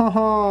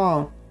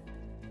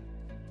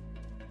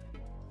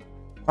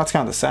 That's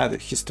kinda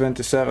sad, he's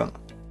 27.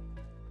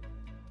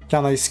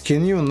 Can I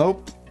skin you?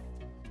 Nope.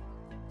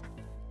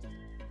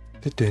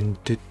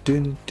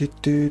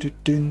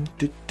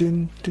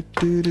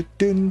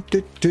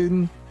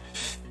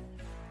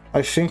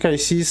 I think I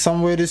see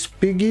somewhere this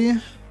piggy.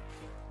 Oh,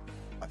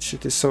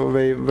 shit, is so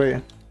way.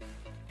 Wait,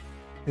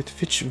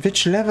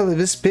 which level is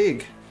this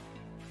pig?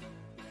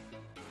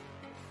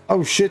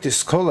 Oh shit,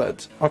 it's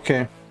colored.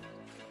 Okay.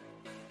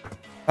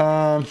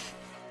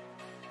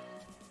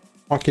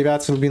 Okay,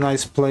 that will be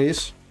nice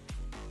place.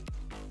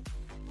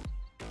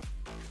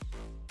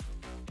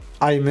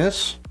 I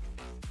miss.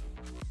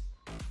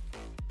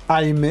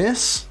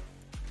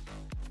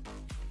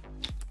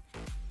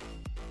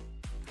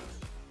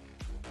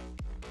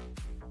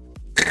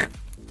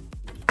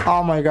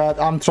 Oh my god,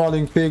 I'm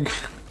trolling pig.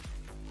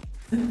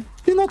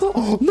 You're not.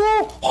 Oh,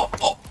 no!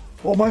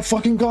 Oh my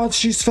fucking god,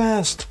 she's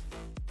fast.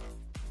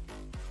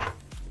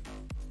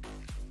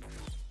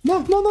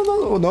 No.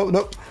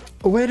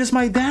 Where is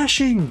my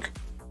dashing?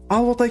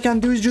 All what I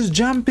can do is just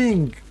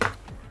jumping.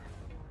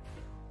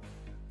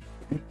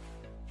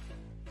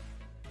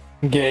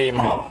 Game.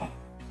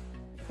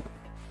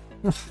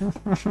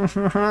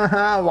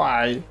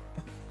 Why?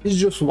 It's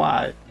just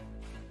why.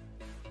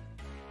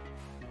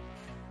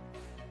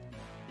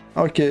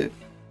 Okay.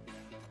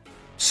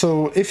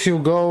 So if you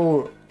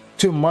go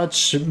to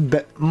much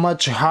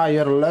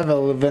higher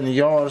level than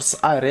yours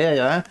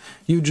area,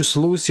 you just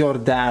lose your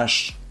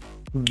dash.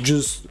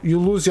 You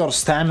lose your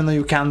stamina,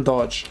 you can't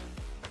dodge.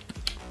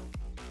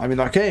 I mean,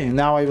 okay,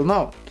 now I will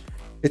know.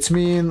 It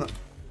mean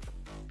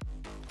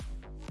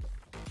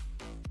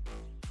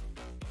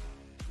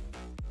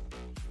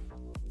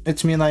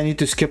I need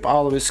to skip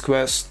all of this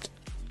quest.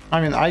 I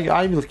mean,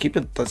 I will keep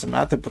it, doesn't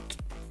matter, but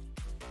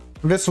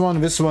this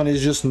one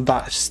is just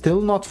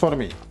still not for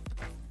me.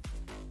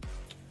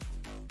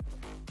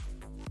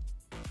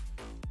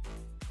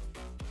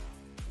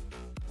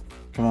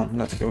 Come on,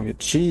 let's go here.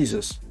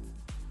 Jesus.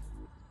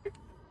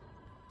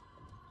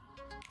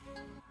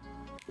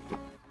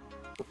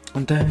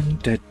 And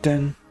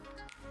then.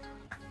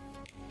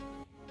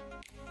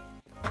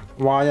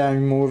 Why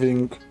I'm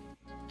moving?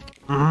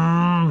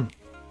 Come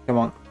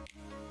on.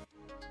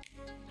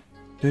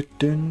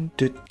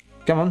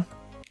 Come on.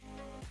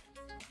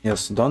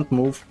 Yes, don't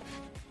move.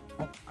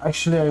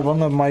 Actually, I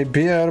wanted my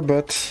beer,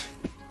 but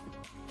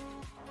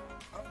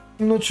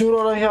I'm not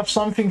sure I have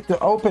something to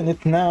open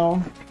it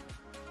now.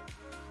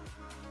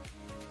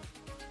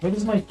 Where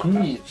is my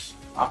keys?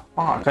 Ah,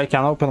 fuck, I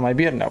can open my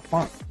beer now.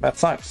 Fuck, that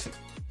sucks.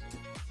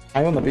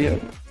 I want a beer.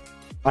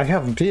 I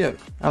have beer,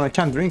 and I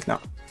can't drink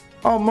now.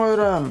 Oh,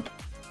 Moira!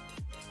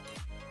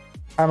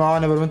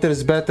 Neverwinter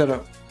is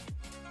better.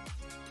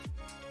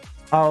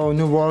 Oh,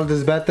 New World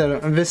is better.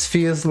 This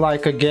feels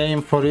like a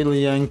game for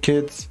really young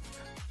kids.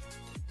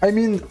 I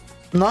mean,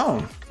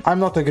 no, I'm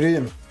not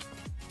agreeing.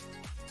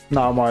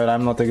 No, Moira,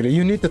 I'm not agreeing.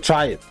 You need to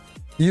try it.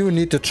 You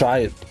need to try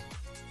it.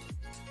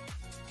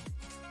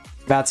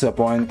 That's the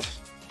point.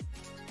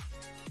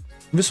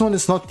 This one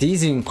is not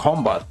easy in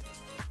combat.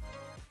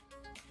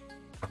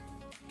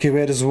 Okay,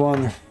 where is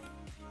one?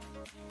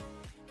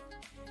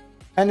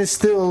 And it's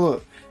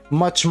still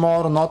much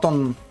more not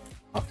on...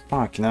 Oh,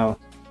 fuck, no.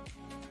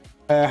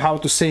 How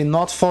to say,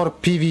 not for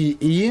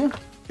PvE.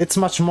 It's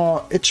much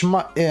more...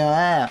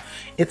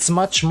 It's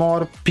much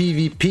more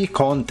PvP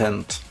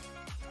content.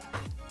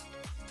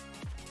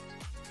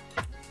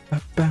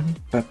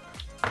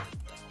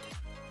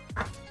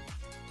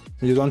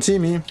 You don't see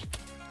me.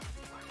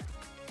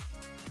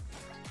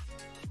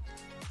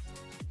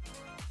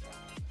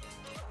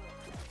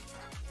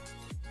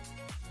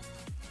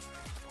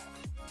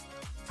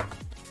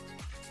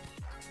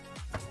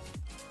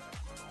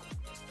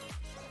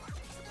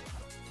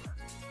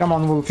 Come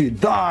on, Wolfie,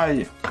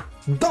 die!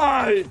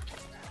 Die!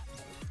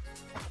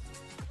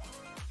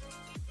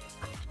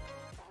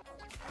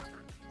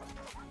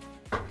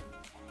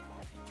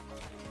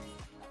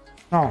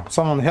 Oh,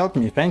 someone help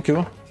me, thank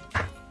you.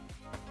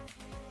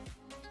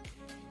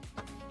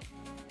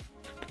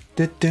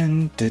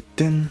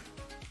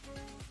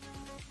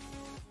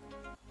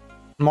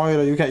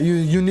 Moira,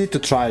 you need to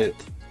try it.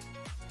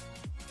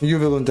 You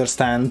will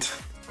understand.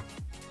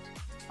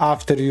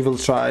 After you will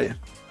try.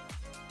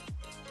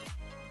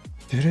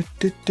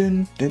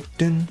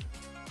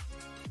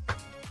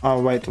 Oh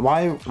wait,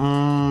 why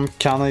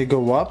can I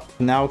go up?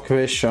 Now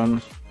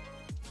question.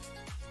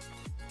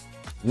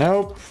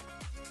 Nope.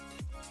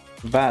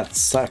 That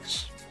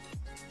sucks.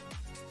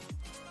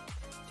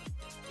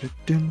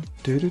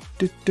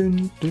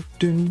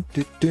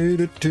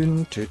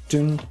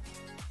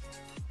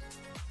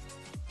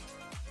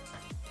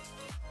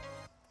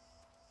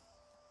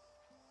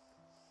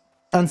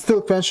 And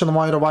still question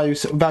why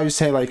you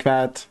say like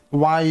that.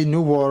 Why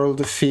New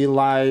World feel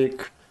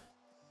like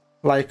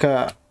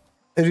a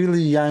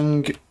really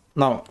young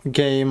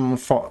game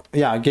for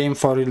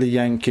really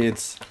young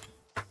kids.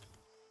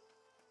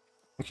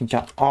 I can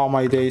count all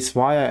my days.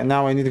 Why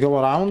now I need to go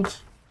around?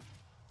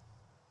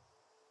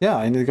 Yeah,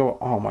 I need to go.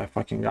 Oh my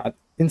fucking god!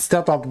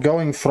 Instead of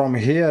going from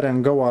here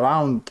and go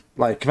around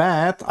like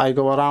that, I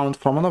go around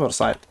from another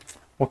side.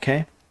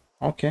 Okay,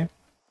 okay.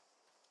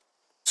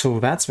 So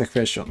that's the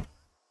question.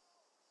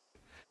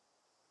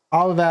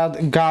 All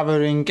that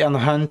gathering and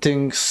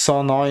hunting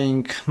so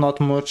annoying. Not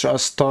much a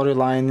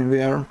storyline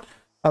there.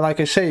 Like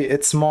I say,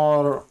 it's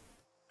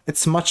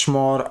much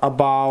more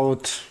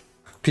about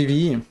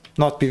PvE,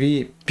 not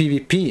PvE,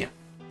 PvP.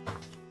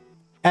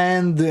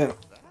 And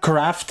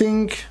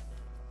crafting,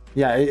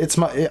 yeah,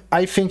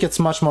 I think it's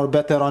much more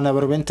better on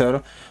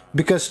Neverwinter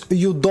because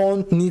you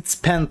don't need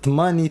spend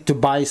money to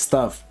buy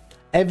stuff.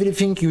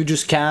 Everything you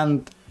just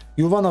can't.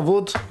 You want a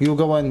wood, you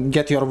go and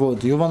get your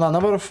wood. You want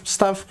another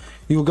stuff,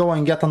 you go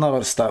and get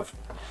another stuff.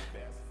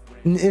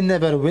 In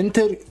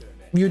Neverwinter,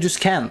 you just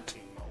can't.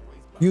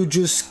 You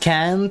just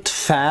can't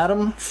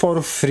farm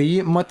for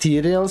free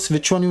materials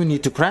which one you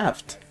need to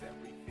craft.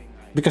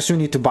 Because you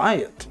need to buy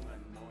it.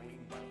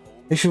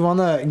 If you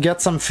wanna get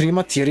some free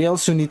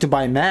materials, you need to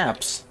buy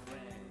maps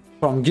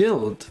from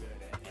guild.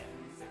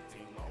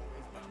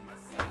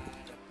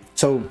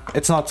 So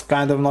it's not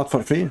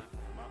for free.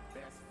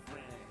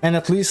 And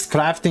at least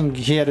crafting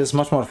here is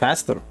much more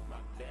faster.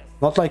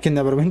 Not like in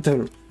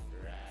Neverwinter.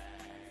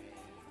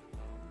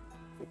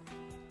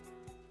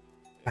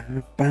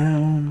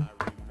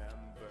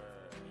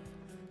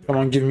 Come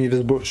on, give me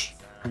this bush.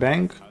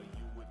 Bang.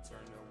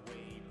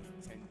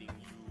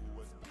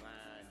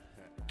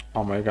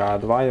 Oh my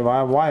god, why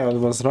it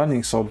was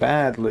running so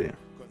badly?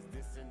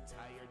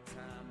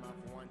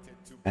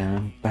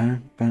 Bam,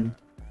 bam, bam.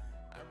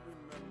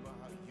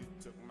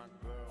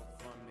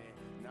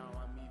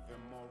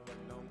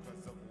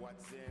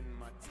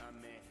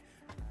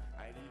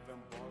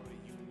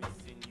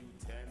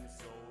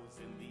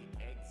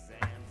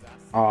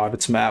 Oh,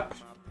 it's map.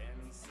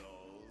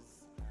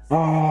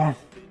 Oh,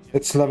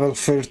 it's level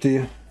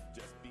 30.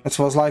 It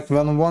was like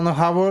 1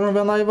 hour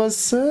when I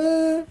was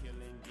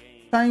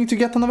trying to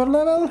get another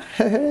level.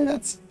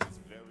 That's a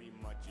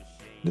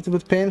little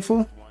bit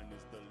painful.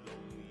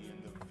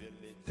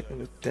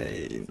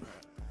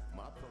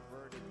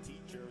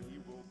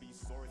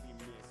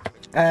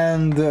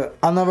 And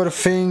another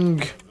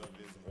thing.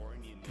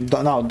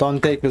 No,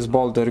 don't take this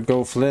boulder.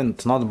 Go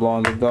flint, not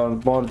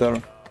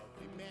border.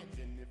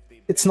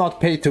 It's not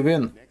pay to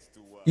win.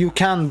 You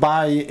can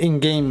buy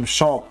in-game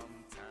shop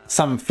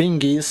some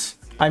thingies.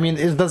 I mean,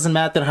 it doesn't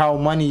matter how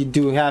money you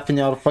do have in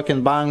your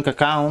fucking bank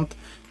account.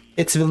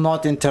 It will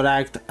not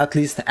interact, at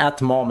least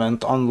at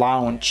moment, on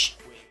launch.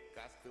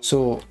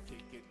 So,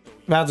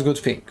 that's a good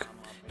thing.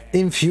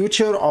 In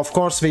future, of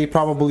course, they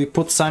probably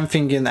put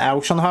something in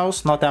auction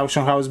house. Not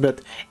auction house,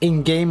 but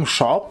in-game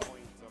shop.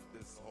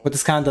 But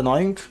it's kind of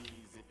annoying.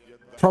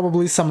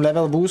 Probably some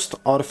level boost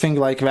or thing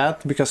like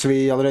that, because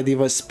we already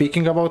was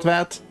speaking about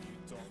that.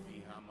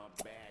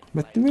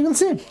 But we will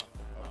see.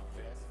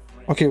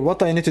 Okay,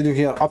 what I need to do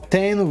here?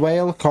 Obtain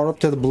whale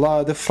corrupted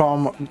blood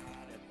from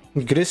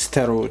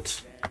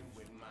Gristerud.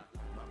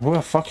 Who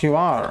the fuck you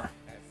are?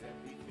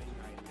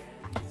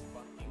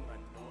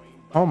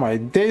 Oh my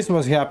days,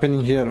 what's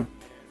happening here?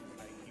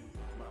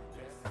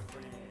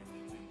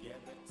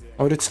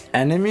 Oh, it's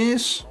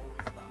enemies?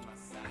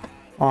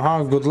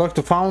 Good luck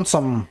to found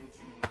some.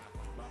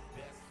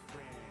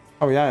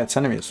 Oh yeah, it's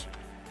enemies.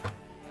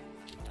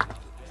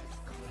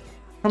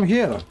 Come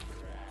here.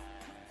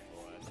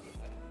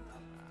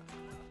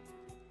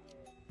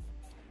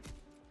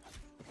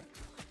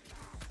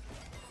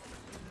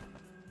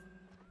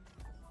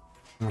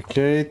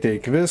 Okay,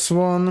 take this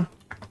one.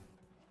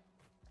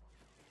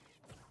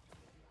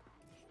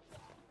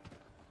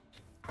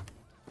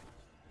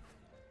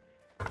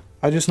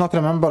 I just not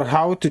remember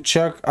how to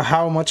check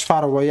how much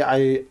far away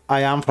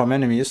I am from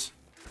enemies.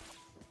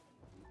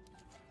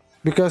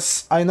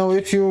 Because I know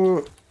if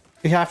you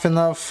have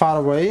enough far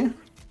away,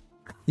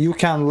 you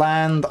can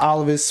land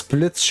always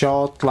split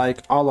shot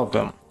like all of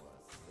them.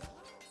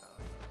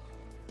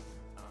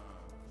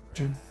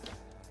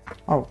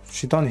 Oh,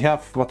 she don't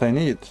have what I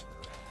need.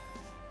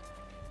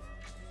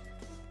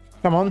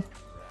 Come on.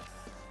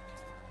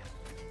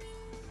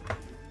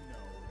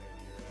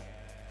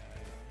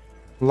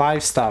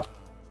 Livestock.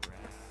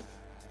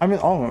 I mean,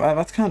 oh,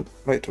 what can...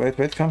 Wait,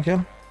 come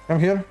here. Come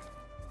here.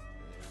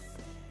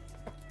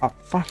 Oh,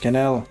 fucking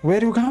hell. Where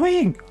are you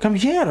going? Come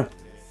here.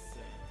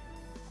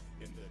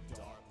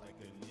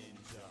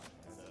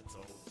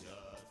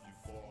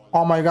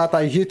 Oh my god,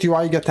 I hit you,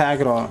 I get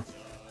aggro.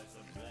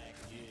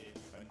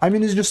 I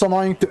mean, it's just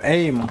annoying to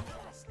aim.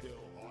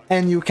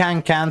 And you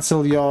can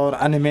cancel your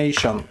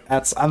animation.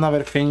 That's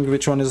another thing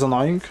which one is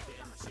annoying.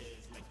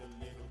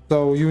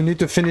 So you need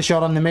to finish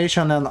your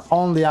animation and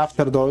only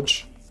after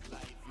dodge.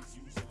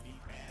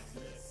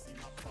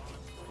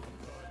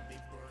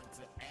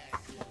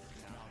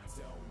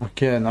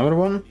 Okay, another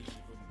one.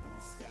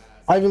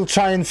 I will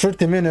try in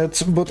 30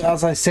 minutes, but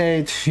as I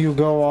said, you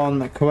go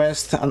on a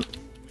quest and...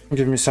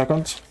 Give me a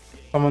second.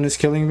 Someone is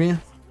killing me.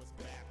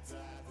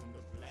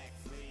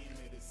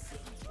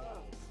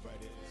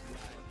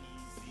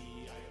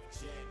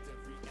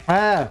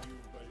 Ah!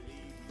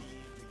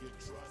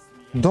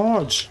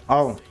 Dodge!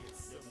 Oh.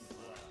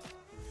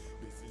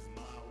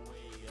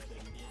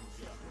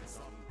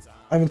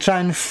 I will try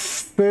in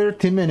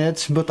 30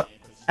 minutes, but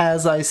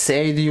as I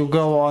said, you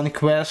go on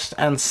quest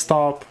and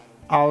stop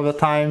all the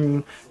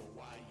time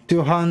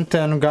to hunt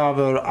and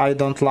gather. I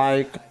don't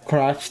like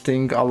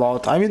crafting a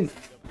lot. I mean,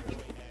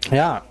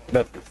 yeah,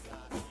 but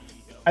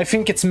I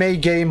think it's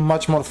make game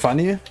much more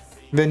funny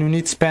when you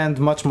need to spend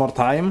much more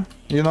time,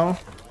 you know?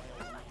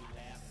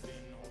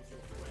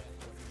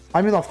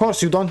 I mean, of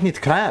course, you don't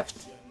need craft.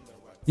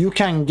 You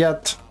can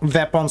get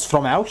weapons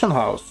from auction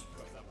house.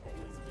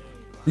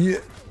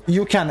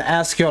 You can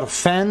ask your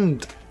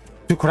friend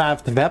to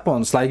craft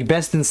weapons, like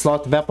best in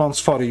slot weapons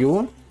for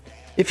you.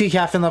 If you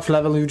have enough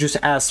level, you just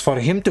ask for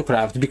him to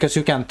craft, because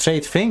you can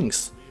trade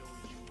things.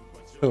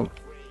 So,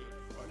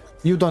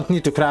 you don't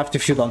need to craft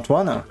if you don't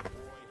wanna.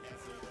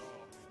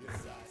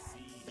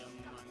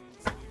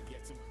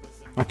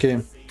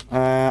 Okay,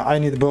 I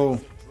need bow.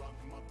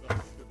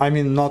 I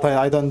mean, not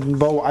I don't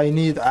bow, I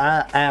need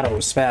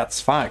arrows,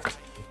 that's fuck.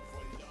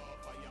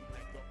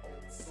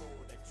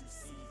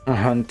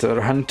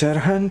 Hunter, hunter,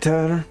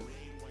 hunter.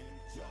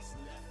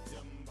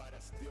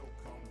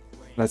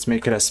 Let's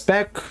make it a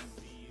spec.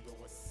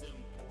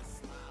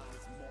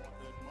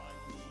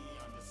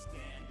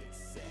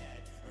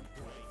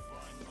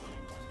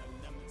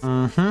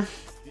 Mm-hmm.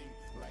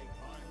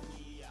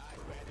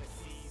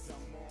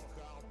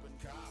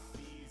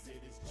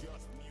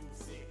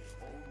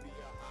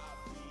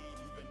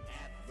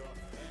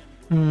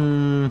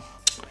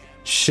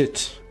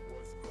 Shit.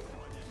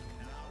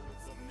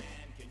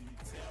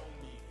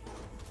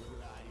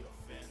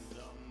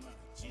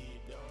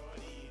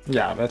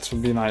 Yeah, that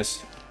would be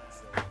nice.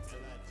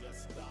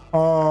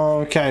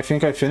 Okay, I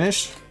think I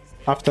finished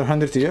after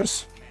 100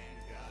 years.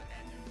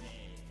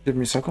 Give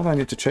me a second, I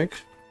need to check.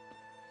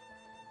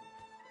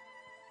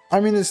 I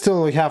mean, it's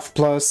still half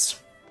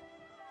plus.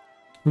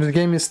 This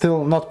game is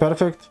still not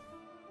perfect.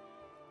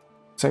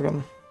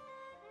 Second.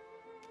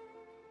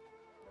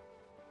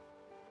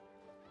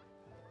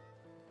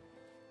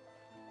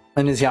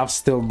 And it has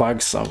still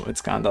bugs, so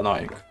it's kinda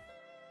annoying.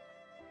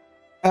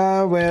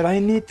 Where I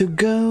need to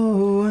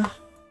go?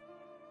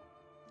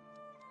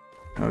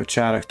 Oh,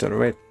 character,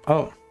 wait.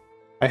 Oh,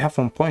 I have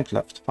 1 point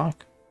left,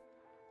 fuck.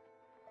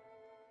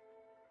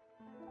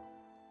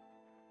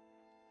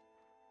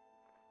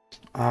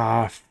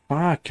 Ah,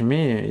 fuck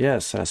me.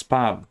 Yes, I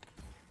spam.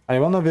 I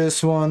wanna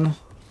this one.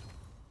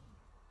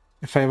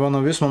 If I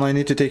wanna this one, I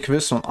need to take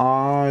this one.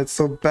 Ah, it's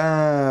so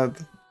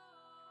bad.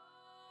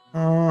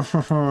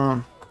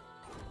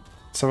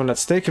 So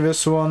let's take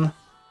this one.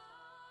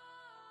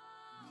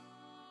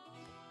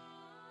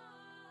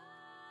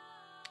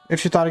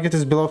 If your target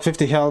is below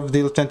 50 health,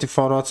 deal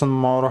 24 rods and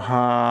more.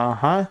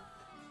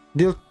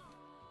 Deal.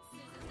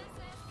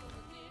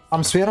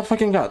 I'm swear to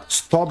fucking god.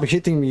 Stop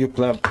hitting me, you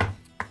pleb.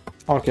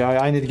 Okay,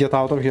 I need to get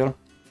out of here.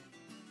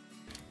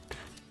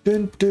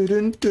 Dun, dun,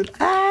 dun, dun.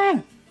 Ah!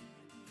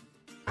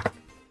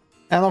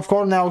 And of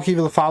course now he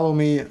will follow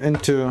me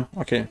into...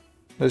 Okay,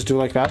 let's do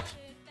like that.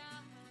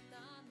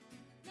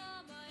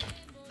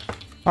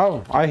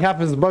 Oh, I have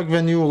this bug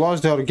when you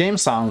lost your game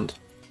sound.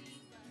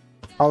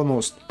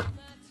 Almost.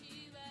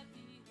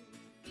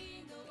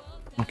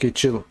 Okay,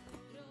 chill.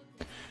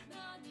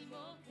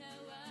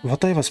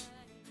 What I was...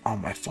 Oh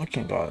my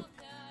fucking god.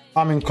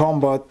 I'm in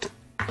combat.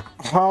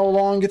 How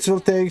long it will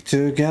take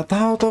to get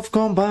out of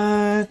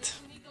combat?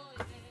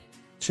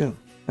 Chill.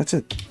 That's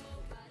it.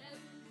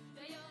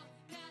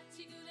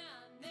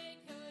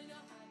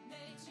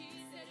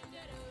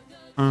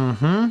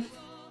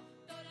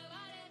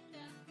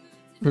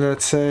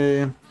 Let's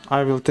say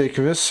I will take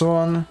this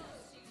one.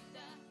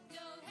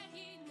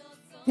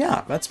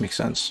 Yeah, that makes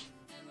sense.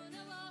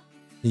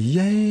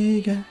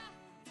 Yeah.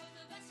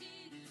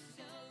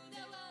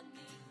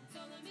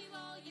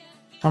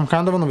 I'm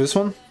kind of on this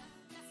one.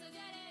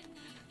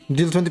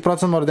 Deal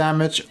 20% more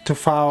damage to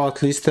foul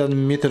at least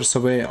 10 meters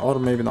away, or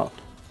maybe not.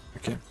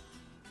 Okay.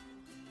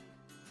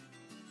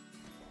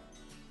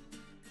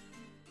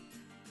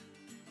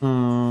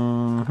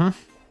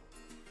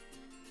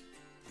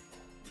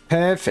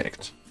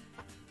 Perfect.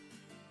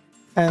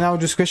 And now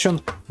this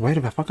question, where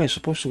the fuck am I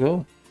supposed to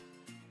go?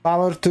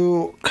 Power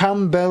to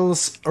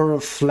Campbell's or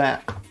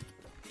flat.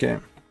 Okay.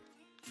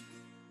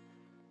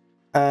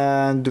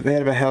 And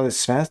where the hell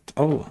is that?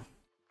 Oh.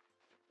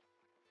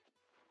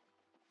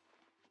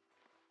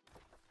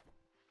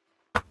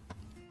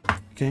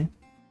 Okay.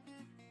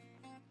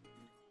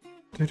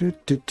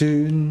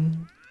 Do-do-do-do.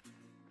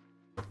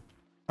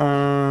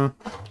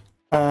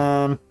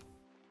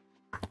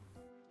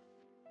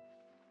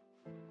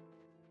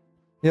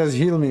 Yes,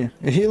 heal me.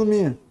 Heal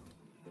me.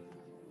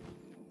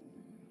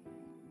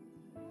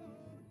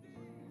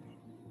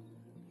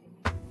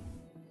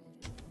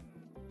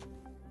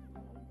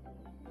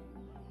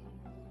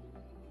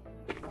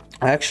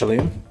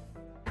 Actually,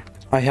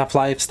 I have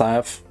life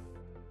staff.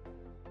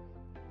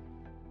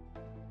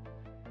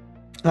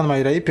 And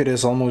my rapier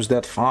is almost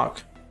dead.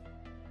 Fuck.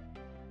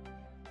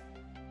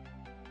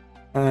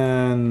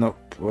 And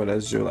nope. Well,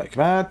 let's do like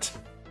that.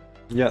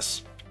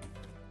 Yes.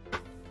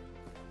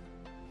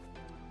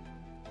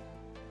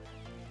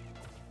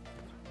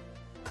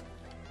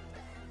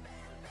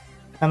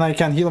 And I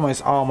can heal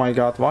myself. Oh my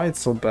god, why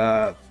it's so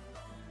bad?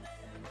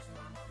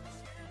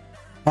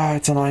 Ah,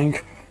 it's annoying.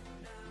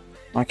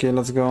 Okay,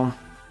 let's go.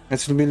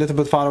 It will be a little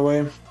bit far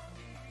away.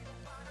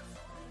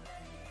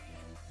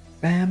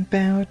 Bam,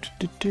 bam,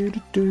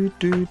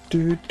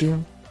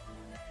 do.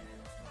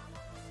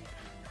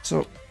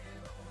 So,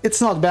 it's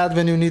not bad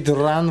when you need to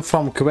run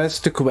from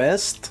quest to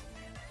quest,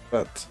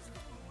 but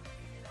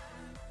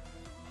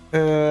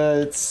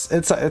it's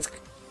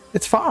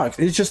fucked.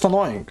 It's just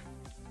annoying.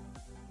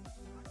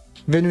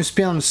 When you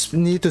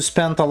need to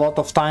spend a lot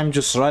of time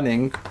just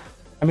running.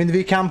 I mean,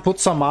 we can put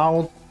some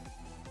out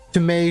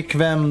to make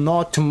them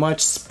not too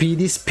much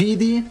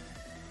speedy.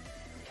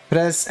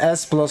 Press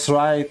S plus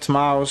right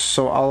mouse,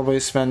 so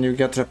always when you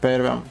get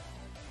repair them.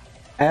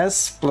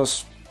 S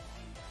plus...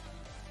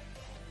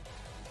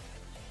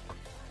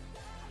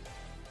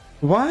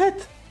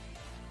 What?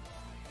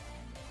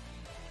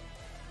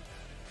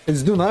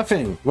 It's do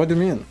nothing. What do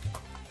you mean?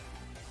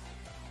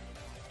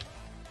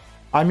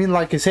 I mean,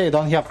 like I say,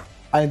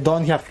 I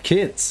don't have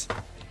kids.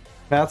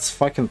 That's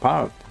fucking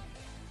part.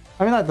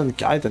 I mean, I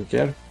don't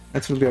care.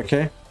 It will be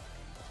okay.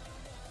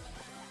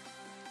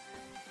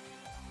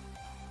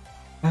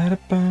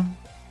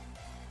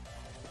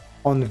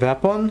 On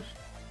weapon,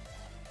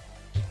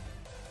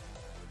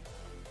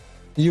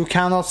 you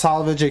cannot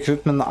salvage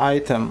equipment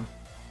item.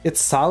 It's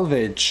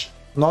salvage,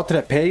 not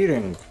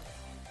repairing.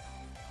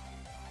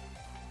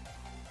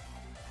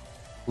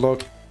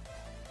 Look,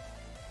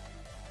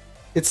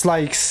 it's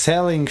like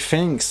selling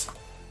things.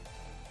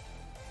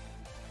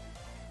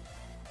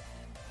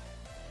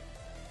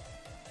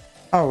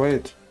 Oh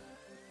wait.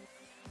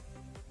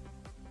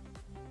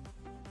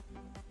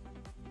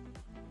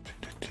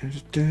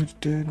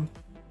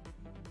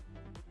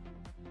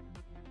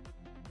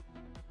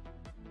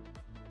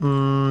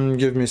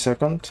 Give me a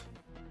second.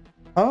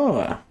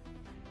 Oh,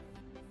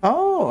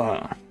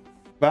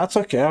 that's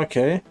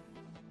okay.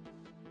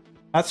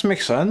 That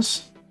makes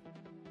sense.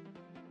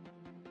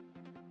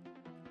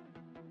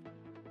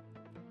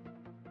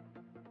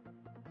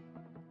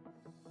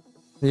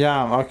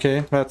 Yeah,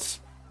 okay,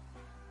 that's...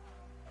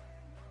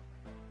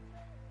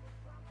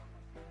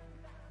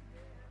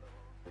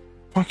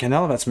 Fucking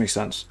hell, that makes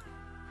sense.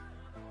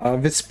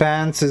 This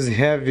pants is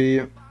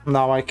heavy.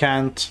 Now I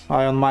can't.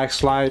 I on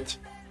max light.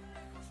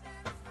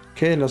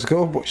 Okay, let's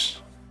go,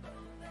 boys.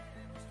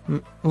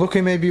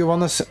 Lucky, maybe you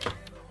wanna...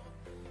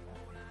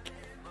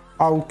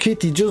 Oh,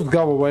 Kitty, just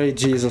go away,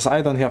 Jesus.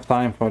 I don't have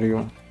time for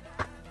you.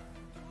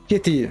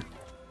 Kitty,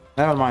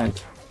 never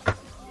mind.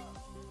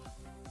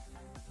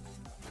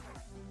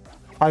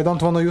 I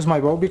don't want to use my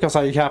bow because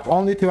I have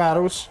only 2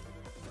 arrows.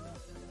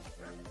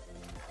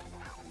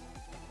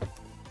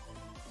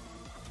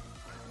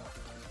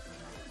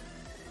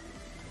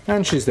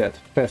 And she's dead.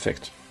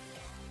 Perfect.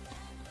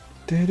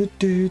 I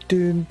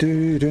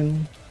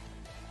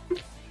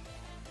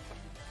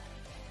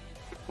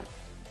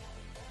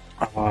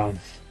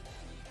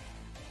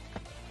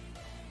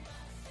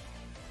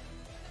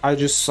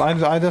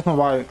don't know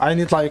why. I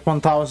need like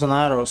 1000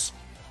 arrows.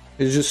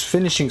 It's just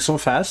finishing so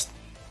fast.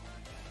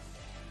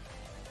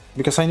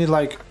 Because I need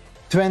like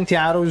 20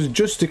 arrows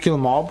just to kill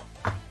mob.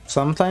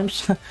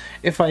 Sometimes.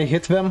 If I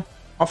hit them,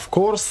 of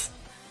course.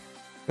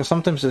 Because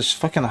sometimes it's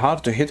fucking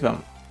hard to hit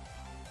them.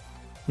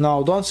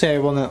 No, don't say I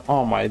wanna...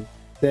 Oh my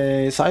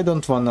days, I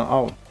don't wanna...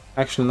 Oh,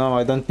 actually no,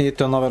 I don't need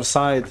to another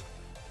side.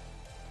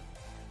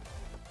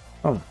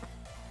 Oh.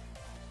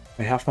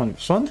 I have one.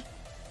 This one?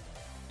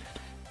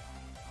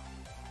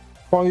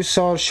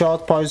 Poison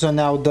shot poison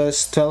now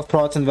does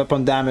 12%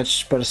 weapon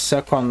damage per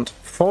second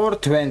for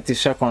 20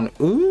 seconds.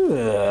 Ooh,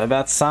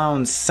 that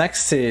sounds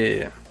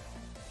sexy.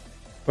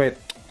 Wait,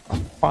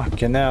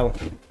 fucking hell.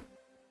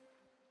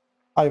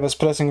 I was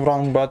pressing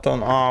wrong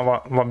button.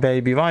 Oh,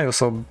 baby, why you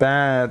so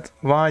bad?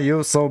 Why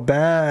you so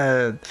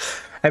bad?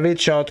 Every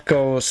shot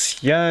goes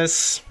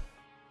yes.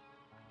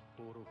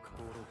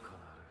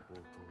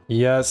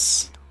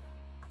 Yes.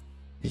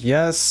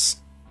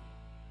 Yes.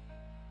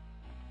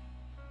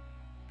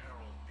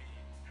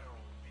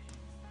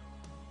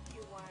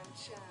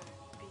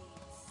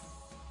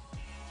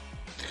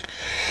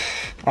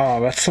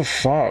 Oh, that's so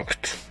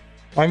fucked.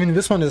 I mean,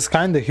 this one is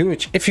kinda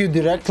huge. If you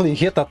directly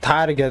hit a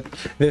target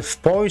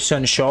with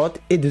poison shot,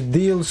 it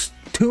deals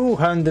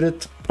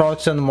 200%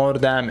 10% more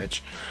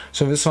damage.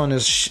 So this one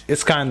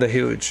is kind of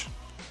huge.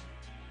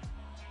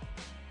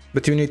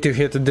 But you need to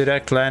hit a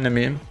direct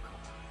enemy.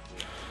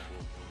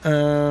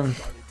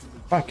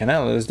 Fucking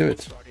hell, let's do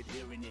it.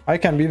 I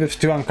can be with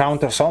 2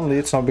 encounters only,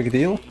 it's no big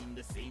deal.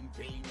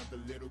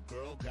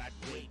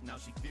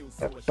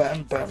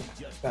 Bam, bam,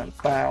 bam,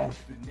 bam.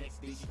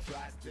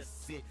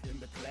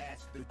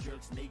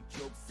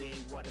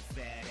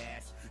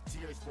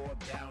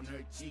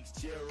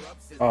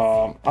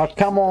 Oh,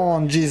 come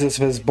on, Jesus,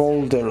 with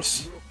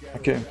boulders.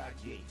 Okay.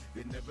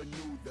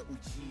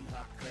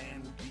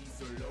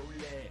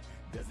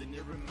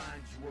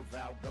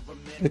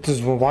 It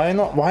is why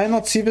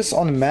not see this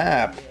on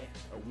map?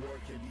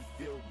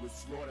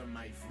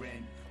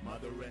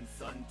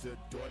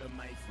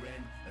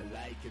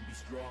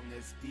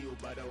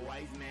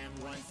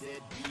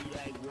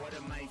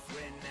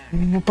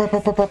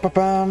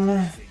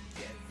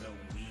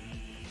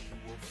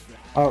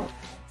 Oh.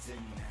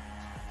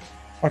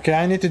 Okay,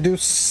 I need to do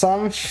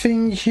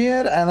something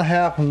here and I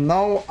have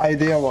no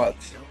idea what.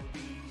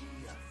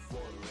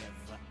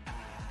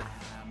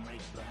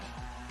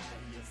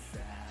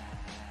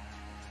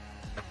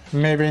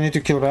 Maybe I need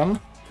to kill them.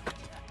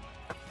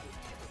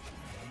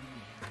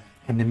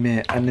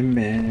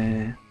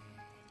 Anime.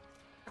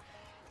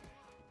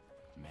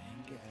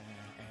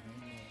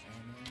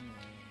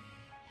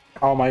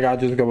 Oh my god,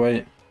 just go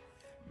away.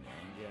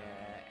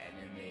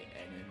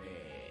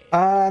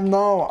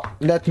 No,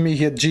 let me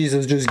hit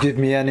Jesus, just give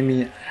me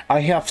enemy. I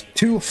have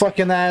 2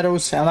 fucking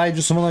arrows and I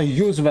just wanna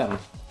use them.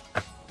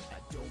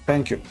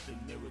 Thank you.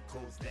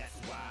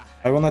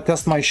 I wanna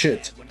test my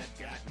shit.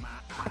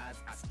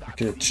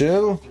 Okay,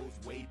 chill.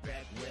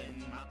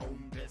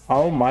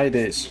 Oh my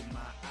days.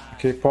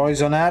 Okay,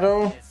 poison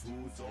arrow.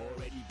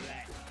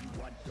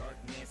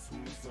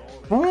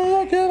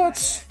 Oh, okay,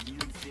 that's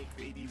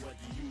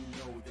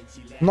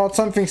not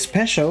something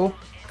special,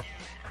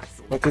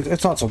 but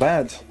it's not so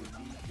bad.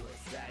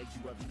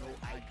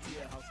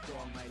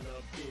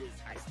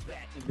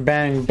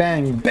 Bang,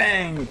 bang,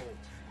 bang.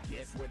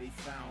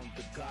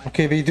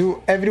 Okay, we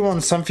do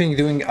everyone something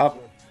doing up,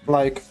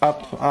 like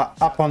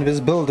up on this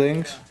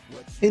building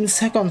in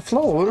 2nd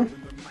floor.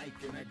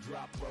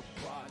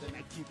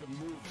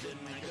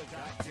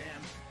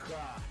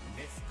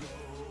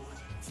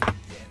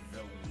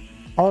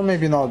 Or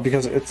maybe not,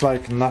 because it's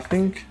like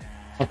nothing.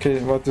 Okay,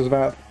 what is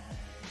that?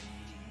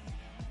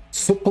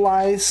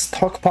 Supply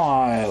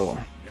stockpile.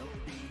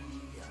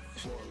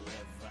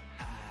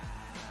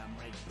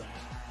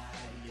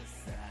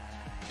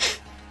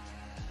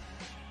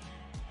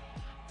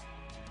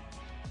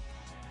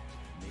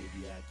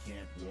 Maybe I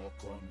can't walk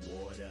on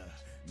water.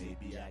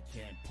 Maybe I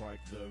can't part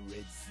the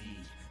Red Sea.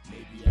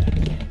 Maybe I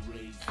can't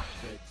raise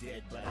the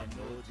dead, but I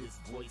know this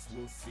voice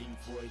will sing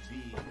for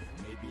thee.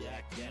 Maybe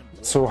I can't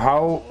walk. So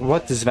how?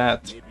 What is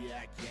that?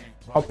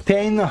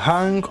 Obtain a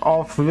hunk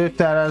of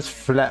Witter's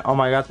flesh. Oh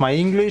my god, my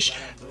English.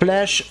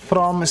 Flesh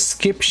from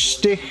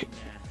Skipstich.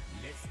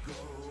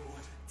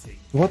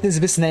 What is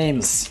this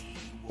names?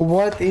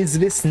 What is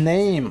this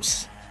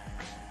names?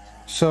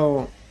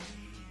 So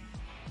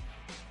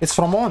it's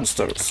from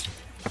monsters.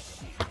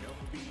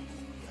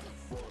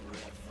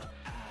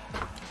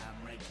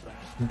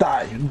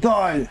 Die,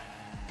 die.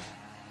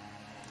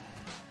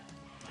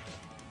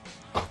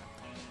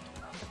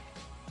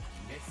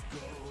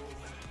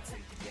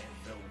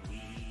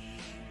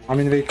 I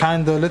mean, they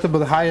kind of a little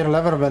bit higher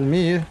level than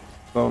me,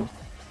 so...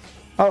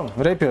 Oh,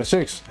 rapier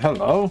 6,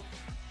 hello.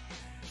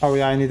 Oh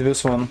yeah, I need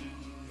this one.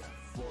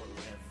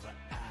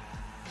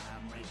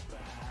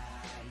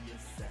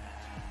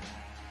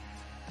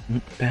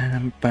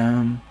 Bam,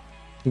 bam.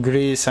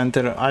 Grease,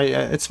 enter,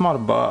 it's more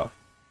buff.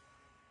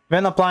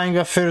 When applying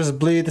a first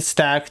bleed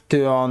stack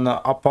to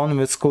upon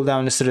which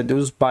cooldown is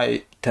reduced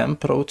by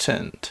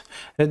 10%.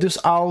 Reduce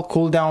all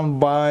cooldown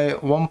by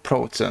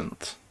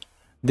 1%.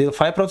 Deal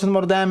 5%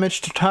 more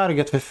damage to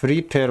target with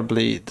repair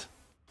bleed.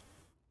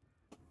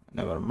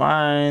 Never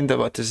mind,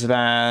 what is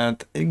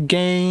that?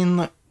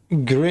 Gain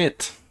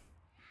grit.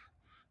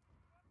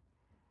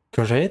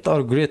 Grit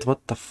or grit?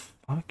 What the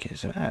fuck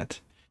is that?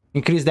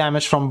 Increase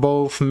damage from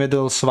both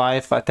middle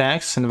swipe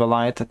attacks and the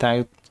light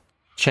attack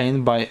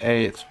chain by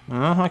 8.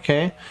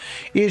 Okay.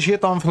 Each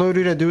hit on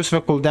flurry reduce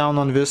the cooldown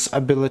on this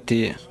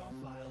ability.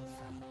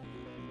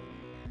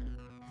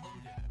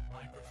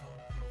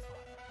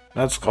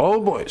 Let's go,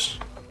 boys.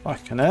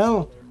 Fucking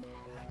hell.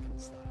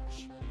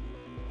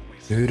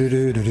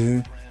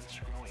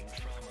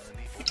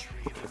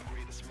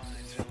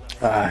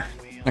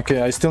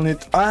 Okay, I still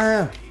need...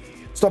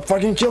 Stop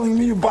fucking killing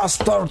me, you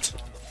bastard!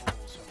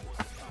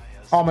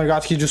 Oh my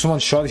god, he just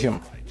one-shot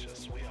him.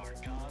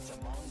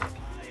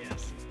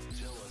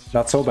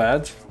 That's so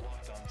bad.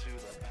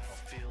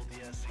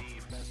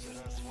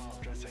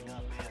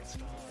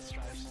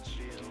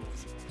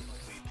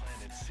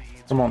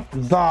 Come on,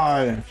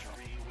 die!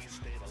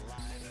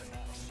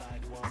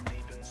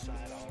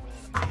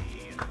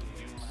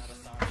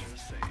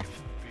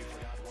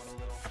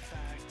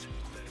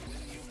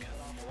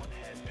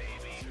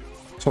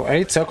 So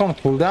 8-second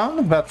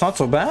cooldown? That's not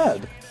so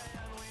bad.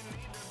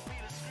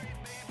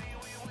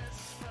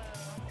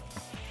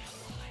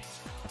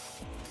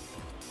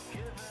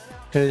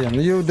 Okay, and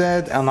you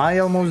dead, and I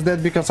almost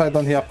dead because I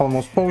don't have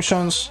almost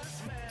potions.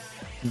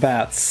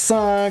 That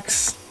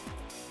sucks.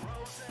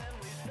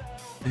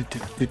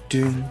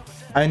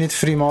 I need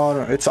 3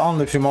 more. It's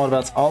only 3 more,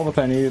 that's all what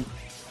I need.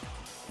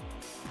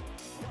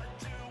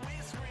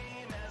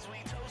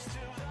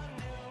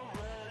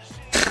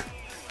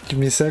 Give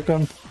me a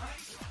second.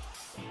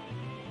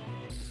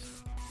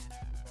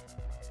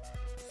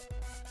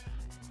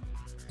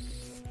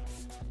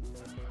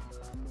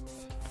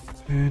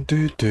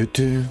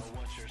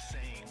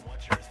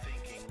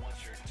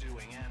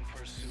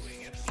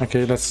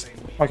 Okay, let's...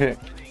 Okay.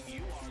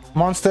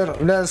 Monster,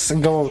 let's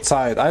go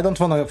outside. I don't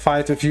want to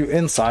fight with you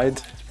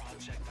inside.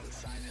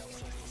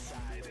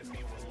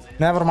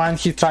 Never mind,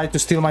 he tried to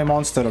steal my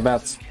monster,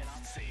 bats.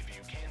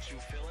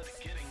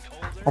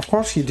 Of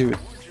course he do.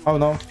 Oh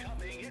no.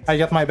 I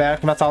get my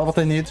bag, that's all what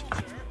I need.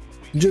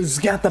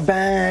 Just get the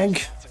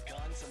bag!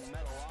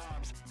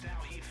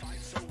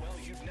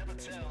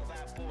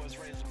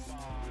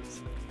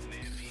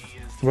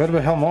 Where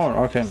the hell more?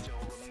 Okay.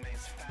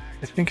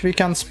 I think we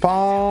can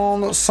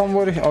spawn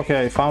somewhere.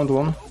 Okay, I found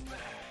one.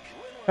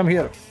 Come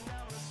here.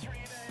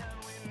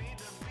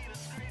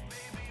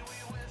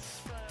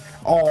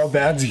 Oh,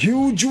 that's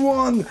huge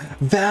one!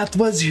 That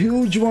was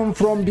huge one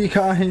from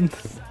behind.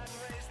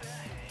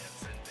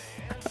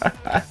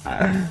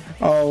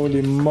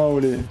 Holy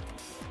moly.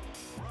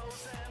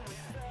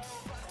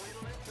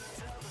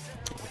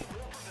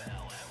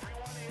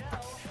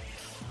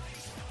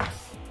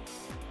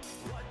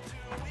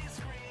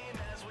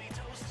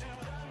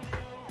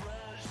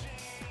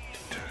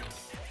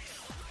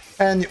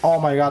 And oh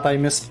my god, I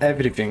missed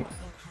everything.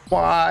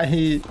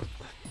 Why?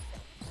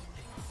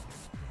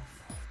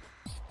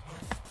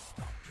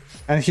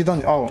 And he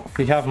don't... Oh,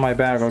 he have my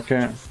bag,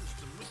 okay.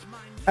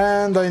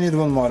 And I need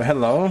one more.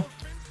 Hello.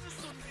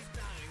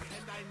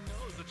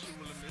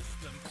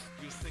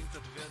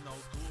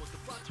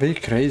 Very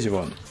crazy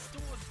one.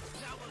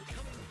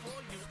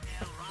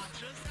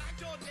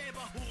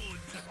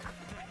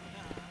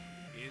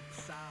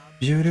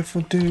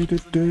 Beautiful.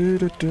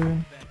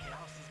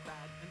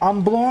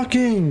 I'm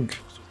blocking.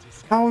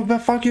 How the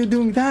fuck you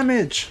doing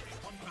damage?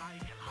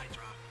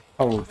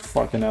 Oh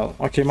fucking hell.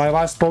 Okay, my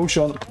last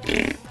potion.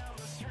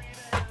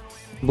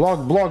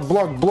 Block, block,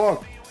 block,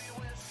 block.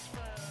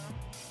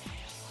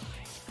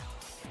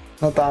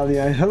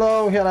 Natalia,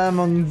 hello, here I am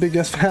on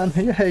biggest fan.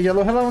 Hey,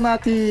 hello, hello,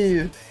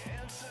 Nati.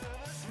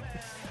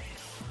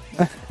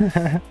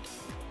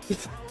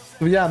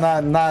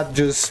 Yeah, not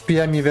just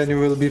PM me when you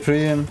will be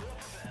free.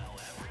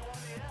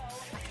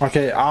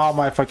 Okay, oh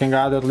my fucking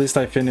god, at least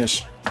I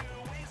finish.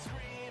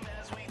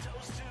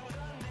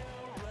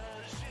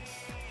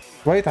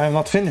 Wait, I'm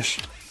not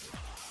finished.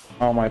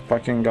 Oh my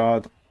fucking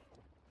god.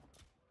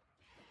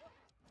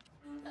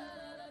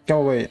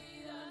 Go away.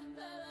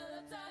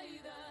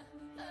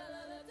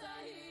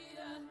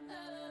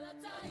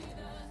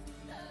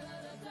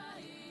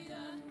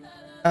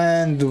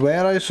 And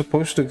where are you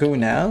supposed to go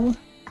now?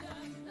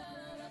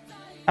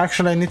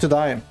 Actually, I need to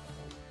die.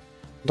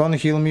 Don't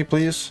heal me,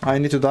 please. I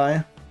need to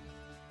die.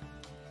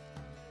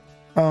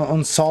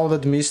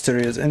 Unsolved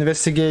mysteries.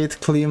 Investigate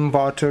clean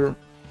water.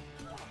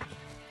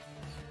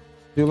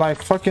 You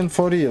like fucking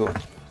for real?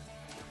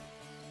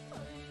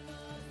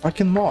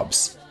 Fucking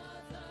mobs.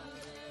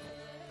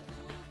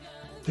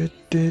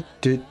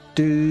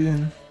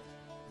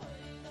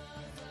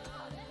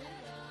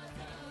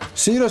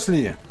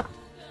 Seriously?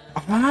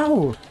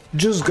 Wow!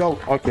 Just go.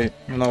 Okay,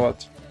 you know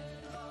what?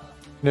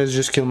 Let's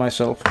just kill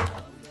myself.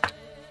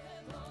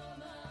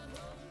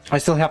 I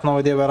still have no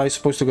idea where I'm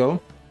supposed to go.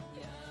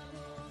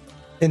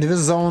 In this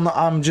zone,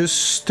 I'm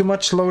just too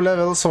much low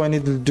level, so I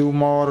need to do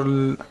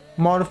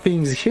more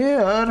things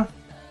here.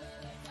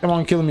 Come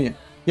on, kill me.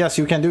 Yes,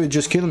 you can do it.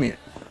 Just kill me.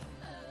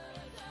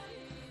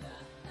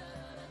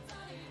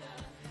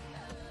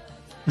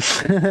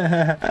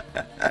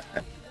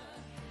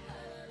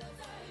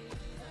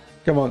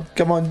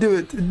 Come on, do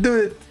it, do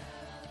it.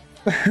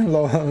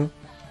 Lol.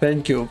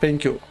 Thank you,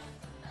 thank you.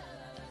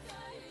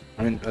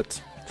 I mean,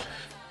 but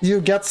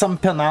you get some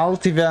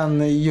penalty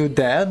when you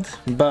dead,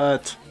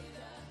 but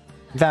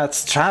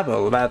that's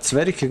travel. That's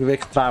very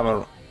quick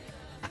travel.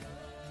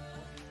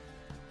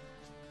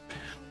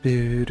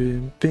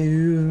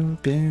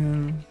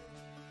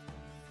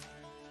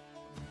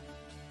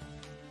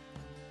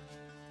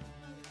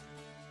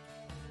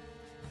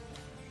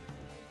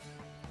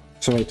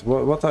 So wait,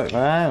 what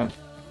I...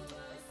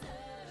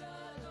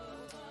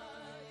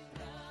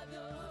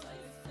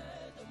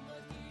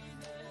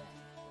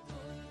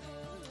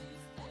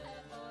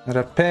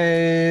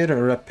 Repair.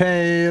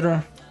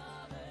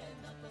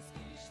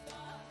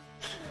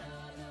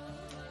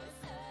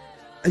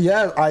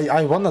 Yeah,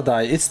 I wanna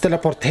die. It's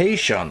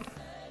teleportation.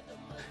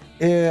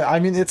 I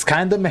mean, it's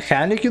kind of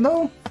mechanic, you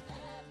know?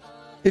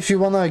 If you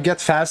wanna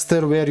get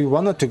faster where you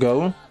wanted to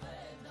go,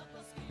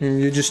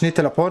 you just need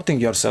teleporting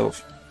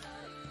yourself.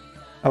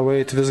 Oh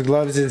wait, this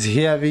gloves is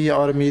heavy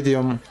or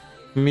medium?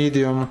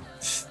 Medium.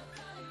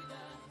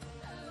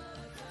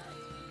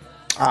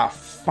 Ah,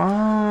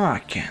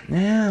 fucking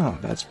hell,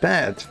 that's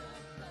bad.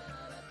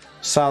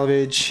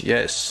 Salvage,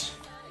 yes.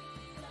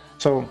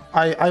 So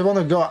I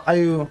wanna go,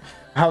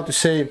 how to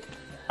say,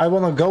 I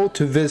wanna go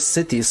to this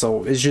city,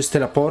 so it's just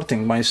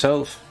teleporting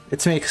myself.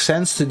 It makes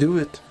sense to do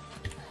it.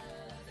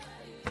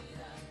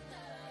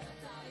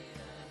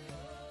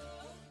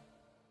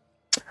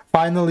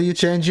 Finally you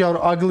change your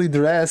ugly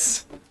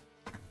dress.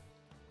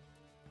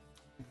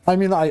 I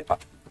mean, I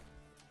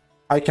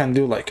can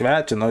do like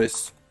that, you know,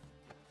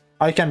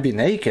 I can be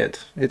naked.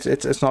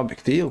 It's not a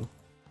big deal.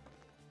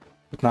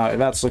 But now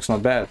that looks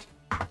not bad.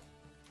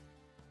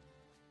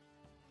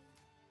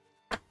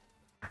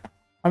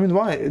 I mean,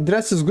 why?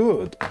 Dress is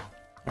good.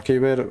 Okay,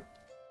 where?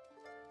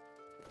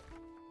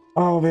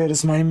 Oh, where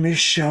is my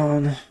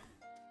mission?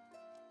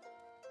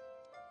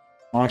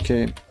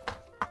 Okay.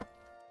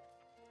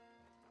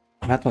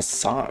 That must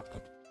suck.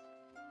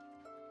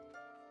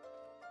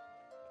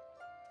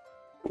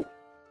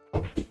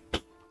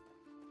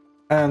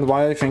 And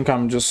why I think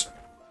I'm just...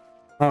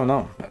 Oh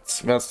no,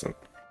 that's the...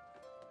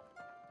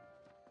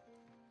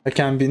 I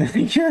can be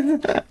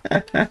naked.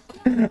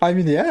 I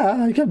mean,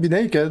 yeah, I can be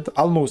naked.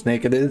 Almost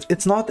naked.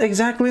 It's not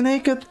exactly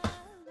naked.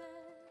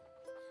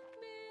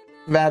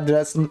 That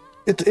dress...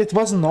 It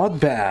was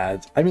not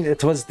bad. I mean,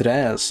 it was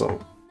dress,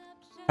 so...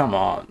 Come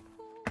on.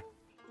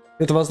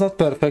 It was not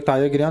perfect, I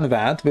agree on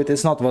that, but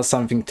it's not was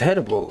something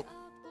terrible.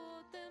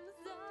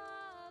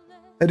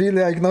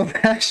 Really, like, no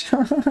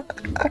fashion.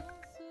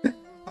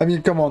 I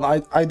mean, come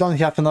on, I don't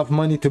have enough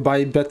money to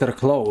buy better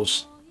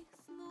clothes.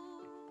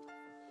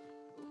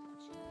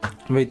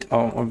 Wait,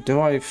 oh, do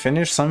I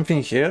finish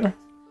something here?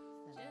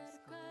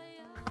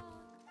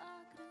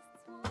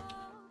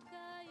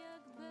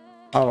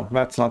 Oh,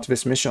 that's not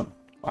this mission.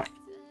 Fuck.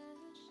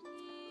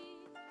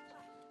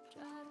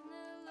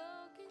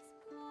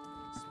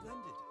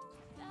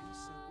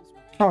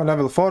 Oh,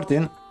 level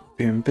 14.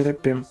 Pim, pim,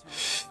 pim.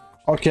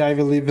 Okay, I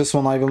will leave this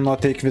one. I will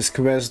not take this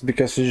quest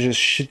because it's just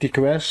shitty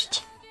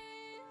quest.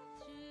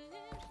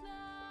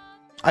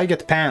 I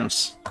get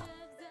pants.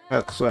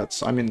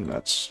 That's I mean,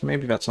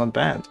 maybe that's not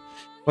bad.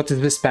 What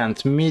is this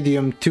pant?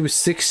 Medium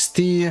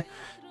 260,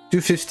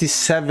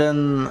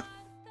 257.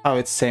 Oh,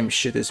 it's same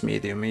shit as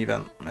medium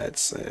even.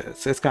 It's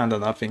kind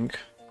of nothing.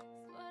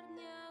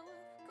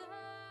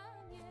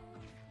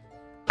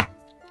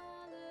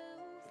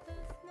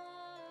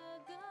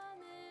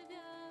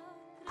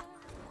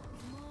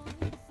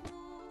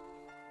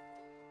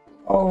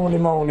 Holy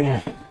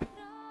moly.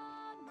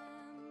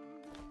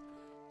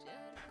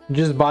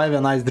 Just buy a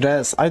nice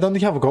dress. I don't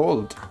have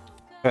gold.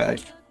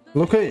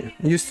 Look,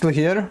 you still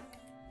here?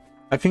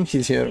 I think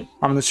he's here.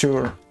 I'm not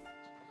sure.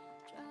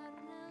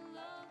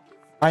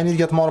 I need to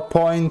get more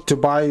point to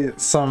buy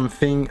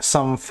something,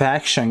 some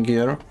faction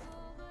gear.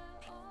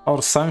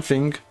 Or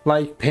something.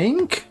 Like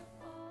pink?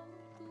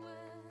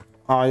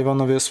 Oh, I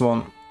want this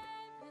one.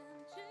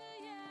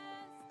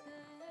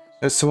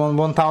 It's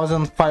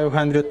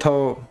 1,500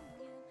 to...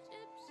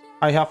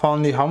 I have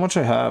only... How much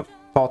I have?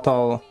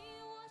 Total...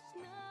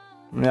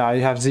 Yeah, I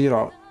have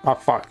 0. Oh,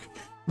 fuck.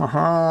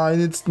 I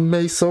need to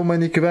make so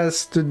many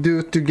quests to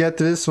do to get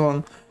this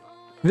one.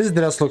 This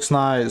dress looks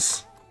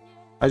nice.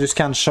 I just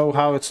can't show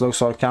how it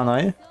looks, or can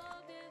I?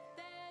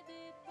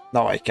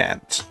 No, I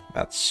can't.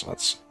 That's...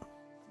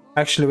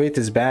 Actually, wait,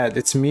 it's bad.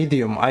 It's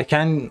medium. I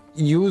can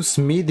use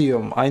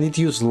medium. I need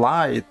to use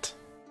light.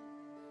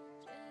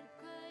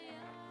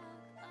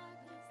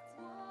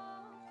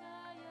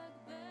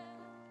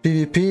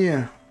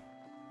 PvP.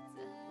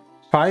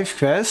 5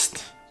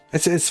 quests?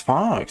 It's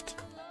fucked.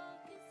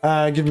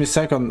 Give me a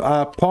second.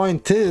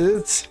 Point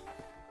is...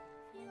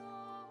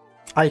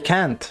 I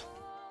can't.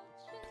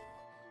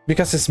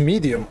 Because it's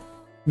medium.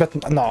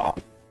 But no.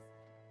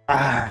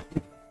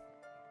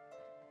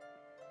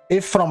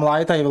 If from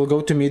light I will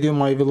go to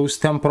medium, I will lose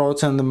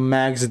 10%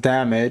 max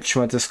damage,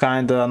 which is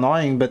kinda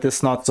annoying, but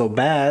it's not so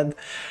bad.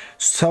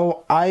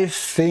 So I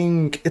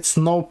think it's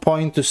no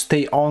point to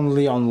stay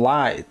only on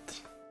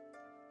light.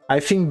 I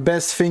think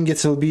best thing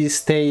it will be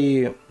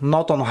stay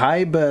not on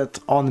high, but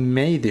on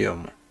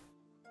medium.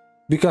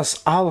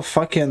 Because all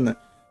fucking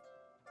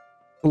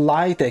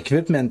light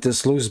equipment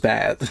is looks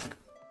bad.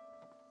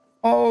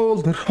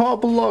 Old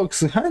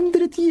Roblox,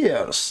 100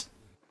 years.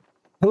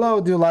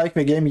 Hello, do you like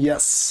the game?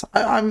 Yes.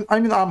 I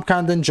mean, I'm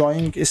kind of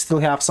enjoying. I still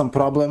have some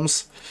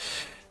problems.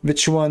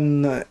 Which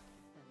one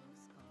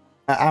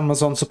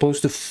Amazon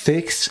supposed to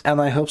fix,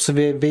 and I hope so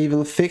they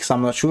will fix.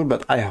 I'm not sure,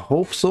 but I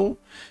hope so.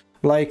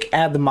 Like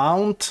add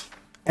mount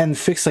and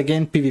fix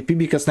again PvP,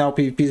 because now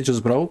PvP is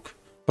just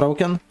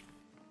broken.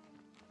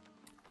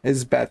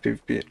 It's bad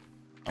PvP.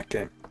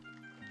 Okay.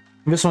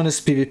 This one is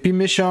PvP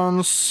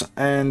missions,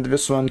 and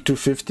this one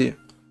 250.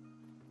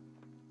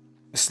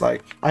 It's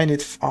like I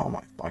need. Oh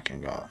my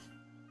fucking god.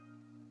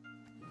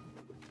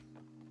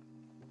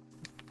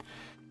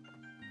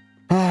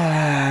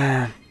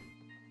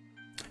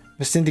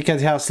 The syndicate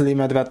has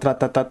limit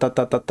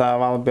that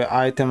will be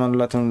item and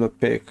let them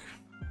pick.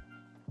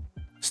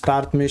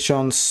 Start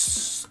missions.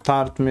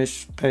 Start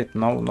mission. Wait,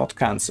 no, not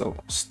cancel.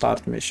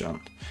 Start mission.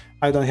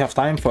 I don't have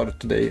time for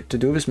today to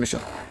do this mission.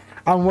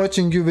 I'm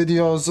watching you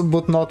videos,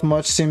 but not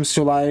much seems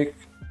to like.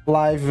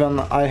 live when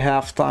I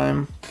have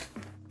time.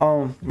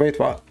 Oh, wait,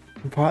 what?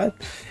 What?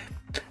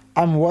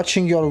 I'm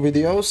watching your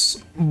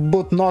videos,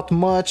 but not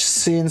much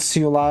since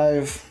you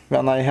live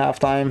when I have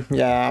time.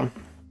 Yeah.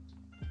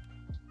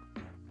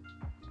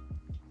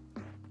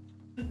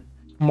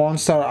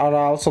 Monsters are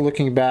also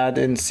looking bad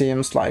in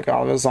Sims, like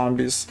always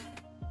zombies.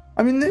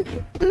 I mean,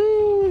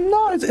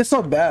 no, it's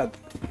not bad.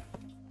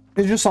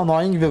 It's just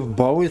annoying with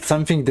bow, it's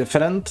something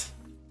different.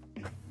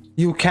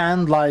 You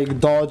can't like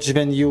dodge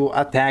when you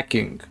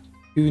attacking.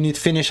 You need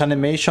finish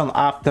animation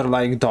after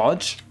like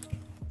dodge.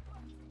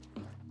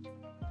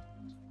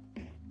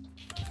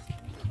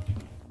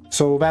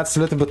 So that's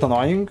a little bit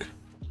annoying.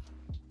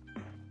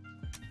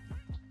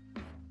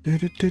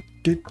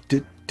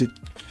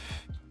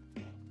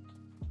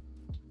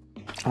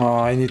 Oh,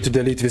 I need to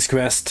delete this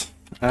quest.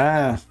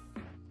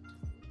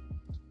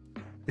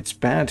 It's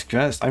bad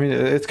quest. I mean,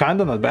 it's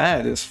kinda not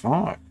bad, it's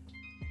fuck.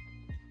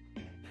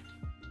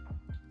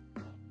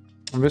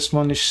 This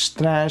one is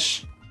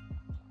trash.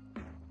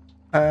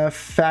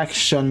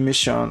 Faction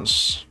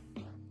missions.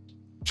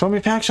 Show me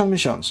faction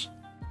missions.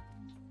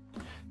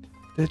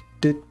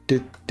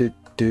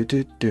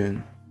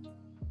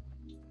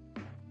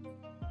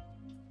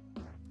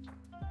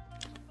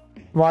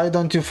 Why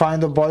don't you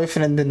find a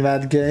boyfriend in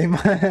that game?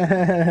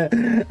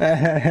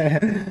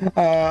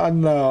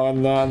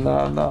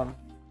 No.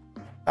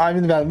 I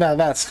mean,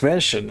 that's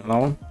question, you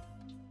know?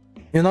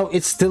 You know,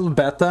 it's still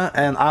better,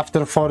 and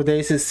after 4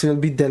 days it will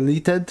be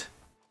deleted.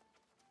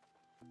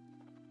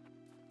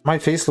 My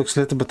face looks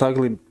a little bit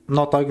ugly,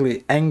 not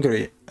ugly,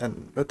 angry,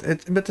 but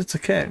it's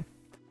okay.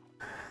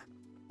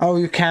 Oh,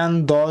 you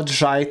can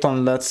dodge right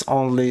on let's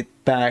only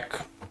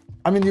back.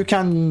 I mean, you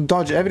can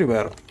dodge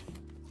everywhere.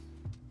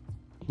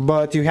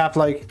 But you have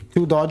like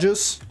 2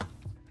 dodges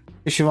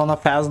if you wanna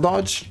fast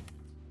dodge.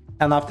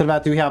 And after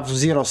that you have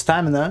 0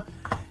 stamina.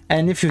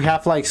 And if you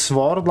have like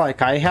sword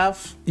like I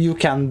have, you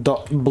can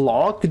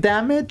block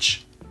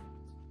damage.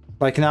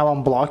 Like now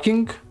I'm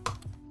blocking.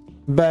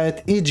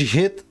 But each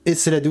hit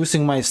is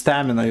reducing my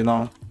stamina, you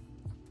know.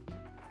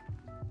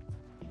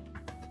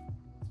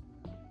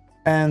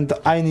 And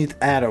I need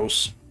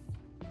arrows.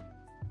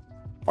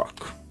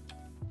 Fuck.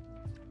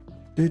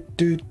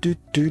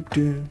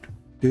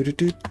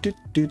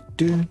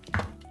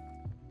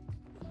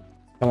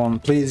 Come on,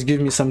 please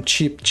give me some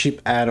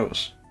cheap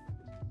arrows.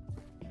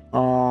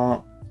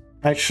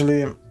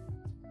 Actually,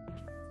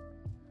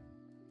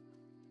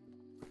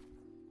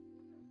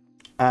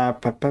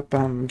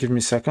 give me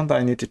a second.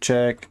 I need to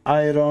check.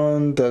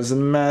 Iron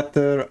doesn't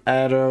matter.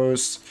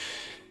 Arrows,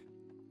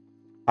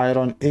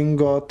 iron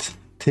ingot,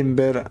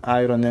 timber,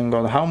 iron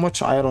ingot. How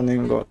much iron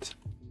ingot?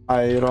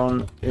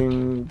 Iron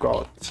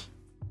ingot.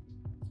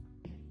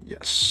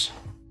 Yes.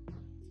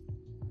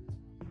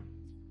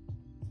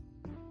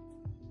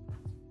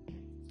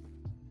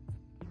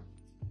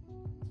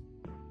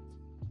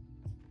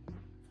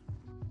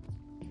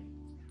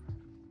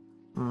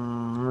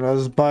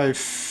 Let's buy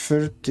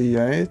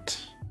 38.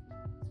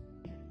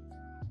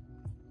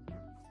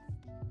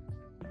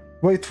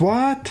 Wait,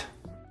 what?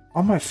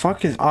 Oh my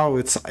fucking... Oh,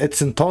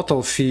 it's in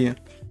total fee.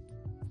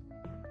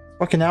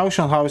 Fucking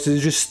auction house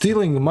is just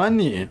stealing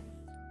money.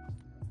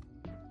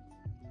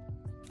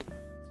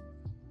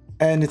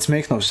 And it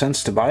makes no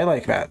sense to buy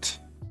like that.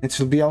 It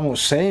will be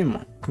almost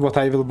same what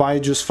I will buy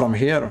just from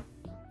here.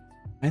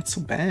 It's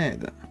so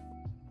bad.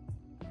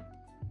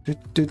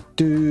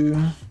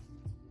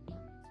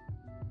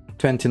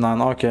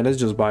 29. Okay, let's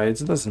just buy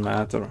it. It doesn't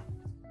matter.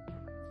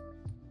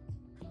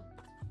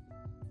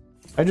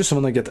 I just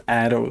want to get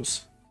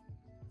arrows.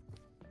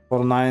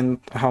 For 9,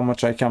 how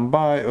much I can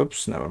buy?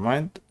 Oops, never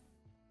mind.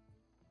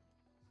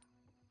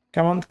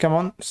 Come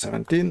on.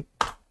 17.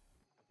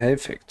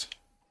 Perfect.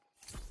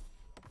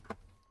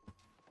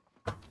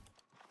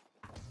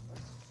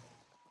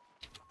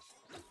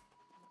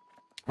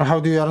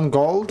 How do you earn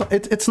gold?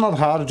 It's not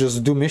hard,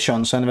 just do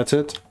missions and that's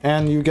it.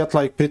 And you get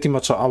like pretty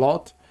much a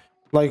lot.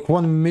 Like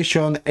one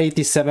mission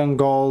 87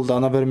 gold,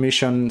 another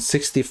mission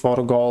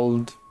 64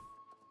 gold,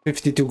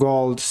 52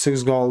 gold,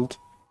 6 gold.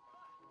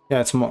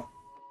 Yeah, it's more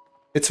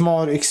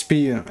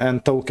XP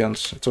and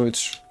tokens. So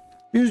it's,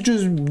 you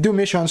just do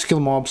missions, kill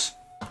mobs,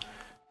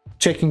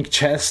 checking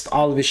chests,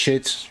 all this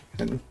shit.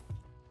 And,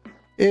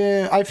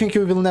 I think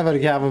you will never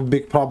have a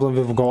big problem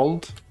with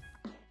gold.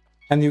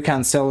 And you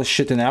can sell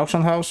shit in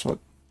auction house. What?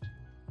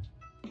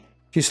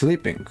 He's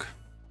sleeping,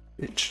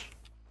 bitch.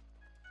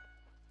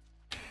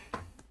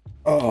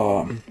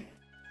 I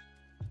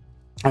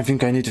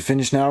think I need to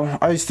finish now.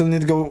 I still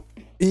need to go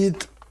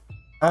eat,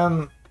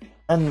 and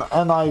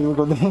I will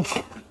go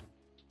drink.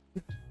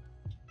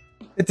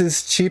 It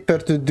is cheaper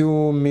to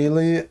do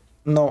melee,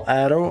 no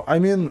arrow. I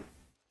mean,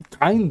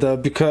 kinda,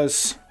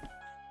 because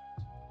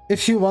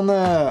if you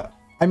wanna,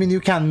 I mean, you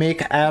can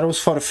make arrows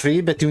for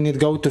free, but you need to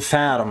go to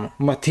farm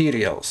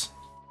materials.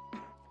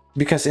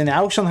 Because in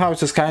auction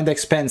house it's kinda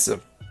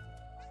expensive.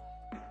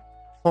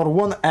 For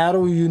one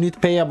arrow you need to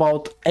pay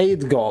about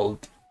 8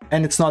 gold,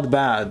 and it's not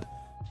bad.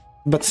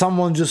 But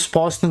someone just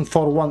posting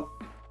for one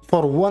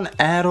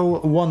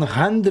arrow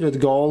 100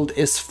 gold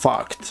is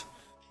fucked.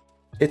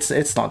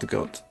 it's not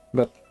good,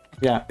 but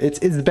yeah, it's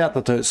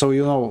better to, so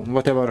you know,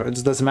 whatever,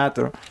 it doesn't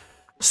matter.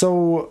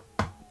 So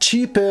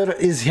cheaper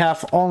is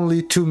have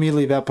only 2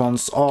 melee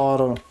weapons,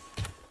 or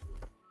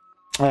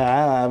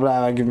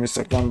give me a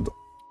second.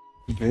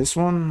 This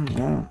one,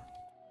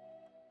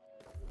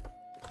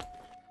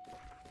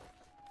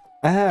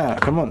 yeah.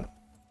 Come on.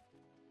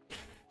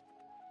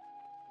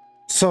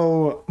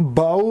 So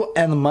bow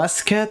and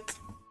musket,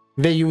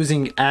 they're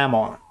using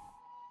ammo.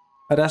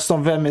 The rest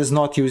of them is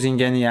not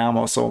using any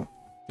ammo, so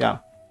yeah.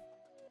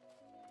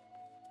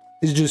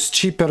 It's just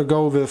cheaper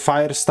go with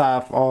fire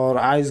staff or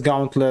ice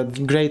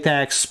gauntlet, great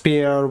axe,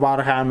 spear,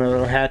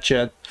 warhammer,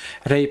 hatchet,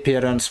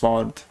 rapier and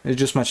sword. It's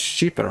just much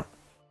cheaper.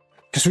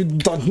 Because we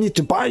don't need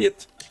to buy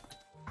it.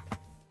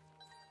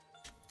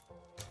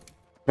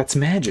 That's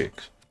magic.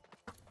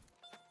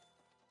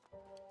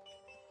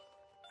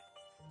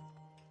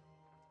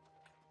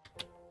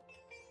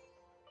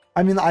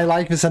 I mean, I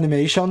like this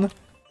animation.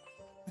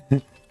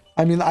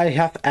 I mean, I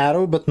have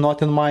arrow, but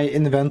not in my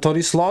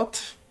inventory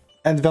slot.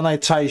 And when I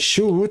try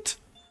shoot,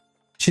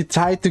 she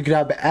tried to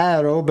grab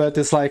arrow, but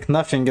it's like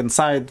nothing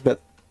inside.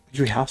 But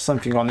you have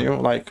something on you,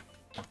 like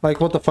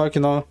what the fuck,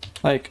 you know?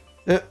 Like,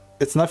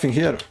 it's nothing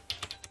here.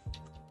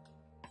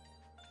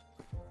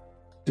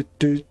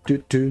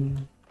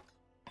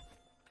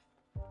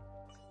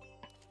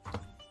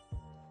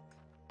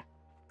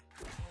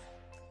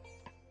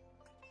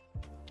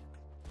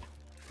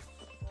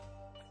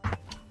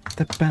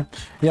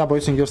 Yeah,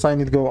 boys and girls, I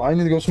need to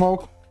go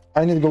smoke.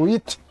 I need to go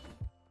eat.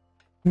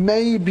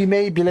 Maybe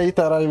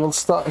later I will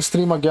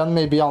stream again,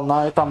 maybe all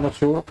night, I'm not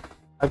sure.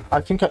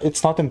 I think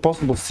it's not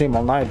impossible to stream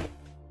all night.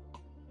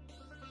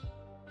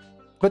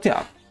 But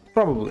yeah,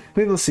 probably.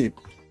 We will see.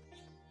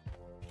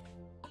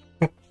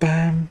 So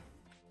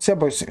yeah,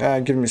 boys,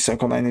 give me a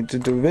second. I need to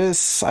do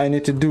this, I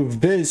need to do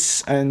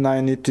this, and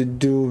I need to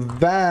do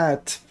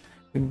that.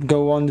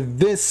 Go on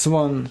this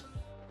one.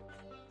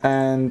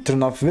 And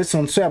turn off this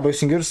one. So yeah,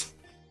 boys and girls,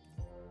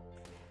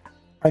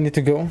 I need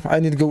to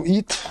go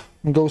eat,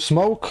 go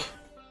smoke.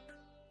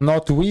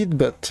 Not weed,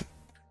 but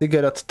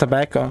cigarette,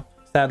 tobacco,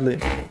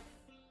 sadly.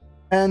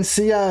 And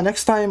see ya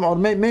next time, or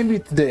maybe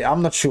today,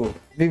 I'm not sure.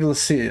 We will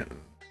see.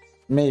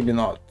 Maybe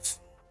not.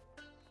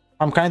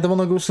 I'm kind of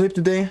wanna go sleep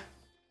today,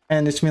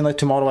 and it's mean like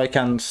tomorrow I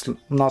can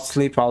not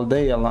sleep all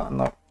day.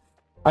 No.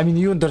 I mean,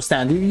 you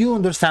understand. You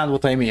understand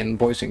what I mean,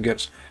 boys and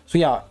girls. So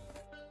yeah.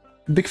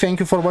 Big thank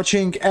you for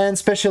watching, and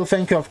special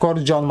thank you of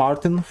course John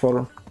Martin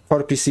for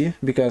PC,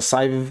 because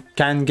I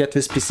can get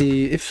this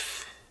PC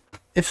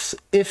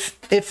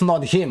if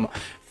not him.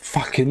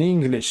 Fucking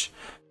English.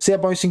 See ya,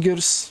 boys and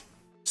girls.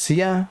 See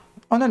ya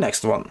on the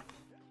next one.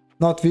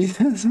 Not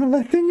videos, I'm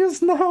letting you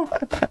know.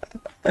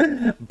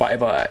 Bye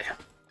bye.